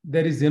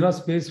 there is enough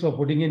space for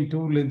putting in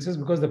 2 lenses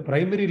because the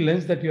primary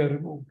lens that you have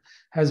removed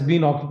has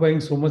been occupying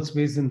so much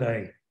space in the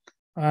eye.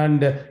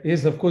 And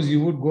yes, of course, you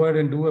would go ahead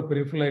and do a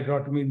peripheral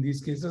hydrotomy in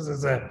these cases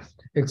as an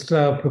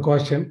extra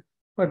precaution.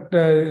 But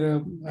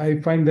I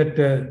find that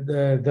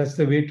that's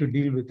the way to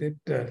deal with it,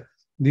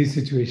 these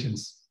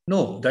situations.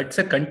 No, that's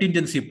a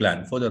contingency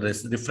plan for the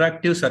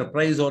refractive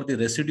surprise or the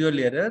residual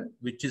error,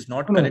 which is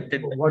not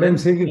corrected. What I'm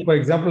saying is, for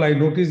example, I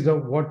noticed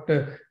what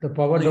the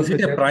power. Is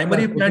it a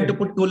primary plan to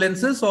put 2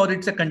 lenses or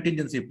it's a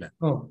contingency plan?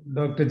 No,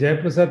 Dr.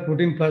 Jayaprasad put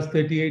in plus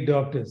 38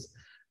 diopters.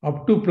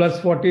 Up to plus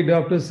 40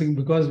 diopters,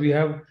 because we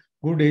have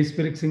good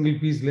aspheric single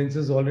piece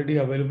lenses already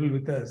available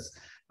with us,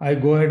 I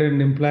go ahead and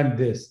implant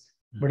this.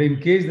 But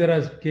in case there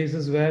are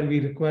cases where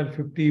we require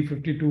 50,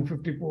 52,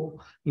 54,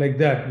 like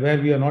that,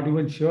 where we are not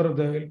even sure of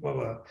the oil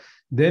power,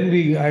 then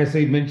we, as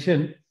I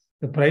mentioned,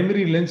 the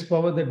primary lens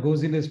power that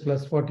goes in is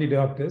plus 40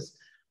 diopters,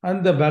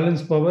 and the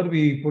balance power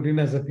we put in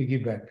as a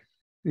piggyback.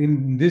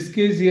 In this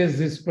case, yes,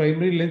 this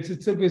primary lens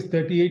itself is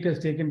 38 has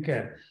taken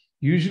care.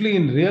 Usually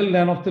in real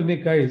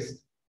non-ophthalmic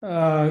eyes,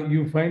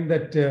 you find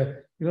that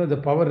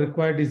the power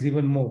required is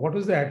even more. What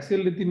was the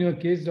axial width in your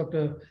case,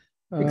 Dr.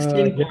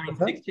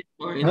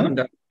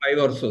 16.5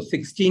 or so,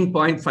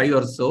 16.5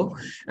 or so.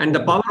 And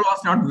the power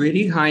was not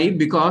very high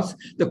because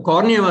the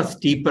cornea was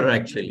steeper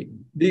actually.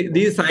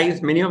 These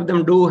eyes, many of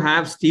them do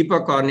have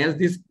steeper corneas.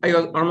 This eye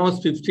was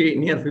almost 50,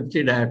 near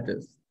 50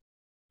 diopters.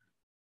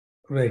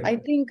 Right. I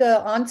think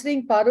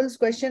answering Parul's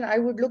question, I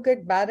would look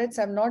at Barrett's.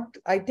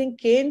 I think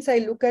Kane's I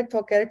look at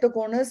for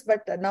keratoconus,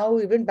 but now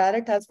even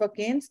Barrett has for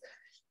Kane's.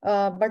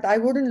 But I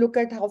wouldn't look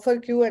at Offer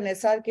Q and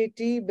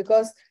SRKT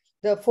because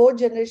the 4th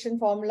generation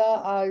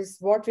formula is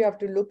what we have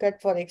to look at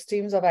for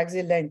extremes of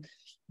axial length.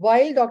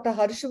 While Dr.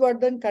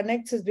 Harshvardhan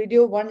connects his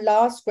video, one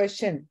last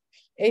question.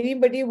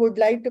 Anybody would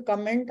like to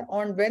comment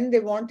on when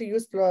they want to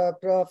use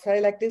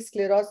prophylactic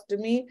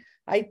sclerostomy?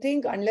 I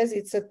think unless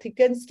it's a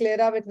thickened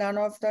sclera with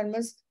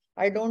nano-ophthalmos,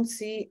 I don't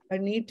see a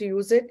need to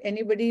use it.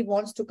 Anybody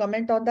wants to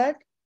comment on that?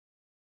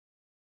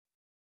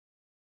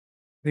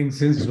 I think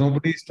since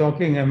nobody is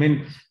talking, I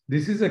mean,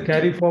 this is a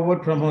carry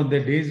forward from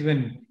the days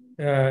when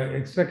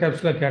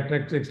extracapsular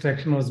cataract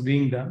extraction was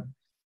being done.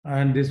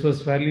 And this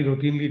was fairly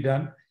routinely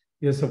done.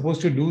 You're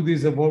supposed to do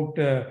this about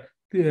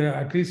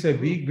at least a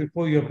week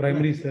before your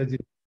primary surgery.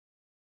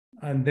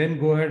 And then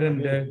go ahead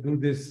and do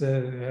this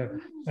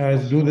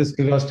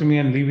sclerostomy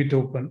and leave it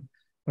open.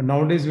 But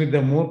nowadays, with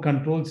the more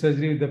controlled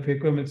surgery with the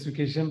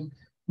phacoemulsification,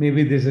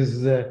 maybe this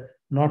is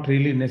not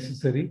really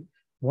necessary.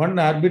 One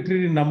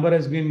arbitrary number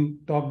has been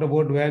talked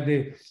about where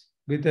they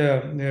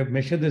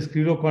measure the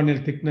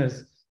sclerocorneal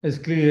thickness,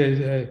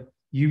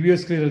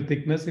 uveoscleral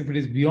thickness. If it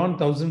is beyond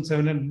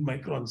 1,700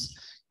 microns,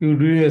 you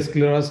do a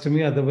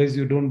sclerostomy, otherwise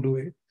you don't do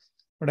it.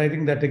 But I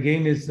think that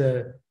again is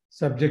a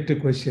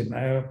subjective question.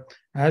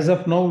 As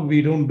of now,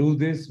 we don't do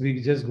this. We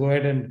just go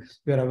ahead and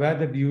we are aware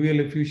that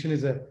uveal effusion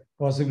is a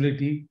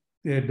possibility.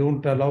 They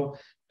don't allow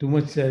too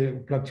much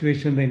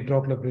fluctuation in the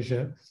intraocular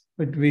pressure,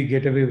 but we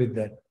get away with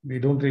that. We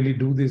don't really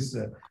do this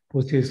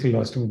posterior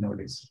sclerostomy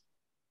nowadays.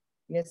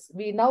 Yes,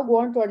 we now go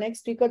on to our next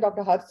speaker,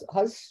 Dr.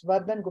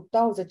 Harshvardhan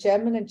Gupta, who's the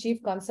chairman and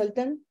chief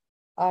consultant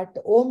at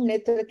Om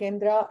Netra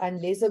Kendra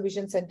and Laser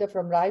Vision Center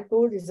from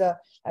Raipur. He's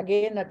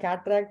again a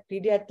cataract,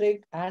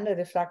 pediatric, and a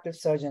refractive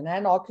surgeon,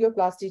 and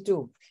oculoplasty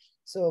too.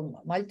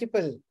 So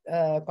multiple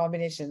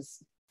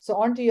combinations. So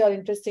on to your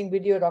interesting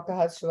video, Dr.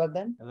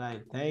 Harshvardhan.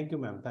 Right. Thank you,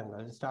 ma'am.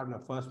 I'll start my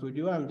first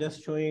video. I'm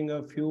just showing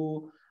a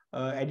few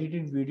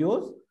edited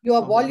videos.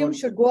 Your volume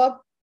should go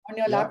up on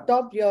your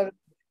laptop. You're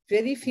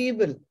very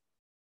feeble.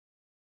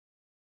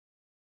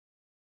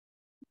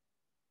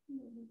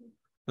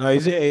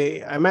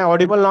 Am I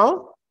audible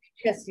now?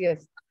 Yes,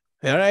 yes.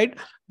 All right.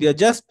 We are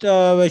just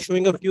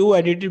showing a few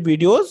edited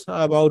videos,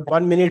 about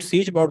 1 minute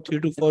each, about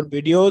 3 to 4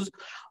 videos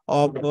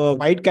of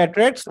white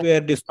cataracts,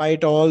 where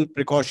despite all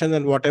precautions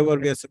and whatever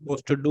we are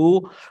supposed to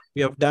do,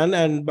 we have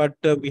done. But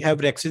we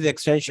have rhexis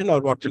extension,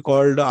 or what we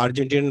call the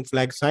Argentine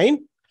flag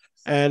sign,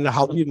 and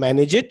how we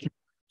manage it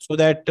so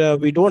that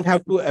we don't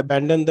have to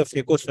abandon the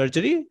phaco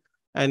surgery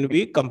and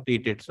we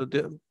complete it. So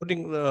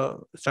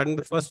starting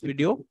the first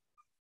video.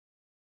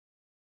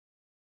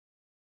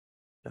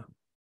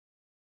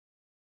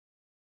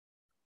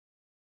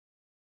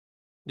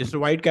 This is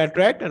white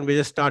cataract, and we're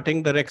just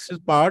starting the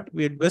rhexis part.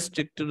 We'll just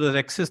stick to the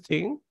rhexis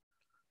thing.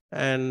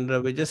 and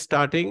we're just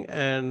starting,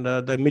 and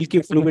the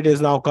milky fluid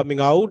is now coming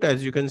out,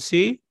 as you can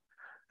see,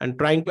 and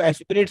trying to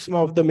aspirate some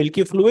of the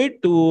milky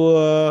fluid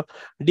to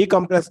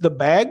decompress the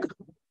bag.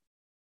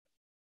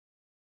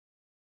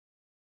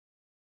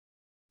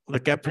 The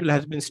capsule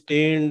has been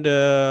stained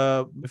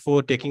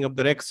before taking up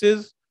the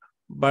rexes,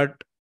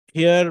 but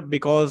here,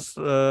 because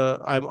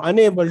I'm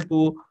unable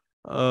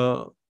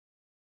to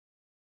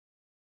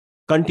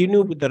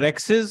continue with the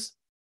rexes,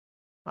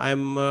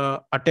 I'm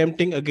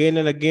attempting again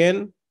and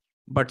again,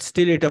 but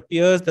still it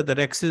appears that the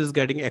rexes is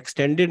getting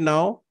extended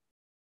now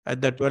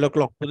at the 12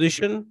 o'clock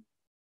position,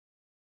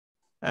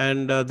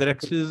 and the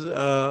rexes,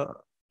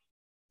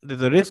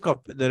 there's a risk of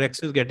the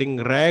rexes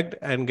getting ragged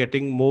and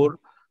getting more.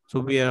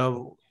 So we are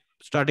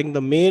starting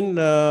the main,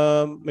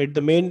 made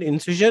the main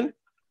incision,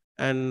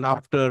 and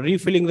after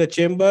refilling the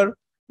chamber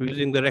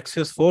using the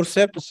rexes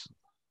forceps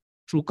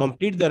to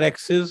complete the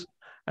rexes,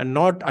 and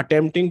not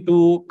attempting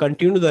to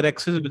continue the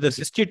rexes with the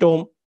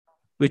cystitome,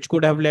 which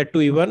could have led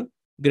to even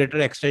greater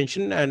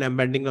extension and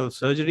amending of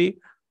surgery.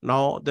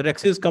 Now the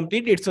rexes is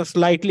complete. It's a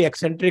slightly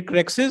eccentric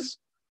rexes,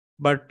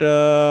 but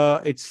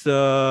it's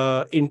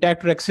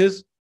intact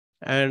rexes,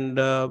 and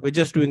we're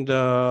just doing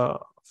the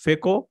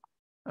phaco,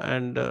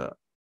 and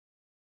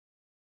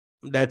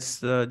that's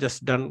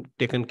just done,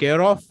 taken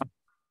care of,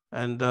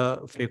 and the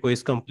phaco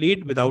is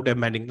complete without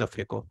amending the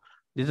phaco.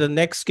 This is the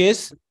next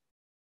case.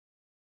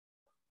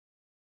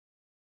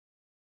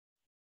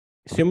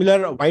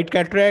 Similar white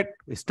cataract,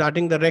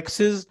 starting the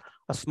rexes,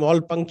 a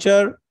small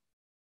puncture,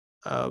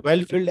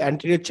 well-filled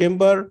anterior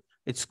chamber.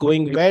 It's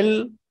going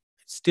well,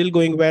 it's still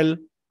going well,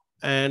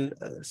 and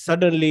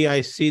suddenly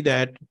I see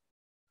that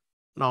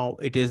now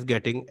it is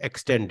getting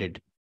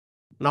extended.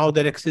 Now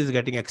the rexes is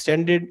getting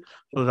extended.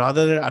 So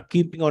rather than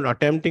keeping on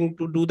attempting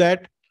to do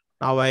that,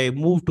 now I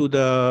move to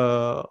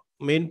the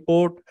main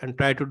port and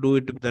try to do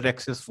it with the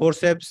rexes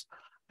forceps,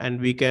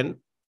 and we can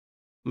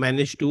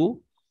manage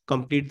to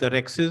complete the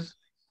rexes.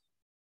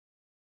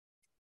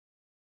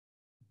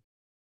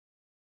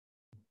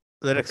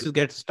 The rexes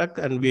get stuck,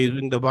 and we're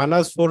using the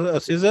vanas for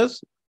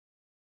scissors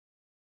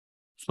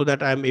so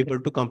that I'm able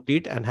to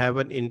complete and have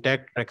an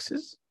intact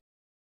rexes.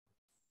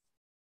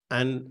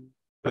 And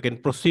we can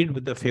proceed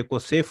with the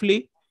phaco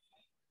safely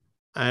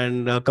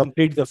and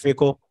complete the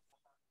phaco.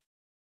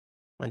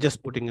 I'm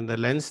just putting in the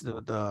lens,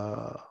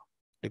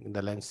 taking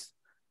the lens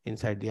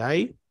inside the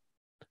eye.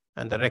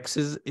 And the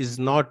rexes is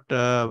not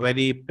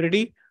very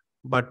pretty,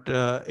 but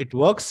it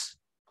works.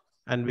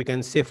 And we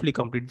can safely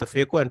complete the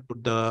phaco and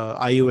put the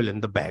IOL in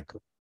the bag.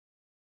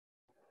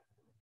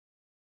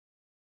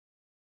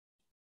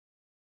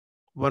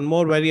 One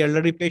more very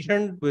elderly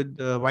patient with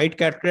white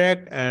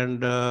cataract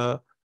and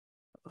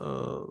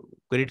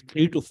grade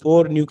 3 to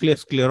 4 nuclear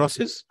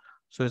sclerosis.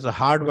 So it's a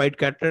hard white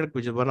cataract,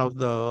 which is one of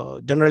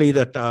the generally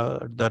the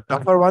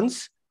tougher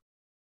ones.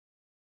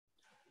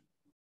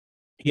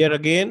 Here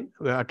again,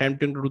 we're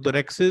attempting to do the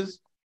rexes.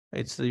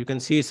 It's, you can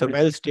see it's a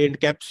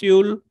well-stained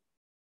capsule,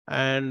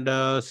 and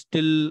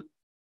still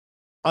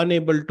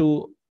unable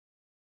to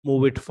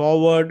move it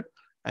forward.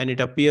 And it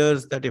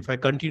appears that if I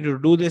continue to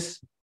do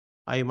this,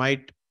 I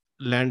might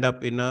land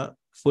up in a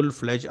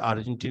full-fledged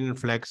Argentinian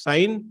flag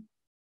sign.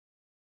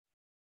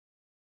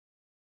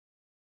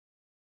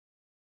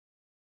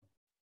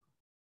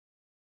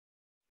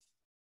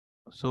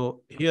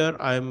 So here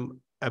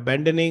I'm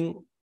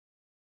abandoning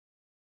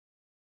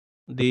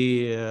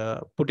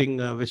the putting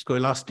a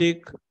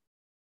viscoelastic,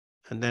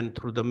 and then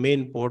through the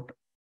main port,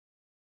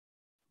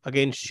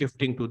 again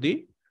shifting to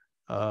the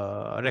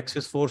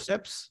rexis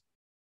forceps.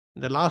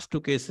 In the last two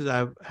cases,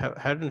 I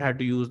hadn't had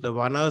to use the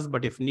vanas,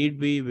 but if need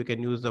be, we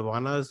can use the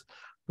vanas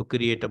to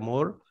create a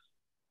more,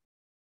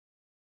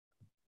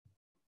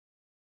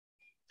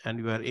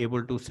 and we are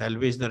able to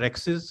salvage the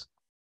rexes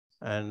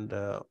and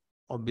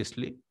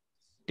obviously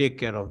take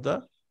care of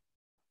the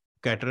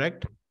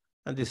cataract.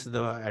 And this is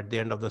at the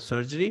end of the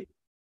surgery.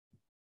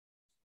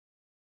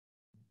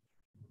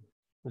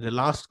 The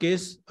last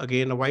case,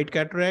 again a white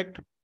cataract.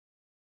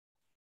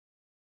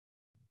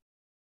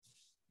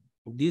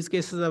 These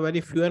cases are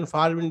very few and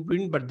far in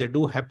between, but they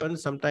do happen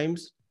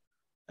sometimes.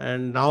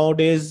 And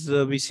nowadays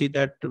we see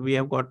that we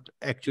have got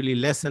actually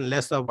less and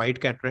less of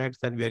white cataracts,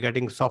 and we are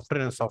getting softer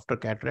and softer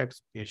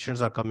cataracts.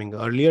 Patients are coming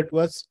earlier to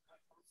us.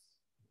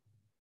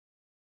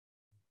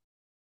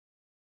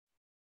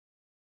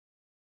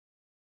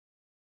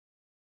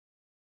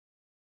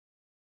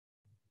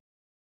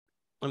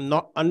 I'm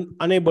not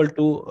unable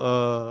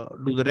to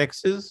do the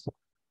rexes,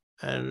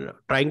 and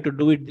trying to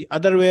do it the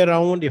other way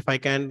around if I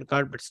can,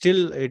 but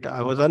still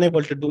I was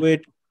unable to do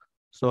it.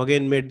 So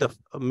again, made the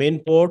main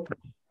port.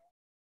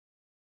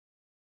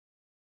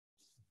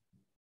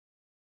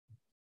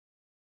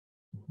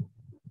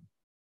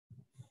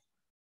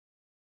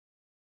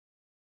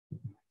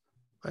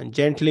 And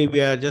gently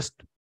we are just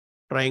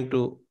trying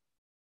to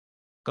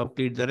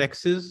complete the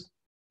rexes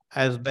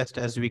as best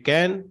as we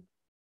can.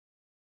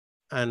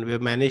 And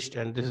we've managed,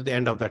 and this is the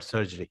end of that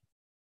surgery.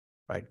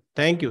 Right.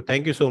 Thank you.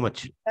 Thank you so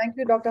much. Thank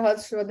you, Dr.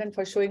 Harshvardhan,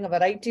 for showing a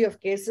variety of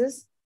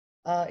cases.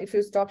 If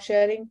you stop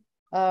sharing.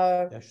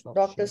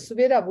 Dr.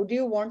 Suvira, would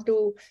you want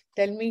to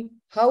tell me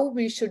how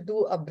we should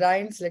do a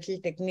Brian's little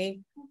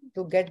technique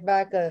to get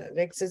back a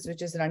rhexis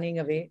which is running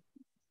away?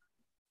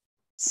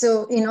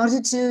 So in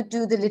order to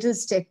do the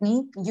Little's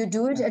technique, you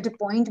do it at a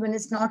point when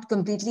it's not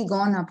completely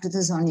gone up to the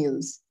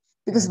zonules.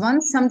 Because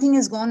once something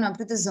has gone up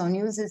to the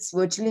zonules, it's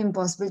virtually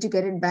impossible to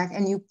get it back.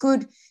 And you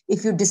could,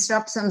 if you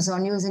disrupt some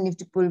zonules and you have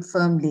to pull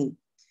firmly.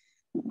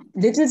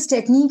 Little's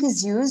technique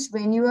is used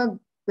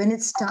when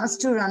it starts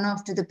to run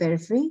off to the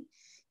periphery.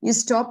 You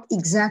stop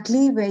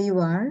exactly where you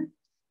are,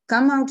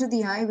 come out of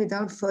the eye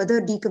without further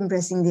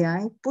decompressing the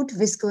eye, put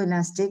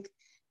viscoelastic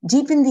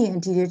deep in the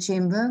anterior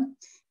chamber,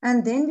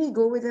 and then we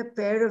go with a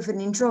pair of an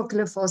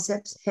intraocular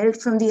forceps held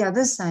from the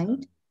other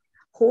side,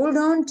 hold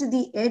on to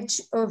the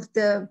edge of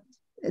the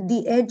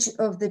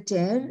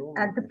tear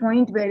at the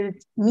point where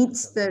it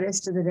meets the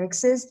rest of the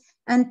rhexis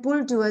and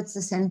pull towards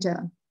the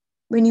center.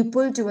 When you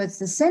pull towards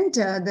the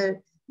center,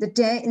 the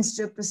tear,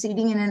 instead of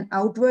proceeding in an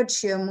outward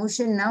shear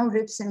motion, now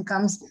rips and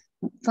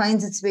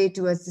finds its way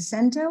towards the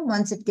center.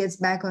 Once it gets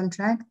back on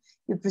track,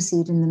 you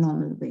proceed in the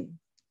normal way.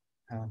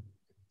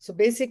 So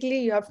basically,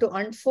 you have to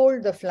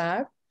unfold the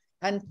flap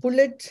and pull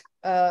it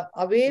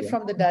away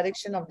from the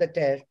direction of the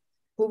tear.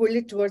 Pull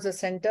it towards the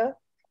center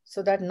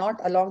so that not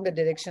along the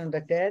direction of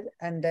the tear,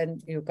 and then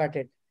you cut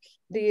it.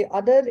 The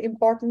other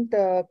important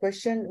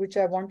question which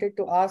I wanted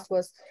to ask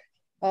was,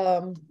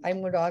 I'm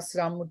going to ask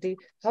Ramurthy,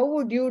 how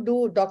would you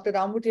do, Dr.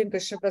 Ramurthy and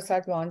Krishna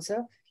Prasad to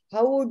answer,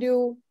 how would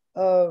you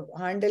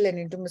handle an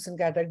intumescent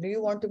cataract? Do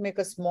you want to make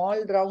a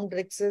small round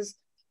rhexis,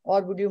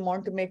 or would you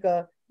want to make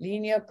a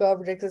linear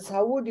curved rhexis?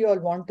 How would you all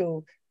want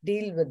to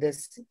deal with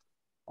this?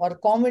 Or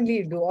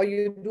commonly do, or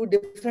you do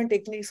different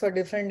techniques for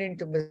different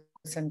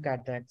intumescent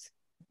cataracts?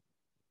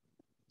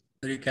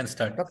 So you can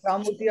start. Dr.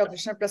 Ramurthy or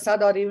Krishna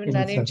Prasad or even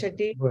Naren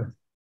Chetty?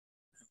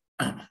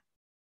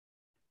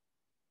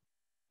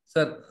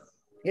 Sir.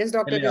 Yes,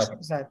 Dr. Krishna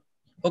Prasad.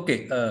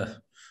 Okay.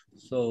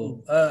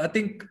 I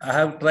think I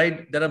have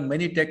tried, there are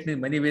many techniques,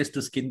 many ways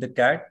to skin the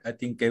cat. I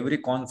think every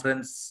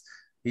conference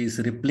is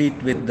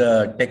replete with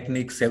the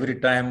techniques. Every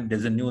time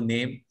there's a new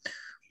name.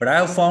 But I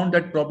have found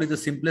that probably the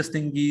simplest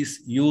thing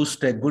is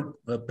used a good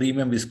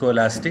premium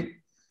viscoelastic.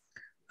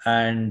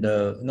 And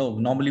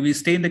normally we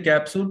stay in the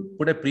capsule,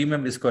 put a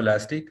premium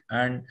viscoelastic,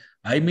 and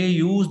I may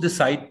use the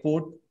side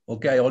port.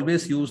 Okay, I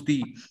always use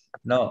the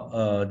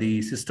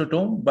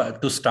cystotome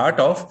but to start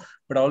off,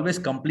 but I always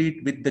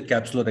complete with the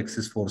capsular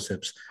rhexis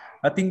forceps.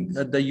 I think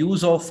the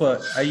use of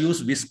I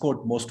use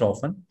viscoat most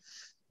often,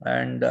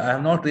 and I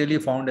have not really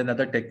found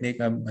another technique.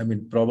 I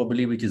mean,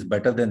 probably which is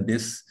better than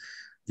this.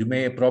 You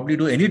may probably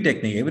do any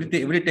technique.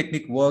 Every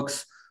technique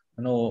works.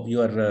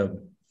 Your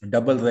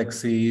double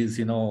rhexis,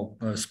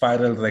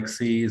 spiral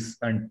rhexis,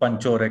 and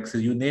puncho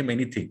rhexis. You name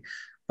anything.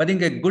 I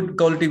think a good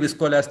quality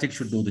viscoelastic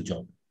should do the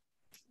job.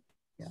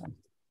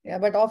 Yeah,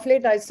 but off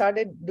late I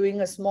started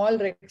doing a small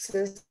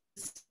rhexis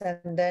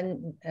and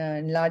then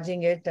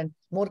enlarging it and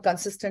more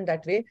consistent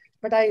that way.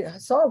 But I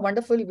saw a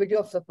wonderful video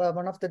of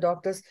one of the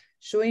doctors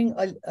showing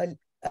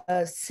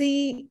a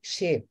C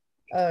shape,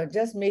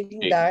 just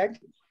making that.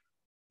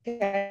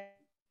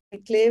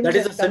 That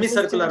is a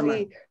semicircular,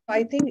 man.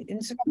 I think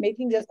instead of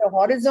making just a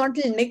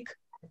horizontal nick,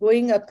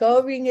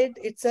 curving it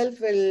itself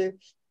will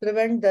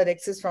prevent the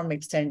rhexis from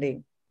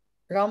extending.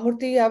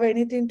 Ramurthy, you have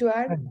anything to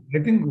add? I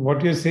think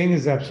what you're saying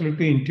is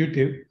absolutely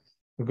intuitive,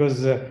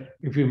 because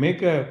if you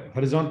make a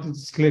horizontal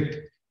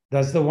slit,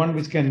 that's the one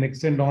which can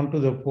extend onto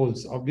the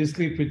poles.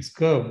 Obviously, if it's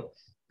curved,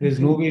 there's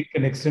no way it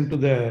can extend to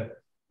the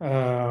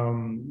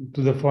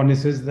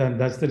fornices. Then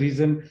that's the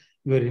reason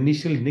your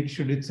initial nick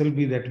should itself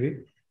be that way.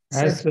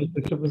 As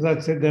Krishna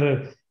Prasad said, there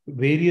are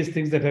various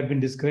things that have been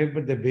described,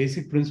 but the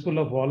basic principle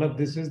of all of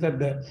this is that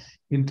the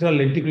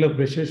intralenticular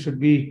pressure should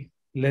be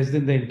less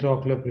than the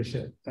intraocular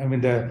pressure. I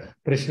mean, the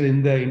pressure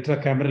in the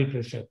intracameral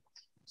pressure.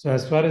 So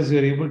as far as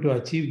you're able to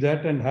achieve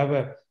that and have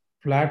a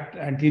flat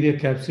anterior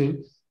capsule,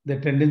 the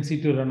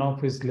tendency to run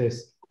off is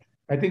less.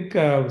 I think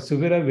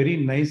Suvira very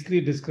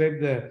nicely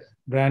described the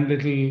Brand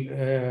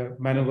Little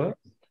maneuver.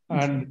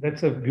 And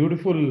that's a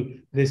beautiful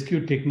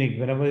rescue technique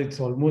whenever it's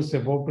almost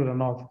about to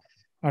run off.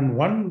 And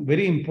one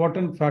very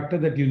important factor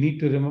that you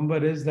need to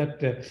remember is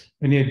that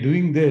when you're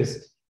doing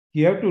this,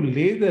 you have to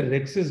lay the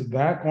rhexis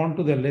back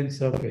onto the lens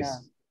surface.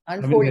 Yeah.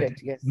 Unfold it,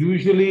 yes.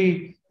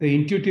 Usually, the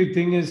intuitive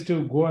thing is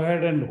to go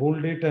ahead and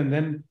hold it and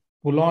then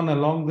pull on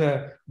along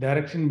the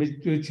direction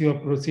which you are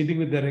proceeding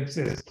with the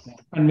rhexis,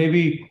 and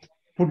maybe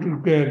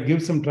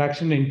give some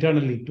traction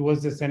internally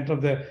towards the center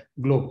of the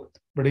globe.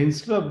 But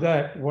instead of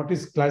that, what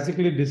is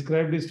classically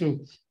described is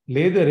to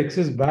lay the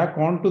rhexis back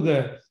onto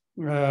the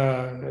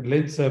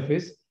lens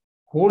surface,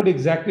 hold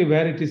exactly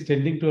where it is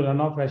tending to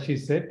run off, as she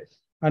said,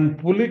 and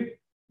pull it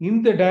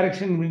in the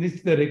direction in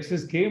which the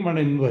rhexis came and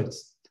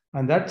inwards.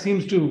 And that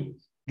seems to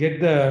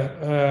get the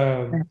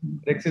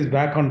rhexis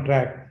back on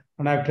track.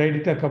 And I've tried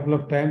it a couple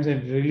of times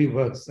and it really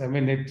works. I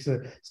mean, it's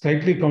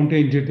slightly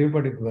counterintuitive,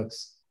 but it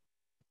works.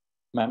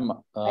 Ma'am.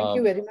 Thank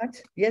you very much.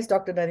 Yes,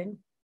 Dr. Naren.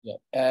 Yeah,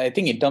 I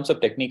think in terms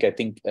of technique, I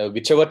think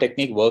whichever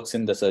technique works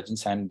in the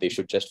surgeon's hand, they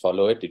should just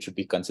follow it. It should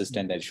be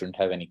consistent and it shouldn't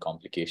have any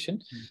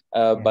complication.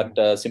 But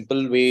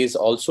simple ways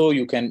also,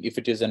 you can, if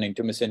it is an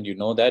intermittent, you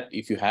know that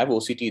if you have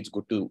OCT, it's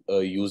good to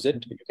use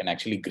it. You can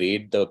actually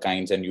grade the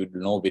kinds and you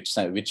know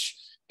which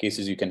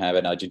cases you can have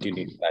an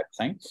Argentinian flag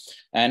sign.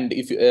 And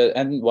if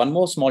and one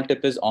more small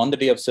tip is on the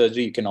day of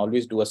surgery, you can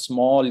always do a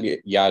small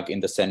YAG in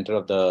the center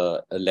of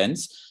the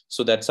lens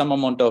so that some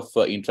amount of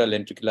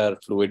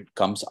intralentricular fluid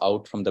comes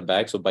out from the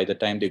bag. So by the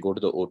time they go to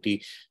the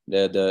OT,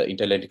 the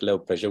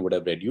interlenticular pressure would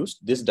have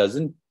reduced. This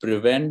doesn't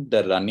prevent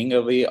the running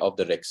away of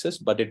the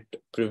rhexis, but it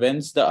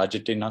prevents the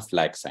Argentina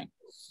flag sign.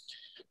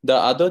 The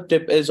other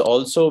tip is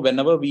also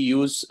whenever we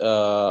use,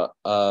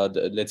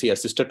 let's say a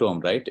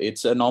cystotome, right?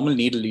 It's a normal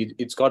needle.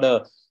 It's got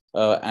a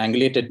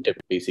angulated tip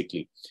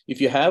basically. If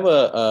you have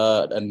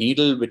a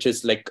needle which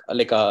is like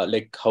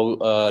how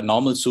a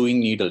normal sewing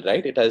needle,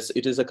 right? It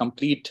is a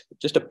complete,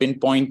 just a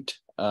pinpoint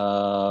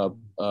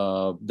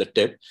the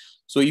tip.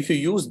 So if you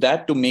use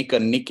that to make a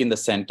nick in the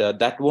center,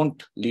 that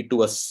won't lead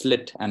to a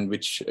slit and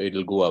which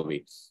it'll go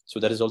away. So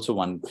that is also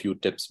one few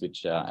tips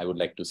which I would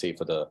like to say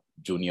for the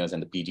juniors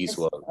and the PGs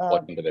who are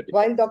watching the webinar.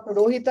 While Dr.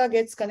 Rohita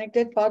gets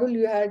connected, Parul,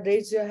 you had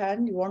raised your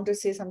hand. You want to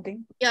say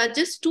something? Yeah,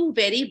 just two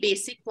very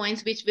basic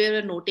points which we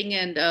were noting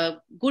and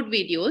good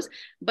videos.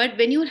 But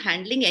when you're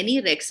handling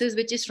any rhexis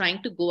which is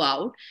trying to go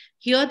out,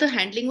 here the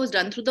handling was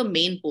done through the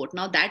main port.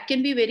 Now that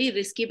can be very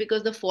risky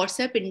because the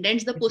forceps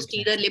indents the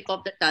posterior lip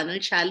of the tunnel,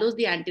 shallows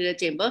the anterior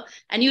chamber,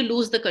 and you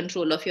lose the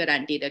control of your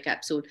anterior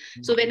capsule.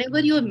 So whenever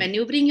you're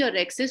maneuvering your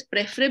rhexis,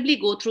 preferably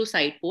go through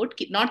side port,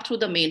 not through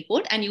the main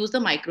port, and use the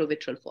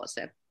microvitreal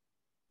forceps.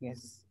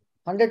 Yes,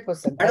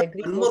 100%. I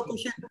agree. One more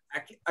question.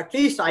 At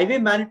least IV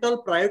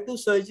mannitol prior to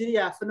surgery,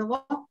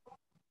 Afanova,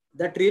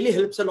 that really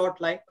helps a lot.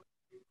 Like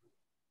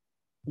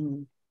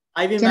IV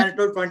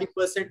mannitol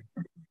 20%.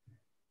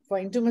 For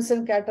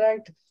intumescent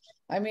cataract,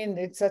 I mean,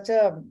 it's such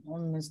a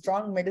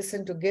strong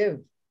medicine to give.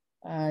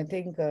 I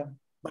think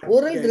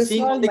oral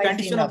Grisol might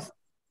be enough.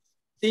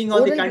 Seeing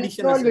all the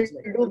condition will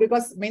do,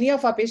 because many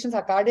of our patients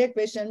are cardiac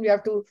patients. We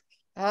have to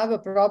have a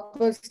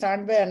proper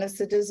standby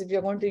anesthetist if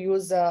you're going to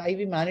use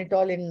IV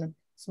mannitol in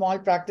small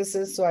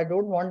practices. So I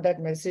don't want that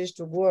message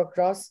to go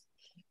across.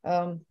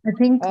 I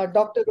think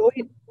Dr.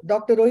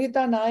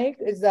 Rohita Naik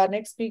is our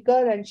next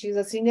speaker, and she's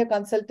a senior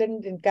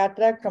consultant in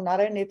cataract from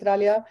Narayan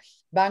Netralaya,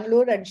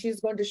 Bangalore, and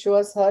she's going to show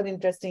us her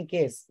interesting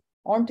case.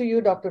 On to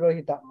you, Dr.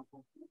 Rohita.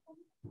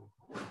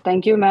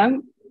 Thank you,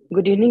 ma'am.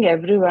 Good evening,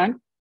 everyone.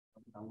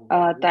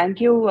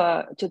 Thank you,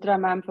 Chitra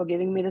ma'am, for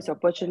giving me this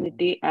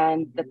opportunity,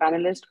 and the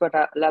panelists for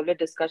the lovely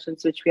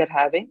discussions which we are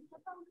having.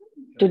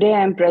 Today,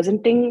 I am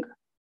presenting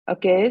a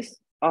case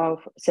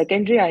of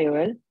secondary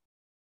IOL.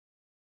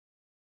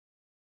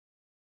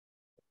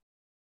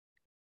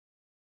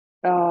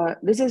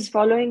 This is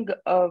following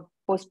a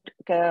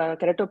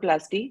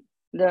post-keratoplasty.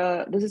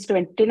 This is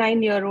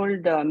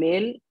 29-year-old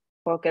male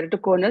for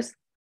keratoconus.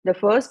 The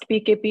first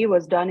PKP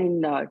was done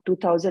in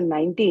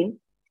 2019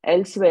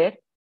 elsewhere.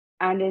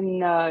 And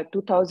in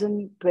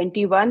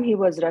 2021, he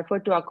was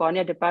referred to our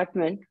cornea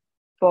department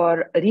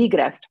for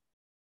regraft.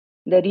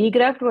 The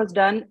regraft was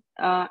done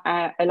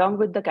along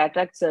with the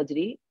cataract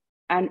surgery.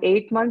 And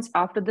 8 months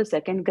after the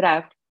second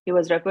graft, he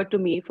was referred to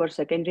me for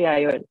secondary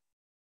IOL.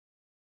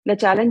 The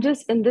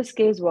challenges in this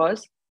case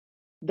was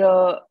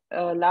the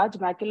large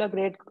macular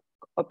grade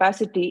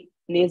opacity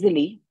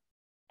nasally,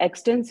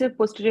 extensive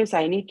posterior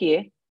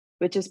synechiae,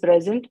 which is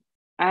present,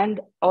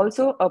 and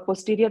also a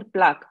posterior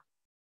plaque,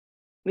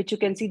 which you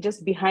can see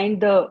just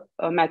behind the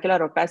macular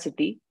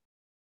opacity.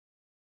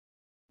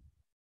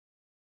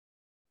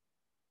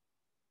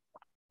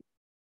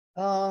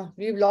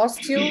 We've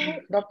lost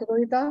you, Dr.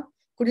 Rohita.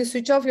 Could you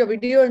switch off your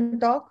video and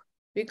talk?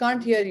 We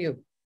can't hear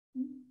you.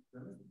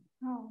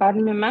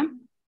 Pardon me, ma'am?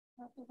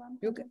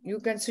 You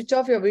can switch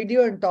off your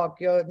video and talk.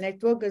 Your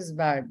network is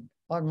bad,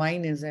 or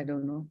mine is, I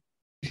don't know.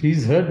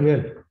 She's heard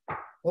well.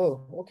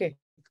 Oh, okay.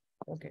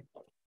 Okay.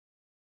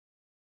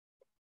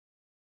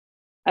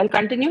 I'll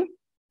continue.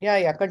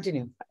 Yeah,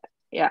 continue.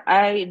 Yeah,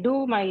 I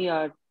do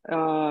my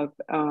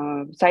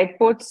side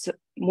ports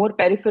more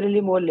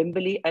peripherally, more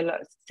limbally.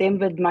 Same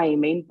with my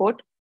main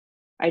port.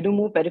 I do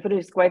move peripherally.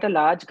 It's quite a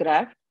large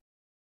graft.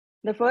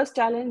 The first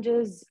challenge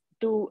is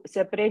to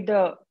separate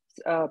the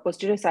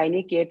posterior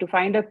synechiae to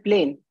find a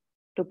plane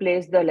to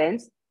place the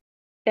lens.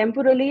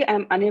 Temporally,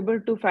 I'm unable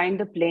to find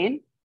the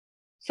plane.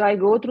 So I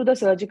go through the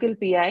surgical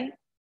PI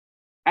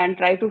and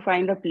try to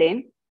find a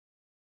plane.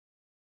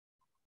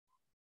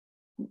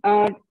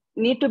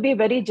 Need to be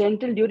very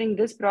gentle during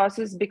this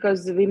process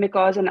because we may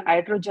cause an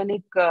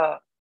iatrogenic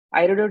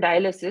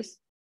iridodialysis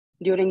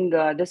during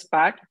this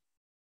part.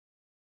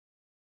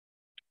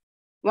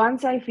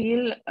 Once I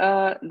feel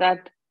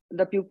that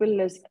the pupil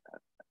is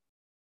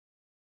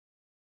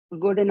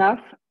good enough,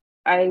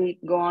 I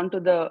go on to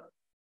the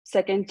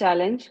second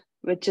challenge,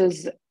 which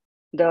is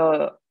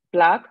the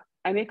plaque.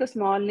 I make a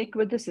small nick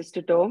with the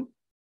cystotome,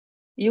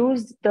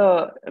 use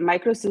the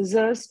micro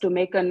scissors to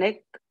make a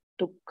nick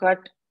to cut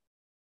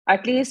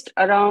at least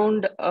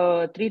around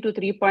 3 to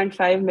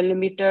 3.5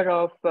 millimeter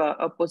of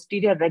a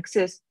posterior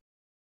rhexis,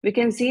 we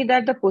can see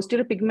that the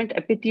posterior pigment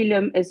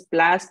epithelium is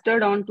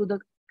plastered onto the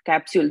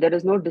capsule. There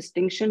is no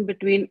distinction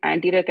between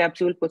anterior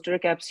capsule, posterior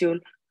capsule,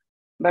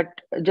 but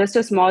just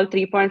a small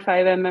 3.5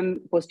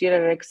 mm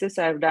posterior rhexis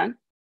I have done.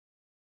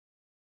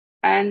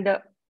 And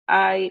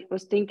I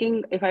was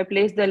thinking, if I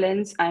place the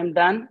lens, I'm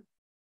done.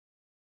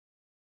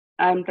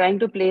 I'm trying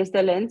to place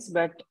the lens,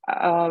 but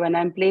when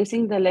I'm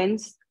placing the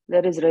lens,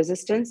 there is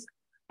resistance.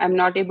 I'm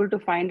not able to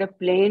find a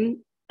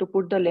plane to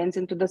put the lens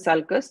into the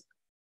sulcus.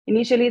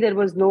 Initially, there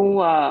was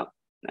no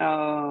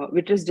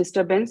vitreous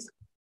disturbance,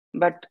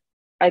 but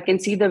I can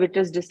see the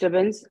vitreous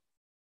disturbance.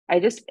 I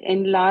just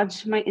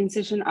enlarged my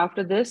incision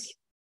after this.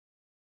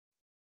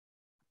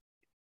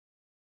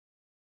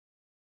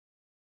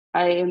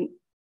 I am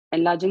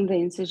enlarging the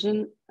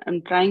incision.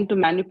 I'm trying to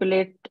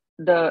manipulate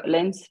the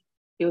lens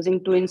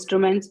using 2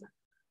 instruments,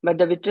 but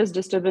the vitreous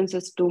disturbance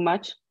is too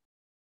much.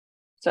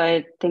 So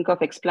I think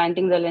of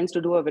explanting the lens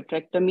to do a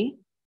vitrectomy.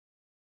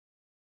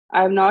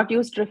 I have not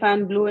used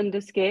Trifan blue in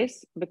this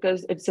case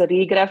because it's a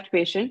regraft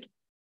patient.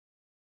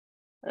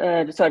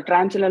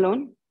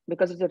 Triamcinolone,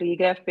 because it's a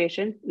regraft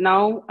patient.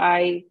 Now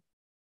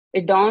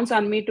it dawns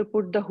on me to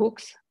put the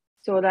hooks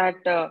so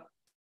that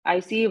I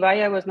see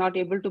why I was not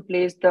able to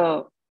place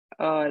the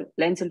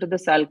lens into the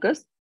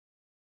sulcus.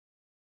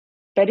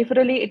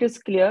 Peripherally, it is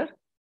clear.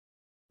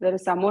 There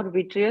is some more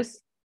vitreous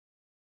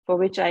for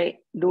which I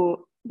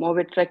do more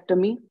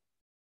vitrectomy.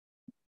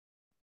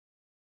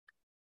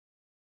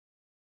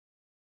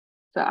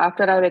 So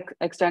after I've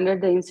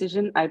extended the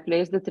incision, I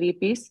place the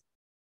 3-piece.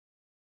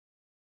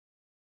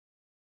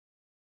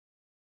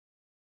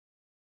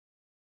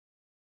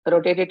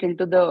 Rotate it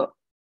into the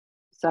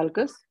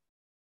sulcus.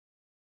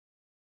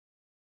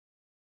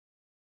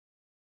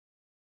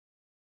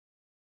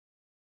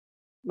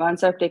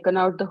 Once I've taken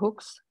out the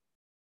hooks,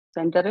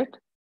 center it.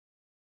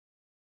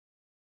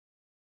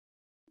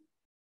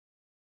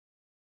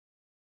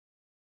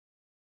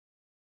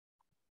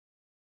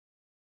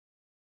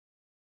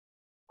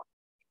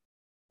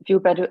 Few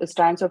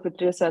strands of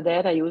vitreous are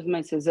there. I use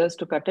my scissors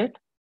to cut it.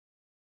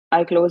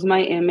 I close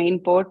my main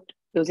port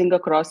using a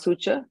cross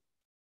suture.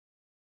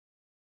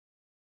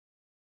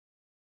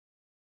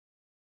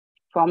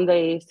 Form the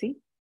AAC.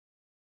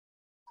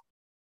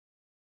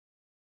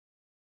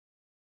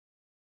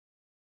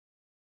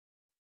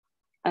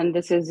 And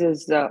this is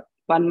his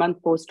 1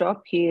 month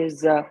post-op. He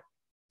is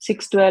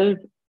 612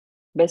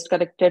 best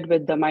corrected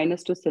with the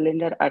 -2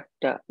 cylinder at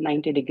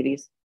 90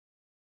 degrees.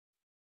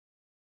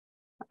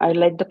 I'd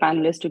like the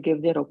panelists to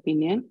give their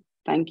opinion.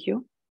 Thank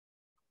you.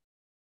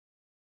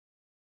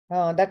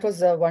 That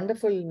was a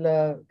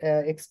wonderful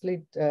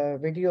explicit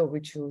video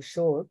which you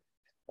showed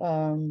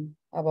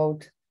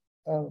about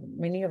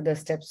many of the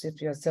steps of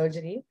your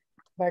surgery.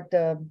 But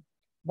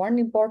one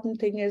important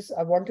thing is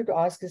I wanted to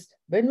ask is,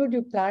 when would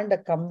you plan a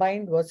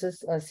combined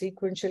versus a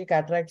sequential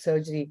cataract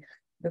surgery?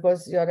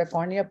 Because you're a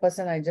cornea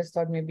person, I just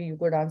thought maybe you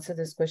could answer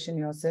this question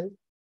yourself.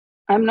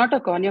 I'm not a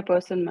cornea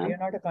person, ma'am. You're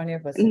not a cornea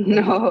person.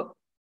 No.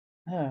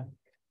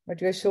 But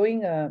you're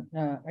showing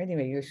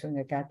anyway, you're showing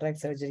a cataract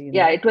surgery.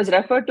 Yeah, it was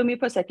referred to me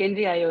for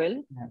secondary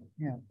IOL.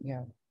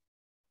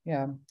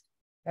 Yeah.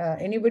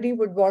 Anybody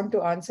would want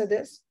to answer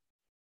this?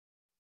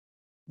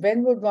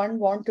 When would one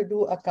want to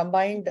do a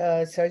combined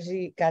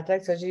surgery,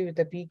 cataract surgery with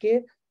a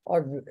PK?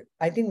 Or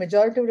I think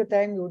majority of the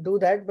time you do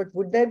that, but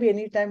would there be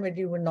any time when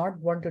you would not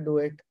want to do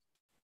it?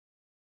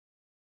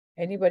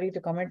 Anybody to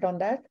comment on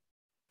that?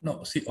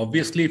 No, see,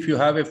 obviously, if you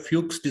have a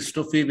Fuchs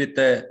dystrophy with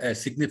a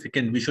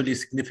significant, visually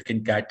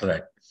significant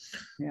cataract,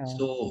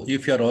 so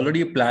if you're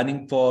already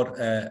planning for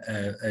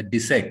a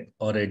dissect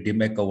or a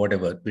DMEC or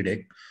whatever,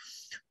 PDEC,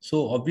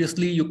 so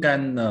obviously you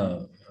can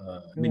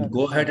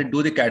go ahead and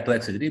do the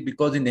cataract surgery,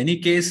 because in any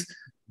case,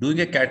 doing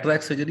a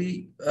cataract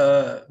surgery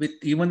with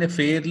even a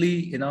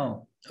fairly,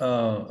 so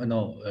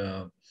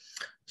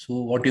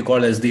what you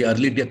call as the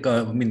early,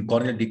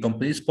 corneal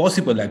decomposition is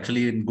possible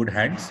actually in good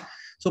hands.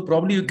 So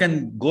probably you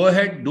can go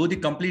ahead, do the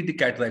complete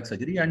cataract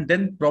surgery, and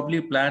then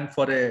probably plan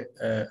for a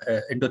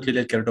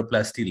endothelial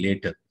keratoplasty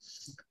later.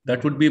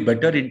 That would be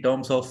better in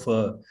terms of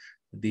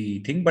the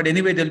thing. But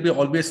anyway, there'll be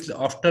always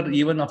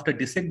even after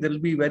dissect, there'll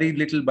be very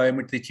little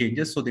biometry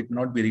changes, so they will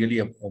not be really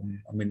a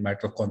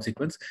matter of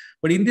consequence.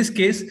 But in this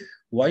case,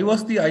 why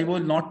was the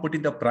IOL not put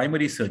in the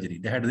primary surgery?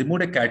 They had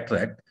removed a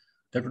cataract.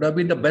 That would have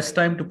been the best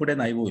time to put an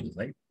IOL,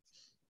 right?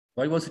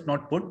 Why was it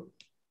not put?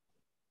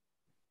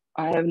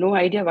 I have no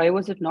idea why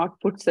was it not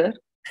put, sir.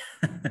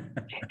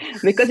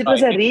 Because it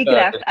was a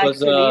regraft.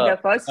 Actually, the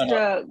first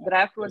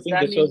graft was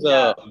done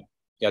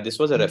in. This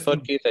was a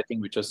referred case, I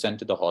think, which was sent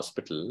to the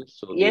hospital.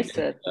 So yes,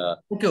 sir.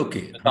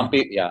 Okay.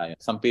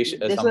 Some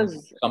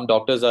patients, some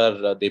doctors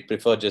they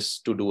prefer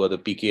just to do the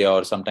PK,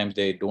 or sometimes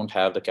they don't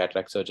have the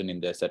cataract surgeon in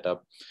their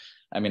setup.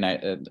 I mean,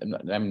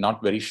 I'm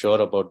not very sure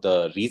about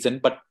the reason,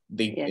 but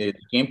they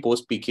came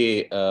post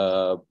PK.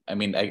 I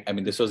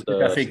mean, this was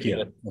the FA kick.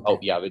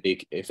 with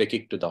the FA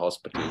kick to the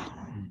hospital.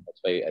 That's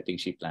That's why I think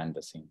she planned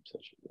the same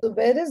surgery. So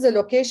where is the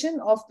location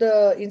of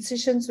the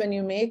incisions when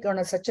you make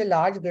on such a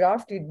large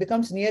graft? It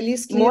becomes nearly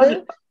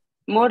scleral?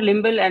 More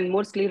limbal and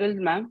more scleral,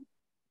 ma'am.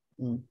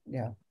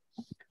 Yeah.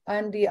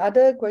 And the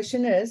other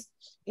question is,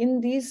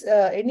 in these,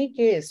 any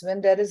case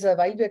when there is a,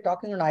 while we're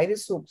talking on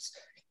iris hooks,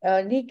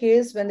 any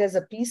case when there's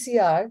a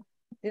PCR,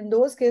 in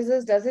those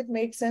cases, does it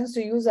make sense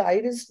to use an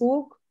iris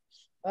hook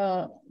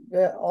or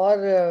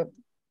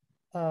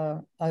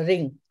a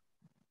ring?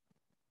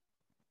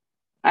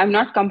 I'm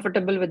not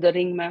comfortable with the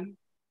ring, ma'am.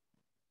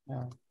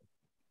 Yeah.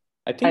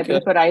 I think I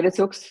prefer iris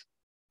hooks.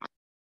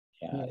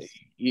 Yeah. Yes.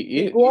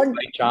 If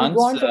by chance,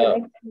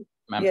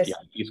 ma'am, yes. yeah,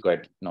 please go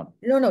ahead. No,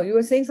 you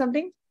were saying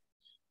something?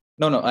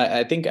 No,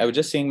 I think I was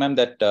just saying, ma'am,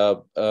 that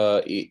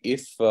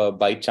if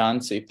by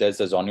chance, if there's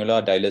a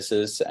zonular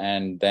dialysis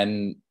and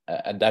then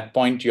at that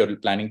point you're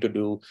planning to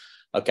do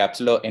a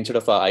capsular instead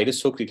of an iris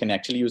hook, you can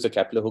actually use a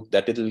capsular hook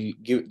that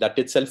that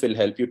itself will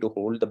help you to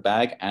hold the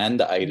bag and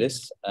the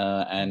iris,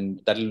 and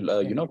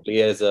that'll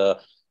play as a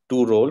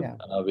two role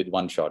with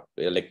one shot,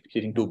 like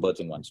hitting two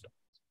birds in one stone.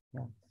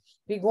 Yeah.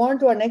 We go on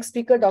to our next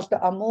speaker, Dr.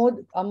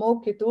 Amod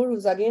Kitur,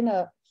 who's again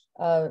a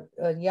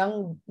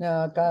young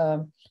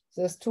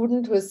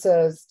student who is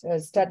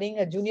studying,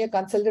 a junior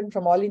consultant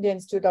from All India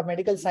Institute of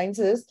Medical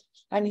Sciences,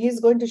 and he's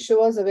going to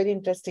show us a very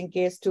interesting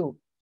case too.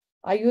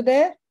 Are you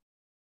there?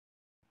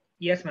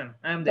 Yes, ma'am.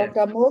 I am there.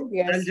 Dr. Amod,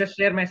 yes. I'll just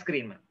share my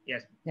screen, ma'am.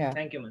 Yes. Yeah.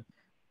 Thank you, ma'am.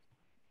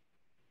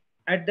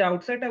 At the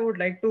outset, I would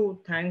like to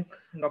thank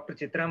Dr.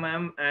 Chitra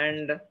ma'am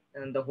and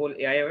the whole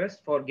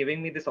AIOS for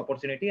giving me this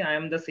opportunity. I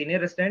am the senior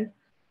resident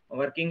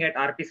working at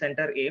RP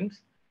Center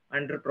AIMS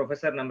under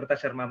Professor Namrata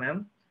Sharma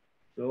ma'am.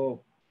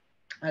 So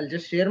I'll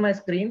just share my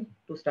screen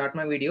to start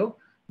my video.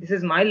 This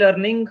is my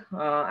learning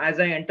as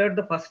I entered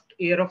the first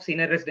year of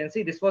senior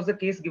residency. This was the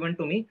case given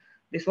to me.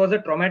 This was a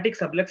traumatic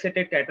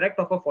subluxated cataract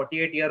of a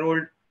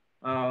 48-year-old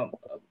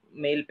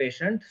male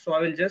patient. So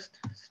I will just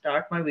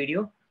start my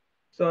video.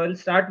 So I'll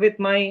start with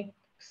my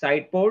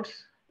side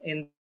ports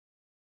in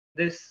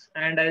this,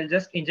 and I'll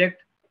just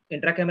inject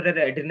intracameral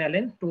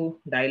adrenaline to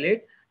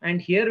dilate.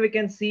 And here we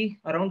can see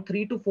around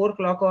 3 to 4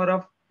 clock hour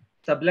of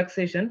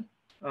subluxation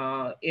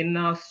in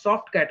a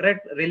soft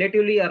cataract,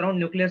 relatively around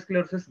nuclear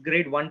sclerosis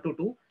grade 1 to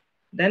 2.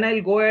 Then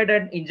I'll go ahead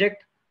and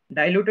inject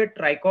diluted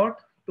tricot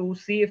to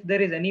see if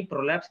there is any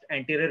prolapsed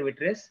anterior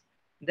vitreous.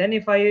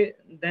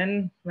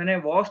 Then when I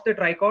wash the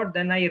tricot,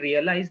 then I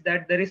realize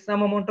that there is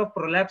some amount of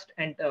prolapsed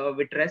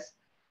vitreous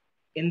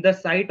in the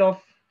site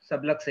of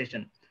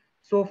subluxation.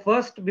 So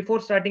first, before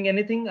starting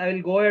anything, I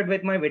will go ahead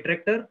with my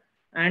vitrector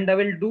and I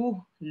will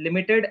do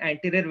limited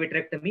anterior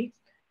vitrectomy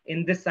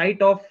in the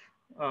site of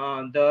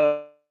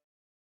the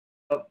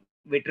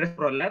vitreous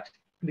prolapse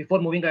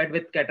before moving ahead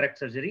with cataract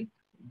surgery.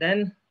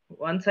 Then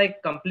once I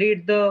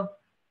complete the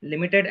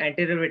limited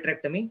anterior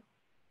vitrectomy,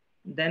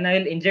 then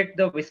I'll inject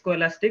the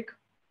viscoelastic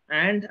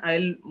and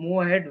I'll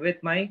move ahead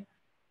with my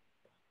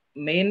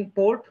main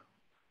port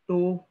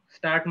to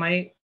start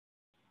my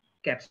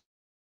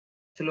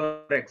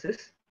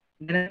capsulorhexis.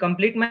 Then I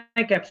complete my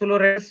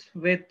capsulorhexis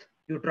with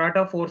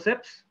Utrata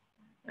forceps,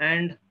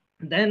 and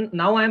then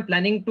now I am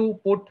planning to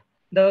put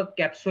the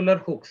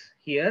capsular hooks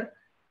here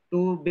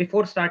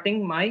before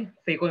starting my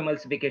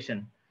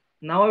phacoemulsification.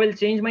 Now I will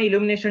change my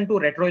illumination to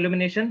retro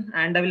illumination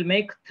and I will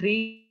make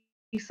 3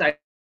 side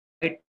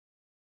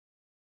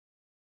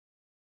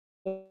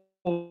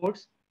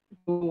ports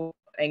to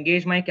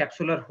engage my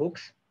capsular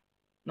hooks.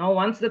 Now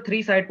once the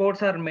 3 side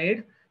ports are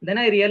made, then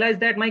I realized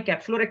that my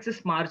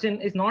capsulorhexis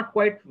margin is not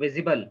quite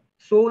visible.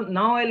 So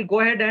now I'll go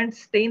ahead and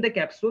stain the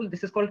capsule.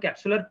 This is called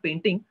capsular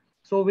painting,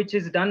 so which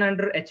is done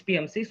under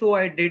HPMC. So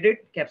I did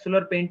it,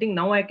 capsular painting.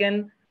 Now I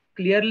can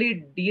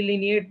clearly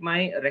delineate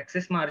my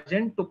rhexis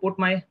margin to put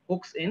my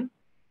hooks in.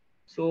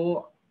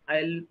 So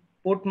I'll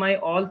put my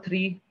all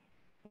 3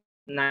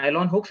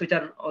 nylon hooks, which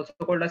are also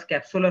called as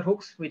capsular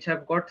hooks, which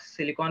have got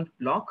silicone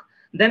block.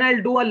 Then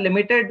I'll do a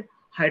limited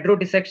hydro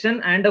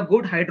dissection and a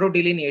good hydro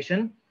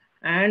delineation.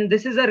 And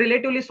this is a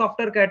relatively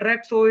softer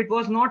cataract, so it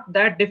was not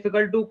that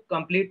difficult to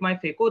complete my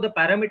phaco. The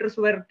parameters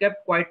were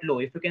kept quite low.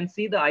 If you can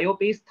see, the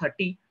IOP is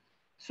 30.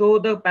 So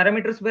the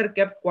parameters were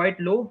kept quite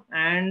low,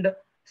 and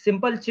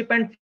simple chip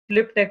and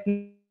flip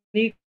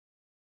technique,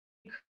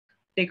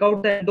 take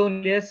out the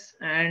endonucleus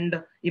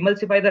and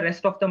emulsify the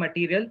rest of the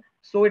material.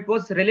 So it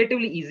was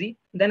relatively easy.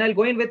 Then I'll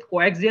go in with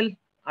coaxial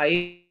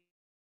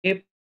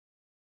IA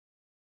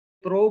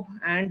probe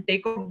and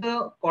take out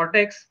the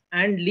cortex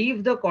and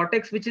leave the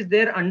cortex which is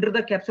there under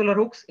the capsular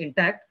hooks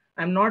intact.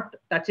 I'm not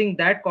touching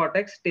that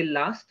cortex till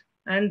last.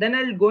 And then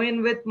I'll go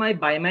in with my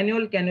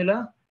bimanual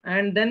cannula,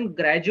 and then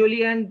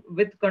gradually and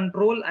with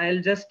control,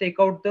 I'll just take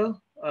out the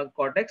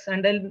cortex,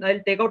 and then I'll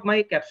take out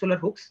my capsular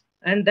hooks,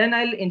 and then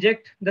I'll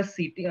inject the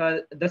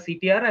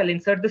CTR. I'll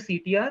insert the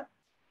CTR.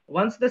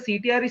 Once the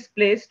CTR is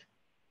placed,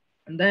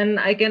 then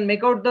I can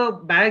make out the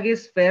bag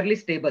is fairly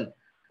stable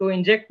to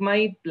inject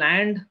my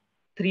planned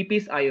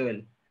 3-piece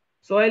IOL.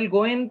 So I'll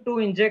go in to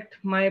inject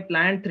my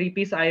planned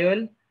 3-piece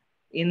IOL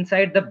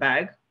inside the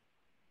bag.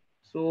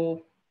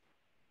 So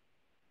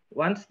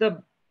once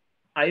the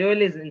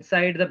IOL is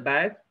inside the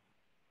bag.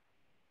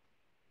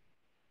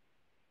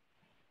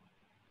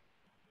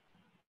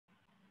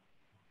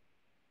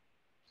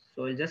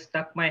 So I just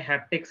stuck my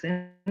haptics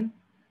in.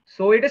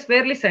 So it is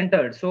fairly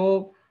centered.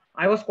 So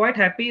I was quite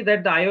happy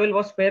that the IOL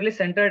was fairly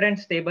centered and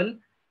stable.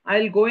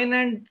 I'll go in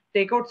and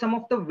take out some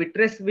of the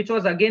vitreous, which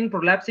was again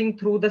prolapsing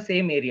through the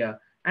same area.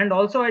 And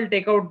also I'll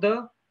take out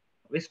the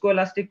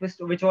viscoelastic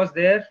which was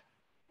there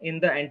in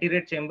the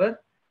anterior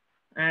chamber.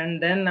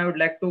 And then I would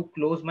like to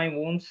close my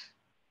wounds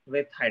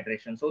with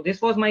hydration. So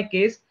this was my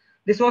case.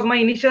 This was my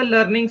initial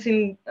learnings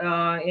in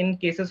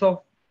cases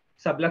of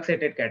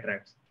subluxated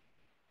cataracts.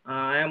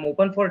 I am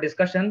open for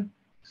discussion,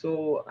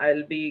 so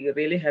I'll be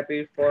really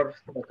happy for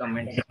the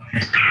comments.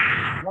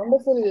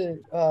 Wonderful,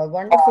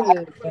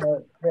 wonderful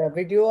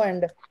video,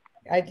 and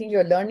I think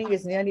your learning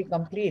is nearly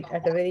complete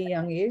at a very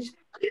young age.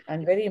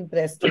 I'm very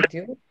impressed with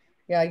you.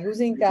 Yeah,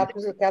 using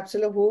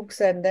capsular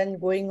hooks and then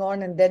going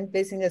on and then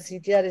placing a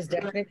CTR is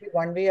definitely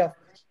one way of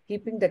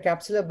keeping the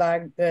capsular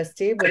bag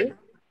stable.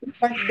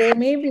 But there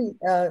may be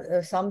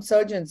some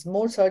surgeons,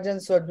 more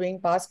surgeons who are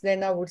doing pars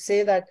plana would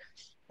say that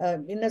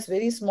in a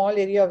very small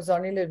area of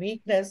zonular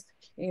weakness,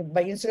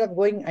 by instead of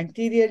going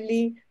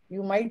anteriorly,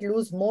 you might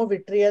lose more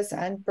vitreous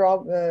and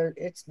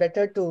it's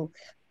better to,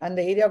 and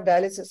the area of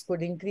dialysis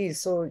could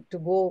increase. So to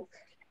go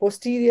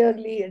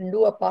posteriorly and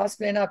do a pars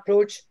plana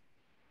approach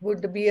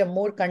would be a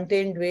more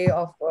contained way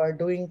of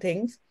doing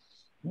things.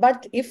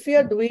 But if we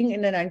are doing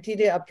in an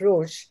anterior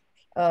approach,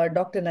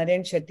 Dr.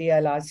 Naren Shetty,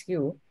 I'll ask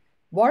you,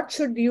 what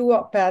should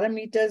your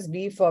parameters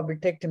be for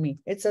vitrectomy?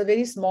 It's a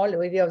very small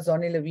area of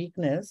zonular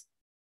weakness.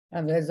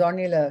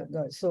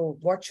 So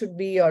what should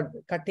be your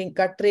cut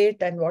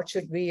rate and what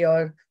should be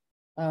your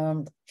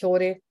flow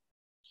rate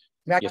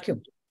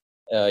vacuum?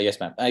 Yes,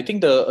 ma'am. I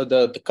think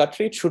the cut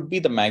rate should be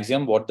the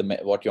maximum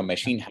what your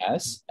machine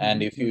has,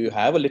 and if you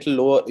have a little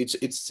lower,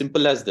 it's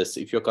simple as this.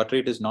 If your cut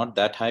rate is not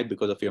that high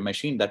because of your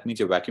machine, that means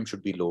your vacuum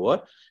should be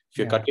lower. If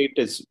your cut rate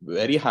is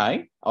very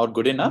high or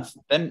good enough,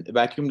 then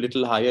vacuum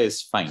little higher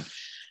is fine.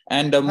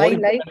 And more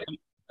importantly,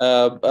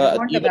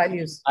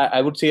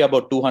 I would say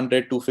about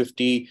 200,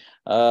 250.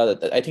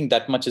 I think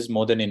that much is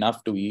more than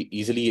enough to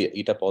easily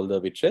eat up all the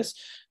vitreous.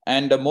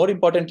 And more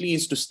importantly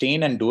is to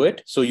stain and do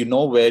it so you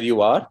know where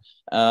you are,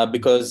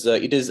 because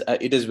it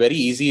is very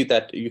easy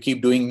that you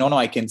keep doing, no,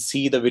 I can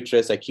see the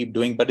vitreous, I keep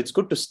doing, but it's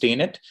good to stain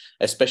it,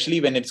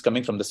 especially when it's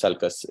coming from the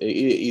sulcus.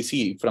 You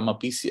see, from a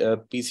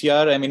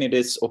PCR, I mean, it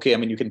is okay. I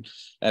mean, you can,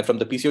 from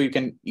the PCO, you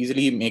can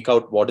easily make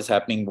out what is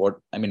happening,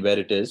 where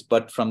it is,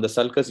 but from the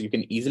sulcus, you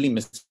can easily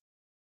miss.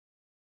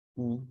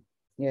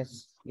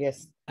 Yes.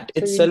 That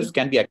itself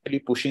can be actually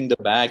pushing the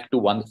bag to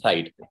one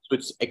side. So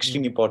it's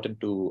extremely important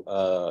to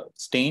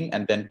stain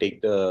and then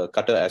take the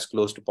cutter as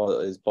close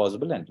to as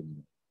possible and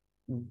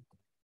remove.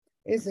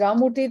 Is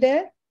Ramuti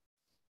there?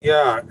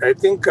 Yeah, I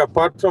think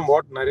apart from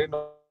what Naren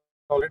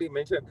already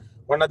mentioned,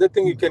 one other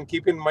thing you can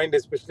keep in mind,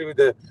 especially with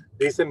the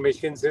recent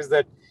machines, is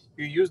that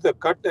you use the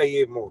cut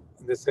IA mode,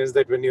 in the sense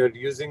that when you're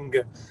using,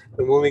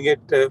 removing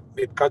it,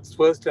 it cuts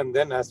first and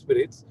then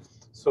aspirates.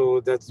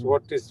 So that's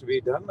what is to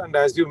be done. And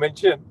as you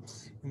mentioned,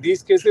 in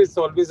these cases, it's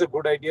always a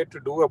good idea to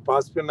do a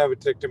pars plana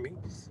vitrectomy,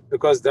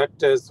 because that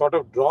sort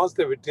of draws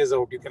the vitreous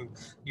out.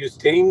 You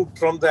stain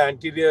from the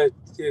anterior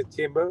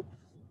chamber,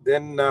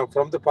 then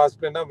from the pars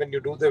plana, when you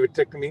do the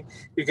vitrectomy,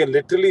 you can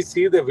literally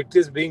see the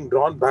vitreous being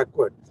drawn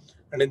backward.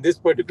 And in this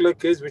particular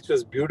case, which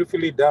was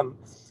beautifully done,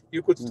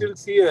 you could still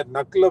see a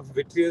knuckle of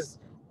vitreous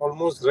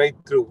almost right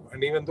through.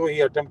 And even though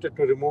he attempted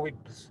to remove it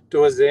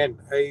towards the end,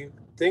 I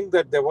think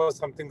that there was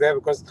something there,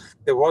 because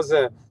there was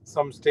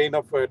some stain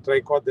of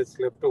tricot that's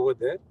left over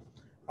there.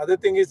 Other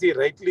thing is, he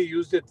rightly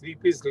used a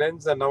 3-piece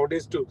lens, and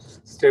nowadays to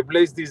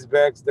stabilize these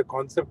bags, the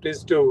concept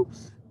is to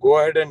go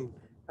ahead and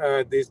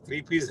these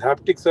 3-piece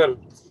haptics are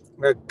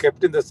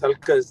kept in the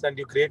sulcus, and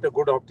you create a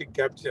good optic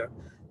capture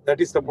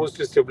that is supposed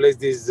to stabilize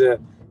these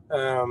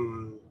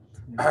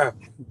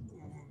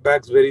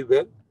bags very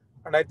well.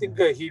 And I think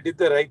he did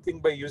the right thing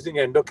by using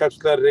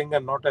endocapsular ring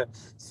and not a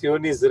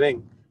Sionis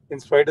ring, in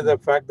spite of the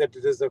fact that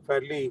it is a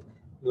fairly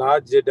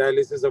large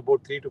dialysis,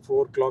 about 3 to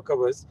 4 clock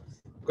hours,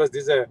 because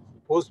these are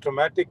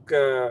post-traumatic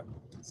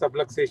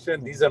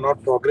subluxation, these are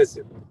not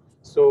progressive.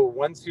 So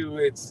once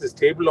it's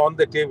stable on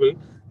the table,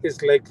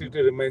 it's likely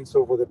to remain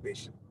so for the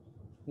patient.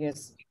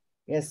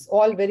 Yes,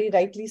 all very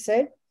rightly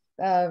said.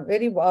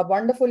 Very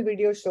wonderful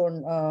video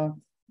shown.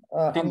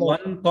 I think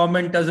one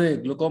comment as a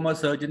glaucoma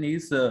surgeon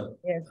is,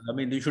 I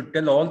mean, you should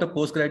tell all the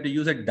postgraduate to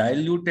use a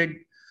diluted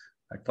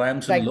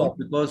triamcinolone low,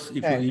 because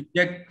if you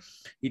inject,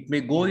 it may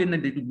go in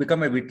and it will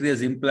become a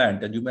vitreous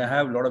implant, and you may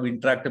have a lot of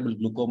intractable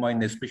glaucoma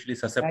in especially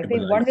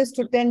susceptible I think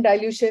 1:10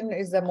 dilution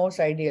is the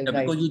most ideal.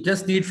 Yeah, because you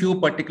just need few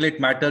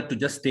particulate matter to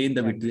just stain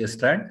the vitreous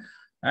strand.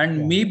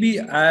 And maybe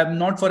I am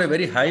not for a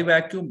very high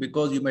vacuum,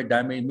 because you may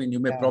damage, you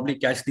may probably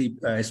catch the,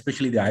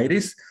 especially the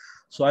iris.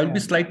 So I will be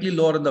slightly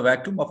lower on the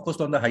vacuum, of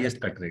course, on the highest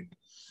cut rate.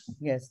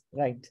 Yes,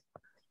 right.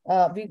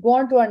 We go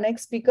on to our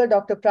next speaker,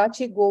 Dr.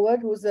 Prachi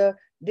Govard, who's a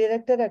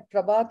director at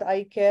Prabhat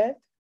Eye Care.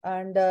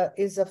 and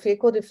is a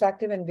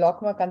phaco-refractive and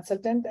glaucoma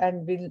consultant,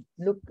 and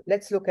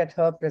let's look at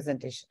her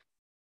presentation.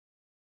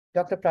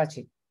 Dr.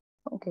 Prachi.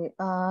 Okay,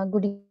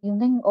 good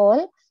evening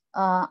all.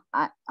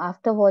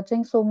 After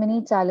watching so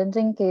many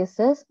challenging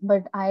cases,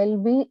 but I'll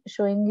be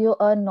showing you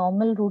a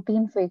normal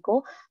routine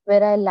phaco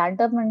where I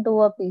land up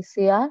into a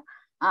PCR,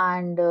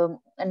 and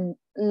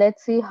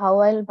let's see how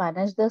I'll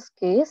manage this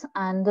case.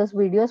 And this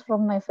video is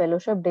from my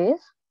fellowship days.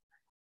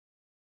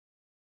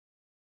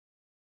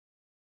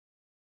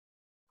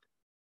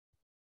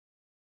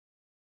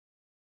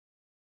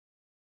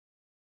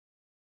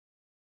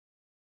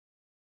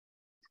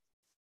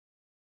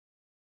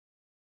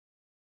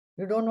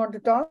 You don't want to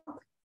talk?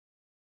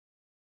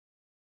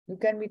 You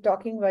can be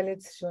talking while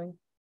it's showing.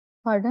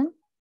 Pardon?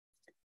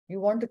 You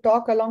want to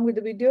talk along with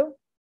the video?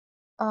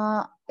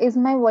 Is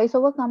my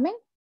voiceover coming?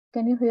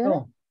 Can you hear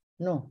it?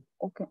 No.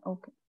 Okay,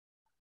 okay.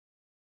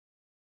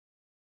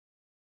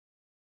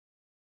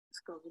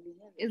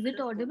 Is it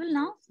audible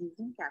now?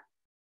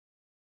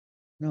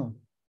 No.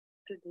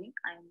 Today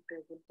I am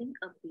presenting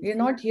a We're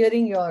not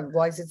hearing your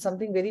voice. It's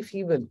something very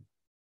feeble.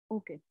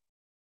 Okay.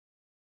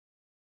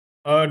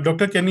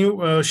 Doctor, can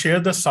you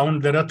share the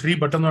sound? There are 3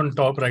 buttons on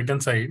top right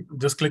hand side.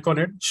 Just click on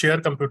it. Share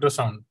computer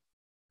sound.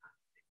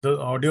 The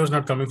audio is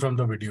not coming from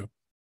the video.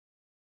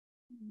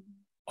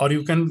 Or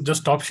you can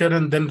just stop share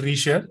and then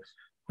reshare.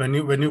 When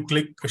you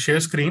click share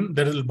screen,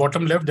 there is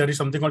bottom left, there is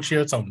something called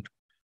share sound.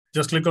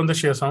 Just click on the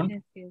share sound.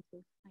 Yes.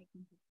 I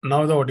can hear.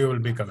 Now the audio will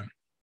be coming.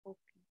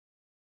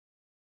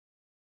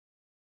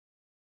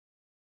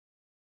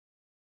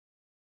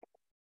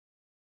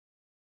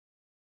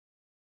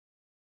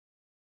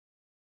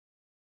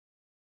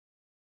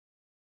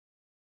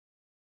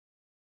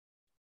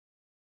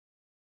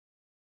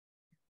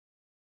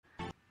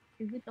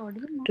 Is it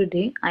audible now?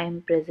 Today I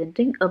am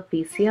presenting a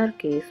PCR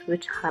case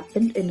which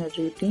happened in a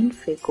routine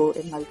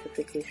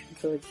phaco-emulsification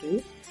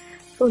surgery.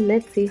 So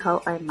let's see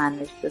how I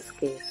managed this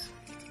case.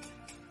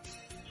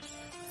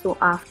 So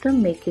after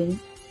making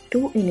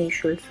 2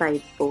 initial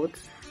side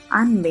ports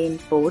and main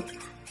port,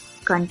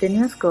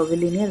 continuous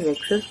curvilinear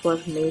rhexis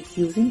was made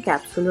using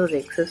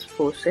capsulorhexis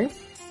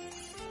forceps.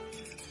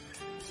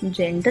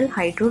 Gentle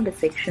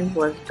hydrodissection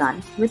was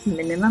done with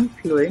minimum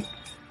fluid.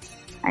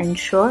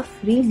 Ensure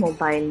free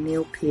mobile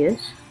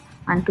nucleus,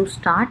 and to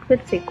start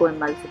with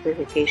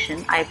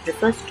phaco-emulsification, I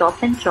prefer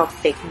stop and chop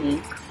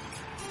technique.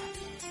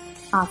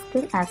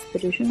 After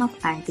aspiration of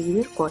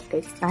anterior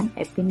cortex and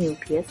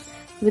epinucleus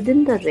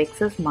within the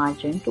rhexis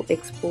margin to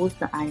expose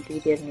the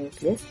anterior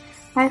nucleus,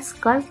 I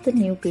sculpt the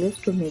nucleus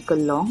to make a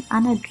long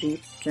and a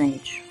deep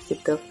trench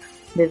with the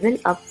bevel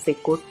up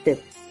phaco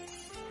tip.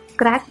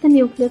 Crack the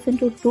nucleus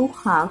into 2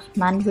 halves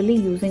manually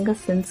using a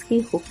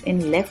Sinskey hook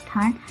in left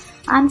hand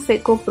and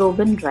phaco probe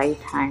in right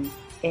hand.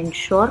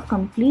 Ensure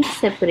complete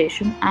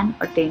separation and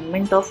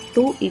attainment of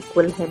 2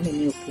 equal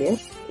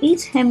heminucleus.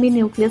 Each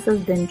heminucleus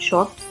is then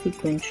chopped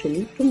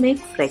sequentially to make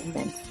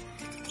fragments.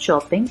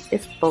 Chopping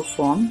is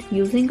performed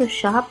using a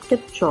sharp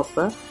tip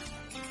chopper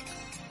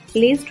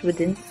placed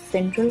within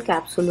central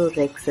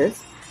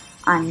capsulorhexis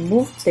and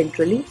moved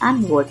centrally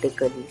and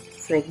vertically.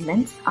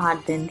 Fragments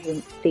are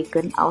then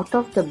taken out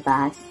of the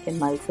bag,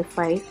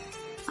 emulsified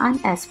and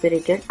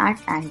aspirated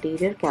at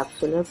anterior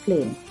capsular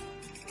plane.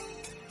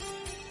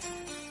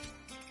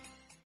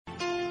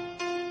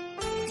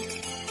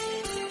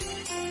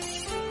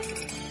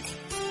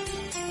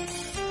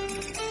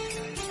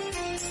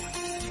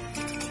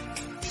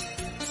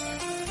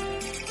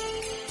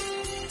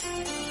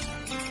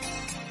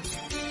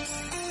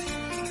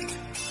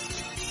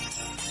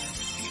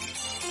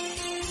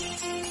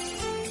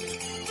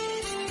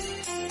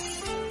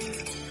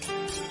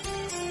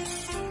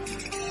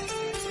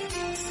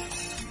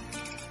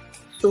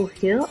 So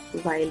here,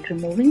 while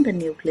removing the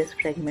nucleus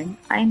fragment,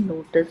 I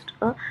noticed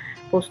a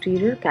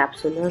posterior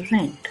capsular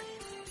rent.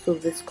 So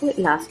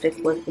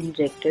viscoelastic was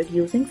injected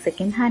using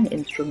second-hand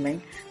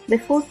instrument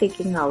before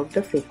taking out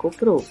the phaco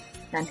probe.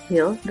 And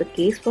here, the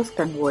case was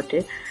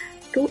converted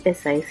to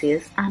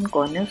SICS and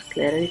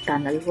corneoscleral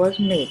tunnel was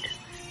made.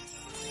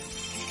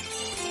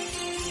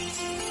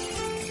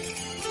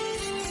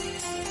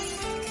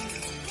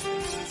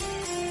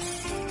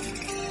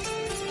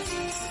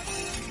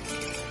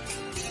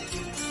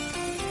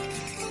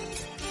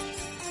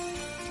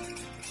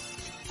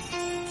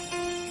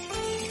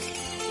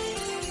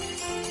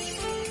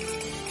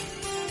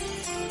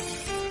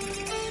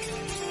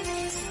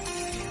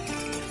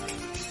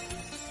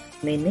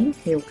 Remaining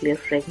nuclear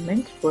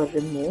fragments were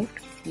removed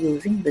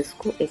using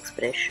visco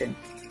expression.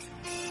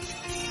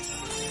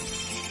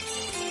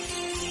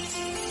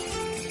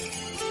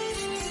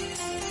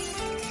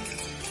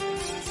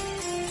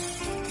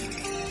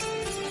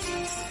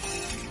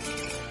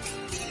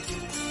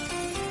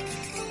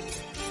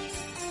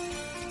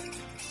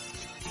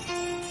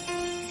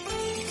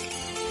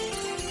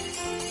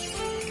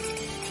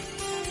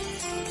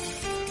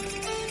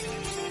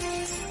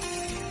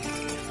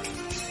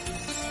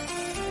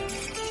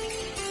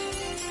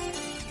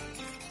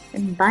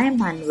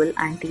 Bimanual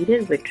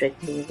anterior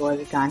vitrectomy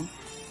was done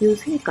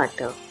using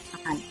cutter.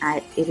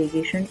 and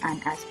irrigation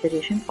and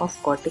aspiration of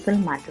cortical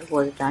matter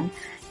was done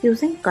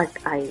using cut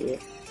IA.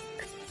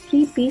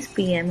 3-piece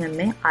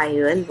PMMA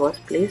IOL was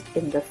placed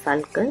in the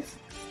sulcus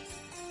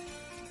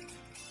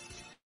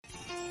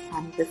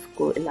and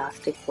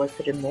viscoelastic was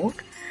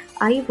removed.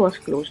 Eye was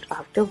closed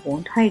after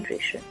wound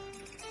hydration.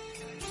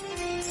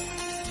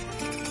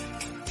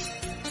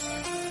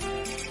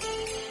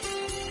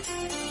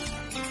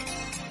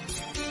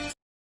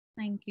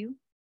 Thank you.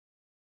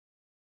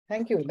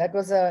 Thank you. That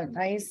was a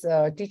nice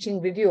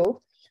teaching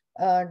video.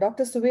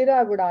 Dr. Suvera,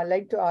 I would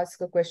like to ask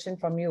a question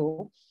from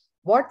you.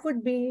 What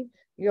would be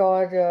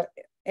your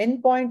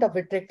endpoint of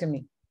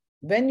vitrectomy?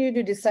 When you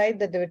do decide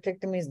that the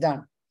vitrectomy is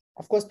done?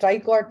 Of course,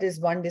 tricot is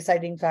one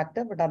deciding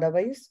factor, but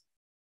otherwise?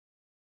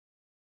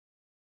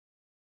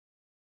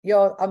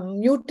 You're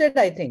muted,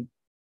 I think.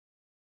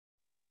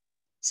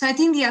 So I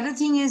think the other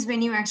thing is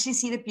when you actually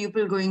see the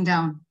pupil going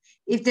down.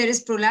 If there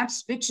is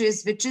prolapsed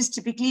vitreous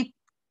typically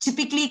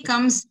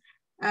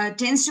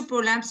tends to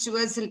prolapse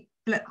towards the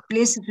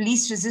place of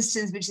least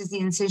resistance, which is the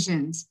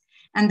incisions.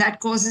 And that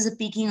causes a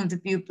peaking of the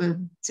pupil.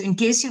 So in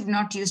case you've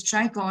not used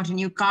tricot and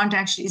you can't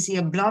actually see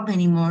a blob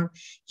anymore,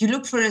 you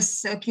look for a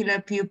circular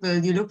pupil,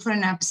 you look for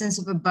an absence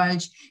of a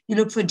bulge, you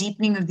look for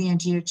deepening of the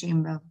anterior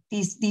chamber.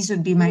 These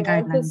would be my you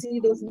guidelines. Also see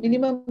those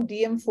minimum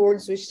DM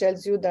folds, which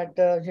tells you that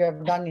you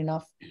have done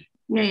enough.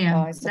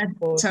 Yeah. I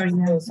suppose.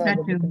 That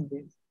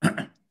too.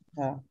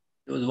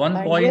 There was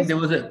one point, there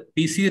was a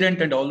PC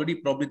rent and already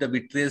probably the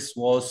vitreous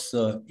was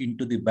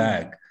into the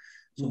bag.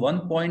 So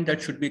one point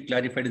that should be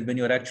clarified is when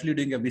you're actually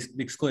doing a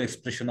visco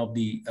expression of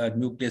the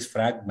nucleus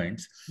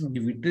fragments, the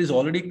vitreous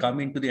already come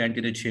into the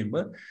anterior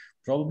chamber.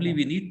 Probably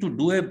we need to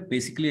do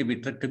basically a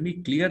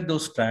vitrectomy, clear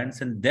those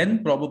strands, and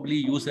then probably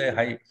use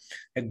a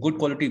good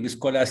quality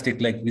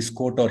viscoelastic like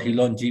Viscoat or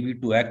Hilon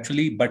GV to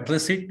actually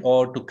buttress it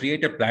or to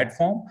create a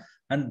platform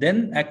and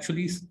then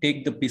actually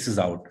take the pieces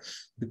out.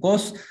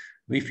 Because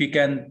if we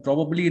can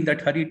probably in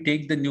that hurry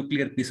take the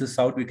nuclear pieces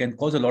out, we can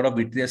cause a lot of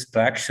vitreous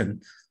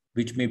traction,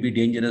 which may be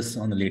dangerous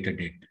on a later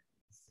date.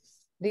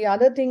 The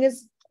other thing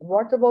is,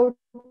 what about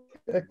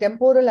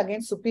temporal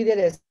against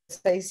superior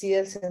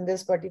SICS in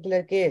this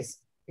particular case?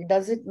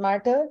 Does it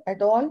matter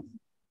at all?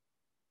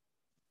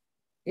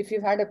 If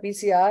you've had a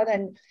PCR,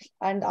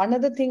 and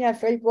another thing I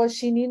felt was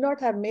she need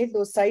not have made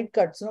those side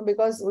cuts,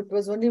 because it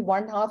was only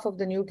one half of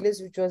the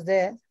nucleus which was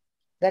there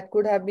that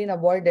could have been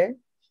avoided.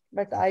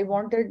 But I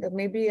wanted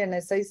maybe an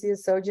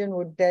SICS surgeon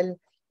would tell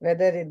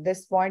whether at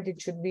this point it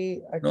should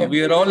be. No,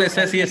 we are all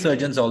SICS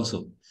surgeons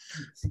also.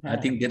 I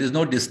think there is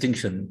no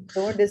distinction.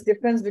 So there's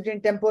difference between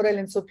temporal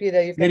and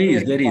superior.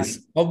 There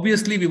is.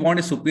 Obviously, we want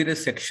a superior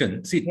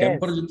section. See,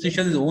 temporal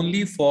incision is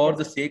only for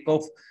the sake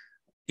of,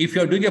 if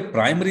you're doing a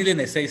primary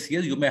in SICS,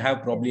 you may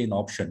have probably an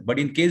option. But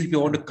in case if you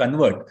want to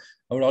convert,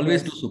 I would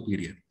always do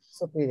superior.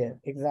 Superior,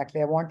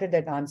 exactly. I wanted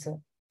that answer.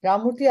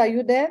 Ramurthy, are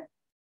you there?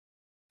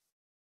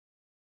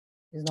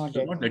 He's not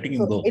there. Not letting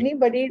him go.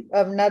 Anybody,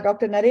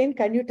 Dr. Naren,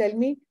 can you tell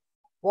me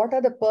what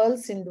are the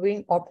pearls in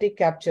doing optic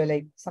capture,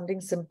 like something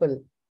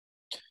simple?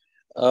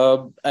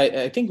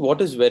 I think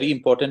what is very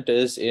important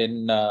is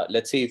in,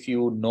 let's say, if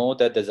you know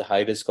that there's a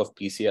high risk of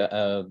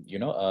PCR,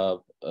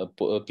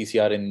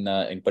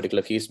 PCR in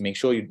particular case, make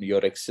sure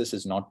your excess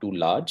is not too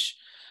large.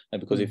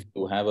 Because if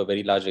you have a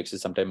very large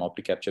excess, sometimes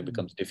optic capture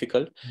becomes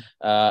difficult.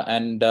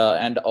 And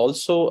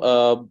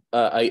also,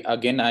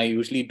 I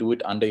usually do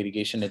it under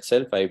irrigation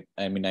itself. I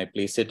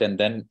place it, and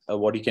then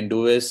what you can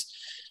do is,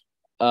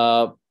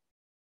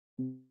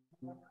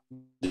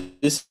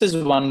 this is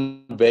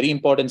one very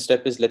important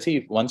step is, let's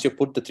say, once you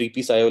put the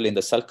 3-piece IOL in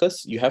the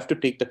sulcus, you have to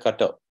take the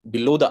cutter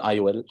below the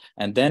IOL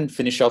and then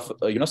finish off,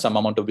 some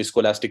amount of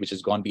viscoelastic which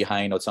has gone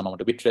behind or some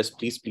amount of vitreous.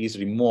 Please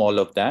remove all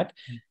of that.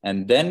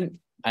 And then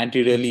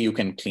anteriorly you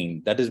can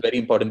clean. That is very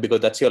important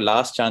because that's your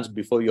last chance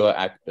before you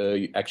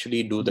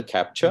actually do the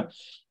capture.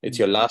 It's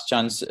your last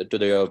chance to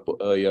your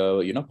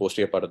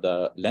posterior part of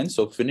the lens.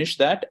 So finish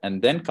that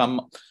and then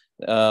come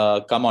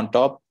on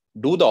top,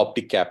 do the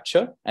optic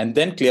capture, and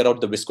then clear out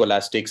the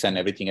viscoelastics and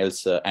everything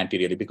else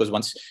anteriorly. Because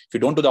if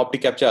you don't do the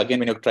optic capture, again,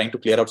 when you're trying to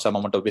clear out some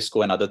amount of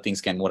visco and other things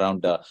can move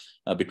around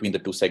between the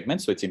two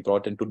segments. So it's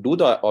important to do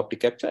the optic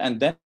capture and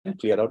then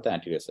clear out the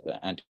anterior.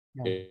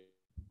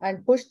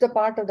 And push the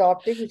part of the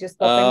optic which is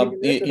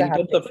perpendicular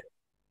to the haptic.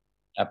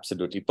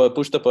 Absolutely.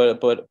 Push the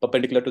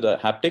perpendicular to the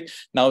haptic.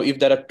 Now, if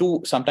there are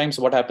two, sometimes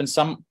what happens,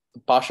 some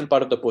partial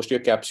part of the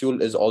posterior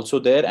capsule is also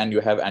there and you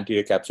have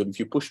anterior capsule. If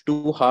you push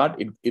too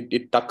hard,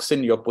 it tucks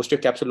in. Your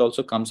posterior capsule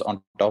also comes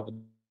on top of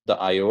the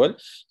IOL.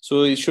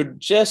 So it should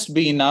just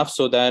be enough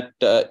so that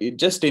you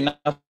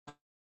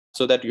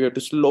have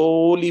to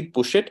slowly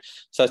push it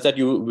such that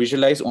you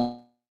visualize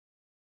on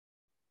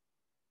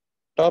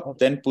top,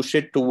 then push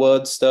it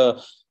towards the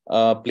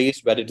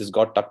place where it has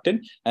got tucked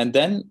in, and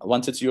then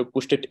once you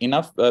pushed it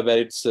enough where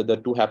it's the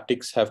two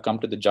haptics have come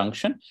to the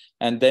junction,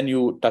 and then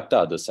you tuck the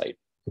other side.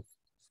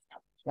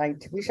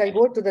 Right. We shall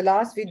go to the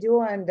last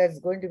video, and there's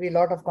going to be a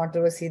lot of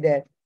controversy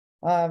there.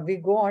 We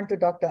go on to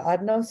Dr.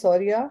 Arnav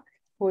Soria,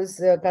 who is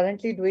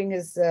currently doing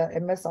his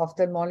MS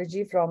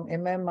ophthalmology from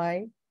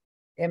MMI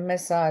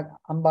MSR,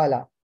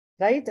 Ambala.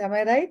 Right? Am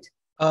I right?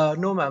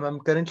 No, ma'am. I'm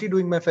currently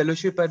doing my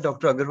fellowship at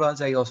Dr.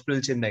 Agarwal's Eye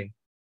Hospital, Chennai.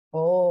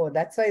 Oh,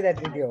 that's why that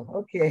video.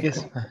 Okay.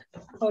 Yes.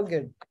 Oh,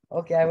 good.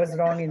 Okay, I was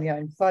wrong in here.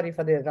 I'm sorry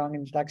for the wrong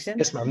introduction.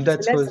 Yes, ma'am. So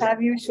let's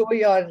have you show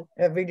your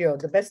video.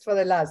 The best for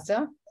the last,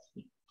 huh?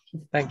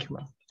 Thank you,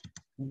 ma'am.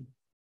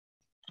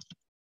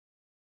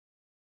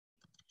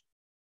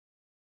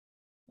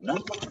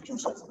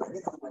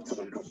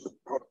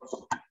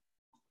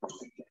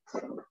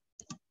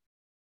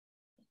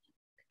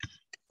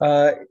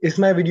 Is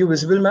my video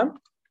visible, ma'am?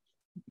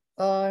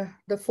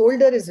 The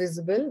folder is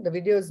visible. The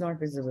video is not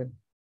visible.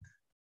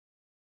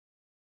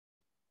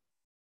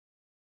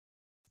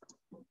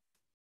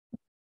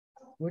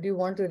 Would you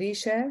want to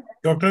reshare?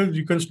 Doctor,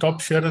 you can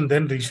stop share and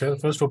then reshare.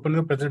 First open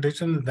the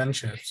presentation and then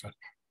share, sir.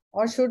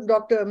 Or should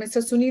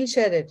Mr. Sunil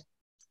share it?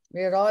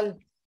 We are all,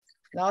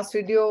 last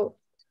video,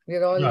 we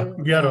are all. Yeah,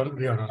 we are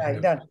on.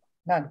 Right,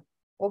 done.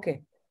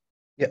 Okay.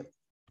 Yeah.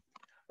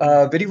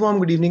 Very warm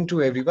good evening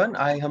to everyone.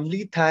 I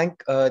humbly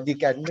thank the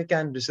Academic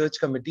and Research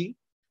Committee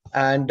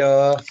and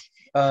Dr.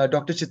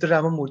 Chitra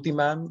Ramamurthy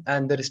ma'am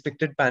and the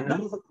respected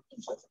panel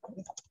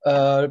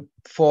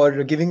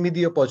for giving me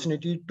the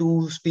opportunity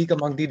to speak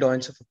among the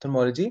doyens of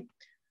ophthalmology.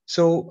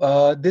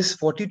 So this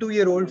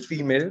 42-year-old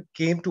female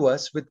came to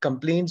us with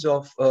complaints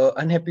of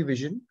unhappy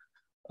vision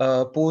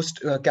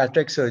post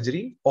cataract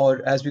surgery,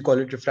 or as we call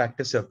it,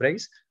 refractive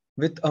surprise,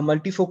 with a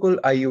multifocal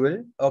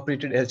IOL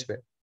operated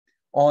elsewhere.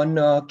 On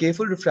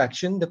careful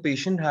refraction, the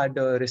patient had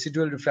a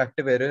residual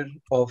refractive error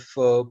of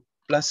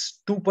plus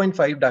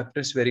 2.5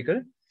 diopter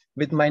spherical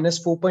with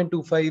minus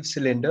 4.25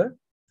 cylinder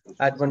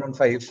at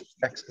 115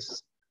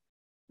 axis.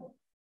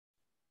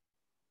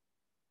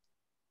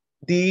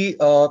 The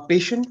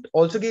patient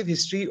also gave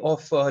history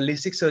of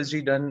LASIK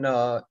surgery done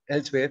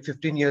elsewhere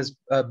 15 years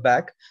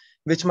back,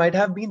 which might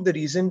have been the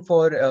reason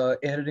for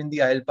error in the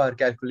IL power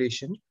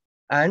calculation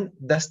and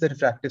thus the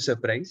refractive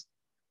surprise.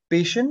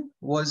 Patient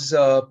was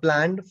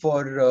planned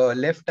for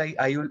left eye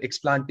IOL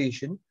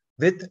explantation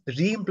with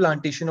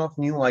reimplantation of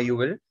new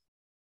IOL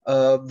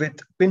with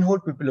pinhole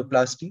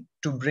pupilloplasty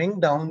to bring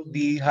down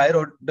the higher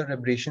order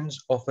aberrations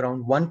of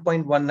around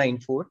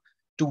 1.194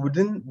 to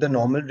within the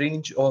normal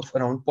range of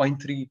around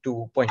 0.3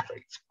 to 0.5.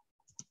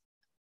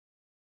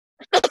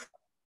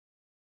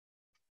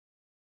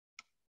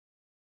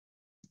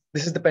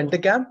 This is the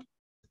pentacam.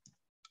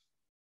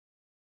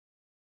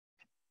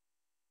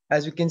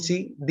 As you can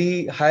see,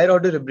 the higher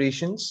order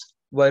aberrations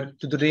were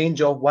to the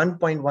range of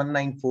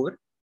 1.194,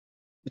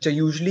 which are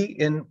usually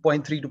in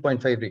 0.3 to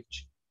 0.5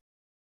 range.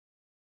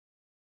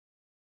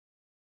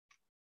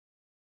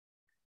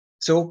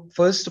 So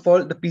first of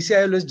all, the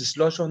PCIOL is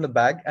dislodged from the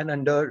bag and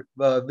under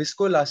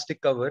viscoelastic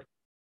cover,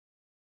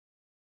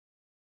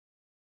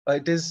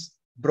 it is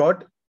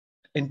brought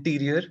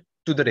anterior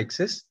to the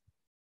rhexis.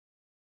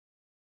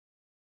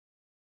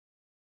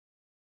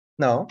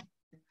 Now,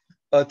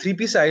 a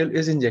 3-piece IOL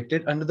is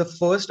injected under the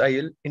first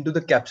IOL into the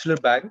capsular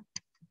bag,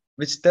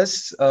 which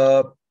thus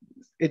the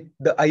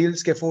IOL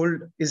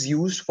scaffold is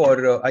used for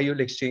IOL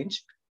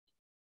exchange.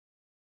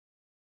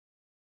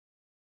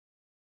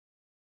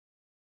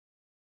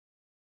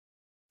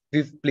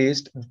 We've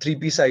placed the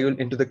 3-piece IOL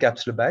into the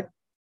capsular bag.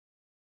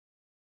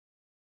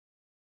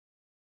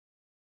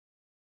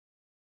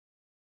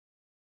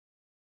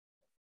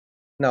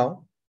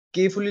 Now,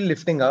 carefully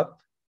lifting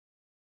up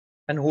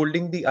and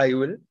holding the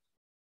IOL,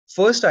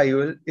 first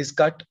IOL is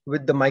cut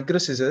with the micro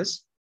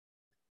scissors.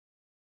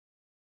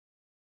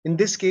 In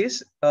this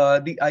case,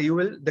 the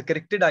IOL, the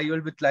corrected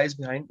IOL which lies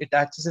behind, it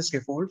acts as a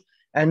scaffold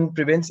and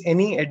prevents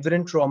any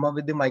adherent trauma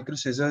with the micro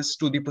scissors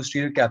to the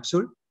posterior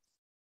capsule.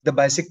 The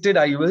bisected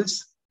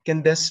IOLs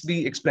can thus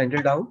be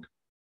explanted out.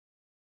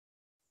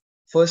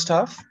 First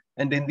half,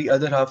 and then the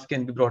other half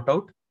can be brought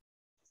out.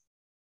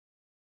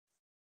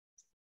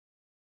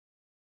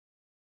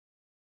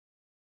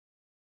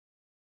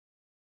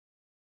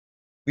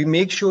 We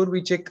make sure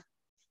we check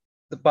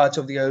the parts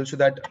of the IOL so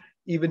that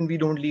even we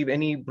don't leave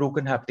any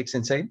broken haptics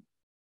inside.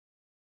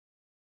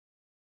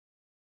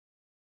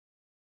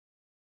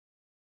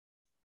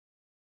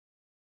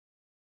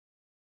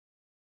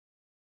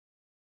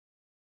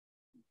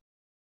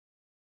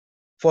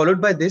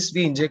 Followed by this,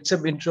 we inject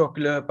some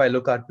intraocular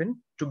pilocarpine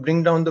to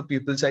bring down the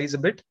pupil size a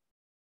bit.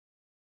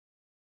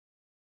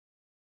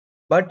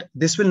 But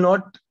this will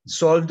not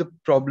solve the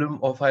problem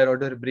of higher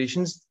order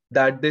aberrations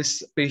that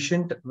this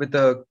patient with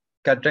a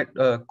cataract,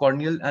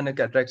 corneal and a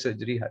cataract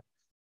surgery had.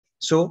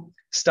 So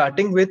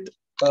starting with,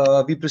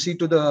 we proceed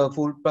to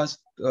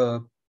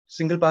the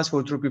single pass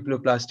 4-through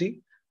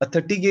pupilloplasty. A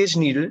 30-gauge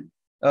needle,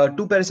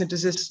 2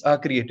 paracentesis are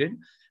created,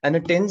 and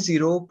a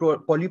 10-0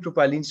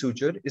 polypropylene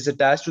suture is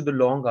attached to the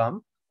long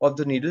arm of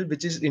the needle,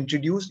 which is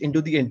introduced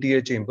into the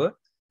anterior chamber.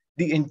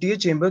 The anterior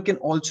chamber can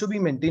also be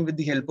maintained with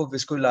the help of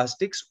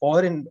viscoelastics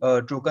or in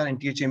trocar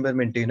anterior chamber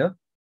maintainer.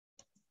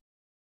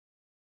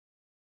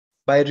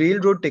 By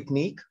railroad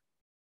technique,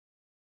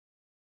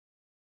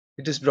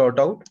 it is brought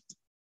out.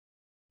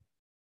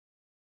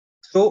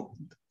 So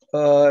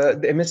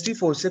the MST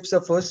forceps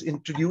are first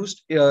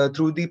introduced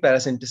through the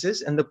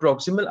paracentesis, and the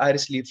proximal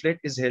iris leaflet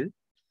is held.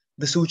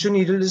 The suture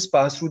needle is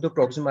passed through the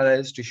proximal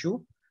iris tissue.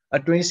 A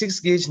 26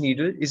 gauge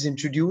needle is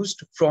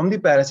introduced from the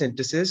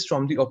paracentesis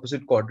from the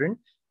opposite quadrant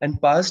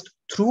and passed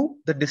through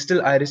the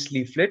distal iris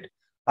leaflet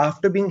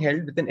after being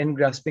held with an end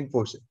grasping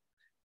forceps.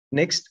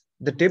 Next,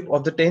 the tip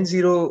of the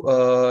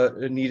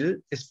 10-0 needle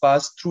is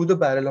passed through the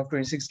barrel of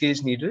 26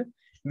 gauge needle,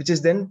 which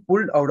is then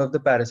pulled out of the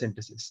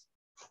paracentesis.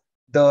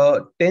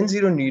 The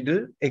 10-0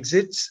 needle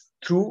exits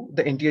through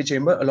the anterior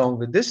chamber along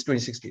with this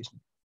 26 gauge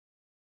needle.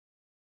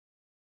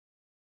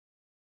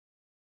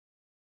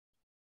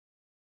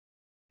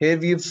 Here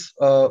we've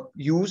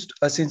used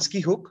a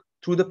Sinskey hook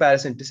through the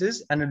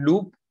paracentesis, and a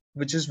loop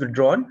which is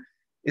withdrawn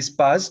is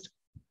passed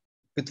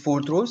with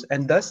 4 throws,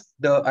 and thus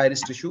the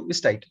iris tissue is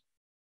tightened.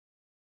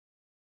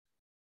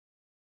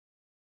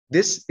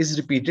 This is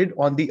repeated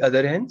on the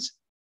other ends,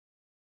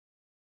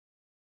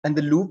 and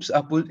the loops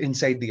are pulled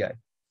inside the eye,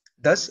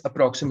 thus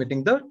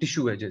approximating the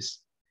tissue edges.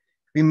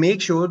 We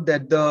make sure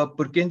that the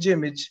Purkinje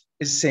image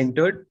is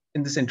centered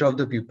in the center of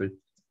the pupil.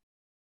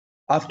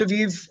 After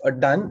we've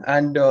done,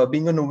 and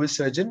being a novice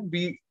surgeon,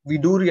 we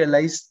do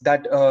realize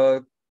that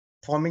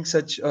performing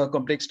such a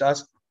complex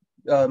task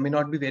may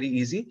not be very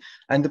easy,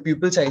 and the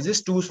pupil size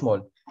is too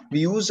small. We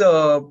use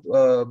a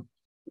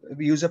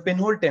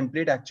pinhole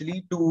template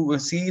actually to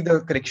see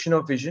the correction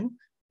of vision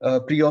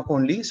pre-op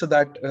only, so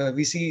that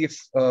we see if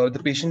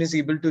the patient is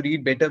able to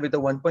read better with a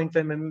 1.5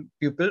 mm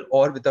pupil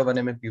or with a 1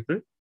 mm pupil.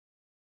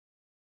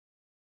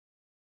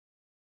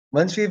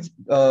 Once we've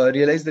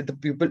realized that the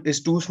pupil is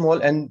too small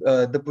and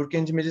the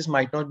Purkinje images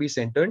might not be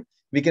centered,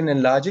 we can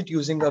enlarge it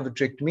using a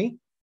vitrectomy,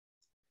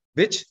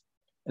 which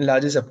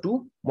enlarges up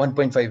to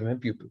 1.5 mm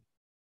pupil.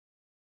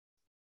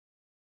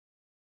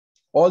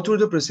 All through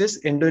the process,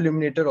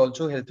 endoilluminator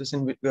also helps us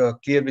in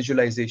clear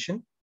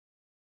visualization.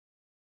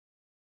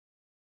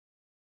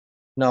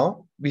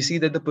 Now we see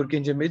that the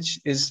Purkinje image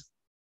is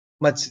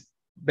much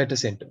better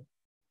centered.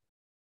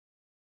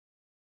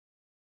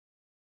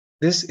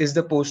 This is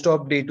the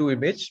post-op day 2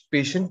 image.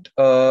 Patient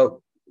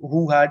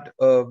who had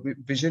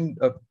vision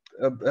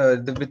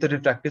with a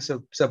refractive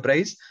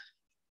surprise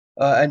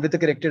and with the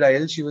corrected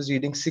IL, she was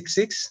reading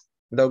 6.6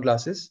 without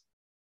glasses.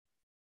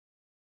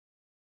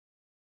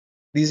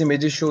 These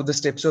images show the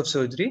steps of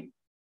surgery.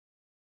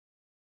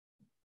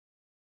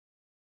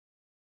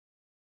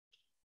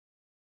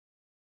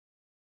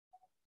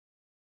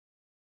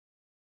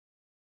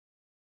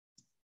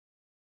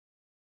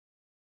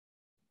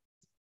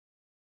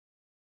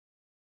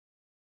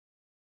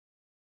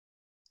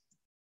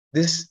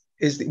 This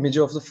is the image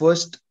of the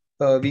first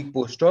week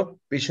post-op.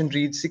 Patient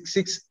reads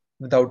 6.6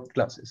 without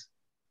glasses.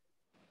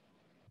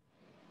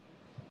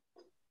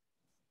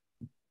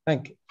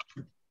 Thank you.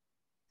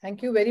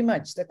 Thank you very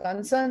much. The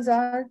concerns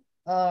are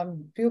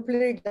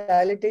pupillary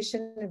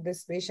dilatation if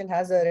this patient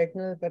has a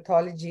retinal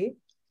pathology.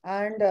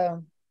 And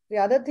the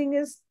other thing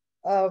is,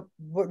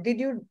 did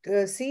you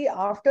see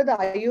after the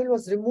IOL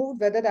was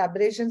removed whether the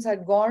aberrations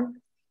had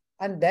gone,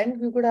 and then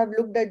you could have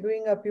looked at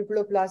doing a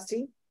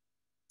pupilloplasty?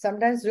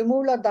 Sometimes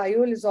removal of the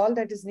IOL is all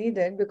that is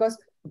needed, because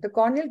the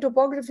corneal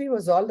topography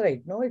was all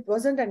right. No, it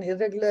wasn't an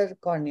irregular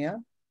cornea.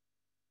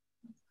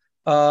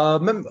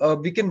 Ma'am,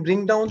 we can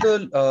bring down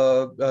the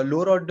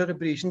lower order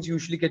aberrations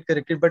usually get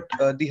corrected, but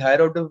the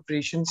higher order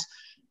aberrations,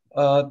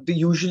 they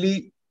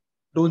usually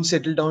don't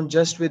settle down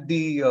just with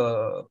the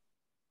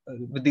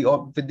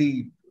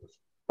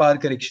power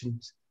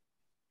corrections.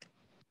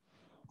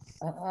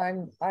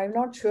 I'm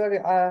not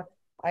sure.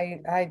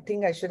 I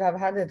think I should have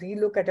had a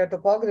relook at your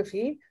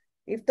topography.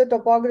 If the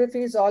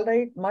topography is all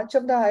right, much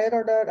of the higher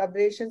order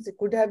aberrations, it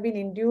could have been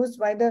induced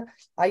by the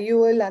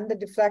IOL and the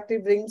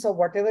diffractive rings or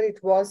whatever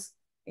it was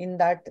in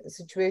that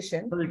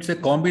situation. So it's a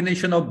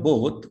combination of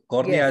both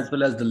cornea Yes. as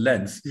well as the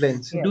lens.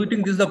 Lens. Do you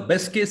think this is the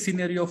best case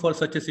scenario for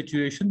such a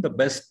situation, the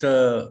best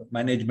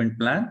management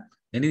plan?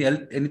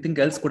 Anything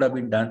else could have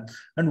been done?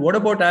 And what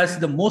about, as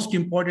the most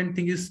important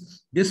thing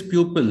is this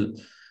pupil,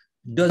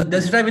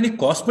 does it have any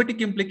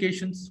cosmetic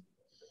implications?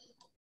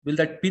 Will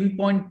that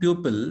pinpoint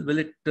pupil, will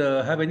it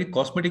have any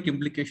cosmetic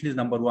implication is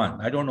number one.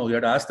 I don't know. You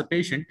have to ask the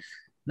patient.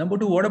 Number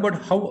two, what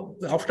about how,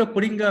 after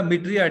putting a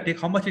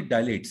mid-rheatic, how much it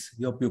dilates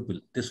your pupil,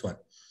 this one?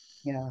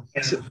 Yeah.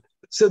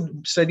 So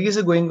studies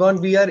are going on.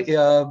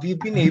 We've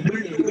been able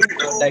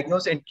to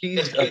diagnose, at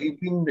least we've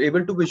been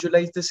able to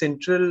visualize the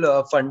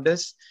central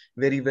fundus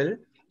very well.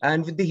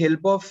 And with the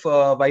help of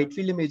wide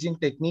field imaging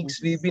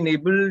techniques, we've been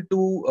able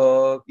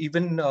to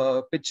even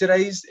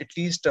picturize at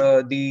least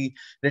the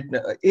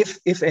retina.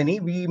 If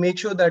any, we make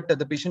sure that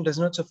the patient does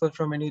not suffer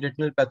from any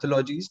retinal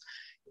pathologies.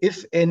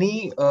 If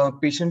any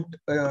patient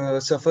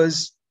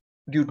suffers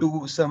due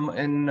to some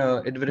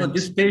adverse. No,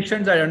 these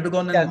patients are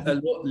undergone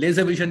a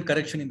laser vision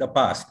correction in the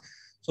past.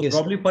 So yes,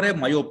 probably for a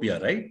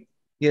myopia, right?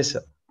 Yes,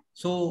 sir.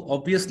 So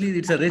obviously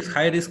it's a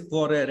high risk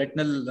for a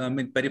retinal,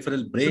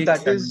 peripheral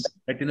breaks so and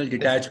retinal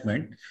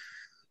detachment.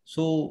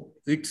 So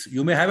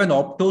you may have an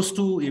optos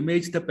to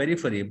image the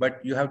periphery, but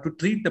you have to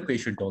treat the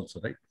patient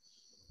also, right?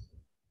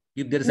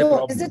 if there is no, a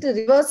problem. Is it a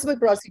reversible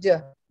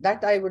procedure?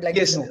 That I would like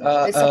Yes, to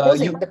know.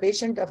 Supposing you, the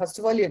patient, first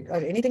of all, or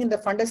anything in the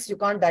fundus you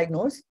can't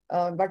diagnose,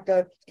 but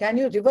can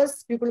you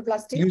reverse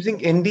pupilloplasty? Using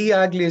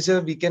ND-YAG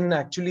laser, we can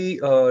actually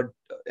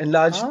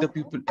enlarge the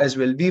pupil as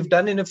well. We've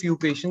done in a few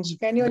patients.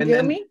 Can you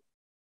hear me?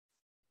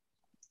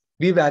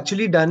 We've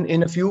actually done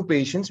in a few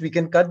patients. We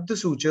can cut the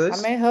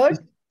sutures. Am I heard?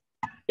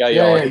 Yeah,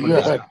 Yeah, audible. you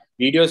are heard.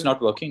 Video is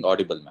not working.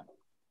 Audible, ma'am.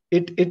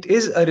 It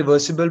is a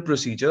reversible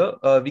procedure.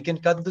 We can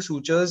cut the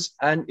sutures,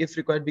 and if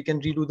required, we can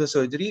redo the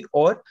surgery.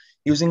 Or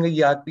using a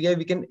YAG PI,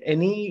 we can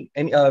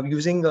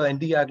using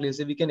ND-YAG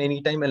laser, we can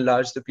anytime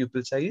enlarge the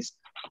pupil size.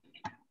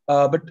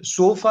 But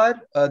so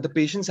far, the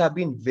patients have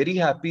been very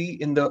happy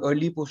in the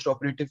early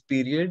postoperative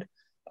period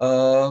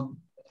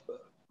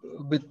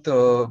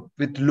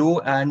with low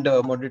and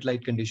moderate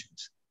light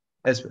conditions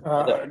as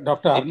well.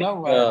 Dr.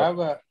 Arnav, I have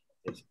a...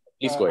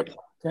 Please go ahead.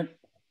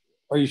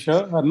 Are you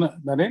sure,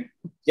 Naren?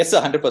 Yes,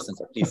 sir, 100%,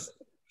 sir. Please.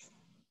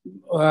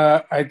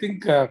 I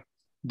think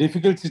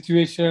difficult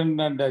situation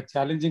and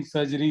challenging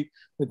surgery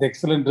with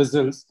excellent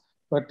results.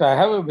 But I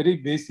have a very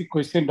basic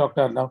question,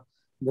 Dr. Arnav,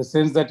 in the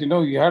sense that,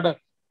 you had a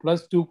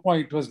 +2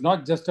 point. It was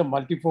not just a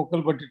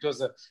multifocal, but it was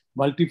a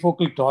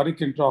multifocal toric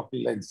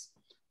intraocular lens.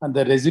 And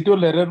the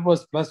residual error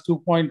was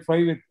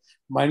 +2.5 with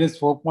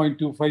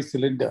 -4.25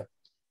 cylinder,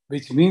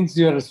 which means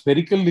your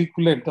spherical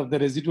equivalent of the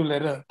residual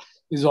error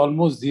is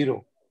almost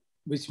 0.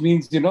 Which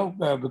means,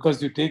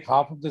 because you take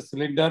half of the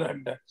cylinder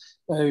and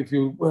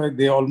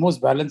they almost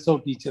balance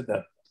out each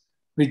other,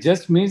 which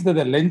just means that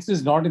the lens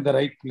is not in the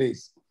right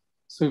place.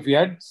 So if you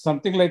had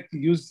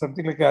use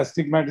something like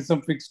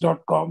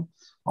astigmatismfix.com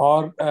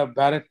or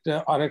Barrett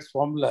RX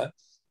formula,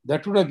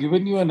 that would have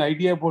given you an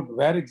idea about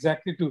where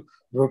exactly to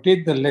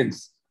rotate the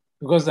lens.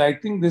 Because I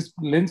think this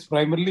lens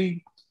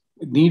primarily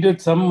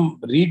needed some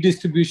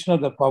redistribution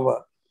of the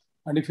power.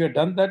 And if you had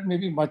done that,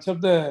 maybe much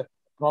of the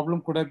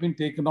problem could have been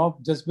taken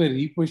off just by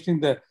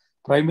repositioning the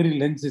primary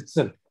lens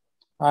itself.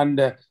 And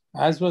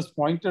as was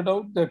pointed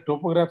out, the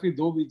topography,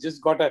 though we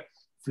just got a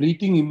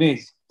fleeting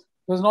image,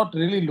 was not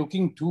really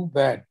looking too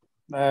bad.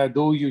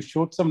 Though you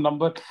showed some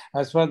number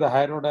as far as the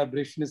higher order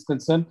aberration is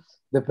concerned,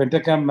 the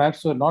pentacam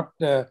maps were not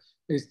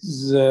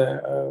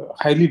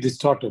highly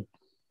distorted.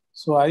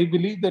 So I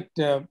believe that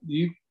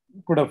you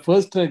could have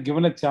first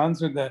given a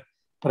chance with the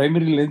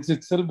primary lens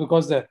itself,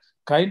 because the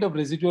kind of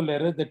residual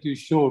error that you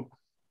showed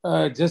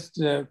just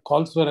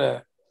calls for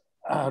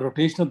a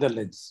rotation of the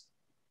lens.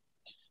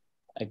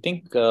 I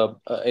think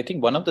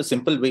one of the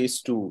simple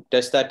ways to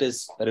test that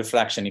is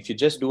refraction. If you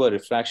just do a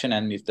refraction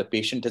and if the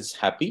patient is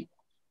happy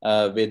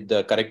with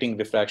the correcting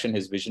refraction,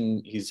 his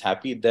vision, he's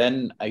happy,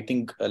 then I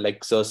think,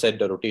 like Sir said,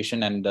 the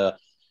rotation and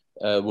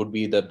would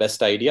be the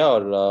best idea,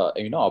 or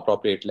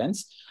appropriate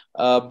lens.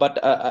 But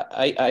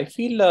I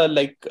feel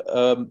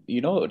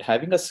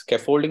having a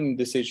scaffolding in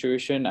this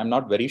situation, I'm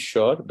not very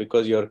sure,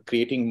 because you're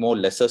creating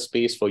lesser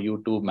space for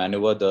you to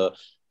maneuver the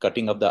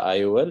cutting of the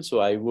IOL. So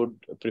I would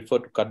prefer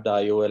to cut the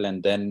IOL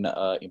and then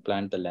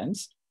implant the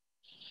lens.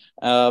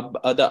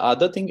 The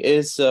other thing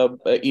is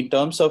in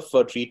terms of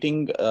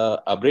treating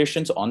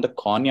abrasions on the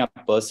cornea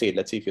per se.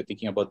 Let's say if you're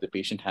thinking about the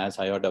patient has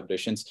high order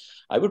abrasions,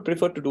 I would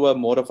prefer to do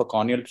more of a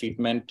corneal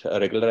treatment,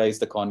 regularize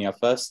the cornea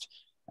first,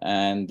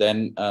 and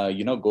then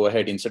go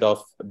ahead, instead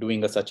of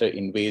doing such an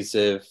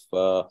invasive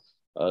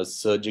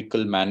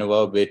surgical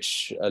maneuver,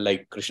 which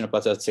like Krishna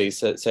Prasad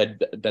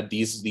said that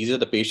these are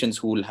the patients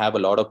who will have a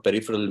lot of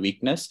peripheral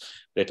weakness,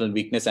 retinal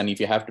weakness, and if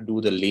you have to do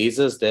the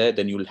lasers there,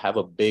 then you'll have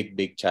a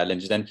big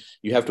challenge. Then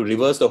you have to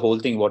reverse the whole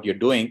thing, what you're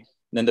doing.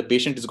 Then the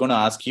patient is going to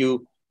ask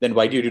you, then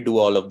why did you do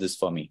all of this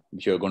for me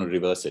if you're going to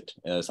reverse it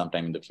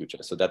sometime in the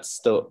future? So that's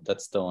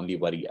the only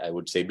worry, I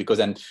would say, because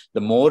then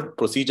the more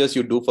procedures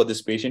you do for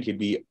this patient, he'll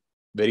be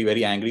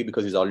very angry,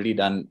 because he's already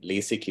done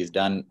LASIK, he's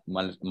done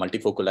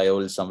multifocal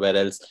IOL somewhere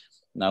else.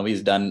 Now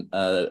he's done,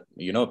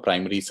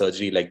 primary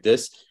surgery like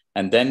this,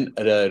 and then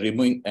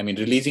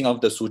releasing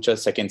of the suture,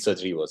 second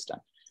surgery was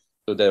done.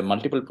 So there are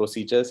multiple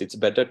procedures. It's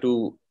better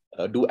to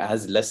do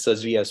as less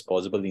surgery as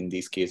possible in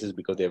these cases,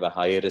 because they have a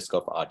higher risk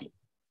of RD.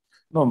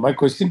 No, my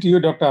question to you,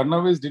 Dr.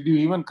 Arnav, is did you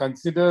even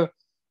consider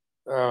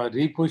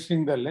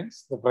repositioning the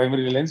lens, the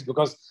primary lens?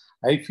 Because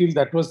I feel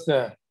that was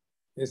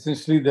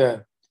essentially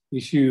the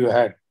issue you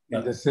had.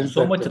 In the sense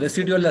so that, much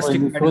residual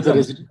astigmatism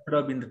would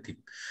have been the thing.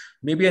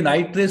 Maybe an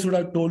eye trace would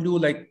have told you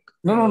like...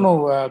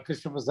 No,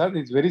 Krishna Prasad,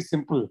 it's very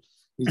simple.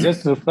 It's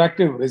just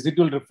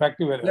residual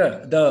refractive error.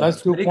 Yeah, the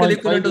spherical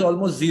equivalent is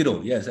almost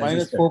 0. Yes,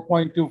 minus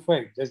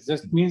 4.25.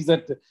 Just means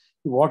that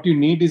what you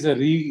need is a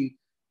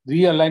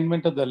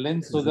realignment of the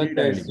lens, so that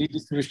there is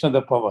redistribution of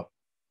the power.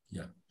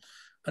 Yeah.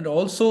 And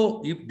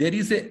also, if there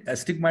is a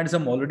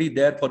astigmatism already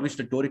there for which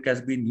the toric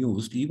has been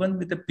used, even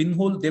with a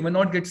pinhole, they may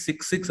not get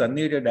 6/6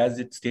 unaided as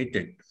it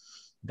stated.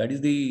 That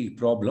is the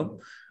problem.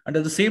 And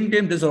at the same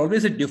time, there's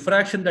always a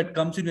diffraction that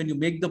comes in when you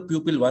make the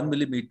pupil 1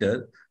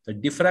 millimeter. The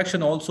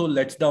diffraction also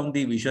lets down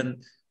the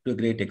vision to a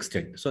great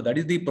extent. So that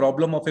is the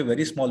problem of a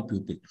very small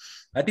pupil.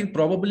 I think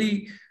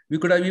probably we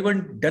could have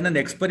even done an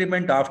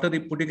experiment after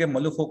putting a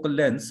monofocal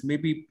lens,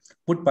 maybe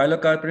put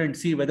pilocarpine and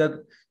see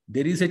whether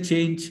there is a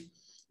change.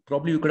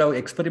 Probably you could have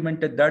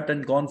experimented that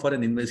and gone for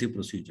an invasive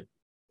procedure.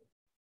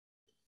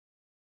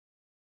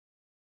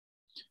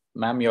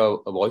 Ma'am,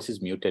 your voice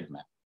is muted,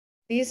 ma'am.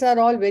 These are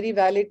all very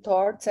valid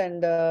thoughts,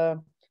 and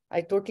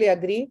I totally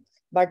agree.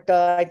 But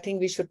I think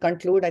we should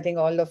conclude. I think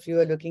all of you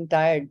are looking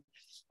tired.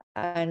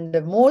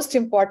 And most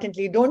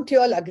importantly, don't you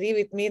all agree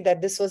with me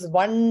that this was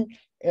one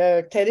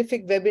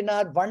terrific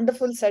webinar,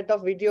 wonderful set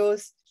of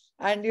videos?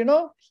 And, you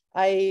know,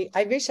 I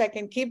wish I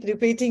can keep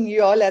repeating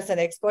you all as an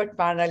expert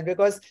panel,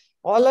 because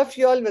all of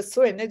you all were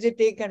so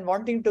energetic and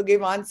wanting to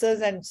give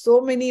answers, and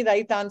so many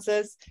right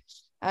answers.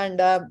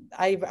 And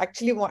I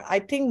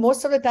think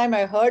most of the time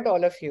I heard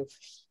all of you.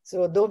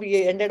 So though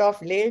we ended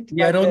off late.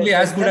 We are only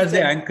as good as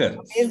the anchor.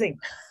 Amazing.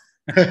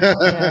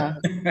 Yeah.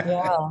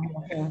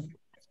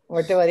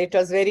 Whatever, it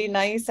was very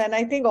nice. And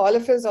I think all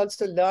of us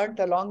also learned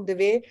along the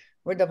way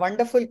with the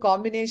wonderful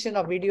combination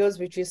of videos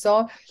which we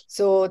saw.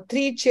 So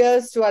 3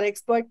 cheers to our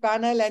expert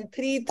panel, and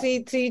 3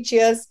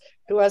 cheers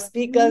to our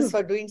speakers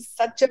for doing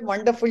such a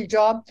wonderful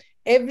job.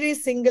 Every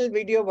single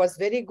video was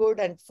very good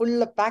and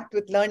packed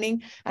with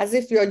learning, as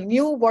if you all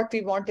knew what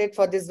we wanted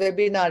for this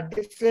webinar,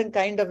 different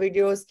kind of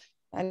videos,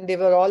 and they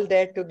were all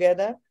there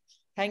together.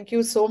 Thank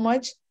you so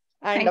much.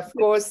 And of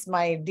course,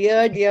 my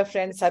dear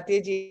friend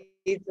Satyajit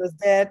was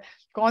there,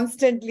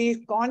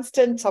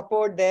 constant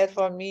support there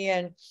for me,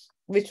 and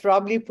which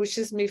probably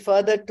pushes me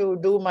further to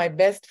do my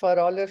best for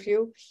all of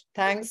you.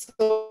 Thanks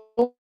so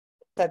much,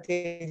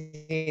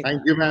 Satyajit.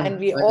 Thank you, ma'am. And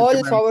we all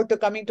look forward to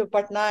coming to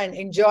Patna and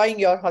enjoying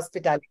your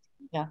hospitality.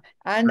 Yeah.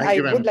 And I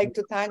would like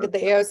to thank the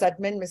AIOS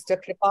admin, Mr.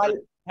 Kripal,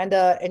 and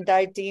the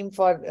entire team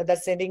for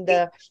sending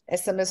the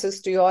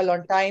SMSs to you all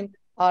on time.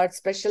 Our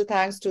special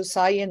thanks to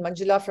Sai and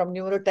Manjula from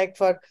Neurotech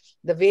for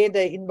the way the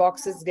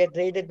inboxes get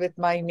raided with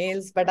my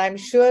mails. But I'm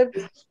sure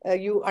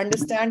you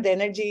understand the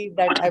energy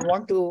that I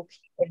want to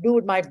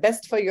do my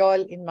best for you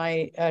all in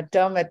my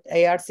term at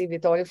ARC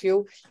with all of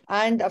you.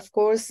 And of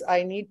course,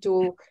 I need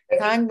to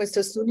thank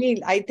Mr.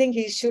 Sunil. I think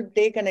he should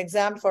take an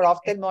exam for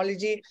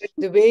ophthalmology,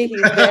 the way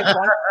he's there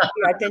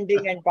constantly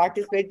attending and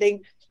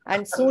participating.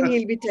 And soon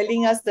he'll be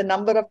telling us the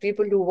number of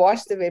people who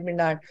watched the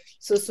webinar.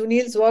 So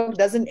Sunil's work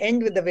doesn't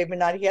end with the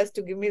webinar. He has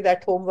to give me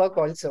that homework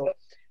also.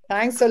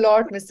 Thanks a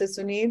lot, Mr.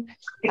 Sunil.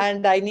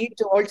 And I need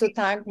to also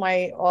thank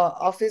my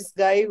office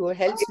guy who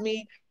helps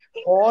me,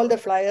 all the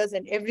flyers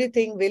and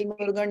everything. Will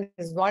Murugan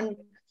is one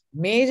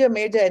major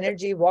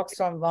energy, walks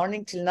from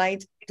morning till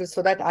night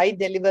so that I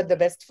deliver the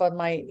best for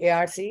my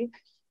ARC.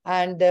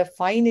 And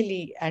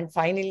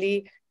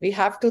finally, we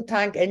have to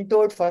thank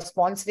Entode for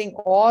sponsoring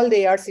all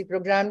the ARC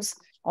programs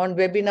on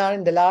webinar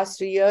in the last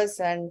 3 years,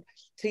 and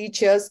 3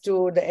 cheers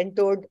to the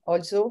Entode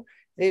also.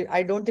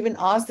 I don't even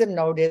ask them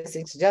nowadays.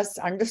 It's just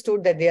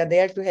understood that they are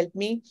there to help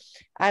me.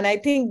 And I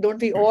think,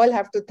 don't we all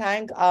have to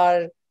thank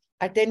our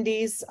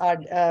attendees,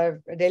 our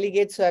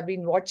delegates who have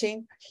been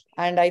watching.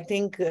 And I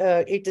think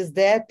it is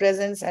their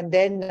presence and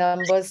their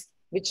numbers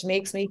which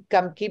makes me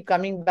keep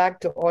coming back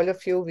to all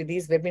of you with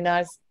these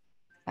webinars.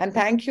 And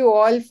thank you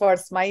all for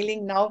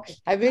smiling now.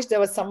 I wish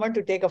there was someone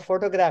to take a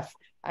photograph.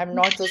 I'm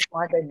not so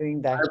smart at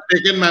doing that. I've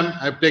taken, ma'am.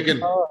 I've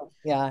taken. Oh,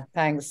 yeah.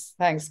 Thanks.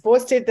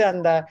 Post it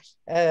on the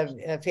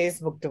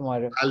Facebook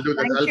tomorrow. I'll do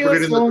that. Thank I'll you put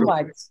it in so the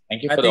much.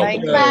 Thank you for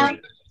Thank the you.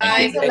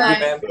 Thank you,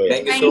 ma'am.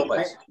 Thank you so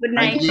much. Good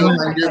night.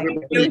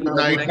 Good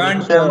night.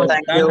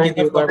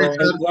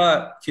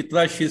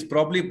 Chitra, she's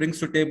probably brings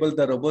to table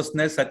the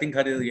robustness. I think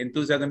her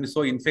enthusiasm is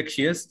so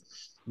infectious.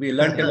 We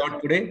learned a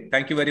lot today.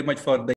 Thank you very much for the